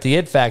that's got the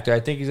it factor. I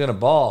think he's going to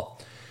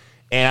ball.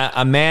 And,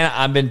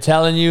 I've been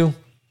telling you,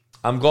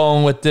 I'm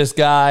going with this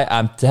guy.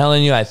 I'm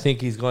telling you, I think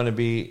he's going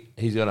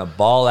to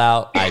ball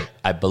out.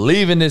 I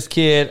believe in this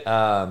kid.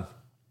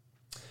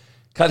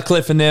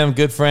 Cutcliffe and them,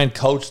 good friend,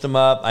 coached him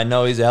up. I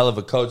know he's a hell of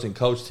a coach and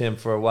coached him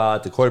for a while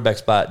at the quarterback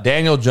spot.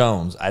 Daniel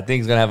Jones, I think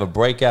he's going to have a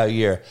breakout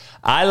year.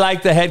 I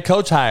like the head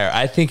coach hire.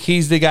 I think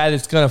he's the guy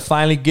that's going to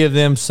finally give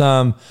them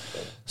some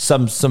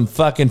some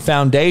fucking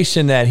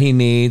foundation that he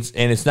needs,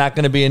 and it's not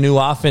going to be a new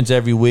offense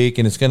every week,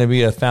 and it's going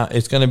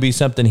to be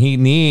something he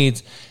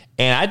needs.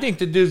 And I think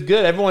the dude's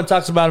good. Everyone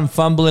talks about him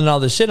fumbling and all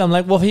this shit. I'm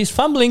like, well, he's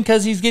fumbling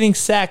because he's getting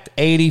sacked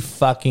 80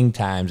 fucking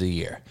times a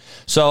year.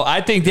 So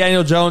I think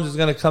Daniel Jones is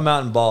going to come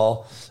out and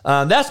ball.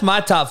 That's my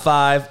top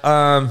 5.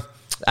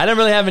 I don't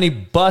really have any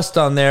bust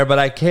on there, but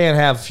I can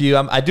have a few.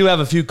 I do have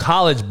a few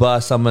college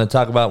busts I'm going to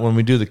talk about when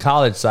we do the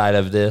college side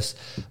of this.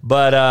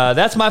 But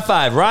that's my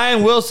 5.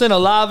 Ryan Wilson,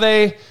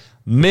 Olave,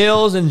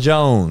 Mills, and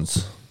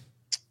Jones.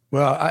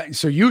 Well,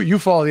 so you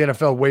follow the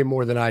NFL way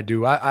more than I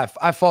do.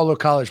 I follow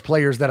college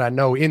players that I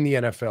know in the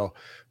NFL.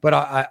 But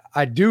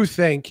I do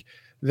think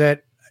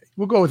that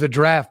we'll go with the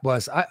draft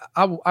bust.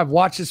 I've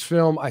watched this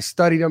film. I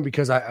studied him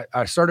because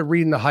I started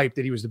reading the hype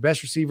that he was the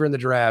best receiver in the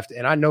draft.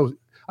 And I know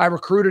I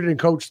recruited and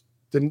coached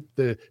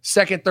the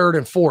second, third,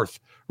 and fourth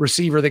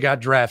receiver that got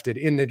drafted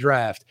in the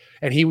draft.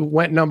 And he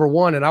went number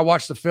 1. And I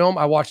watched the film.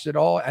 I watched it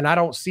all. And I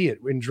don't see it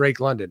in Drake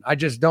London. I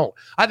just don't.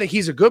 I think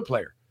he's a good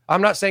player.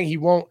 I'm not saying he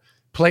won't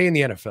play in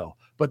the NFL.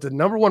 But the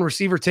number 1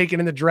 receiver taken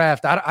in the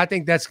draft, I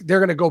think they're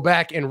going to go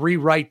back and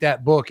rewrite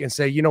that book and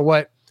say, you know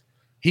what?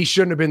 He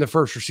shouldn't have been the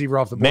first receiver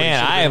off the board.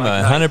 Man, I am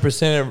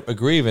 100%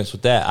 agreement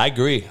with that. I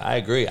agree.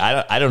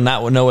 I do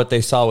not know what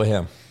they saw with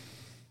him.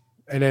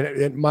 And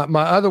then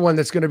my other one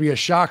that's going to be a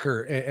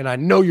shocker, and I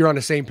know you're on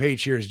the same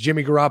page here, is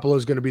Jimmy Garoppolo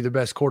is going to be the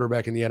best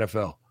quarterback in the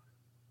NFL.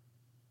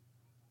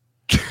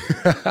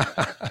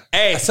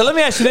 Hey, so let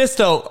me ask you this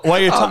though: while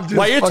you're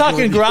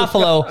talking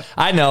Garoppolo,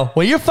 I know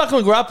when you're fucking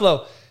with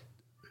Garoppolo,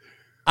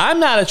 I'm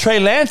not a Trey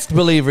Lance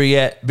believer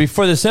yet.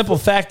 For the simple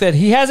fact that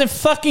he hasn't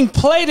fucking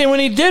played, and when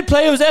he did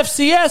play, it was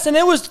FCS, and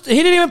he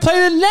didn't even play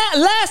the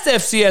last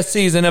FCS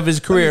season of his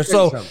career.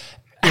 So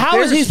how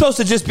is he supposed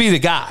to just be the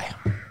guy?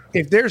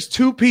 If there's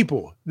 2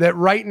 people that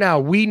right now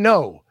we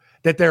know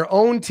that their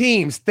own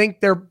teams think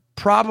they're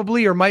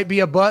probably or might be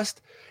a bust,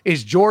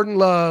 is Jordan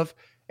Love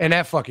and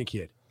that fucking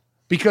kid.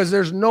 Because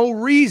there's no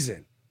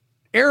reason.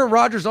 Aaron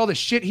Rodgers, all the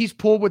shit he's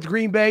pulled with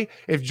Green Bay,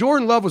 if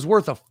Jordan Love was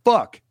worth a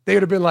fuck, they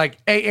would have been like,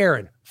 hey,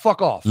 Aaron,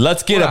 fuck off.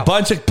 Let's get a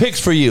bunch of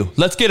picks for you.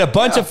 Let's get a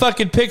bunch of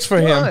fucking picks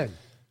for him.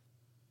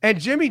 And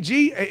Jimmy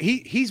G,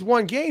 he's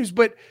won games,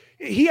 but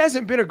he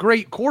hasn't been a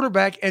great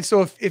quarterback. And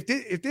so if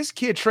this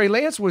kid, Trey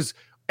Lance, was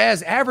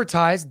as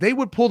advertised, they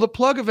would pull the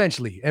plug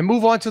eventually and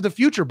move on to the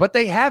future, but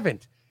they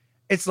haven't.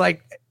 It's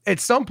like at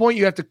some point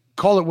you have to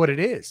call it what it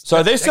is. So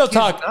are they still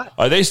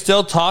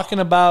talking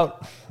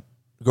about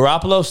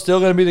Garoppolo still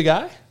going to be the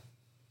guy?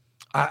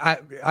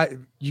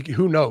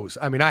 Who knows?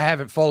 I mean, I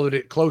haven't followed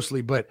it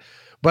closely, but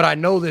I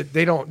know that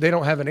they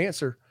don't have an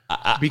answer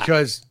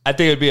because I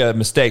think it'd be a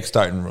mistake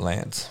starting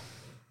Lance.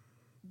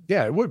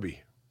 Yeah, it would be.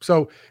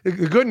 So the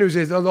good news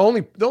is the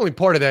only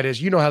part of that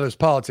is, you know how those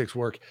politics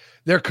work.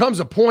 There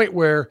comes a point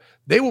where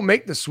they will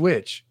make the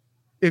switch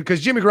because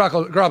Jimmy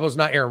Garoppolo is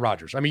not Aaron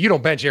Rodgers. I mean, you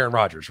don't bench Aaron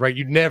Rodgers, right?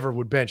 You never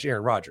would bench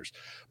Aaron Rodgers.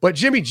 But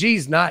Jimmy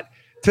G's not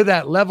to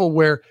that level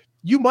where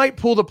you might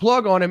pull the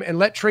plug on him and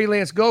let Trey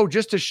Lance go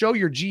just to show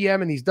your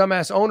GM and these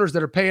dumbass owners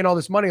that are paying all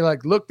this money,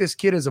 like, look, this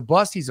kid is a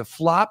bust. He's a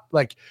flop.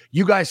 Like,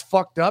 you guys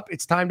fucked up.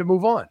 It's time to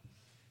move on.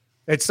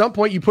 At some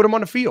point, you put him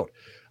on the field.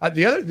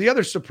 The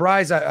other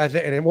surprise, I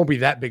think, and it won't be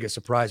that big a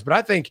surprise, but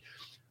I think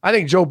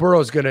Joe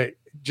Burrow is going to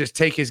just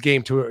take his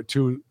game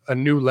to a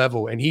new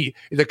level, and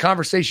the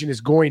conversation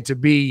is going to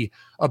be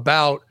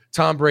about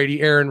Tom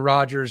Brady, Aaron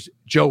Rodgers,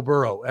 Joe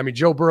Burrow. I mean,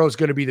 Joe Burrow is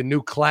going to be the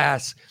new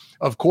class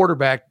of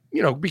quarterback,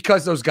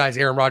 because those guys,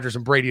 Aaron Rodgers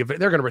and Brady,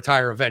 they're going to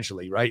retire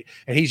eventually, right?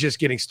 And he's just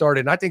getting started.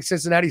 And I think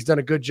Cincinnati's done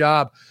a good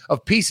job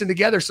of piecing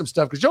together some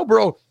stuff because Joe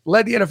Burrow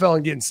led the NFL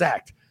in getting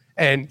sacked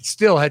and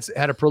still had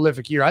a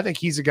prolific year. I think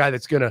he's a guy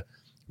that's going to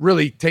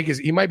really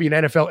he might be an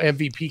NFL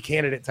MVP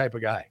candidate type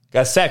of guy.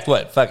 Got sacked,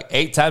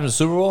 8 times in the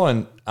Super Bowl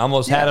and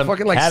almost had him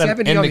fucking like had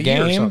 70 him in on the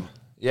year or game. something.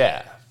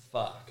 Yeah,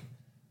 fuck.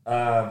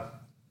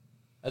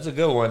 That's a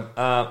good one.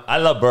 I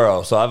love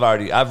Burrow, so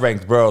I've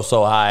ranked Burrow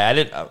so high.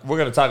 We're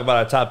going to talk about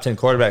our top 10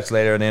 quarterbacks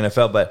later in the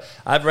NFL, but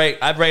I've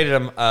rated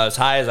him as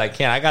high as I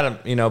can. I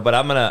got him, but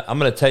I'm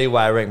gonna tell you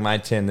why I rank my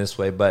 10 this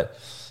way. But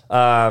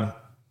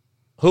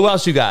who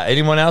else you got?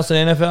 Anyone else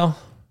in the NFL?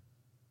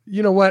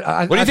 You know what?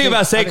 What do you think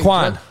about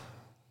Saquon?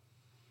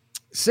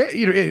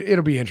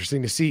 It'll be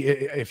interesting to see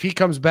if he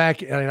comes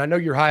back. And I know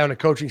you're high on the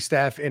coaching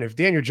staff, and if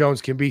Daniel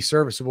Jones can be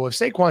serviceable, if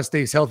Saquon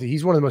stays healthy,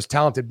 he's one of the most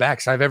talented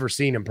backs I've ever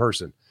seen in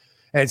person.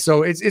 And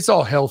so it's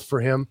all health for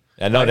him.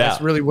 Yeah, no doubt.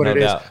 That's really what it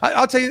is.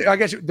 I'll tell you, I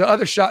guess the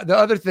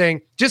other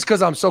thing, just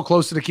because I'm so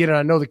close to the kid and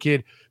I know the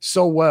kid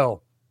so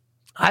well,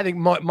 I think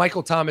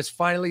Michael Thomas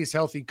finally is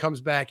healthy,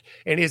 comes back,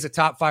 and is a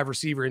top 5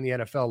 receiver in the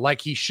NFL,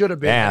 like he should have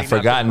been. Yeah,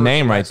 forgotten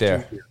name right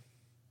there.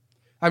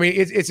 I mean,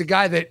 it's a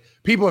guy that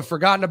people have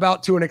forgotten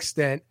about to an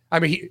extent. I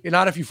mean,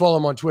 not if you follow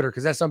him on Twitter,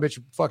 because that son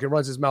bitch fucking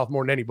runs his mouth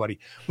more than anybody.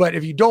 But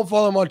if you don't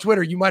follow him on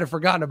Twitter, you might have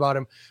forgotten about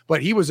him.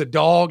 But he was a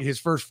dog his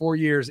first 4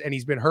 years, and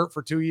he's been hurt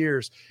for 2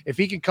 years. If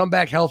he can come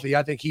back healthy,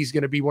 I think he's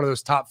going to be one of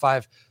those top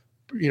 5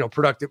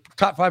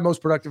 most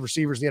productive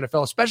receivers in the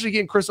NFL, especially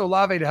getting Chris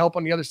Olave to help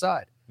on the other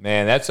side.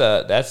 Man, that's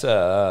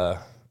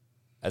a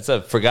That's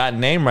a forgotten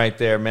name right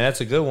there, man.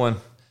 That's a good one.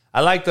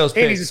 I like those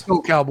picks. And he's a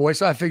SoCal boy,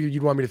 so I figured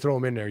you'd want me to throw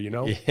him in there, you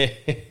know?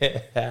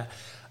 Yeah.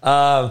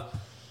 All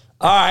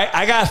right,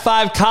 I got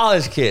 5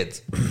 college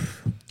kids.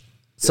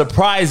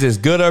 Surprises,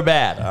 good or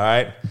bad, all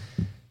right?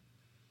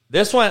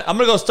 This one, I'm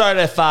going to go start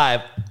at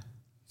 5.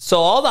 So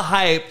all the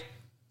hype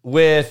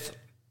with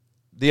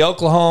the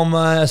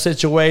Oklahoma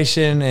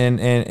situation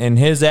and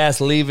his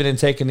ass leaving and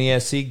taking the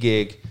SC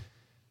gig,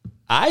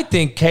 I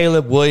think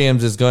Caleb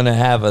Williams is going to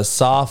have a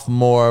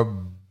sophomore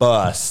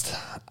bust.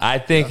 I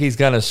think he's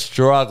going to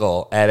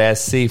struggle at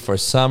SC for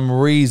some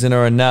reason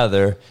or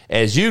another.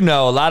 As you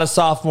know, a lot of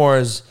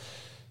sophomores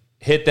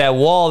hit that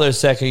wall their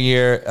second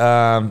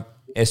year.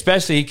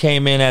 Especially he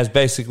came in as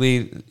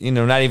basically,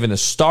 not even a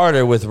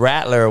starter with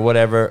Rattler or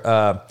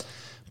whatever.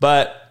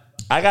 But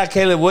I got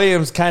Caleb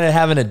Williams kind of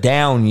having a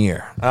down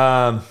year.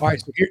 All right,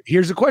 so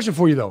here's a question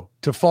for you, though,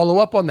 to follow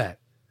up on that.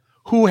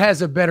 Who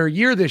has a better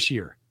year this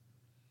year?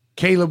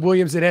 Caleb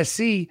Williams at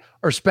SC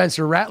or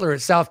Spencer Rattler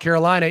at South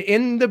Carolina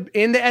in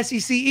the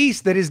SEC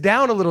East that is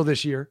down a little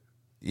this year?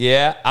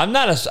 Yeah, I'm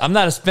not a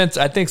Spencer.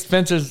 I think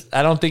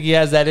I don't think he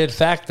has that it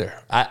factor.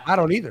 I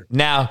don't either.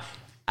 Now,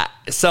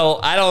 so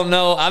I don't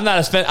know. I'm not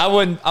a Spencer. I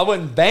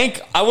wouldn't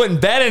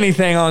bet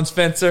anything on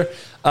Spencer.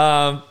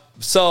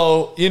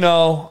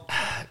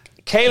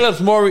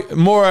 Caleb's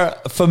more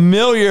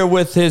familiar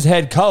with his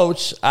head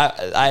coach.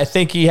 I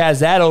think he has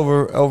that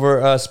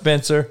over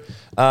Spencer.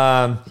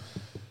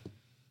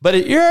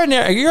 But you're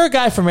a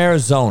guy from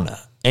Arizona,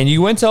 and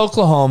you went to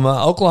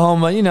Oklahoma.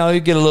 Oklahoma, you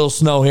get a little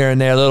snow here and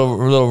there, a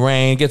little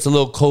rain, gets a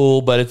little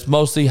cool, but it's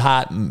mostly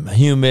hot and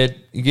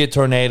humid. You get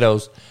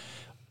tornadoes.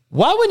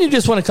 Why wouldn't you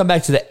just want to come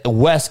back to the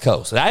West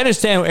Coast? And I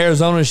understand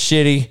Arizona's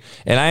shitty,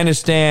 and I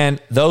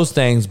understand those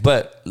things,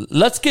 but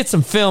let's get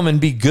some film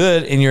and be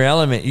good in your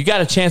element. You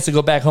got a chance to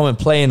go back home and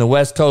play in the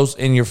West Coast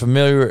in your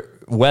familiar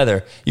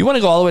weather. You want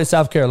to go all the way to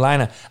South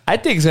Carolina. I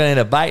think it's going to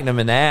end up biting him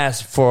in the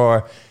ass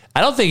for... I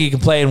don't think he can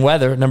play in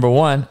weather, number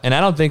one, and I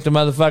don't think the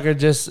motherfucker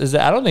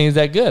I don't think he's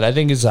that good. I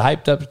think he's a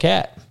hyped-up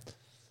cat.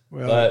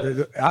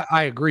 Well,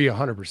 I agree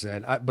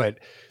 100%. But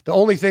the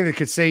only thing that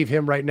could save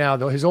him right now,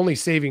 though, his only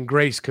saving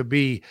grace could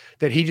be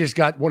that he just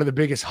got one of the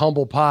biggest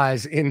humble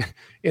pies in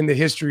the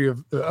history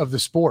of the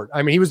sport.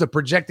 I mean, he was the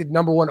projected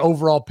number 1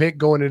 overall pick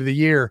going into the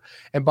year,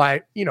 and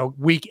by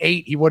week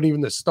 8, he wasn't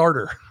even the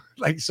starter.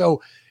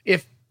 So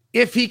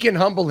if he can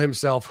humble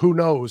himself, who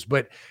knows?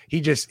 But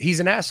he's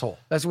an asshole.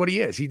 That's what he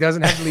is. He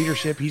doesn't have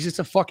leadership. He's just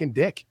a fucking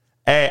dick.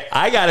 Hey,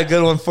 I got a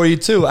good one for you,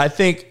 too. I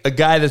think a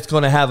guy that's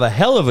going to have a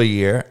hell of a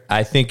year,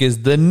 I think,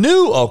 is the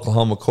new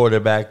Oklahoma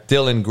quarterback,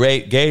 Dylan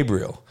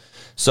Gabriel.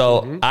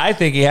 So I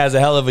think he has a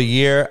hell of a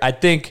year. I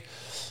think,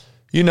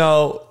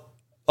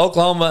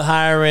 Oklahoma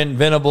hiring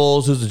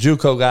Venables, who's a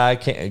JUCO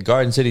guy,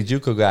 Garden City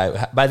JUCO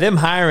guy. By them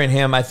hiring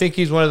him, I think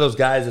he's one of those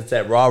guys that's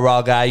that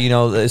rah-rah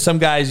guy. Some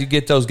guys, you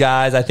get those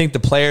guys. I think the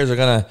players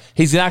are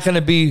he's not going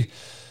to be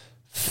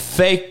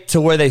fake to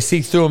where they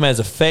see through him as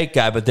a fake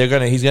guy, but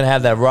he's gonna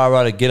have that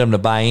rah-rah to get him to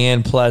buy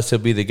in. Plus, he'll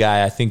be the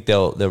guy I think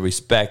they'll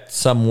respect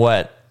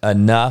somewhat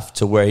enough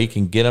to where he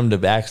can get them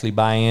to actually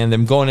buy in.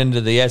 Them going into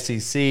the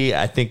SEC,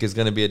 I think, is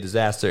going to be a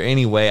disaster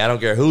anyway. I don't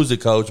care who's the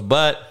coach,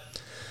 but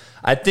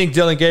I think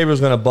Dylan Gabriel's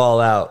going to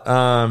ball out.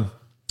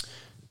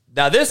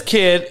 Now, this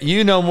kid,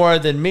 you know more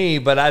than me,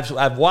 but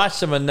I've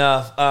watched him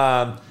enough.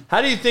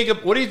 What do you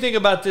think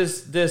about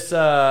this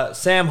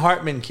Sam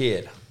Hartman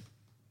kid?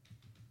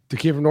 The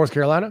kid from North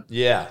Carolina?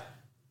 Yeah.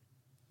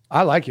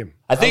 I like him.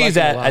 I think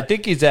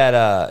he's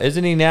at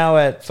isn't he now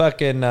at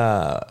fucking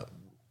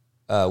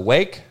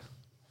Wake?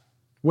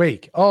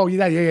 Wake. Oh,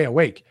 yeah,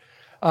 Wake.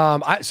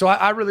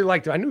 I really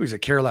liked him. I knew he was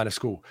at Carolina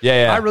school.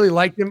 Yeah. I really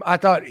liked him. I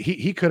thought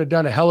he could have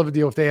done a hell of a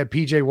deal if they had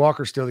PJ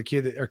Walker still, the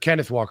kid or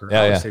Kenneth Walker.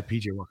 I would say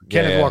PJ Walker.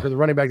 Kenneth Walker, the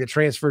running back that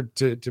transferred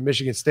to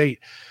Michigan State.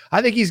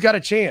 I think he's got a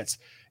chance.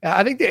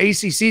 I think the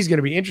ACC is going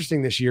to be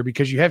interesting this year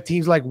because you have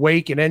teams like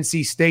Wake and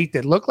NC State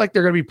that look like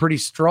they're going to be pretty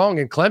strong.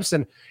 And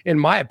Clemson, in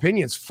my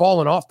opinion, is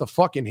falling off the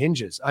fucking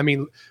hinges. I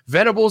mean,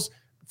 Venables,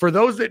 for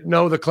those that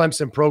know the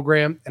Clemson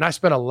program, and I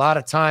spent a lot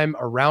of time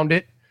around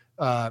it,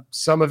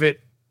 some of it,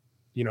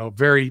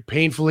 very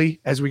painfully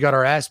as we got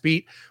our ass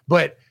beat.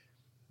 But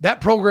that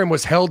program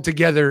was held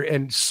together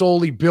and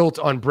solely built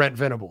on Brent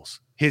Venables.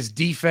 His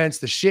defense,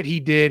 the shit he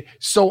did,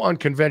 so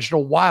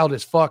unconventional, wild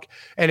as fuck.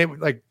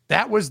 And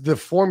that was the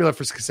formula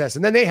for success.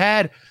 And then they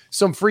had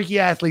some freaky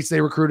athletes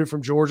they recruited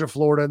from Georgia,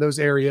 Florida, those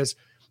areas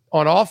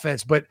on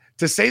offense. But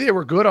to say they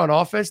were good on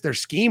offense, their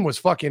scheme was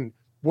fucking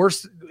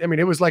worse. I mean,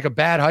 it was like a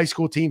bad high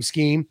school team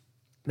scheme.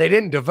 They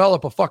didn't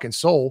develop a fucking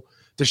soul.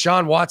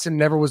 Deshaun Watson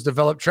never was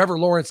developed. Trevor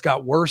Lawrence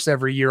got worse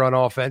every year on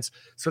offense.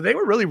 So they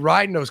were really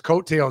riding those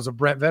coattails of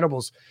Brent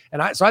Venables.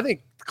 And I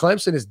think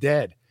Clemson is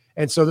dead.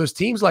 And so those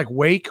teams like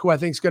Wake, who I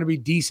think is going to be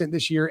decent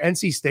this year,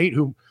 NC State,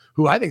 who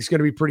I think is going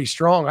to be pretty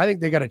strong. I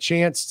think they got a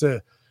chance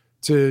to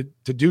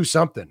do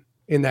something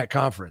in that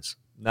conference.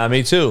 Nah,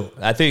 me too.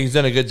 I think he's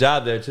done a good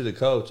job there too, the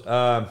coach.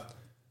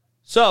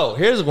 So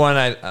here's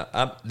one.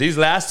 These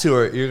last two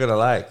you're going to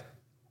like.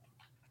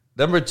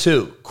 Number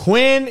 2,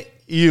 Quinn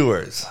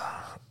Ewers.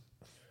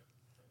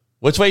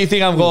 Which way you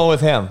think I'm going with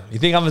him? You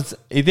think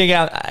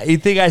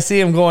I see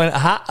him going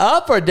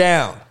up or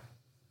down?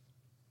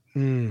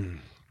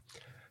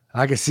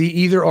 I can see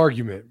either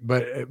argument,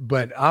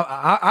 but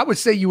I would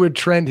say you would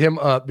trend him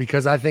up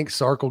because I think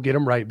Sark will get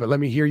him right. But let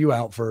me hear you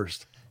out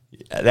first.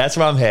 Yeah, that's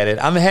where I'm headed.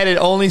 I'm headed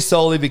only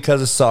solely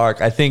because of Sark.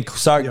 I think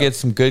Sark gets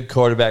some good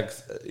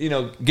quarterbacks.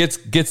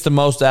 Gets the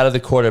most out of the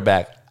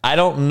quarterback. I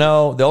don't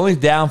know. The only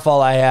downfall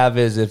I have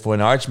is if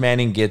when Arch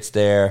Manning gets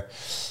there,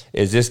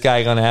 is this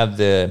guy going to have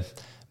the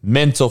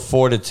mental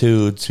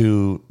fortitude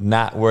to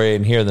not worry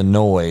and hear the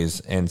noise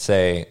and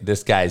say,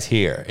 this guy's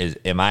here?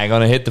 Am I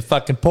going to hit the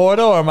fucking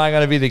portal or am I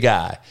going to be the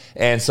guy?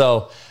 And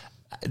so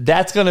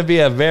that's going to be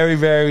a very,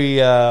 very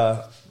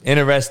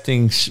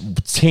interesting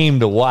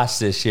team to watch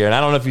this year. And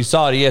I don't know if you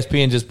saw it,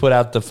 ESPN just put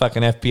out the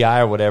fucking FBI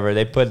or whatever.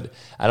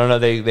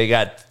 They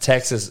got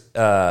Texas,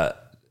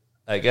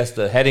 I guess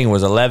the heading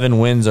was 11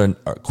 wins or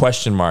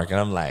question mark. And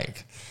I'm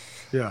like,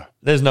 yeah,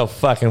 there's no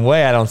fucking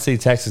way I don't see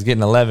Texas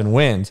getting 11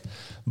 wins.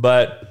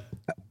 But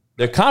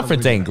their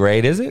conference ain't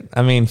great, is it?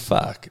 I mean,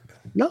 fuck.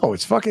 No,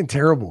 it's fucking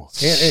terrible.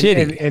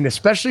 Shitty. And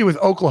especially with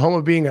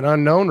Oklahoma being an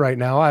unknown right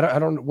now, I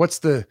don't. What's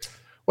the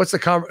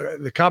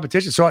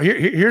competition? So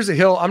here's a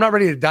hill. I'm not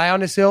ready to die on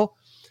this hill,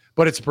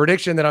 but it's a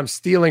prediction that I'm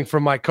stealing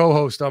from my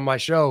co-host on my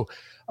show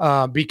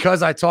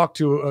because I talked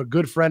to a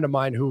good friend of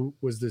mine who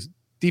was the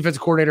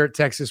defensive coordinator at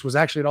Texas, was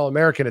actually an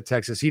All-American at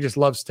Texas. He just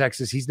loves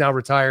Texas. He's now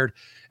retired,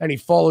 and he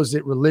follows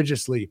it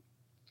religiously.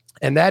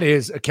 And that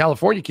is a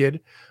California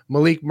kid,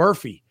 Malik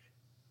Murphy,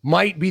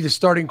 might be the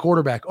starting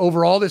quarterback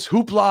over all this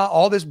hoopla,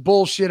 all this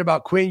bullshit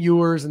about Quinn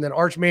Ewers, and then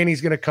Arch Manning's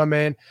going to come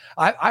in.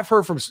 I've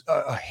heard from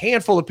a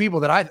handful of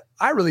people that I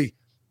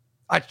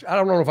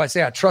don't know if I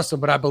say I trust them,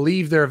 but I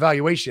believe their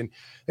evaluation.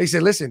 They say,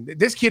 listen,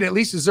 this kid at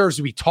least deserves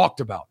to be talked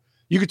about.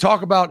 You could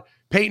talk about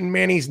Peyton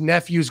Manning's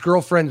nephew's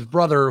girlfriend's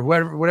brother, or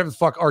whatever the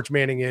fuck Arch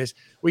Manning is.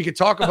 We could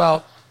talk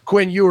about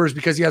Quinn Ewers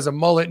because he has a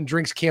mullet and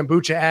drinks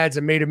kombucha ads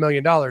and made $1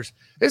 million.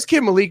 This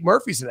kid Malik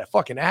Murphy's a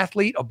fucking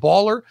athlete, a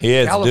baller, he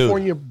is,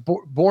 California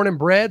born and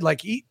bred.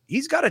 Like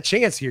he's got a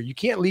chance here. You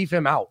can't leave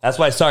him out. That's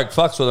why Sark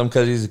fucks with him,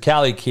 because he's a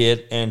Cali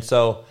kid, and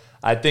so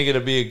I think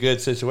it'll be a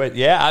good situation.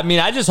 Yeah, I mean,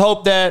 I just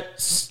hope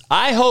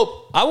I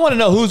want to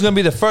know who's going to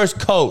be the first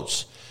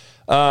coach.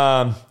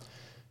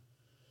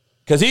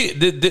 Because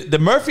the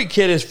Murphy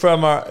kid is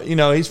from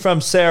he's from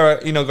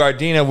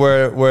Gardena,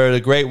 where the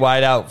great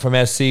wideout from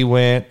SC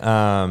went,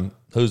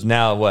 who's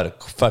now a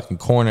fucking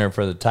corner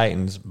for the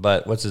Titans.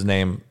 But what's his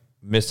name?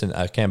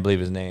 I can't believe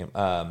his name.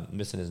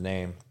 Missing his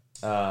name.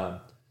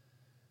 Forgot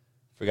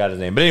his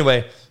name. But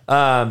anyway,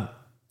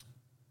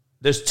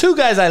 there's two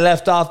guys I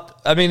left off.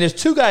 I mean, there's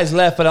two guys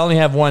left, but I only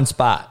have one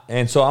spot.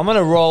 And so I'm going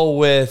to roll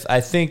with,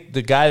 I think,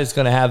 the guy that's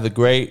going to have the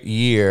great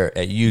year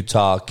at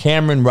Utah,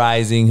 Cameron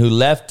Rising, who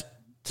left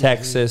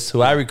Texas,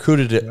 who I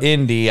recruited to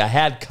Indy. I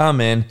had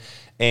coming,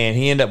 and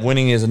he ended up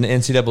winning his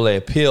NCAA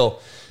appeal.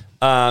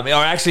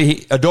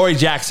 Adoree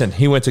Jackson,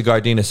 he went to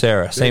Gardena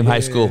Serra, same high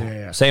school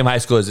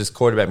as this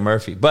quarterback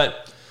Murphy.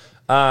 But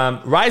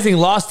Rising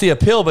lost the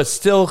appeal, but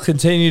still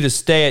continued to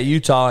stay at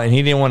Utah, and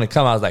he didn't want to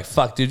come. I was like,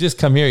 fuck, dude, just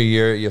come here.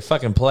 You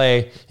fucking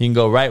play. You can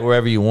go right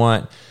wherever you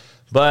want.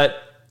 But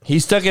he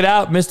stuck it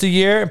out, missed a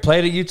year,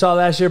 played at Utah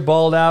last year,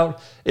 balled out.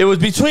 It was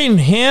between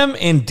him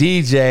and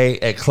DJ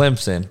at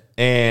Clemson,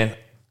 and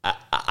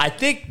I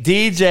think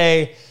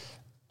DJ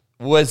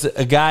was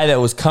a guy that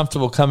was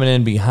comfortable coming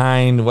in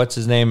behind, what's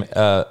his name,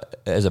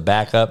 as a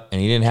backup, and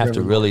he didn't have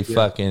to really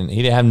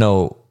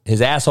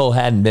his asshole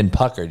hadn't been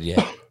puckered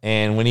yet.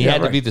 And when he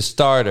had to be the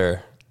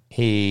starter,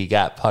 he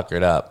got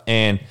puckered up.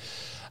 And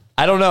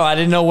I don't know. I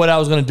didn't know what I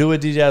was going to do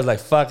with DJ. I was like,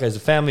 fuck, as a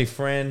family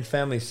friend,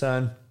 family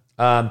son.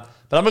 But I'm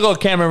going to go with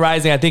Cameron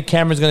Rising. I think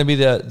Cameron's going to be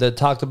the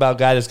talked about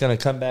guy that's going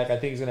to come back. I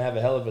think he's going to have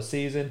a hell of a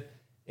season.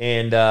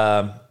 And,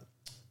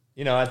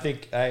 I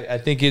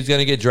think he's going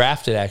to get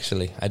drafted,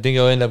 actually. I think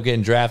he'll end up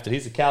getting drafted.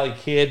 He's a Cali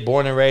kid,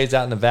 born and raised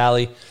out in the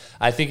Valley.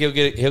 I think he'll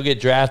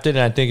get drafted,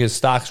 and I think his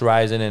stock's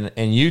rising.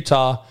 And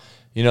Utah,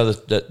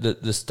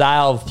 the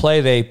style of play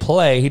they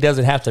play, he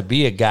doesn't have to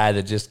be a guy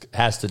that just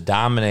has to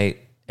dominate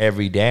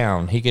every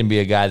down. He can be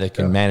a guy that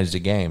can manage the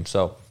game.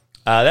 So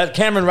that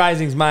Cameron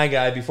Rising's my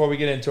guy before we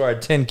get into our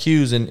 10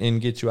 Qs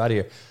and get you out of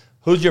here.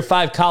 Who's your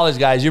 5 college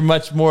guys? You're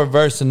much more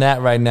versed in that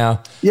right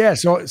now. Yeah,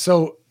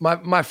 so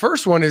my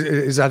first one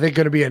is I think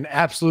going to be an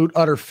absolute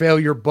utter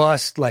failure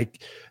bust,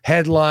 like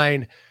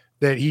headline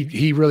that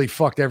he really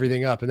fucked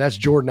everything up, and that's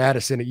Jordan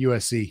Addison at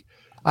USC.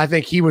 I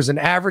think he was an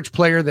average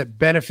player that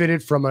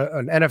benefited from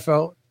an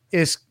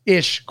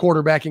NFL-ish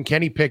quarterback in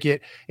Kenny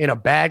Pickett in a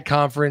bad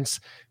conference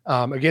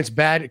against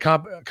bad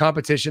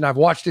competition. I've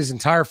watched his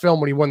entire film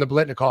when he won the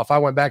Blitnikoff. I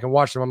went back and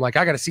watched him. I'm like,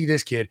 I got to see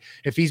this kid.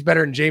 If he's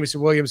better than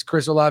Jameson Williams,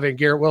 Chris Olave, and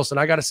Garrett Wilson,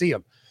 I got to see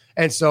him.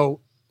 And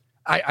so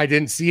I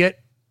didn't see it.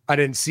 I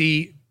didn't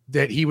see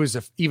that he was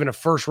even a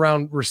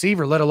first-round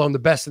receiver, let alone the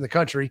best in the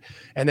country.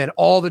 And then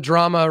all the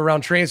drama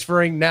around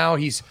transferring. Now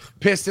he's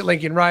pissed at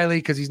Lincoln Riley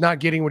because he's not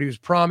getting what he was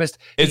promised.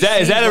 Is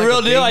that a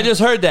real deal? I just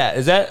heard that.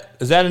 Is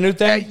that a new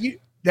thing?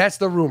 That's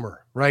the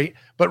rumor, right?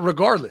 But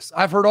regardless,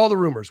 I've heard all the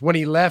rumors. When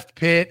he left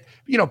Pitt,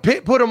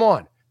 Pitt put him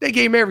on. They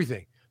gave him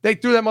everything. They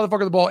threw that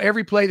motherfucker the ball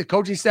every play. The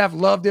coaching staff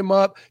loved him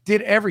up,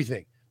 did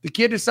everything. The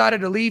kid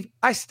decided to leave.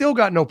 I still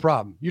got no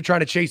problem. You're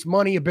trying to chase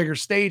money, a bigger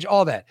stage,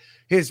 all that.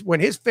 When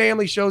his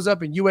family shows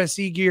up in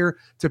USC gear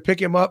to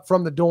pick him up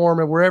from the dorm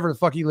and wherever the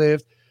fuck he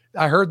lived,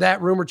 I heard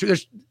that rumor too.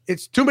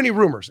 It's too many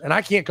rumors, and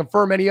I can't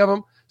confirm any of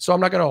them, so I'm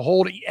not going to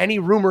hold any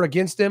rumor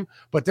against him.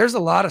 But there's a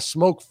lot of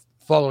smoke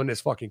following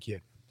this fucking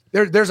kid.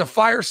 There's a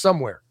fire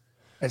somewhere,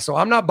 and so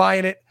I'm not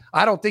buying it.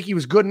 I don't think he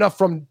was good enough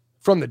from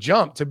the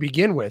jump to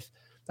begin with.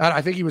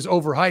 I think he was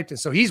overhyped, and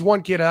so he's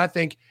one kid I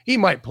think he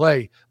might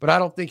play, but I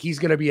don't think he's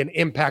going to be an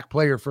impact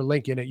player for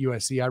Lincoln at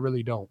USC. I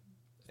really don't.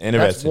 Interesting.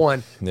 That's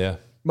one. Yeah.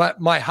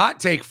 My hot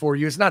take for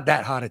you, it's not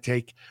that hot a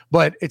take,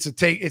 but it's a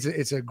take.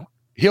 It's a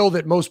hill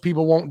that most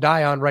people won't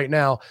die on right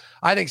now.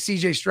 I think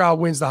CJ Stroud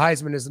wins the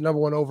Heisman as the number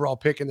 1 overall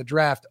pick in the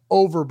draft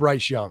over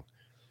Bryce Young.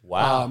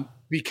 Wow.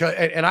 Because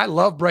I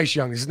love Bryce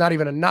Young. This is not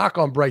even a knock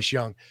on Bryce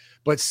Young,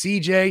 but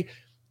CJ,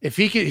 if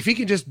he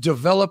can just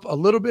develop a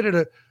little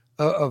bit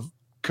of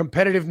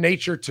competitive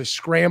nature to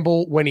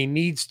scramble when he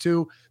needs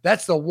to,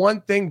 that's the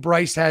one thing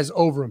Bryce has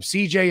over him.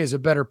 CJ is a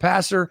better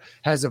passer,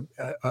 has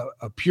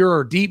a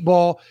pure deep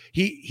ball.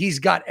 He's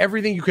got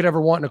everything you could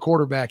ever want in a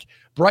quarterback.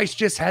 Bryce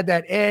just had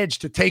that edge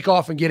to take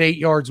off and get 8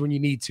 yards when you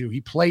need to. He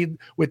played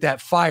with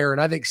that fire,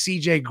 and I think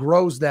CJ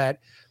grows that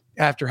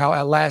after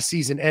how last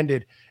season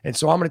ended. And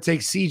so I'm going to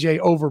take CJ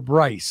over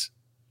Bryce.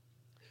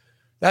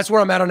 That's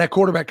where I'm at on that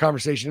quarterback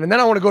conversation. And then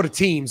I want to go to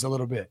teams a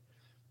little bit.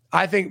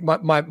 I think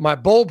my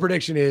bold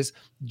prediction is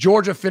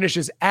Georgia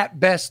finishes at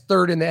best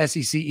 3rd in the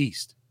SEC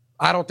East.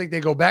 I don't think they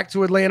go back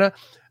to Atlanta.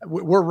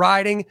 We're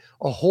riding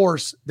a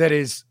horse that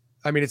is,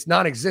 it's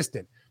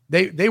non-existent.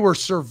 They were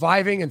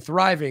surviving and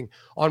thriving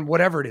on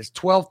whatever it is,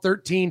 12,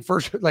 13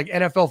 first like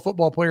NFL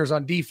football players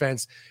on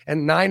defense,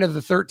 and 9 of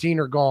the 13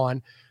 are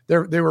gone.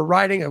 They were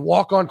riding a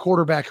walk-on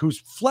quarterback who's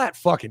flat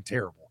fucking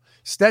terrible.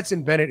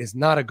 Stetson Bennett is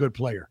not a good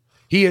player.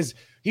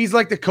 He's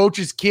like the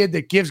coach's kid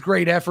that gives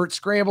great effort,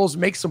 scrambles,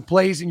 makes some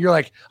plays, and you're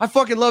like, I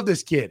fucking love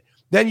this kid.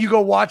 Then you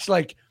go watch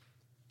like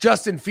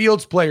Justin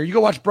Fields player. You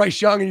go watch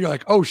Bryce Young, and you're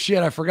like, oh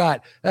shit, I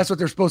forgot. That's what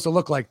they're supposed to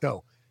look like,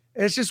 though.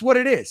 And it's just what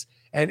it is.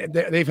 And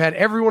they've had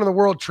everyone in the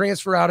world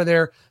transfer out of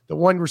there. The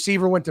one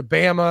receiver went to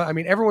Bama.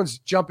 Everyone's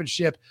jumping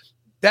ship.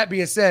 That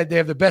being said, they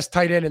have the best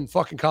tight end in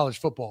fucking college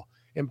football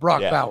in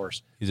Brock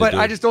Bowers. But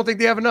I just don't think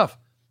they have enough.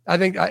 I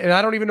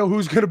don't even know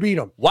who's going to beat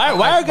them. Why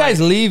are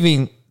guys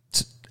leaving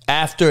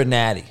after a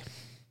natty?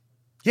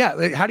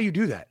 Yeah, how do you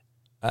do that?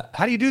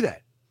 How do you do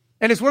that?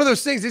 And it's one of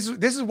those things.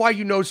 This is why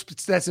you know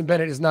Stetson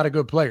Bennett is not a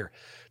good player.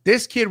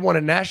 This kid won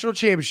a national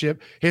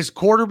championship. His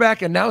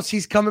quarterback announced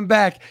he's coming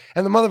back,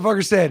 and the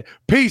motherfucker said,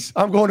 peace,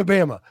 I'm going to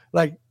Bama.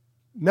 Like,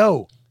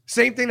 no.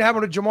 Same thing that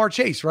happened to Jamar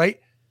Chase, right?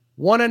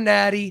 Won a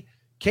natty,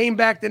 came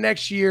back the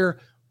next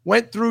year,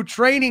 went through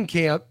training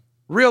camp,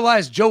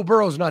 realized Joe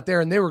Burrow's not there,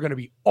 and they were going to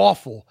be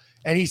awful.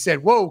 And he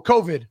said, whoa,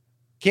 COVID,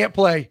 can't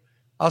play.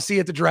 I'll see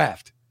you at the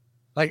draft.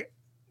 Like,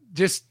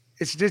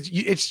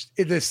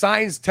 the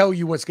signs tell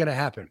you what's going to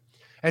happen.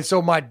 And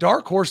so my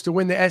dark horse to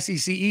win the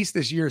SEC East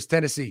this year is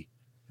Tennessee.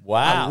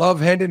 Wow. I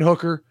love Hendon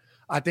Hooker.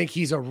 I think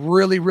he's a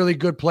really, really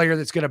good player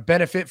that's going to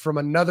benefit from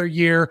another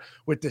year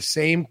with the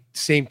same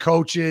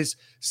coaches,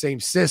 same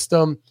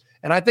system.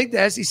 And I think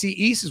the SEC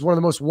East is one of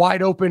the most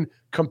wide open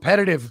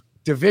competitive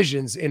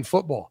divisions in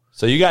football.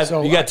 So you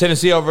got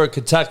Tennessee over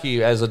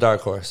Kentucky as a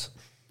dark horse.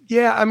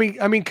 Yeah,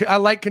 I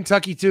like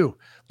Kentucky too,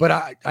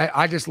 but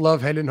I just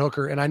love Hendon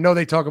Hooker, and I know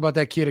they talk about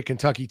that kid at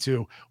Kentucky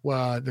too,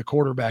 the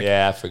quarterback.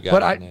 Yeah, I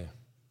forgot.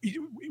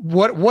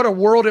 But what a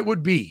world it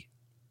would be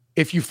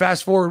if you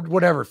fast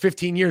forward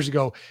 15 years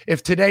ago,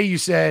 if today you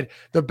said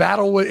the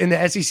battle in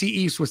the SEC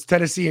East was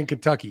Tennessee and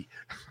Kentucky.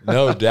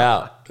 No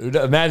doubt.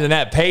 Imagine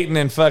that, Peyton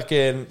and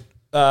fucking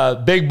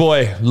big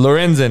boy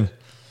Lorenzen.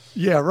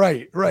 Yeah,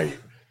 right.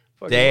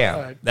 Damn,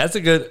 God. That's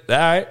a good.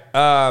 All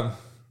right.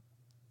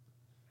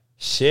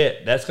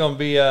 Shit, that's gonna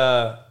be.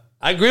 I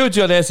agree with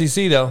you on the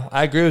SEC though.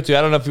 I agree with you.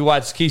 I don't know if you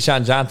watched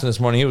Keyshawn Johnson this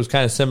morning. He was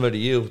kind of similar to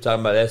you,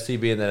 talking about SC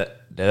being that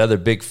other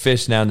big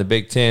fish now in the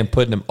Big Ten,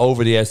 putting them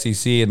over the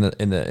SEC in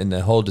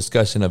the whole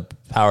discussion of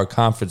power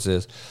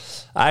conferences.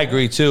 I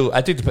agree too.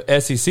 I think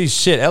the SEC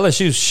shit.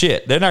 LSU's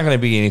shit. They're not going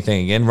to be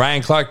anything again.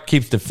 Ryan Clark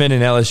keeps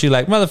defending LSU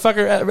like,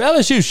 motherfucker,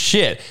 LSU's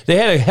shit. They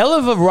had a hell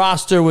of a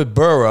roster with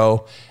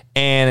Burrow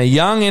and a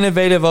young,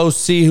 innovative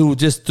OC who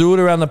just threw it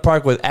around the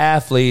park with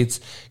athletes,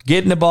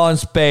 getting the ball in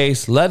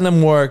space, letting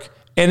them work,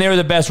 and they were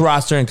the best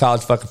roster in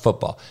college fucking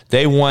football.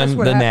 They won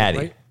the natty.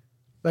 Right?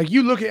 Like,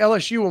 you look at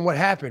LSU and what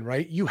happened,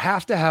 right? You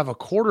have to have a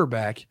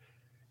quarterback,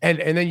 and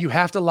then you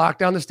have to lock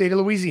down the state of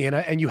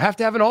Louisiana, and you have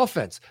to have an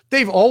offense.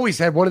 They've always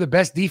had one of the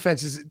best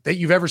defenses that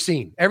you've ever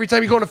seen. Every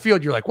time you go on the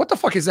field, you're like, what the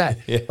fuck is that?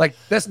 Yeah. Like,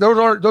 those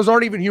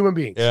aren't even human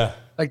beings. Yeah.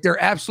 Like,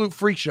 they're absolute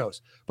freak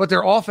shows. But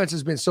their offense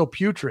has been so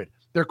putrid.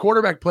 Their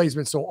quarterback play has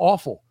been so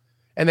awful.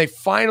 And they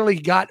finally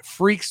got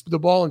freaks the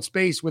ball in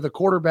space with a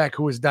quarterback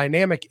who is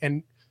dynamic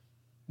and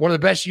One of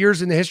the best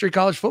years in the history of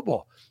college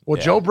football. Well,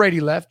 Joe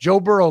Brady left. Joe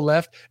Burrow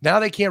left. Now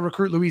they can't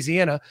recruit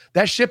Louisiana.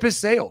 That ship has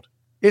sailed.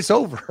 It's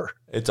over.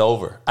 It's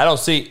over. I don't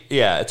see.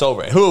 Yeah, it's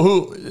over.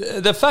 Who?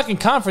 The fucking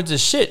conference is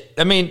shit.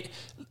 I mean,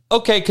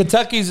 okay,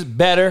 Kentucky's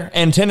better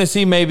and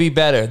Tennessee may be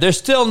better. They're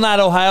still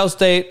not Ohio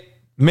State,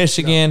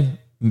 Michigan,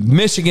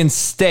 Michigan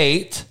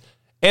State,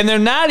 and they're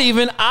not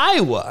even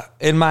Iowa,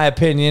 in my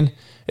opinion,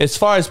 as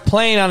far as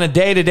playing on a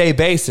day-to-day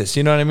basis.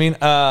 You know what I mean?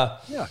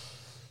 Yeah.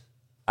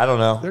 I don't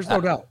know. There's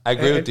no doubt. I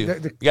agree with you.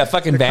 You got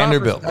fucking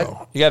Vanderbilt,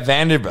 bro. You got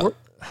Vanderbilt.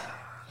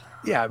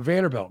 Yeah,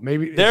 Vanderbilt.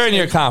 Maybe they're in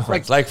your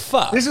conference. Like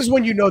fuck. This is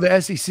when you know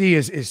the SEC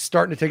is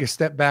starting to take a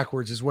step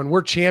backwards. Is when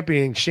we're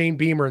championing Shane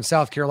Beamer in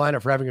South Carolina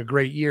for having a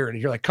great year, and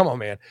you're like, come on,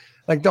 man.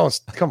 Like,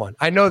 come on.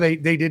 I know they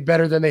did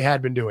better than they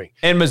had been doing.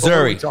 And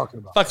Missouri. Talking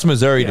about. Fuck's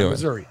Missouri doing?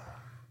 Missouri.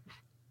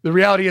 The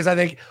reality is, I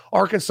think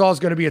Arkansas is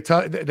going to be a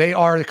tough. They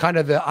are kind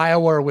of the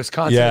Iowa or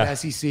Wisconsin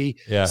SEC.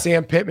 Yeah.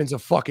 Sam Pittman's a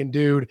fucking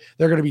dude.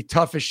 They're going to be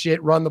tough as shit.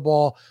 Run the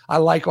ball. I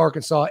like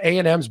Arkansas.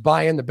 A&M's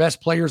buying the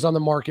best players on the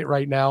market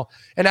right now,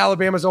 and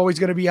Alabama's always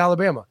going to be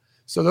Alabama.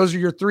 So those are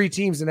your three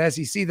teams in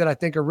SEC that I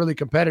think are really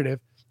competitive.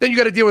 Then you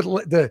got to deal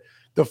with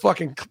the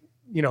fucking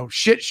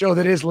shit show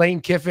that is Lane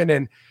Kiffin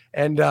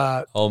and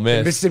Ole Miss.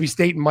 And Mississippi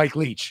State and Mike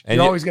Leach.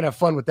 You're always going to have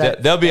fun with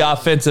that. They'll be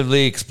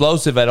offensively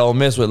explosive at Ole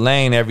Miss with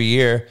Lane every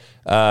year.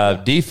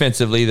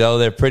 Defensively, though,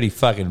 they're pretty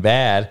fucking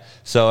bad.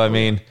 So, I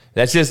mean,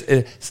 that's just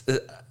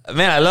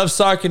man, I love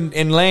Sark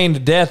and Lane to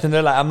death. And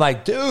I'm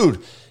like,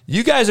 dude,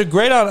 you guys are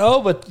great on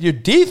O, but your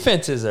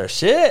defenses are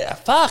shit.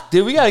 Fuck,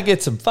 dude, we got to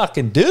get some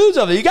fucking dudes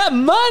over there. You got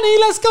money.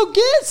 Let's go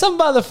get some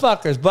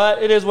motherfuckers.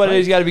 But it is what it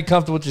is. You got to be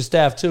comfortable with your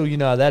staff, too. You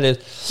know how that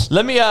is.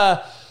 Let me,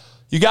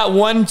 you got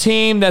one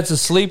team that's a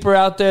sleeper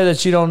out there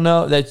that you don't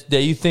know, that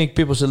you think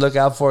people should look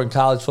out for in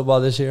college football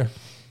this year?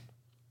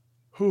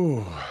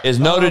 Is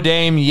Notre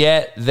Dame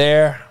yet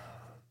there?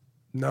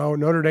 No,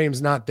 Notre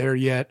Dame's not there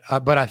yet,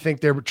 but I think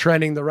they're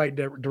trending the right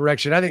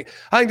direction. I think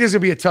this is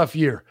gonna be a tough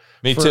year.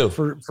 Me too.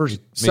 For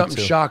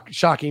something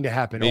shocking to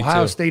happen.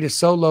 Ohio State is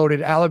so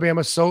loaded.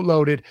 Alabama's so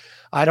loaded.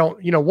 I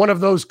don't. One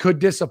of those could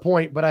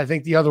disappoint, but I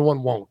think the other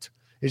one won't.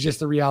 It's just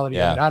the reality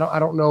of it. I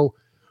don't know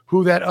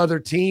who that other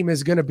team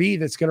is going to be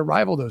that's going to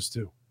rival those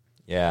two.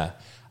 Yeah,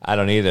 I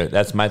don't either.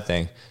 That's my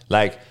thing.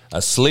 Like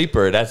a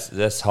sleeper,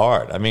 that's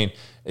hard. I mean.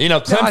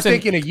 Clemson, I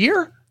think in a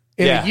year,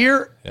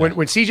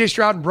 when C.J.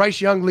 Stroud and Bryce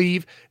Young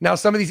leave, now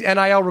some of these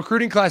NIL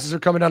recruiting classes are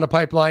coming down the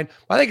pipeline.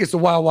 I think it's the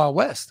Wild Wild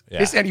West.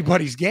 Yeah. It's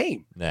anybody's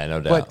game. Yeah,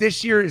 no doubt. But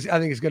this year, I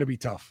think it's going to be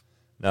tough.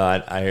 No,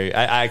 I hear you.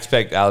 I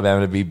expect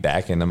Alabama to be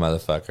back in the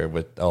motherfucker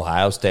with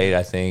Ohio State,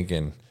 I think,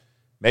 and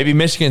maybe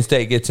Michigan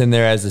State gets in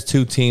there as the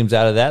two teams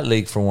out of that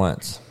league for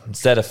once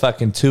instead of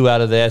fucking two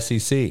out of the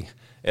SEC.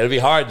 It'll be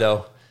hard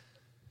though.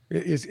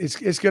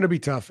 It's going to be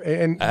tough,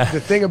 and the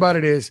thing about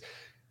it is,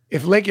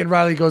 if Lincoln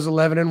Riley goes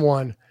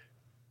 11-1,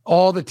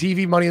 all the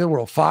TV money in the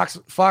world, Fox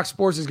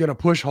Sports is going to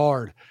push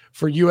hard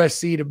for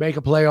USC to make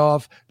a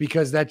playoff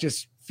because that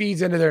just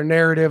feeds into their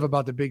narrative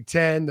about the Big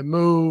Ten, the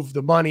move,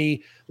 the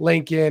money,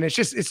 Lincoln.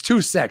 It's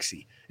too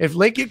sexy. If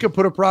Lincoln could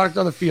put a product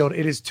on the field,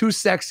 it is too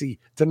sexy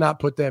to not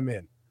put them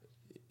in.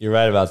 You're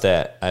right about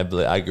that. I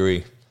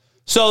agree.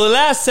 So the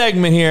last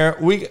segment here,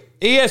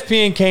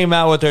 ESPN came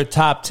out with their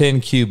top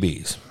 10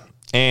 QBs,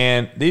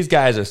 and these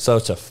guys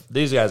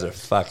are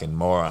fucking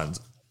morons.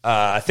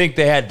 I think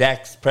they had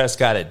Dak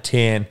Prescott at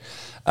 10,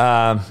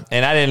 and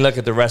I didn't look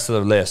at the rest of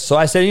the list. So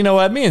I said, you know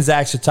what? Me and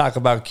Zach should talk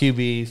about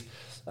QBs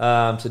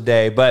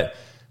today. But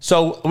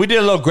so we did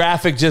a little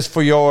graphic just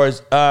for yours.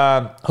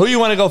 Who you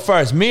want to go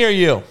first, me or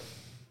you?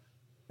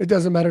 It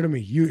doesn't matter to me.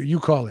 You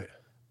call it.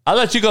 I'll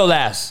let you go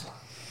last.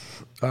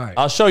 All right.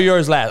 I'll show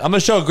yours last. I'm going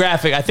to show a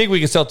graphic. I think we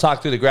can still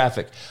talk through the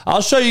graphic.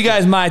 I'll show you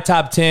guys my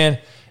top 10.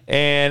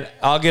 And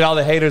I'll get all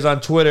the haters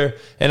on Twitter,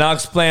 and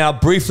I'll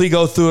briefly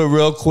go through it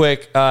real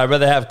quick. I'd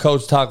rather have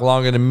Coach talk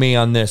longer than me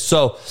on this.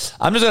 So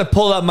I'm just going to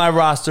pull up my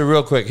roster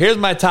real quick. Here's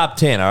my top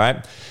 10, all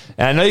right?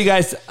 And I know you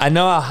guys, I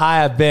know how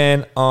high I've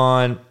been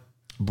on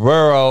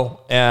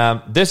Burrow.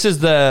 This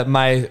is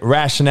my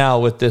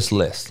rationale with this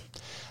list.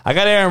 I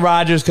got Aaron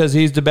Rodgers because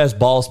he's the best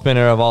ball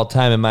spinner of all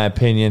time, in my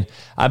opinion.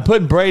 I'm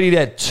putting Brady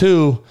at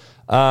 2.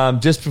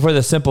 Just for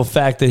the simple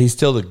fact that he's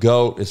still the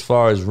GOAT as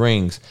far as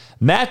rings.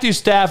 Matthew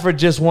Stafford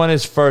just won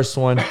his first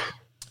one,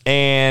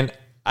 and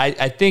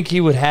I think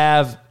he would be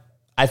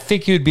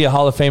a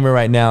Hall of Famer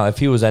right now if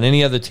he was on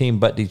any other team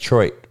but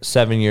Detroit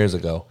 7 years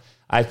ago.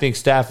 I think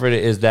Stafford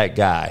is that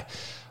guy.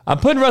 I'm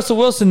putting Russell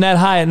Wilson that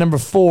high at number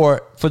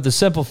 4 for the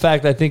simple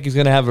fact I think he's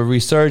going to have a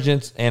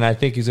resurgence, and I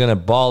think he's going to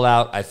ball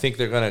out. I think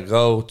they're going to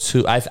go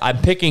to I'm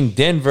picking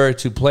Denver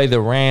to play the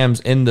Rams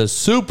in the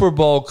Super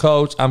Bowl,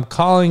 Coach. I'm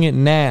calling it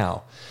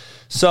now.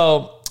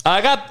 So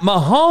I got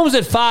Mahomes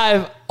at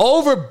 5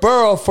 over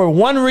Burrow for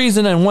one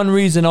reason and one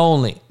reason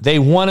only. They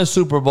won a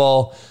Super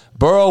Bowl.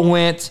 Burrow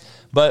went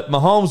but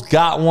Mahomes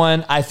got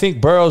one. I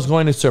think Burrow's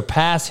going to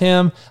surpass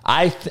him.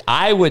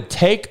 I would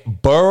take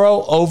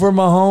Burrow over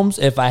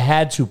Mahomes if I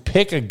had to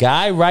pick a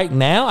guy right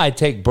now. I'd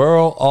take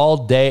Burrow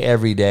all day,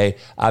 every day.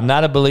 I'm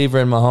not a believer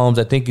in Mahomes.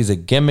 I think he's a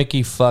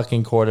gimmicky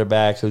fucking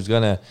quarterback who's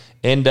going to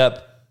end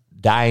up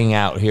dying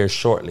out here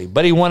shortly.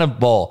 But he won a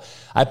bowl.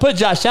 I put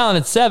Josh Allen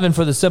at 7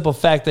 for the simple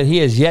fact that he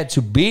has yet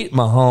to beat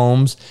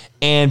Mahomes,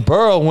 and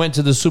Burrow went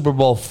to the Super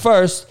Bowl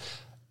first.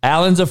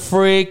 Allen's a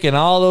freak and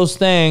all those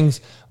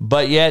things,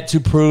 but yet to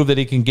prove that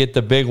he can get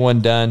the big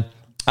one done.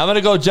 I'm going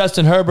to go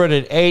Justin Herbert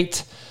at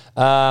 8.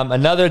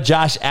 Another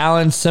Josh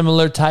Allen,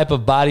 similar type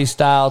of body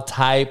style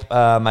type.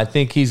 I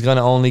think he's going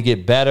to only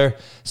get better.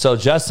 So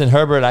Justin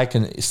Herbert, I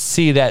can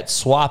see that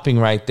swapping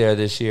right there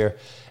this year.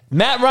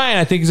 Matt Ryan,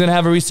 I think he's going to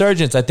have a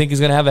resurgence. I think he's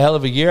going to have a hell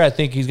of a year. I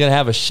think he's going to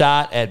have a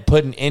shot at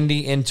putting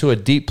Indy into a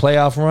deep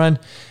playoff run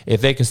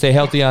if they can stay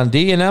healthy on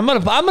D. And I'm going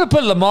to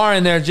put Lamar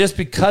in there just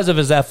because of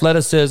his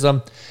athleticism,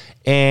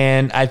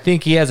 and I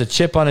think he has a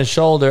chip on his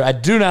shoulder. I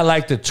do not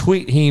like the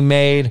tweet he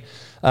made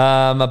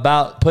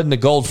about putting the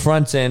gold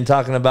fronts in,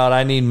 talking about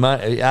I need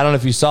money. I don't know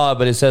if you saw it,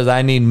 but it says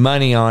I need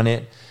money on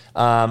it,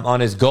 on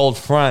his gold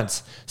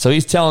fronts. So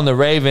he's telling the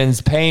Ravens,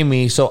 pay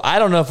me. So I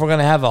don't know if we're going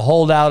to have a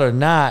holdout or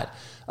not.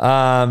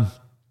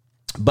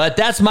 But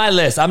that's my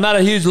list. I'm not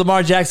a huge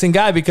Lamar Jackson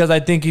guy because I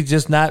think he's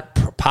just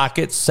not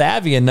pocket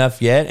savvy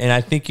enough yet. And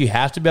I think you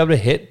have to be able to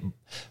hit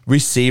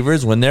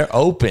receivers when they're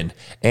open.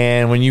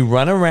 And when you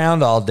run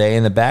around all day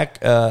in the back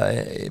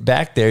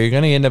there, you're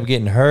going to end up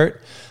getting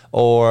hurt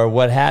or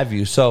what have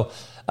you. So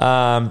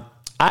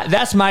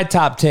that's my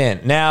top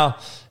 10. Now,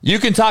 you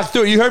can talk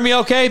through it. You heard me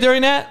okay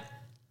during that?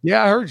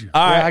 Yeah, I heard you.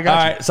 All right, I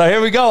got you. right. So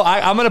here we go.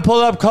 I'm going to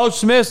pull up Coach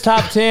Smith's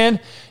top 10.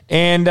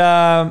 And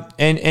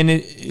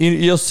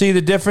you'll see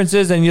the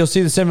differences and you'll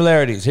see the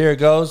similarities. Here it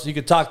goes. You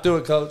can talk through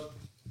it, Coach.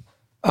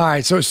 All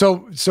right.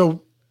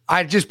 So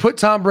I just put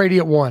Tom Brady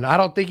at 1. I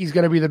don't think he's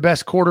going to be the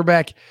best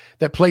quarterback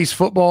that plays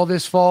football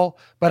this fall,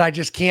 but I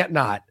just can't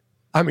not.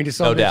 I mean,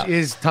 some of it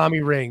is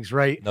Tommy Rings,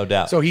 right? No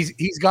doubt. So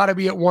he's got to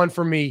be at 1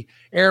 for me.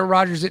 Aaron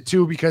Rodgers at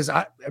 2 because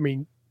I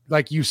mean,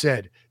 like you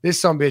said,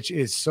 this sumbitch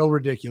is so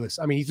ridiculous.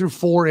 I mean, he threw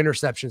 4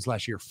 interceptions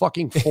last year,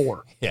 fucking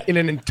 4 in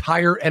an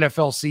entire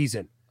NFL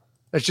season.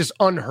 That's just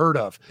unheard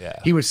of. Yeah.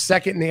 He was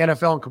second in the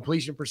NFL in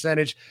completion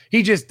percentage.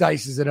 He just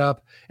dices it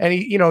up. And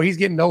he's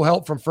getting no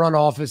help from front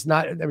office.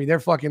 They're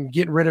fucking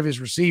getting rid of his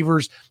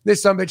receivers.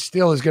 This sumbitch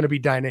still is going to be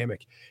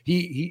dynamic.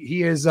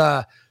 He is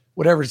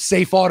whatever,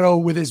 safe auto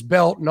with his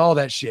belt and all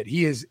that shit.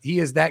 He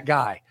is that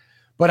guy.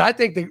 But I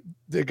think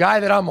the guy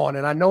that I'm on,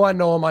 and I know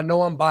him, I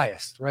know I'm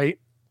biased, right?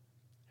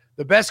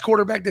 The best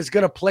quarterback that's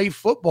going to play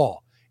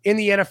football in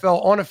the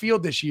NFL on a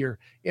field this year,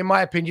 in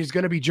my opinion, is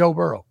going to be Joe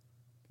Burrow.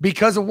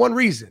 Because of one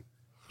reason.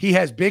 He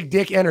has big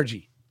dick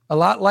energy, a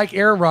lot like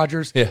Aaron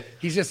Rodgers. Yeah.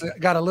 He's just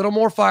got a little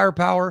more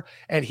firepower,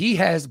 and he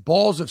has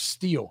balls of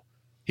steel.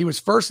 He was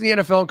first in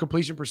the NFL in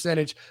completion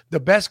percentage, the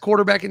best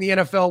quarterback in the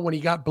NFL when he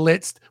got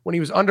blitzed, when he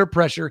was under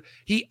pressure.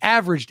 He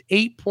averaged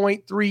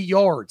 8.3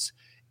 yards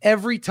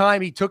every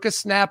time he took a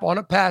snap on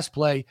a pass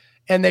play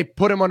and they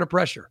put him under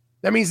pressure.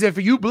 That means if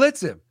you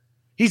blitz him,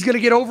 he's going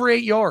to get over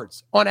 8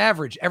 yards on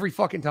average every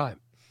fucking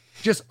time.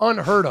 Just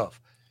unheard of.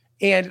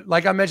 And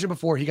like I mentioned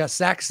before, he got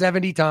sacked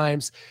 70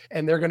 times,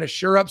 and they're going to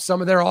shore up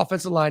some of their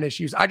offensive line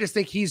issues. I just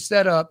think he's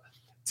set up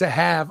to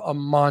have a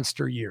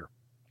monster year.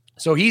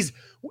 So him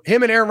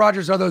and Aaron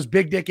Rodgers are those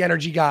big dick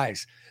energy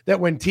guys that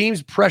when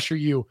teams pressure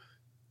you,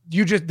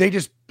 they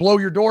just blow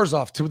your doors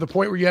off to the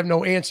point where you have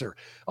no answer.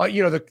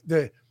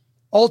 The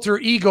alter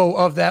ego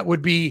of that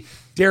would be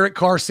Derek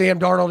Carr, Sam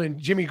Darnold, and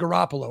Jimmy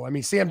Garoppolo. I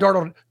mean, Sam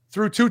Darnold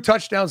threw 2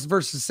 touchdowns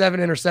versus 7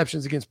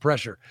 interceptions against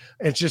pressure.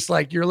 It's just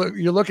like you're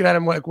looking at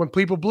him like when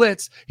people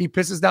blitz, he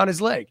pisses down his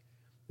leg.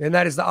 And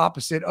that is the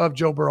opposite of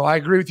Joe Burrow. I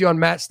agree with you on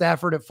Matt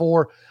Stafford at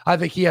 4. I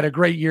think he had a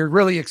great year,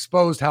 really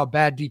exposed how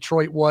bad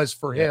Detroit was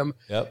for him.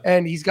 Yep.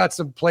 And he's got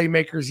some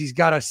playmakers. He's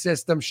got a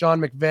system,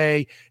 Sean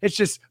McVay. It's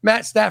just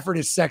Matt Stafford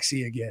is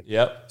sexy again.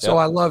 Yep. So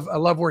I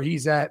love where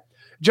he's at.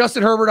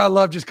 Justin Herbert, I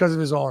love just because of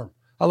his arm.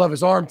 I love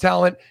his arm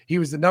talent. He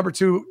was the number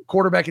 2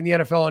 quarterback in the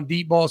NFL on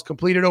deep balls,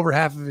 completed over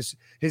half of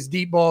his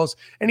deep balls.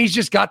 And he's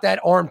just got that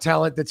arm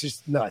talent that's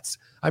just nuts.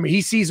 I mean,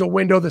 he sees a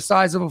window the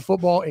size of a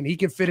football and he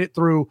can fit it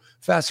through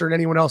faster than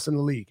anyone else in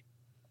the league.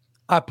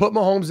 I put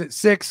Mahomes at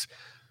 6,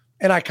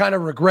 and I kind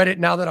of regret it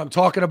now that I'm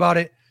talking about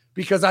it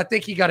because I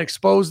think he got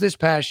exposed this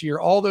past year.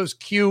 All those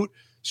cute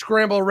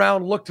scramble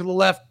around, look to the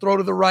left, throw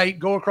to the right,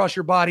 go across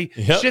your body,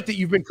 shit that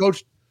you've been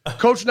coached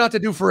not to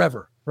do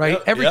forever. Right.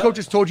 Every coach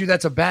has told you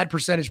that's a bad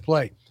percentage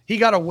play. He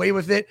got away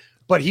with it,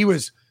 but he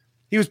was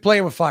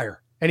playing with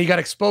fire, and he got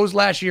exposed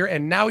last year.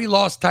 And now he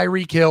lost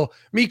Tyreek Hill.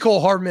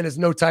 Mecole Hardman is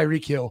no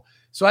Tyreek Hill.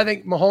 So I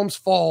think Mahomes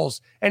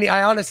falls. And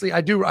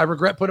I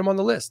regret putting him on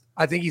the list.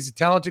 I think he's a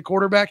talented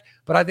quarterback,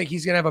 but I think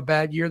he's going to have a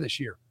bad year this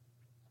year.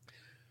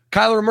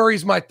 Kyler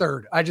Murray's my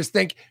 3rd. I just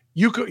think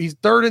he's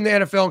 3rd in the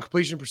NFL in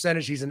completion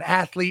percentage. He's an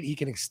athlete. He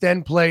can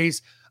extend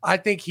plays. I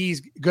think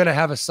he's going to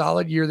have a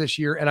solid year this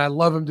year, and I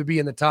love him to be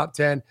in the top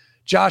 10.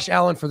 Josh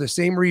Allen, for the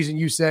same reason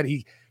you said,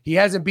 He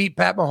hasn't beat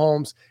Pat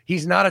Mahomes.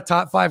 He's not a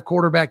top 5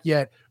 quarterback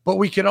yet, but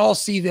we can all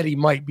see that he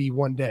might be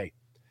one day.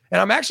 And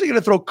I'm actually going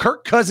to throw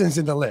Kirk Cousins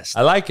in the list.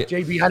 I like it.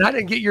 JB, and I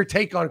didn't get your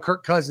take on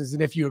Kirk Cousins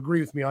and if you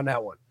agree with me on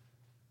that one.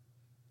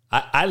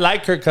 I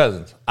like Kirk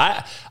Cousins.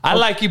 I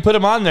like you put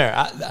him on there.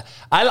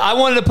 I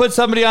wanted to put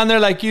somebody on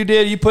there like you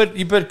did. You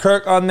put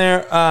Kirk on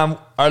there.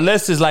 Our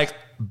list is like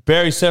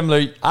very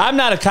similar. I'm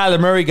not a Kyler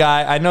Murray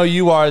guy. I know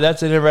you are.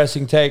 That's an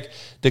interesting take.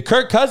 The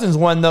Kirk Cousins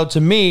one, though, to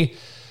me,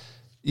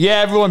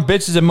 yeah, everyone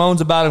bitches and moans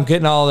about him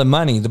getting all the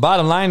money. The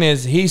bottom line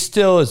is he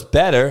still is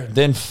better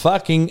than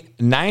fucking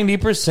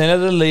 90%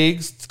 of the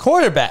league's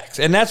quarterbacks,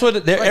 and that's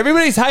what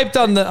everybody's hyped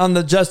on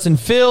the Justin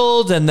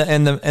Fields and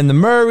the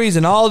Murrays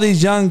and all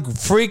these young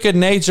freak of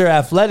nature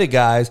athletic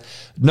guys.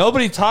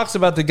 Nobody talks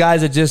about the guys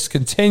that just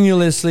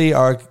continuously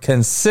are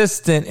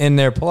consistent in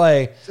their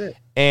play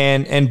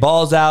and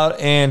balls out.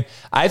 And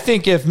I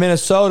think if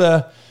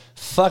Minnesota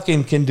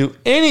fucking can do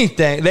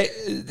anything.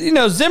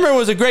 Zimmer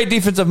was a great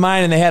defensive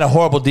mind, and they had a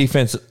horrible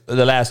defense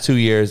the last 2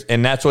 years,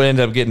 and that's what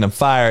ended up getting them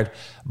fired.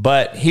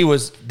 But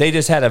they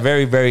just had a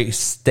very, very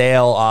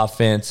stale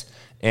offense,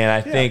 and I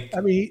think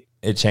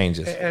it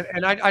changes.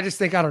 And I just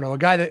think, I don't know, a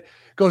guy that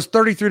goes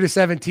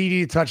 33-7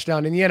 TD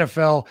touchdown in the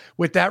NFL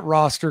with that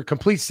roster,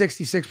 completes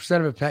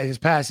 66% of his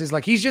passes.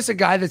 Like, he's just a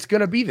guy that's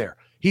going to be there.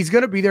 He's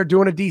going to be there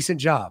doing a decent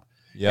job.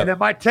 Yep. And then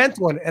my 10th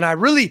one, and I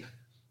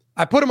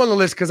put him on the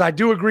list because I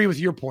do agree with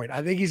your point.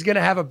 I think he's going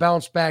to have a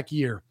bounce back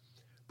year.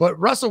 But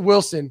Russell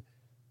Wilson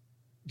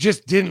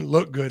just didn't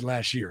look good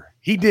last year.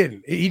 He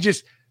didn't.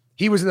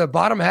 He was in the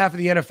bottom half of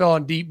the NFL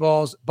on deep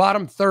balls,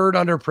 bottom third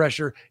under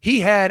pressure.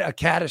 He had a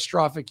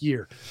catastrophic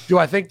year. Do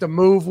I think the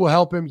move will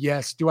help him?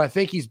 Yes. Do I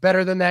think he's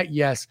better than that?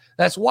 Yes.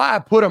 That's why I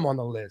put him on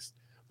the list.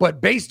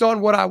 But based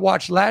on what I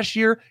watched last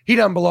year, he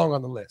doesn't belong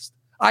on the list.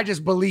 I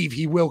just believe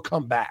he will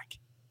come back.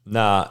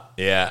 Nah,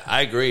 yeah,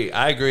 I agree.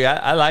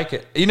 I like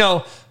it.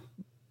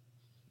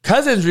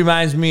 Cousins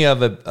reminds me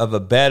of a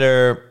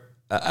better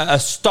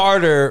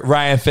starter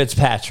Ryan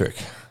Fitzpatrick.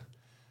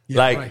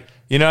 Yeah, right.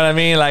 You know what I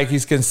mean? Like,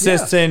 he's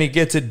consistent. He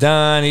gets it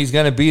done. He's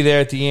going to be there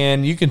at the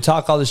end. You can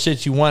talk all the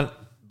shit you want,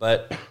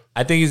 but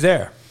I think he's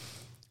there.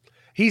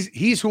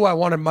 He's who I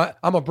wanted.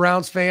 I'm a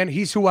Browns fan.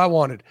 He's who I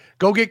wanted.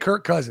 Go get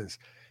Kirk Cousins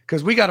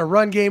because we got a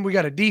run game. We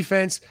got a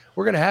defense.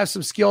 We're going to have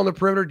some skill on the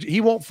perimeter.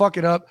 He won't fuck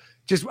it up.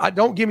 Just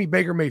don't give me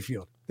Baker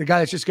Mayfield. The guy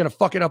that's just going to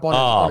fuck it up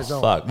on his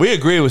own. Fuck. We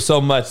agree with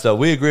so much,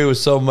 though. I'm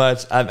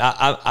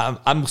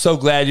so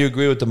glad you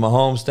agree with the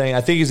Mahomes thing.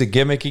 I think he's a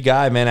gimmicky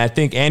guy, man. I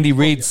think Andy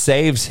Reid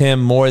saves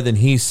him more than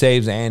he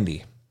saves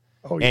Andy.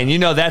 Oh, yeah.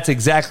 And that's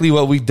exactly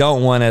what we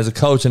don't want as a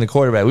coach and a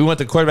quarterback. We want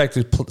the quarterback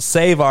to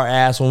save our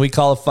ass when we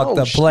call a fucked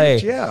up play.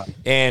 Yeah.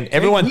 And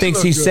everyone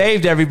thinks he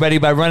saved everybody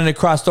by running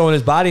across, throwing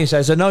his body and shit.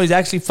 I said, no, he's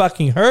actually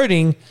fucking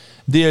hurting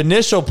the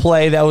initial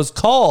play that was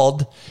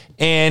called.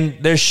 And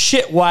there's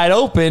shit wide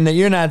open that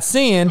you're not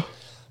seeing,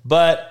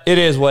 but it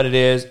is what it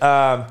is.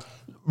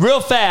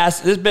 Real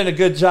fast, this has been a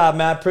good job,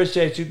 man. I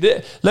appreciate you.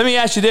 Let me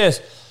ask you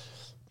this,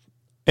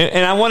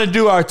 and I want to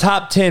do our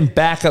top 10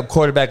 backup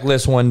quarterback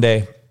list one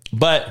day.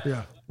 But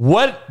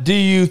what do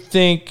you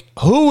think,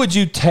 who would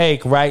you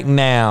take right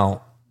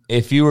now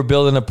if you were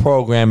building a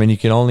program and you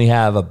can only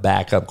have a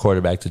backup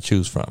quarterback to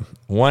choose from?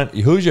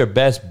 Who's your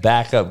best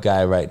backup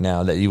guy right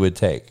now that you would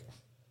take?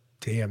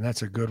 Damn,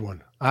 that's a good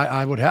one.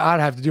 I'd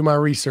have to do my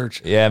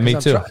research. Yeah, me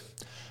too.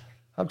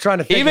 I'm trying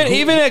to think.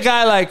 Even a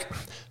guy like,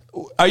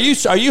 are you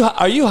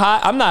high?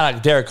 I'm not a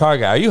Derek Carr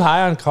guy. Are you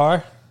high on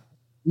Carr?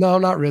 No,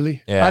 not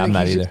really. Yeah, I'm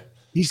not either.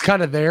 He's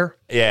kind of there.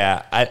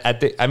 Yeah, I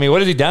think. I mean,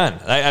 what has he done?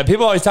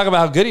 People always talk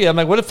about how good he is. I'm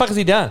like, what the fuck has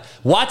he done?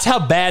 Watch how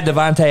bad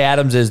Devontae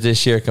Adams is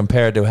this year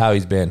compared to how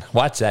he's been.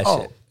 Watch that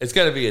shit. It's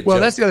gonna be a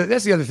joke. That's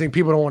the other thing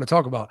people don't want to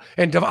talk about.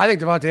 And I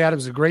think Devontae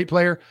Adams is a great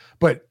player,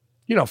 but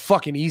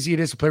fucking easy it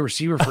is to play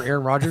receiver for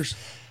Aaron Rodgers.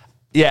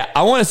 Yeah,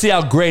 I want to see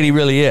how great he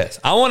really is.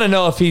 I want to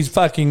know if he's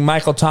fucking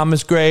Michael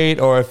Thomas great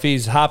or if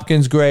he's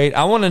Hopkins great.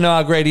 I want to know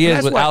how great he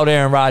is without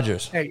Aaron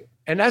Rodgers. Hey,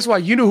 and that's why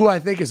who I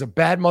think is a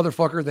bad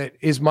motherfucker that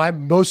is my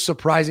most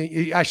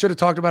surprising. I should have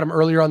talked about him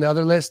earlier on the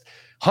other list.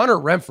 Hunter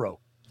Renfrow.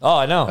 Oh,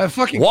 I know.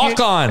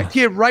 Walk-on. That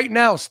kid right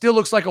now still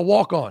looks like a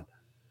walk-on,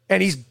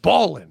 and he's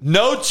balling.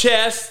 No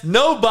chest,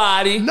 no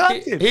body.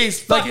 Nothing. He's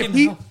fucking...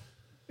 Like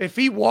if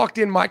he walked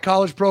in my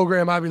college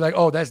program, I'd be like,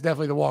 oh, that's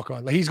definitely the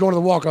walk-on. Like, he's going to the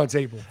walk-on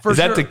table. Is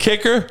that the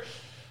kicker?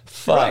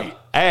 Fuck. Right.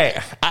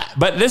 Hey,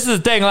 but this is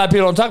the thing a lot of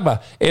people don't talk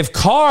about. If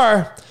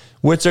Carr,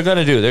 which they're going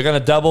to do, they're going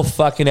to double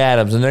fucking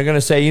Adams, and they're going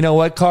to say, you know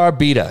what, Carr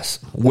beat us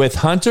with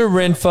Hunter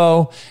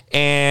Renfrow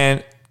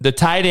and the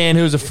tight end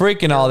who's a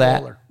freak and all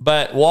that. Waller.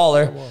 But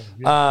Waller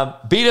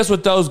beat us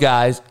with those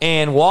guys,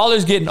 and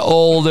Waller's getting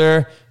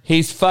older.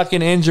 He's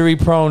fucking injury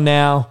prone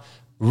now.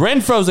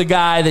 Renfro's a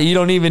guy that you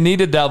don't even need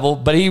to double,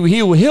 but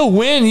he'll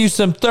win you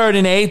some 3rd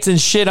and 8s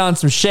and shit on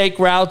some shake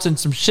routes and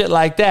some shit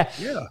like that.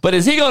 Yeah. But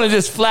is he going to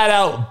just flat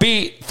out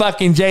beat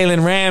fucking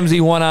Jalen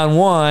Ramsey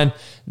one-on-one?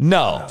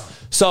 No.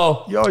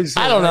 So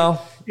I don't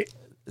know.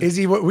 Is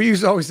he what we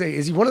used to always say?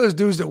 Is he one of those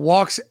dudes that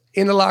walks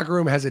in the locker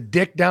room, has a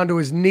dick down to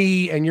his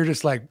knee, and you're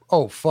just like,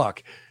 oh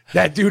fuck?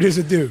 that dude is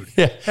a dude.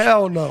 Yeah.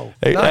 Hell no.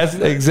 That's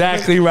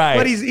exactly right.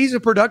 But he's a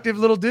productive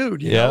little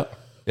dude. You know?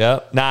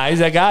 Yep. Nah, he's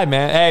that guy,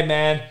 man. Hey,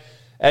 man.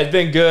 It's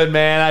been good,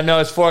 man. I know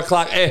it's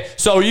 4:00. Hey,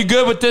 so are you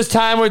good with this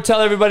time? We'll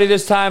tell everybody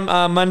this time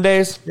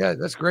Mondays. Yeah,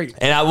 that's great.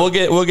 And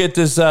we'll get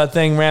this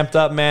thing ramped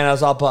up, man.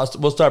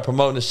 We'll start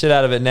promoting the shit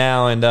out of it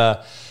now. And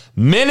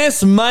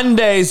Menace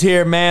Mondays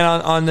here,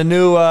 man, on the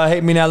new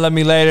Hate Me Now, Love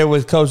Me Later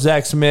with Coach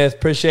Zach Smith.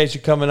 Appreciate you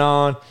coming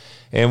on.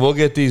 And we'll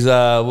get these.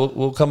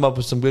 We'll come up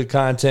with some good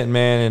content,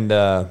 man,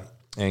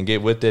 and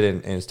get with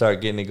it and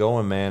start getting it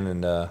going, man.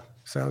 And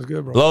sounds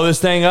good, bro. Blow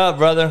this thing up,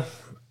 brother.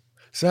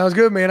 Sounds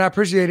good, man. I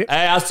appreciate it.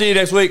 Hey, I'll see you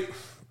next week.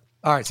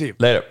 All right, see you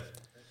later.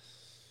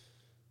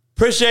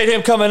 Appreciate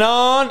him coming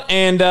on,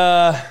 and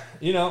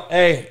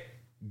hey,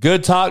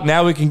 good talk.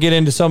 Now we can get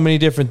into so many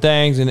different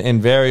things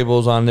and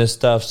variables on this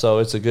stuff, so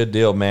it's a good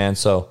deal, man.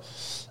 So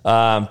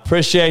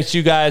appreciate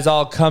you guys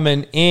all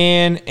coming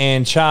in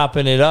and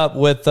chopping it up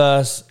with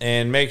us,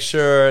 and make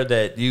sure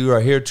that you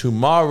are here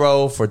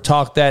tomorrow for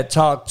Talk That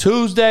Talk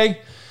Tuesday,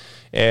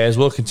 as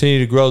we'll continue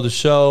to grow the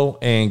show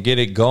and get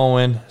it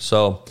going.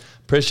 So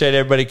appreciate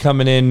everybody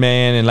coming in,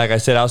 man. And like I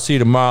said, I'll see you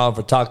tomorrow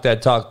for Talk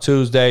That Talk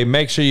Tuesday.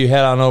 Make sure you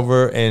head on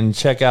over and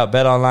check out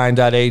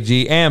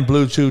betonline.ag and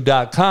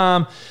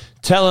bluechew.com.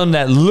 Tell them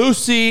that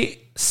Lucy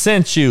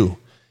sent you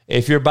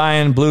if you're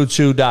buying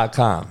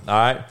bluechew.com. All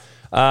right.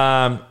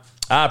 I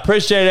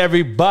appreciate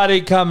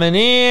everybody coming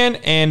in.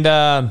 And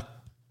I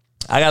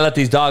got to let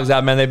these dogs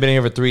out, man. They've been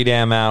here for 3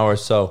 damn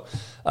hours. So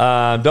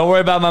don't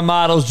worry about my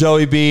models,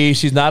 Joey B.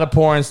 She's not a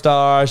porn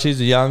star. She's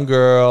a young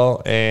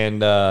girl.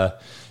 And,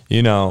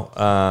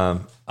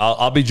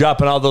 I'll be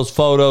dropping all those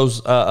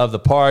photos of the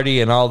party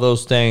and all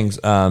those things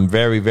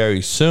very,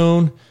 very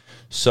soon.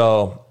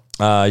 So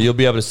you'll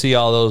be able to see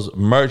all those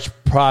merch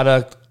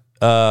product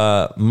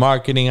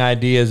marketing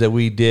ideas that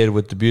we did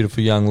with the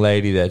beautiful young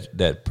lady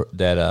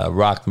that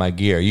rocked my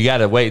gear. You got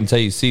to wait until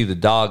you see the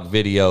dog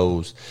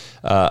videos.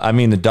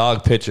 The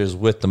dog pictures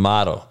with the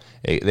model.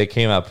 They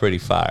came out pretty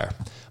fire.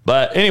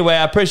 But anyway,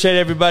 I appreciate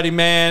everybody,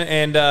 man.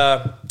 And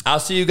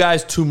I'll see you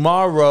guys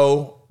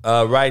tomorrow.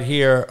 Right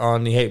here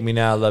on the Hate Me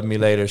Now, Love Me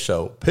Later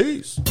show.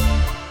 Peace.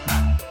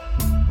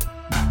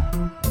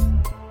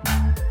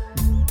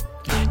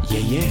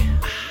 Yeah.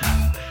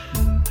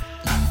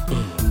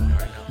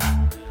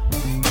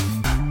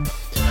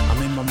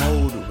 I'm in my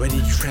mode,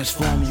 ready to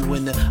transform you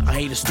into I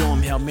hate a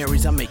storm, Hail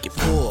Marys, I make it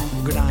pour.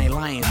 Good, I ain't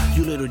lying,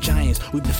 you little giants, we've been